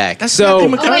 run it back. So, Oh,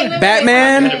 wait, wait,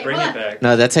 Batman. wait, Bring it back.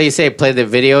 No, that's how you say play the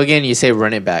video again. You say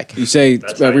run it back. You say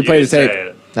That's how replay you the tape. say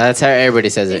it. That's how everybody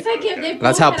says It's it. like if they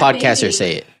That's both how had a podcasters baby.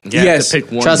 say it. You have Yes. to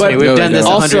pick one. Trust But me, we've no, done they this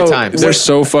don't. 100 Also, times. They're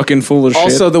so fucking full of shit.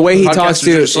 Also, the way he Podcasters talks are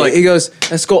to, just like, he goes,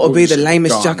 "That's got to be the just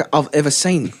lamest gone. jacket I've ever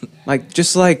seen." Like,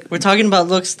 just like We're talking about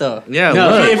looks though. Yeah, No,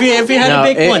 look. If you had No, to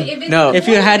pick it- one, no. if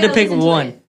you had to pick Listen to one,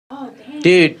 it. Oh, damn.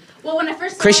 Dude, Well, when I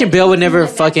first saw Christian it, Bale would it never was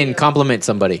like fucking that. compliment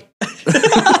somebody.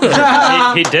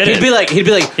 He did He'd it. be like,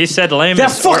 He said lame.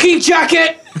 that fucking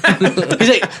jacket. He's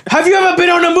like, have you ever been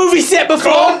on a movie set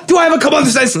before? do I have a come on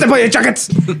this side, step on your jackets?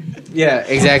 Yeah,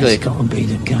 exactly. It's got to be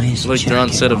the gayest Like they're on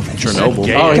jacket set of I've ever seen.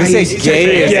 Chernobyl. Oh, he says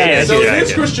gay. Yeah. So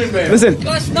it's Christian Bale. Listen,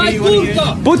 Gastai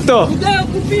curta! puto. Cuidado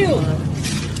com o fio!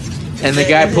 And the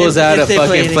guy pulls out a If they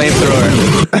play fucking it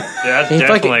flamethrower. Yeah, that's He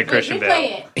definitely fucking- Christian Replay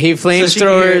Bale.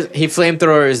 it. He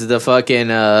flamethrowers the fucking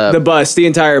The bus, the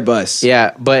entire bus.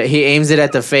 yeah, but he aims it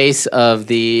at the face of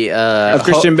the Of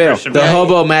Christian Bale. Christian the Bale.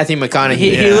 hobo Matthew McConaughey.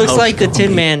 he Yeah. looks like the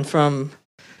Tin Man from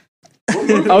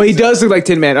Oh, he does look like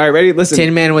Tin Man. All right, ready? Listen.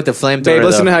 Tin Man with the flamethrower. Babe,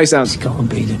 listen to how he sounds. It's gotta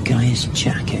be the gayest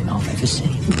jacket I've ever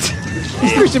seen.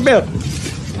 It's Christian Bale.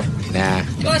 Nah.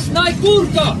 Gasnaj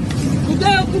kurka!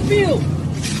 Kudeo kupił?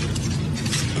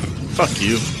 Fuck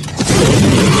you.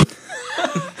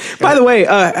 By the way,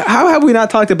 how have we not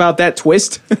talked about that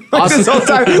twist? This whole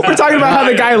time, we're talking about how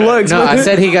the guy looks. No, I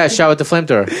said he got shot with the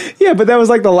flamethrower. Yeah, but that was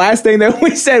like the last thing that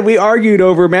we said. We argued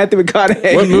over Matthew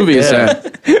McConaughey. What movie is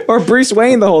that? Or Bruce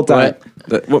Wayne the whole time.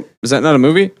 What is that? Not a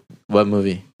movie? What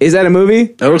movie? Is that a movie?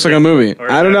 That looks like a movie.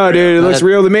 I don't know, dude. It looks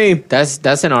real to me. That's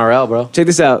an RL, bro. Check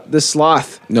this out. The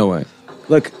sloth. No way.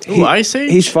 Look, Ice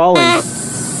Age? he's falling.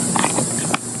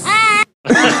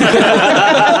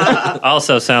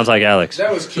 Also sounds like Alex.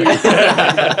 That was cute.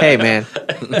 Hey, man.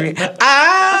 You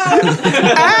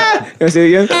want to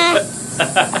see it again?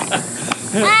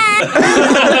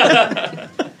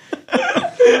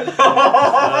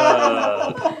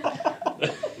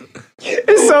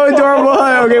 It's so adorable.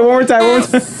 Okay, one more time.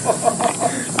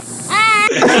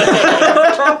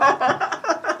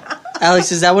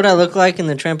 Alex, is that what I look like in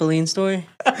the trampoline story?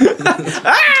 Dude,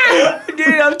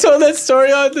 I've told that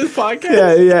story on this podcast.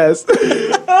 Yeah, yes.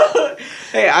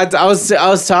 Hey, I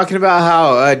was talking about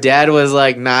how Dad was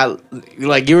like not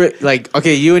like you were like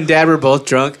okay, you and Dad were both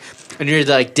drunk, and you're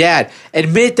like, Dad,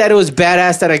 admit that it was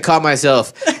badass that I caught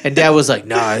myself, and Dad was like,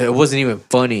 nah, it wasn't even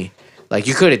funny. Like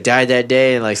you could have died that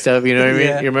day and like stuff. You know what I mean?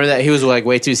 Yeah. You remember that? He was like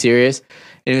way too serious.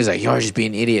 And he was like, y'all are just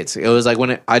being idiots. It was like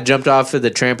when I jumped off of the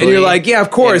trampoline. And you're like, yeah,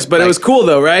 of course, but it was cool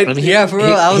though, right? Yeah, for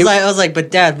real. I was like, but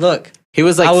Dad, look. He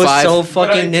was like I was 5. so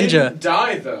fucking ninja. Didn't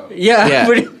die though. Yeah,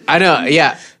 Yeah, I know.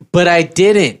 Yeah, but I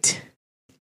didn't.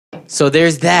 So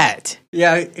there's that.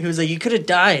 yeah. He was like, you could have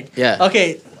died. Yeah.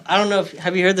 Okay, I don't know.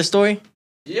 Have you heard the story?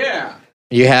 Yeah.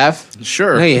 You have?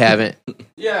 Sure. No, you haven't.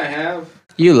 Yeah, I have.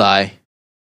 You lie.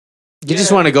 You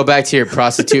just want to go back to your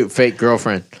prostitute fake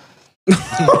girlfriend.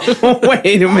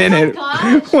 Wait a minute.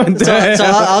 What the So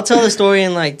hell? I'll tell the story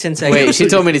in like 10 seconds. Wait, she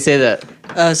told me to say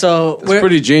that. So It's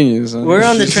pretty genius. Huh? we're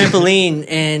on the trampoline,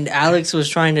 and Alex was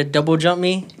trying to double jump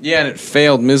me. Yeah, and it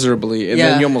failed miserably, and Yeah.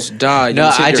 then you almost died. No, You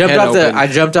just hit I your jumped head off open. I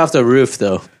jumped off the roof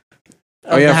though.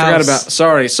 Oh yeah, the I forgot house. about.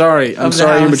 Sorry. I'm Of the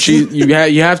sorry, but house.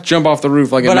 you have to jump off the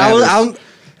roof like it But I matters.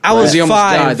 was He almost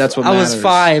 5. died, that's what I was matters.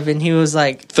 5, and he was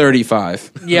like,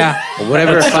 35. yeah.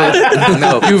 Whatever 5.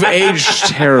 No, You've aged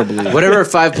terribly. whatever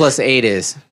 5 plus 8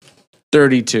 is.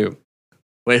 32.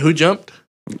 Wait, who jumped?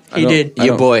 He did.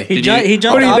 Your boy. He Did jumped. you- He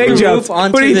jumped What do you off think the jumped? roof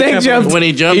onto What do you the think trampoline. jumped? When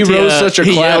he jumped, He rose such a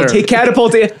he yelled. clatter. He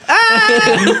catapulted.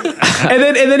 and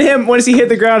then him once he hit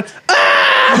the ground.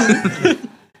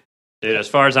 Dude, as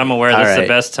far as I'm aware, All that's right. the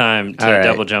best time to All right.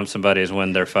 double jump somebody is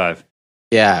when they're 5.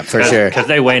 Yeah, for sure. Because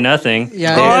they weigh nothing.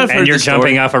 Yeah. Oh, I've And heard you're this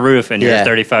jumping story. off a roof, and you're Yeah. a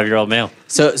 35-year-old male.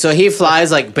 So he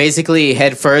flies like basically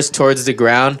head first towards the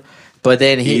ground, but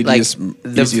then he like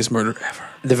Easiest murder ever.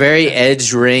 the very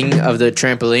edge ring of the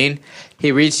trampoline.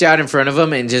 He reached out in front of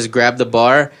him and just grabbed the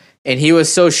bar, and he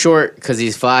was so short because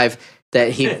he's 5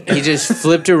 that he just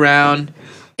flipped around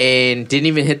and didn't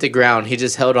even hit the ground. He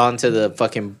just held on to the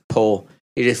fucking pole.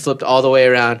 He just flipped all the way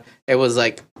around. It was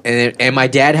like, and my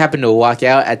dad happened to walk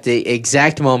out at the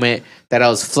exact moment that I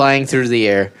was flying through the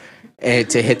air and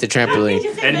to hit the trampoline.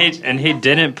 And he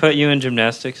didn't put you in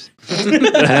gymnastics. I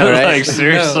know, right? Like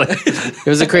seriously. It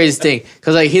was the craziest thing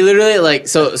because like he literally like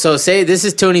so say this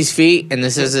is Tony's feet and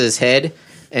this is his head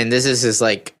and this is his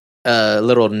like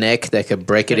little neck that could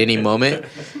break at any moment.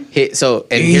 Here's the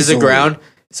Easily. ground.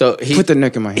 So he Put the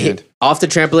neck in my hand. off the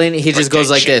trampoline. He just goes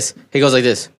like this. He goes like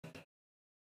this.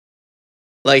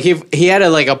 Like he had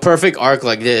a perfect arc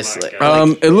like this. Like,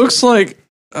 It looks like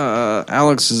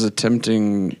Alex is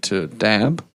attempting to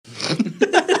dab.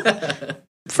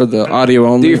 For the audio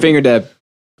only. Do your finger dab.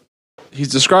 He's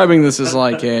describing this as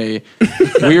like a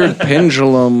weird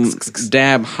pendulum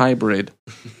dab hybrid.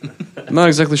 I'm not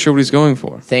exactly sure what he's going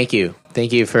for. Thank you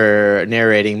for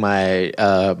narrating my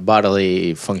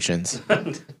bodily functions.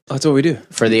 That's what we do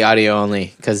for the audio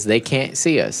only because they can't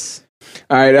see us.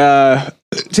 All right,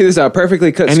 check this out.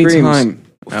 Perfectly cut Anytime, screams.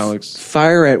 Alex.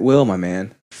 Fire at will, my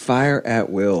man. Fire at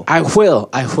will. I will.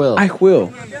 I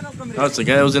will. Oh, it's the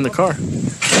guy that was in the car.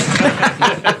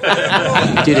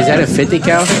 Dude, is that a 50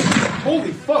 cal?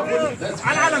 Holy fuck.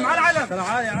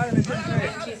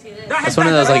 That's one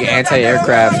of those like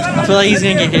anti-aircraft. I feel like he's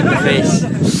gonna get hit in the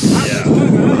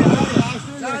face.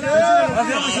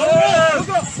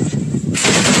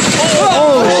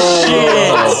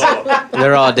 Oh shit!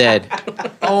 They're all dead.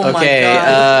 Oh okay, my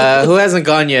god. who hasn't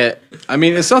gone yet? I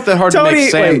mean, it's not that hard to Tony, make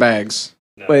wait. sandbags.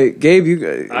 Wait, Gabe,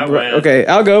 you. I win. Okay,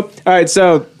 I'll go. All right,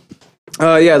 so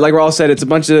yeah, like Raul said, it's a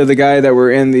bunch of the guy that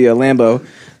were in the Lambo.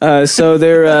 So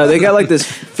they got like this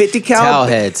 50 cal. Towel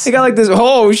heads. They got like this.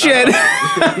 Oh shit!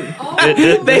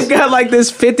 They've got like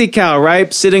this 50 cal,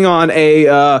 right, sitting on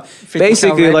a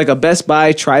basically cal, like a Best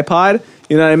Buy tripod.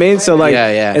 You know what I mean? So like,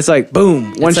 it's like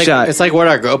boom, one shot. It's like what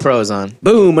our GoPro's on.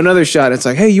 Boom, another shot. It's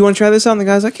like, hey, you want to try this out? And the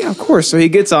guy's like, yeah, of course. So he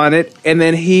gets on it, and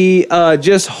then he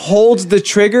just holds the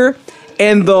trigger,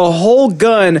 and the whole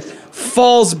gun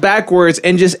falls backwards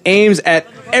and just aims at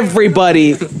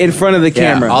everybody in front of the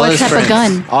camera. All his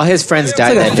friends, All his friends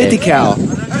died It's like that a 50 day. cal.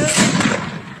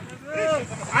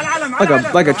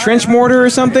 Like a trench mortar or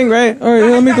something, right? All right,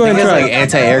 let me go ahead and It's try like it.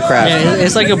 anti-aircraft. Yeah,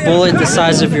 it's like a bullet the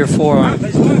size of your forearm.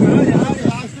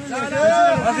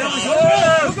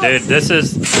 Dude, this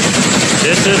is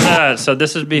so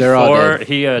this is They're all before dead.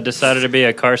 he decided to be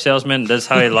a car salesman. This is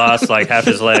how he lost like half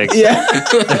his legs. Yeah.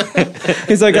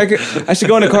 He's like, I should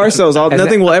go into car sales.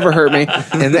 Nothing will ever hurt me.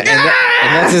 And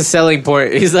that's his selling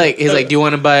point. He's like, do you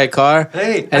want to buy a car?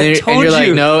 Hey, and you're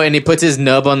like, no. And he puts his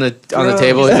nub on the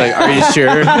table. He's like, are you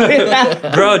sure?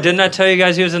 Bro, didn't I tell you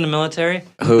guys he was in the military?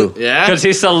 Who? Yeah, because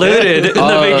he saluted in the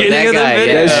Oh, beginning that of the guy,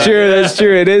 video. That's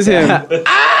true. It is him.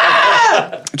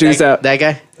 Check this out. That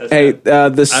guy? Hey,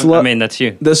 I mean, that's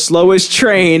you. The slowest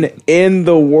train in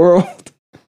the world.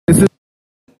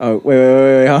 Oh,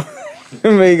 wait. Let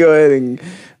me go ahead and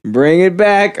bring it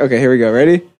back. Okay, here we go.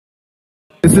 Ready?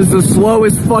 This is the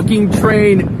slowest fucking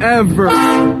train ever.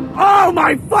 Oh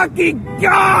my fucking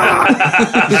god!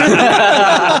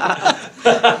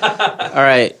 All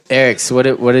right, Eric. What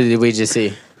did we just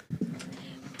see?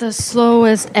 The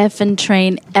slowest effing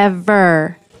train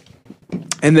ever.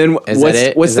 And then Is that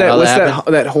it? what's Is that all what's that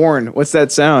that horn? What's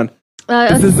that sound?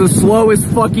 This is the slowest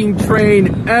fucking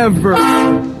train ever.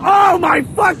 Oh my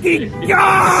fucking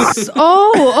god!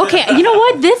 Oh, okay. You know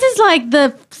what? This is like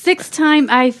the 6th time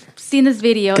I've seen this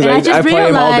video, and I just I play realized.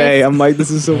 him all day. I'm like, this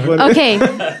is so funny. Okay,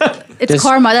 it's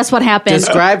karma. That's what happened.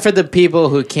 Describe for the people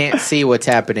who can't see what's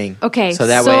happening. Okay, so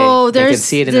that so way they can there's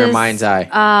see it in their this, mind's eye.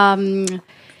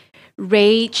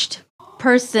 Raged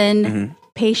person,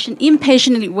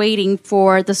 impatiently waiting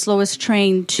for the slowest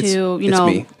train to, it's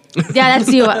me. Yeah,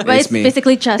 that's you. But it's me.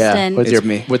 basically Justin. with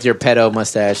your pedo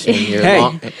mustache and your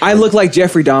long, Hey, I look like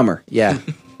Jeffrey Dahmer. yeah.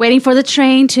 Waiting for the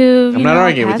train to I'm not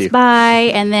arguing with pass you.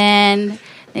 by, and then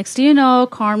next thing you know,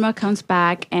 karma comes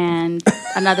back and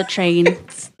another train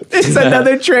It's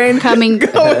another train coming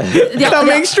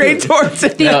coming straight towards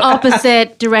it. the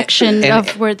opposite direction And-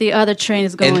 of where the other train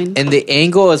is going. And the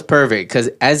angle is perfect because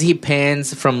as he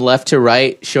pans from left to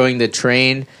right, showing the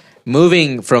train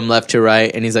moving from left to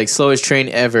right, and he's like, slowest train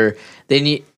ever. Then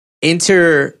you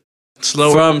enter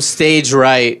from stage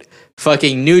right,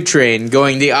 fucking new train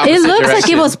going the opposite It looks direction. like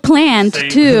it was planned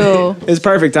too. It's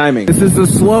perfect timing. This is the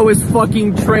slowest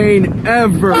fucking train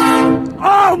ever.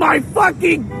 Oh my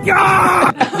fucking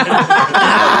god!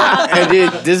 And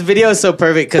dude, this video is so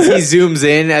perfect because he zooms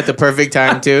in at the perfect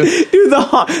time too. Dude,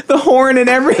 the horn and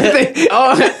everything.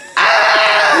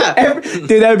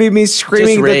 Dude, that would be me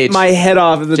screaming rage. my head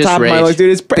off at the Just top of my rage. lungs.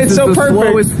 Dude, it's This so is the perfect.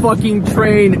 slowest fucking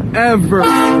train ever.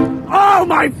 Oh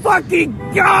my fucking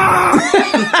god!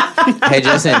 Hey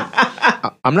Justin,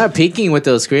 I'm not peeking with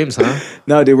those screams, huh?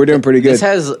 No, dude, we're doing pretty good.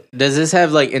 Does this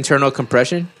have like internal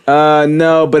compression?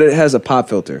 No, but it has a pop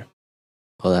filter.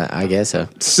 Well, I guess so.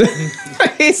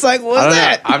 He's like, I what's don't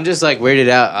that? know. I'm just like weirded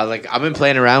out. I've been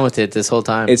playing around with it this whole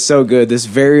time. It's so good. This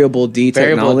variable D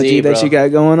Variable technology D, that bro. you got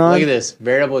going on. Look at this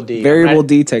variable D. Variable I'm not-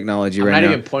 D technology I'm right not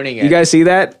now. even pointing at You guys see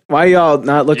that? Why y'all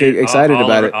not looking Dude, excited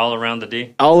about it? All around the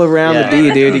D. All around the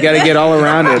D, dude. You got to get all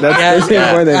around it. That's the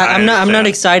important. I'm not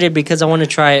excited because I want to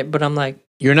try it, but I'm like,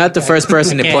 You're not the first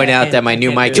person to point out that my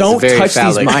new mic is Don't very touch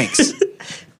phallic. these mics.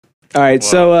 All right,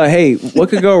 so hey, what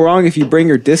could go wrong if you bring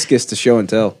your discus to show and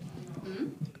tell?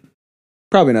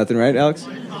 Probably nothing, right, Alex?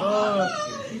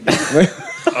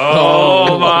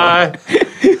 Oh my!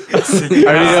 I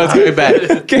already know it's going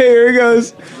bad. Okay, here it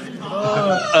goes.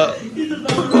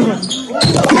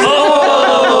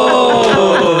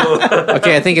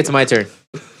 Okay, I think it's my turn.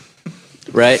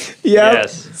 Right? Yep.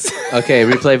 Yes. Okay,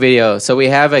 replay video. So we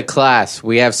have a class.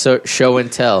 We have show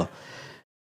and tell.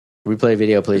 Replay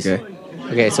video, please.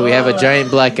 Okay, so we have a giant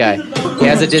black guy. He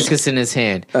has a discus in his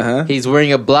hand. Uh-huh. He's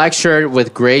wearing a black shirt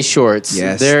with gray shorts.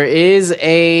 Yes. There is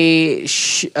a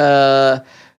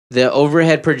the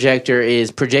overhead projector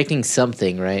is projecting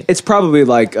something, right? It's probably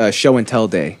like show and tell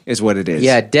day, is what it is.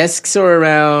 Yeah, desks are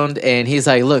around, and he's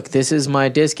like, "Look, this is my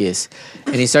discus,"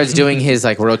 and he starts doing his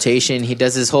like rotation. He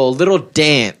does this whole little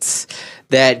dance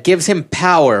that gives him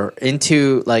power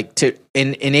into like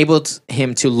enables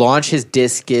him to launch his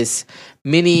discus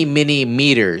many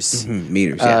meters,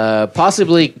 meters, yeah.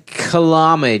 possibly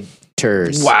kilometers.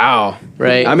 actors. Wow.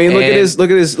 Right. I mean, look And-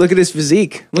 at his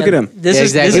physique. Look at him. This Yeah,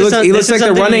 is exactly. He looks like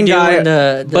the running guy.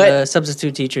 The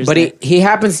substitute teachers. But he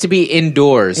happens to be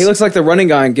indoors. He looks like the running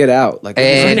guy in Get Out. Like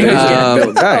And, he's a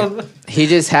built guy. he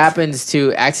just happens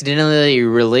to accidentally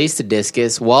release the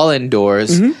discus while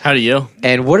indoors. How do you yell?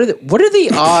 And what are the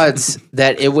odds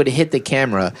that it would hit the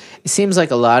camera? It seems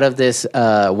like a lot of this,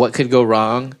 what could go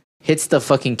wrong, hits the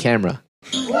fucking camera.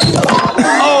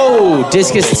 Oh,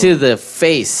 discus to the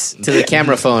face, to the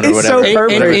camera phone or It's so whatever.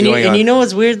 perfect. And you know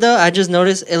what's weird though? I just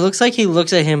noticed it looks like he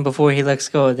looks at him before he lets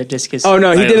go of the discus. Oh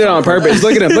no, he did it on purpose.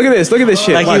 Look at him. Look at this. Look at this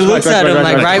shit. Like Watch, he looks watch, at watch, him watch,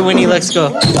 like watch. right when he lets go.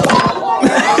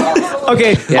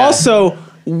 Okay. Yeah. Also,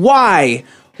 why?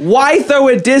 Why throw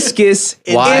a discus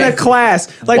Why? in a class?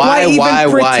 Like, why even Why?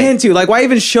 pretend to? Like, why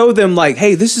even show them? Like,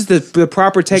 hey, this is the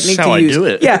proper technique how to I use. do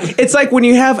it. Yeah, it's like when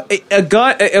you have a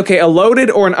gun. Okay, a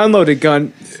loaded or an unloaded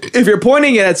gun. If you're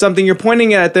pointing it at something, you're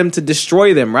pointing it at them to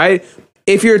destroy them, right?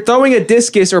 If you're throwing a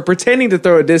discus or pretending to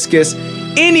throw a discus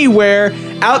anywhere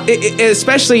out,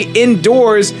 especially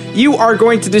indoors, you are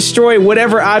going to destroy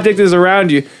whatever object is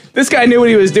around you. This guy knew what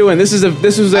he was doing. This was a.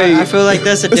 I feel like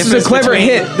that's a This is difference a clever between-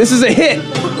 hit. This is a hit.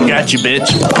 Got you, bitch.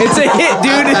 It's a hit,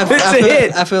 dude. It's a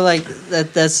hit. I feel like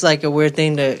that's like a weird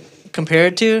thing to compare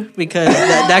it to because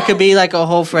that could be like a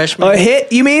whole freshman. A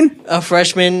hit, you mean? A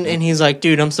freshman, and he's like,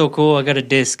 dude, I'm so cool. I got a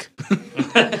disc.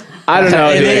 I don't know,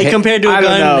 And dude. then compared to a I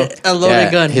don't know. gun, a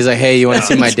loaded gun. He's like, hey, you want to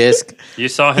see my disc? You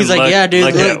saw him. He's like, look, yeah, dude,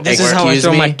 look look, at this where- is how I Excuse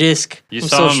throw me? my disc. You I'm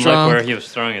saw so him strong. look where he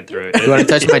was throwing it through. You want to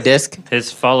touch my disc?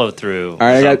 His follow through. All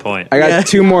right, was I on got point. I got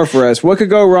two more for us. What could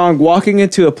go wrong walking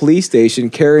into a police station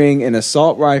carrying an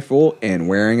assault rifle and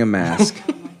wearing a mask?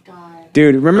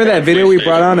 Dude, remember that video we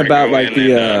brought on about like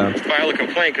the File a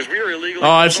complaint because we were illegally. Oh,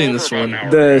 I've seen this one.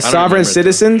 the sovereign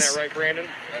citizens?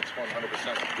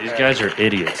 These guys are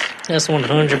idiots. That's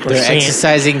 100%. They're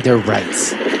exercising their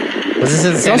rights. Was this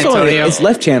in It's San also Antonio? it's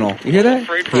left channel. You hear that?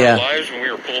 Afraid for Yeah. our lives when we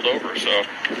were pulled over, so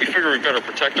we figured we better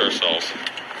protect ourselves.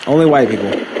 Only white people.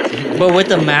 But with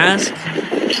the mask,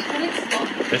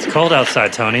 It's cold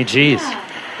outside, Tony. Jeez.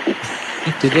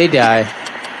 Did they die?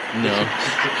 No.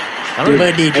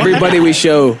 Dude, everybody we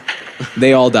show,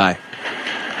 they all die.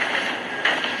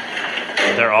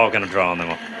 They're all gonna draw on them.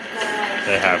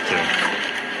 They have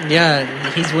to. yeah,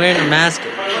 he's wearing a mask,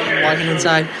 walking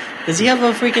inside. Does he have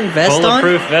a freaking vest on?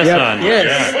 Bulletproof vest Yep. on. Yes.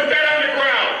 Yeah. Put that on the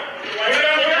ground. Put it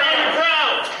on the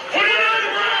ground. Put it on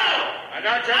the ground. I'm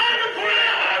not trying to put it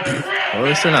on the ground. Well, at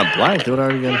least they're not black. They would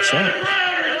already got shot. You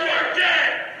are dead.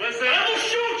 Listen, I will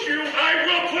shoot you. I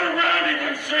will put a round in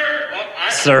you, sir.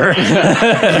 Sir.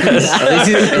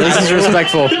 At least he's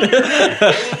respectful.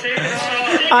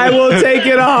 I will take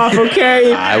it off,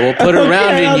 okay? I will put a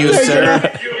round in you, sir.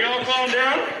 You all calm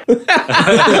down.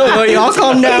 Will y'all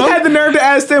calm He down? had the nerve to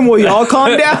ask them, will y'all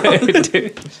calm down?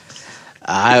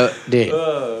 I did.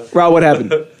 Rob, what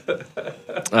happened?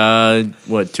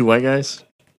 What? Two white guys?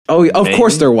 Oh, of Maybe.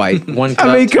 course they're white. One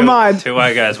I mean, come on. Two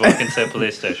white guys walk into a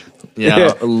police station. Yeah.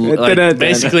 Yeah. Like,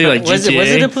 basically like GTA. Was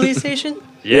it a police station?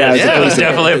 Yes, Yeah, it was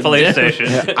definitely a police station.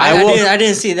 I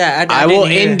didn't see that. I I will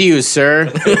didn't hear. end you,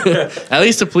 sir. At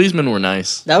least the policemen were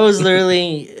nice. That was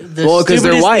literally the Well, 'cause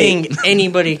they're stupidest white. thing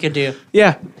anybody could do.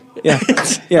 Yeah. Yeah.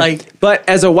 Yeah. Like- but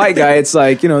as a white guy, it's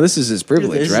like, this is his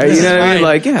privilege, This- right? this You know is what I mean? fine.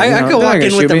 Like, yeah. I you know, could they're walk not gonna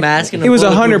in with shoot the me. mask and He a was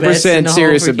bulletproof vest 100% and the whole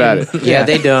serious about it. freaking- Yeah,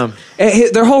 they dumb.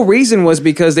 Their whole reason was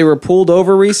because they were pulled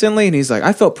over recently, and he's like,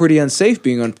 I felt pretty unsafe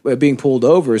being pulled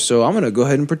over, so I'm going to go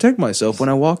ahead and protect myself when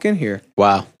I walk in here.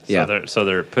 Wow. Yeah. So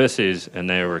they're pussies, and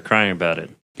they were crying about it.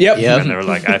 Yep. Yep. And they were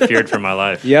like, "I feared for my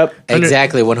life." Yep.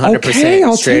 Exactly. 100%. Okay,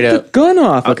 I'll straight take up. the gun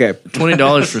off. Okay.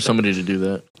 $20 for somebody to do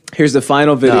that. Here's the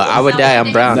final video. No, I would die.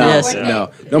 I'm brown. No, Yes.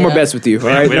 no more bets with you. All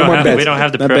right, We no don't more have, bets. we don't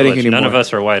have the Not betting privilege. None anymore. of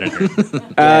us are white in here.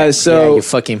 Yeah, So you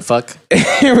fucking fuck.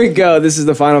 here we go. This is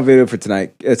the final video for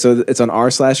tonight. So it's on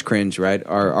r/cringe, right?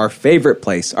 Our favorite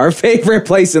place. Our favorite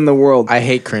place in the world. I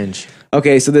hate cringe.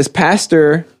 Okay, so this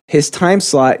pastor, his time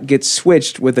slot gets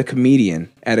switched with a comedian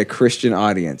at a Christian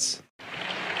audience.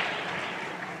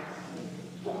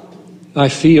 I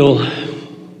feel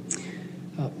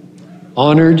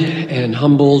honored and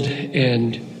humbled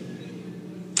and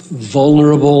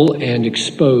vulnerable and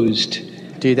exposed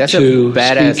Dude, that's to a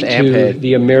badass speak amp to head.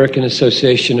 the American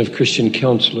Association of Christian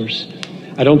Counselors.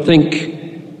 I don't think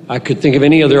I could think of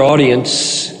any other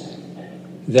audience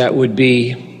that would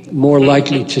be more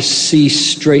likely to see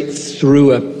straight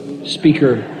through a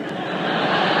speaker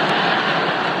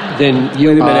than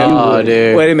you. Oh,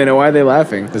 dude. Wait a minute, why are they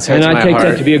laughing? This hurts And I my take heart.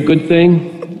 that to be a good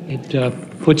thing.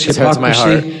 It puts This hurts my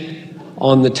hypocrisy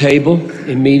on the table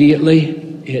immediately.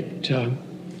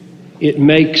 It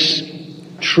makes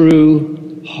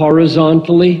true,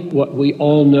 horizontally what we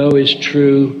all know is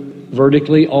true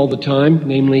vertically all the time,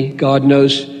 namely God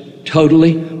knows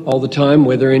totally all the time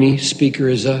whether any speaker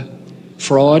is a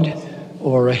fraud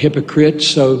or a hypocrite,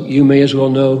 so you may as well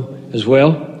know as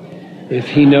well if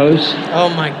he knows. Oh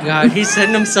my God, he's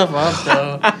setting himself up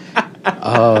though.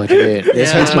 Oh, dude,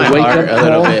 this hurts my Wake heart up a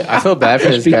little call. bit. I feel bad for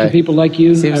I this speak guy. to people like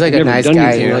you. Seems I've like a never nice done guy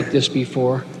anything here. like this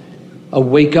before. A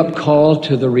wake-up call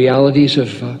to the realities of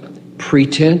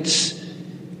pretense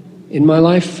in my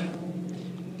life,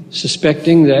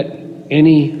 suspecting that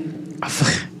any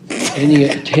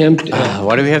attempt at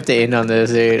Why do we have to end on this,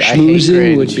 dude? I hate schmoozing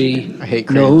cringe. would be I hate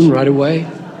known right away.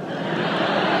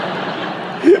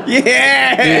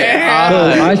 Yeah. So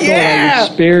I thought I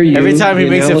would spare you. Every time he the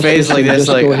makes a face analysis like and this, just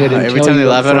like go ahead and every tell time they you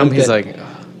laugh up at him, front he's that,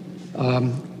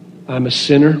 like, I'm a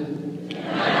sinner.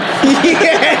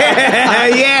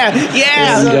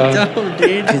 And,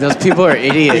 dude, those people are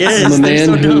idiots. I'm a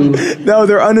man who, No,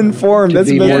 they're uninformed. to That's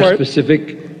be the best more part.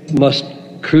 specific, must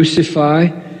crucify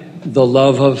the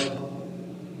love of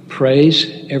praise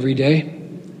every day.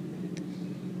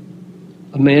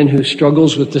 A man who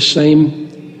struggles with the same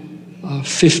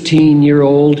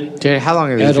 15-year-old Dude, how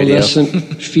long is this video?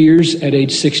 adolescent fears at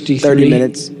age 63. 30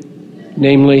 minutes.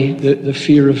 Namely, the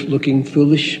fear of looking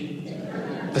foolish.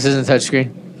 This isn't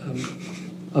touchscreen.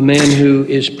 A man who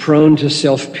is prone to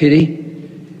self-pity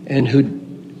and who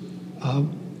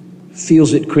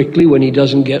feels it quickly when he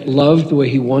doesn't get loved the way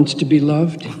he wants to be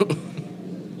loved.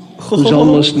 Who's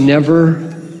almost never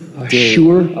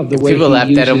sure of the If way people he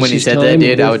laughed at him uses when he his said that, time,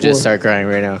 dude, and I would just therefore start crying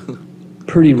right now.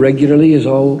 pretty regularly is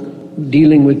all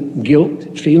dealing with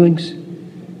guilt feelings.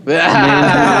 A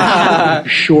man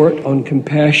who's short on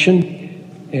compassion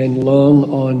and long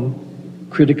on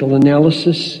critical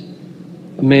analysis.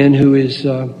 A man who is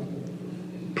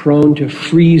prone to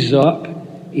freeze up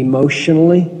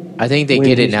emotionally. I think they when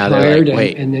get it he's now. They're tired like,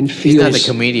 wait, and then he's not the feels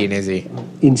comedian, is he?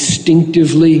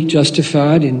 instinctively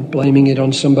justified in blaming it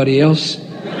on somebody else.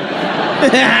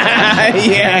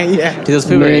 yeah. Dude, those A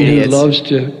people are man who idiots. loves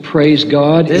to praise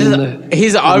God.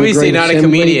 He's obviously not a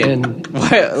comedian. And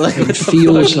What? Like, what the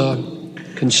feels fuck?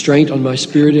 constraint on my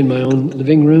spirit in my own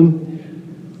living room.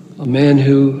 A man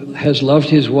who has loved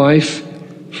his wife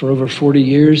for over 40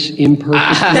 years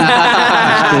imperfectly.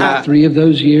 Spent 3 of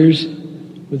those years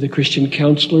with a Christian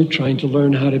counselor trying to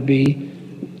learn how to be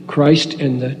Christ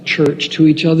and the church to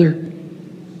each other.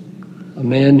 A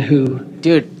man who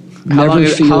Dude, how never long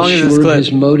is feels this sure of clip?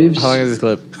 his motives. How long is this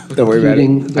clip? Don't worry about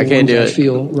including it. the I can't ones do I it.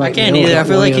 feel right I can't now either. I about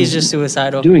feel why like he's I'm just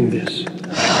suicidal. doing this.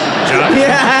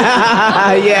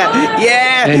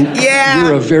 yeah.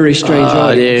 You're a very strange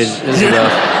Oh, dude, audience. this is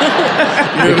rough.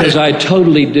 Because I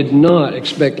totally did not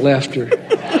expect laughter.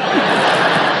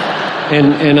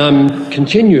 And I'm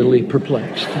continually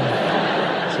perplexed.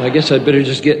 So I guess I'd better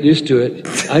just get used to it.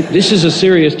 This is a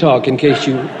serious talk, in case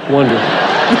you wonder.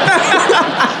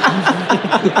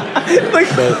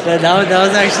 That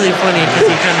was actually funny because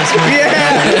he kind of smoked.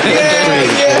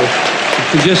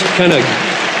 To just kind of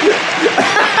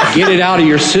get it out of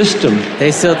your system.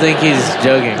 They still think he's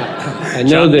joking. I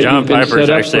know that John you've been Piper's set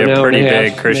up actually for an a hour pretty and a half,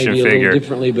 big Christian maybe a figure. little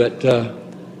differently, but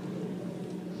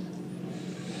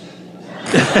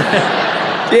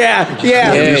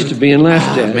Yeah. used to being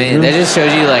laughed at. Man, that just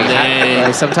shows you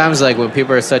like sometimes like when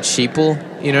people are such sheeple,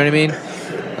 you know what I mean?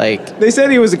 Like They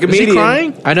said he was a comedian.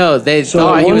 I know they So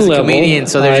thought at he one was a level, comedian,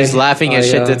 so they're just I- laughing at I,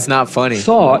 shit that's not funny.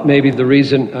 Thought maybe the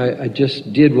reason I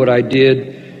just did what I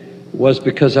did was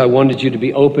because I wanted you to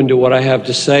be open to what I have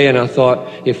to say, and I thought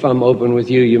if I'm open with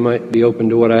you, you might be open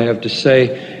to what I have to say.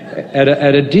 At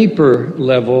a deeper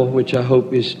level, which I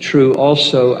hope is true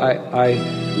also, I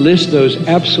list those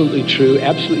absolutely true,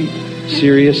 absolutely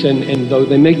serious, and though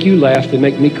they make you laugh, they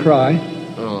make me cry.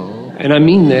 Oh. And I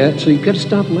mean that, so you've got to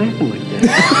stop laughing like that.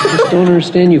 I just don't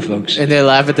understand you folks. And they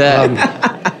laugh at that.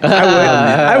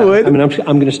 I would. I mean, I'm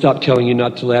going to stop telling you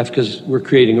not to laugh because we're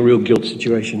creating a real guilt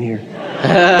situation here.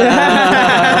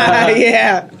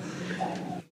 Yeah.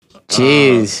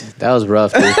 Jeez, that was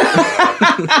rough, dude.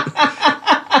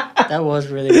 That was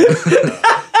really good.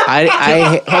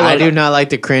 I do not like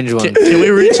the cringe one. Can we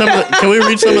read some? Can we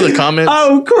read some of the comments?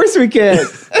 Oh, of course we can.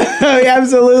 Yeah,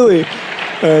 absolutely.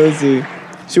 Let's see.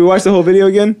 Should we watch the whole video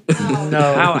again?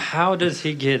 No. How does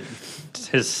he get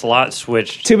his slot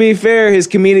switched? To be fair, his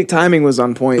comedic timing was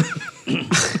on point.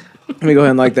 Let me go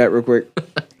ahead and like that real quick.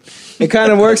 It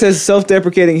kind of works as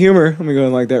self-deprecating humor. Let me go ahead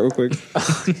and like that real quick.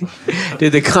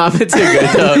 Dude, the comments are good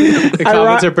though. The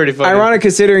comments are pretty funny. Ironic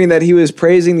considering that he was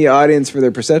praising the audience for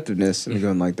their perceptiveness. Let me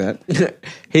go and like that.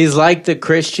 He's like the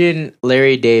Christian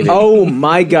Larry David. Oh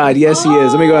my God, yes he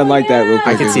is. Let me go ahead and like that real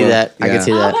quick. I can see that. I can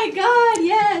see Oh that. my god,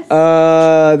 yes.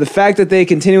 The fact that they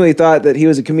continually thought that he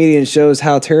was a comedian shows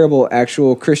how terrible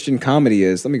actual Christian comedy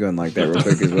is. Let me go and like that real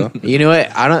quick as well. You know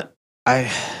what? I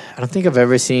don't think I've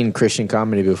ever seen Christian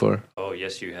comedy before. Oh,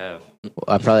 yes, you have.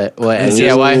 I probably. What?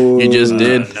 See why? You just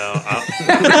did.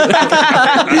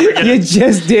 You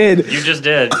just did. You just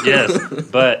did, yes.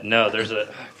 But no, there's I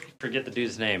forget the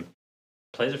dude's name.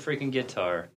 Plays a freaking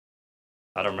guitar.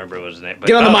 I don't remember what his name. But,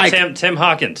 Get on the mic. Tim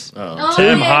Hawkins. Oh,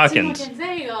 Tim yeah, Hawkins. Tim Hawkins.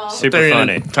 There you go. Super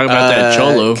funny. Talk about that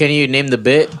cholo. Can you name the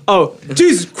bit? Oh,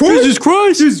 Jesus Christ! Jesus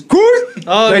Christ! Jesus Christ!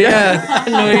 Oh yeah, I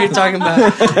know what you're talking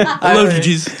about. I love you,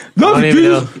 Jesus. Love you,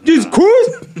 Jesus. Jesus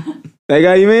Christ! That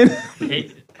guy, you mean?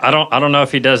 I don't know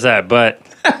if he does that, but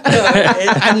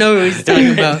I know what he's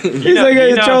talking about. He's like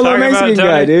a cholo Mexican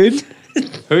guy, dude.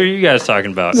 Who are you guys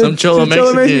talking about? Some cholo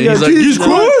Mexican. He's like, Jesus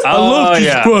Christ! I love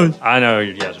Jesus Christ. I know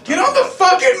you guys. Get on the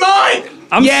fucking mic!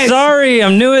 I'm sorry.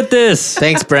 I'm new at this.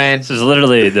 Thanks, Brian. This is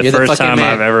literally the You're the first fucking time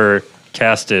man. I've ever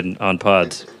casted on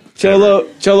pods. Cholo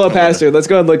Pastor. Let's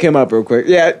go and look him up real quick.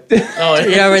 Yeah. Oh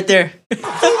yeah, right there. Put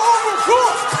on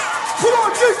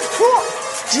Jesus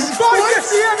Christ! Jesus Christ!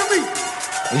 The enemy!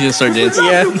 You just start dancing.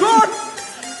 Yeah. God,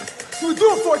 we do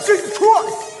it for Jesus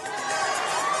Christ.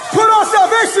 Put on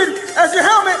salvation as your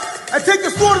helmet and take the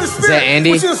sword of the Spirit, that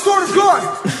Andy? which is the sword of God.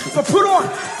 So put on.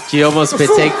 She almost spit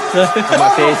take on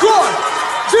my face. God,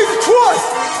 Jesus Christ.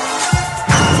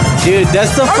 Dude,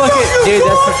 that's the fucking. Dude,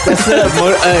 that's the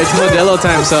it's Modelo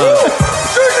time song.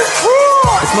 Jesus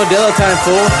Christ. It's Modelo time,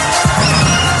 fool.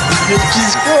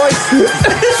 Jesus Christ.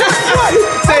 Jesus Christ.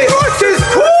 Say it. Jesus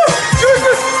Christ.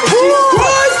 Jesus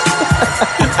Christ.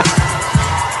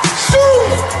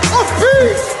 Shoot of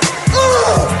peace.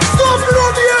 Stop it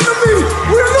on the enemy.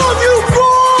 We love you,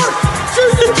 God.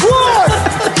 Jesus Christ.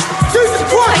 Jesus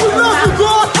Christ, we love you,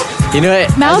 God. You know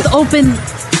what? Mouth open,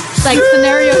 like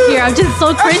scenario here. I'm just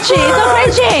so cringy. It's so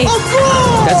cringy.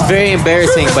 That's very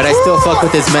embarrassing, but I still fuck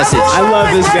with this message. I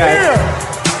love this guy.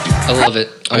 I love it.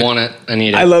 I want it. I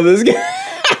need it. I love this guy.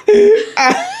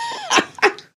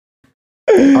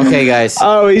 Okay, guys.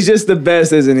 Oh, he's just the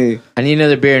best, isn't he? I need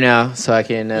another beer now, so I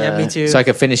can. Yeah, me too. So I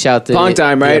can finish out the Pong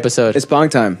time, the right? episode. It's pong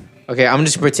time. Okay, I'm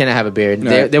just pretend I have a beer.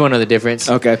 Right. They won't know the difference.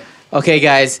 Okay. Okay,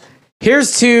 guys.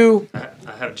 Here's to I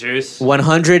have juice.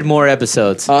 100 more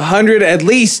episodes. 100 at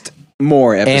least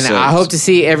more episodes. And I hope to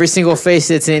see every single face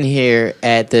that's in here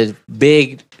at the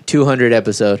big 200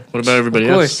 episode. What about everybody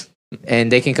Of course. else?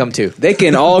 And they can come too. They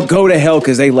can all go to hell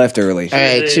because they left early. All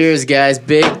right, cheers, guys.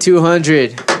 Big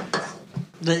 200.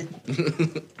 I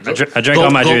drank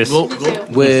all my juice. Whoa.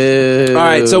 All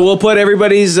right, so we'll put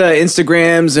everybody's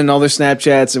Instagrams and all their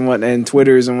Snapchats and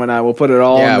Twitters and whatnot. We'll put it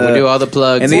all. Yeah, in we'll do all the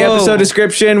plugs. in the Whoa. episode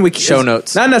description. Show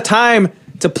notes. Not enough time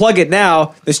to plug it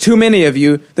now. There's too many of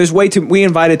you. There's way too. We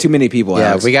invited too many people.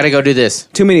 Yeah, Alex. we got to go do this.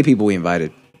 Too many people we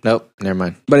invited. Nope, never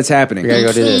mind. But it's happening. We got to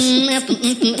go do this.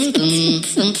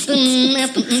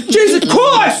 Jesus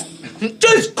Christ!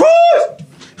 Jesus Christ!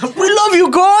 We love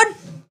you, God.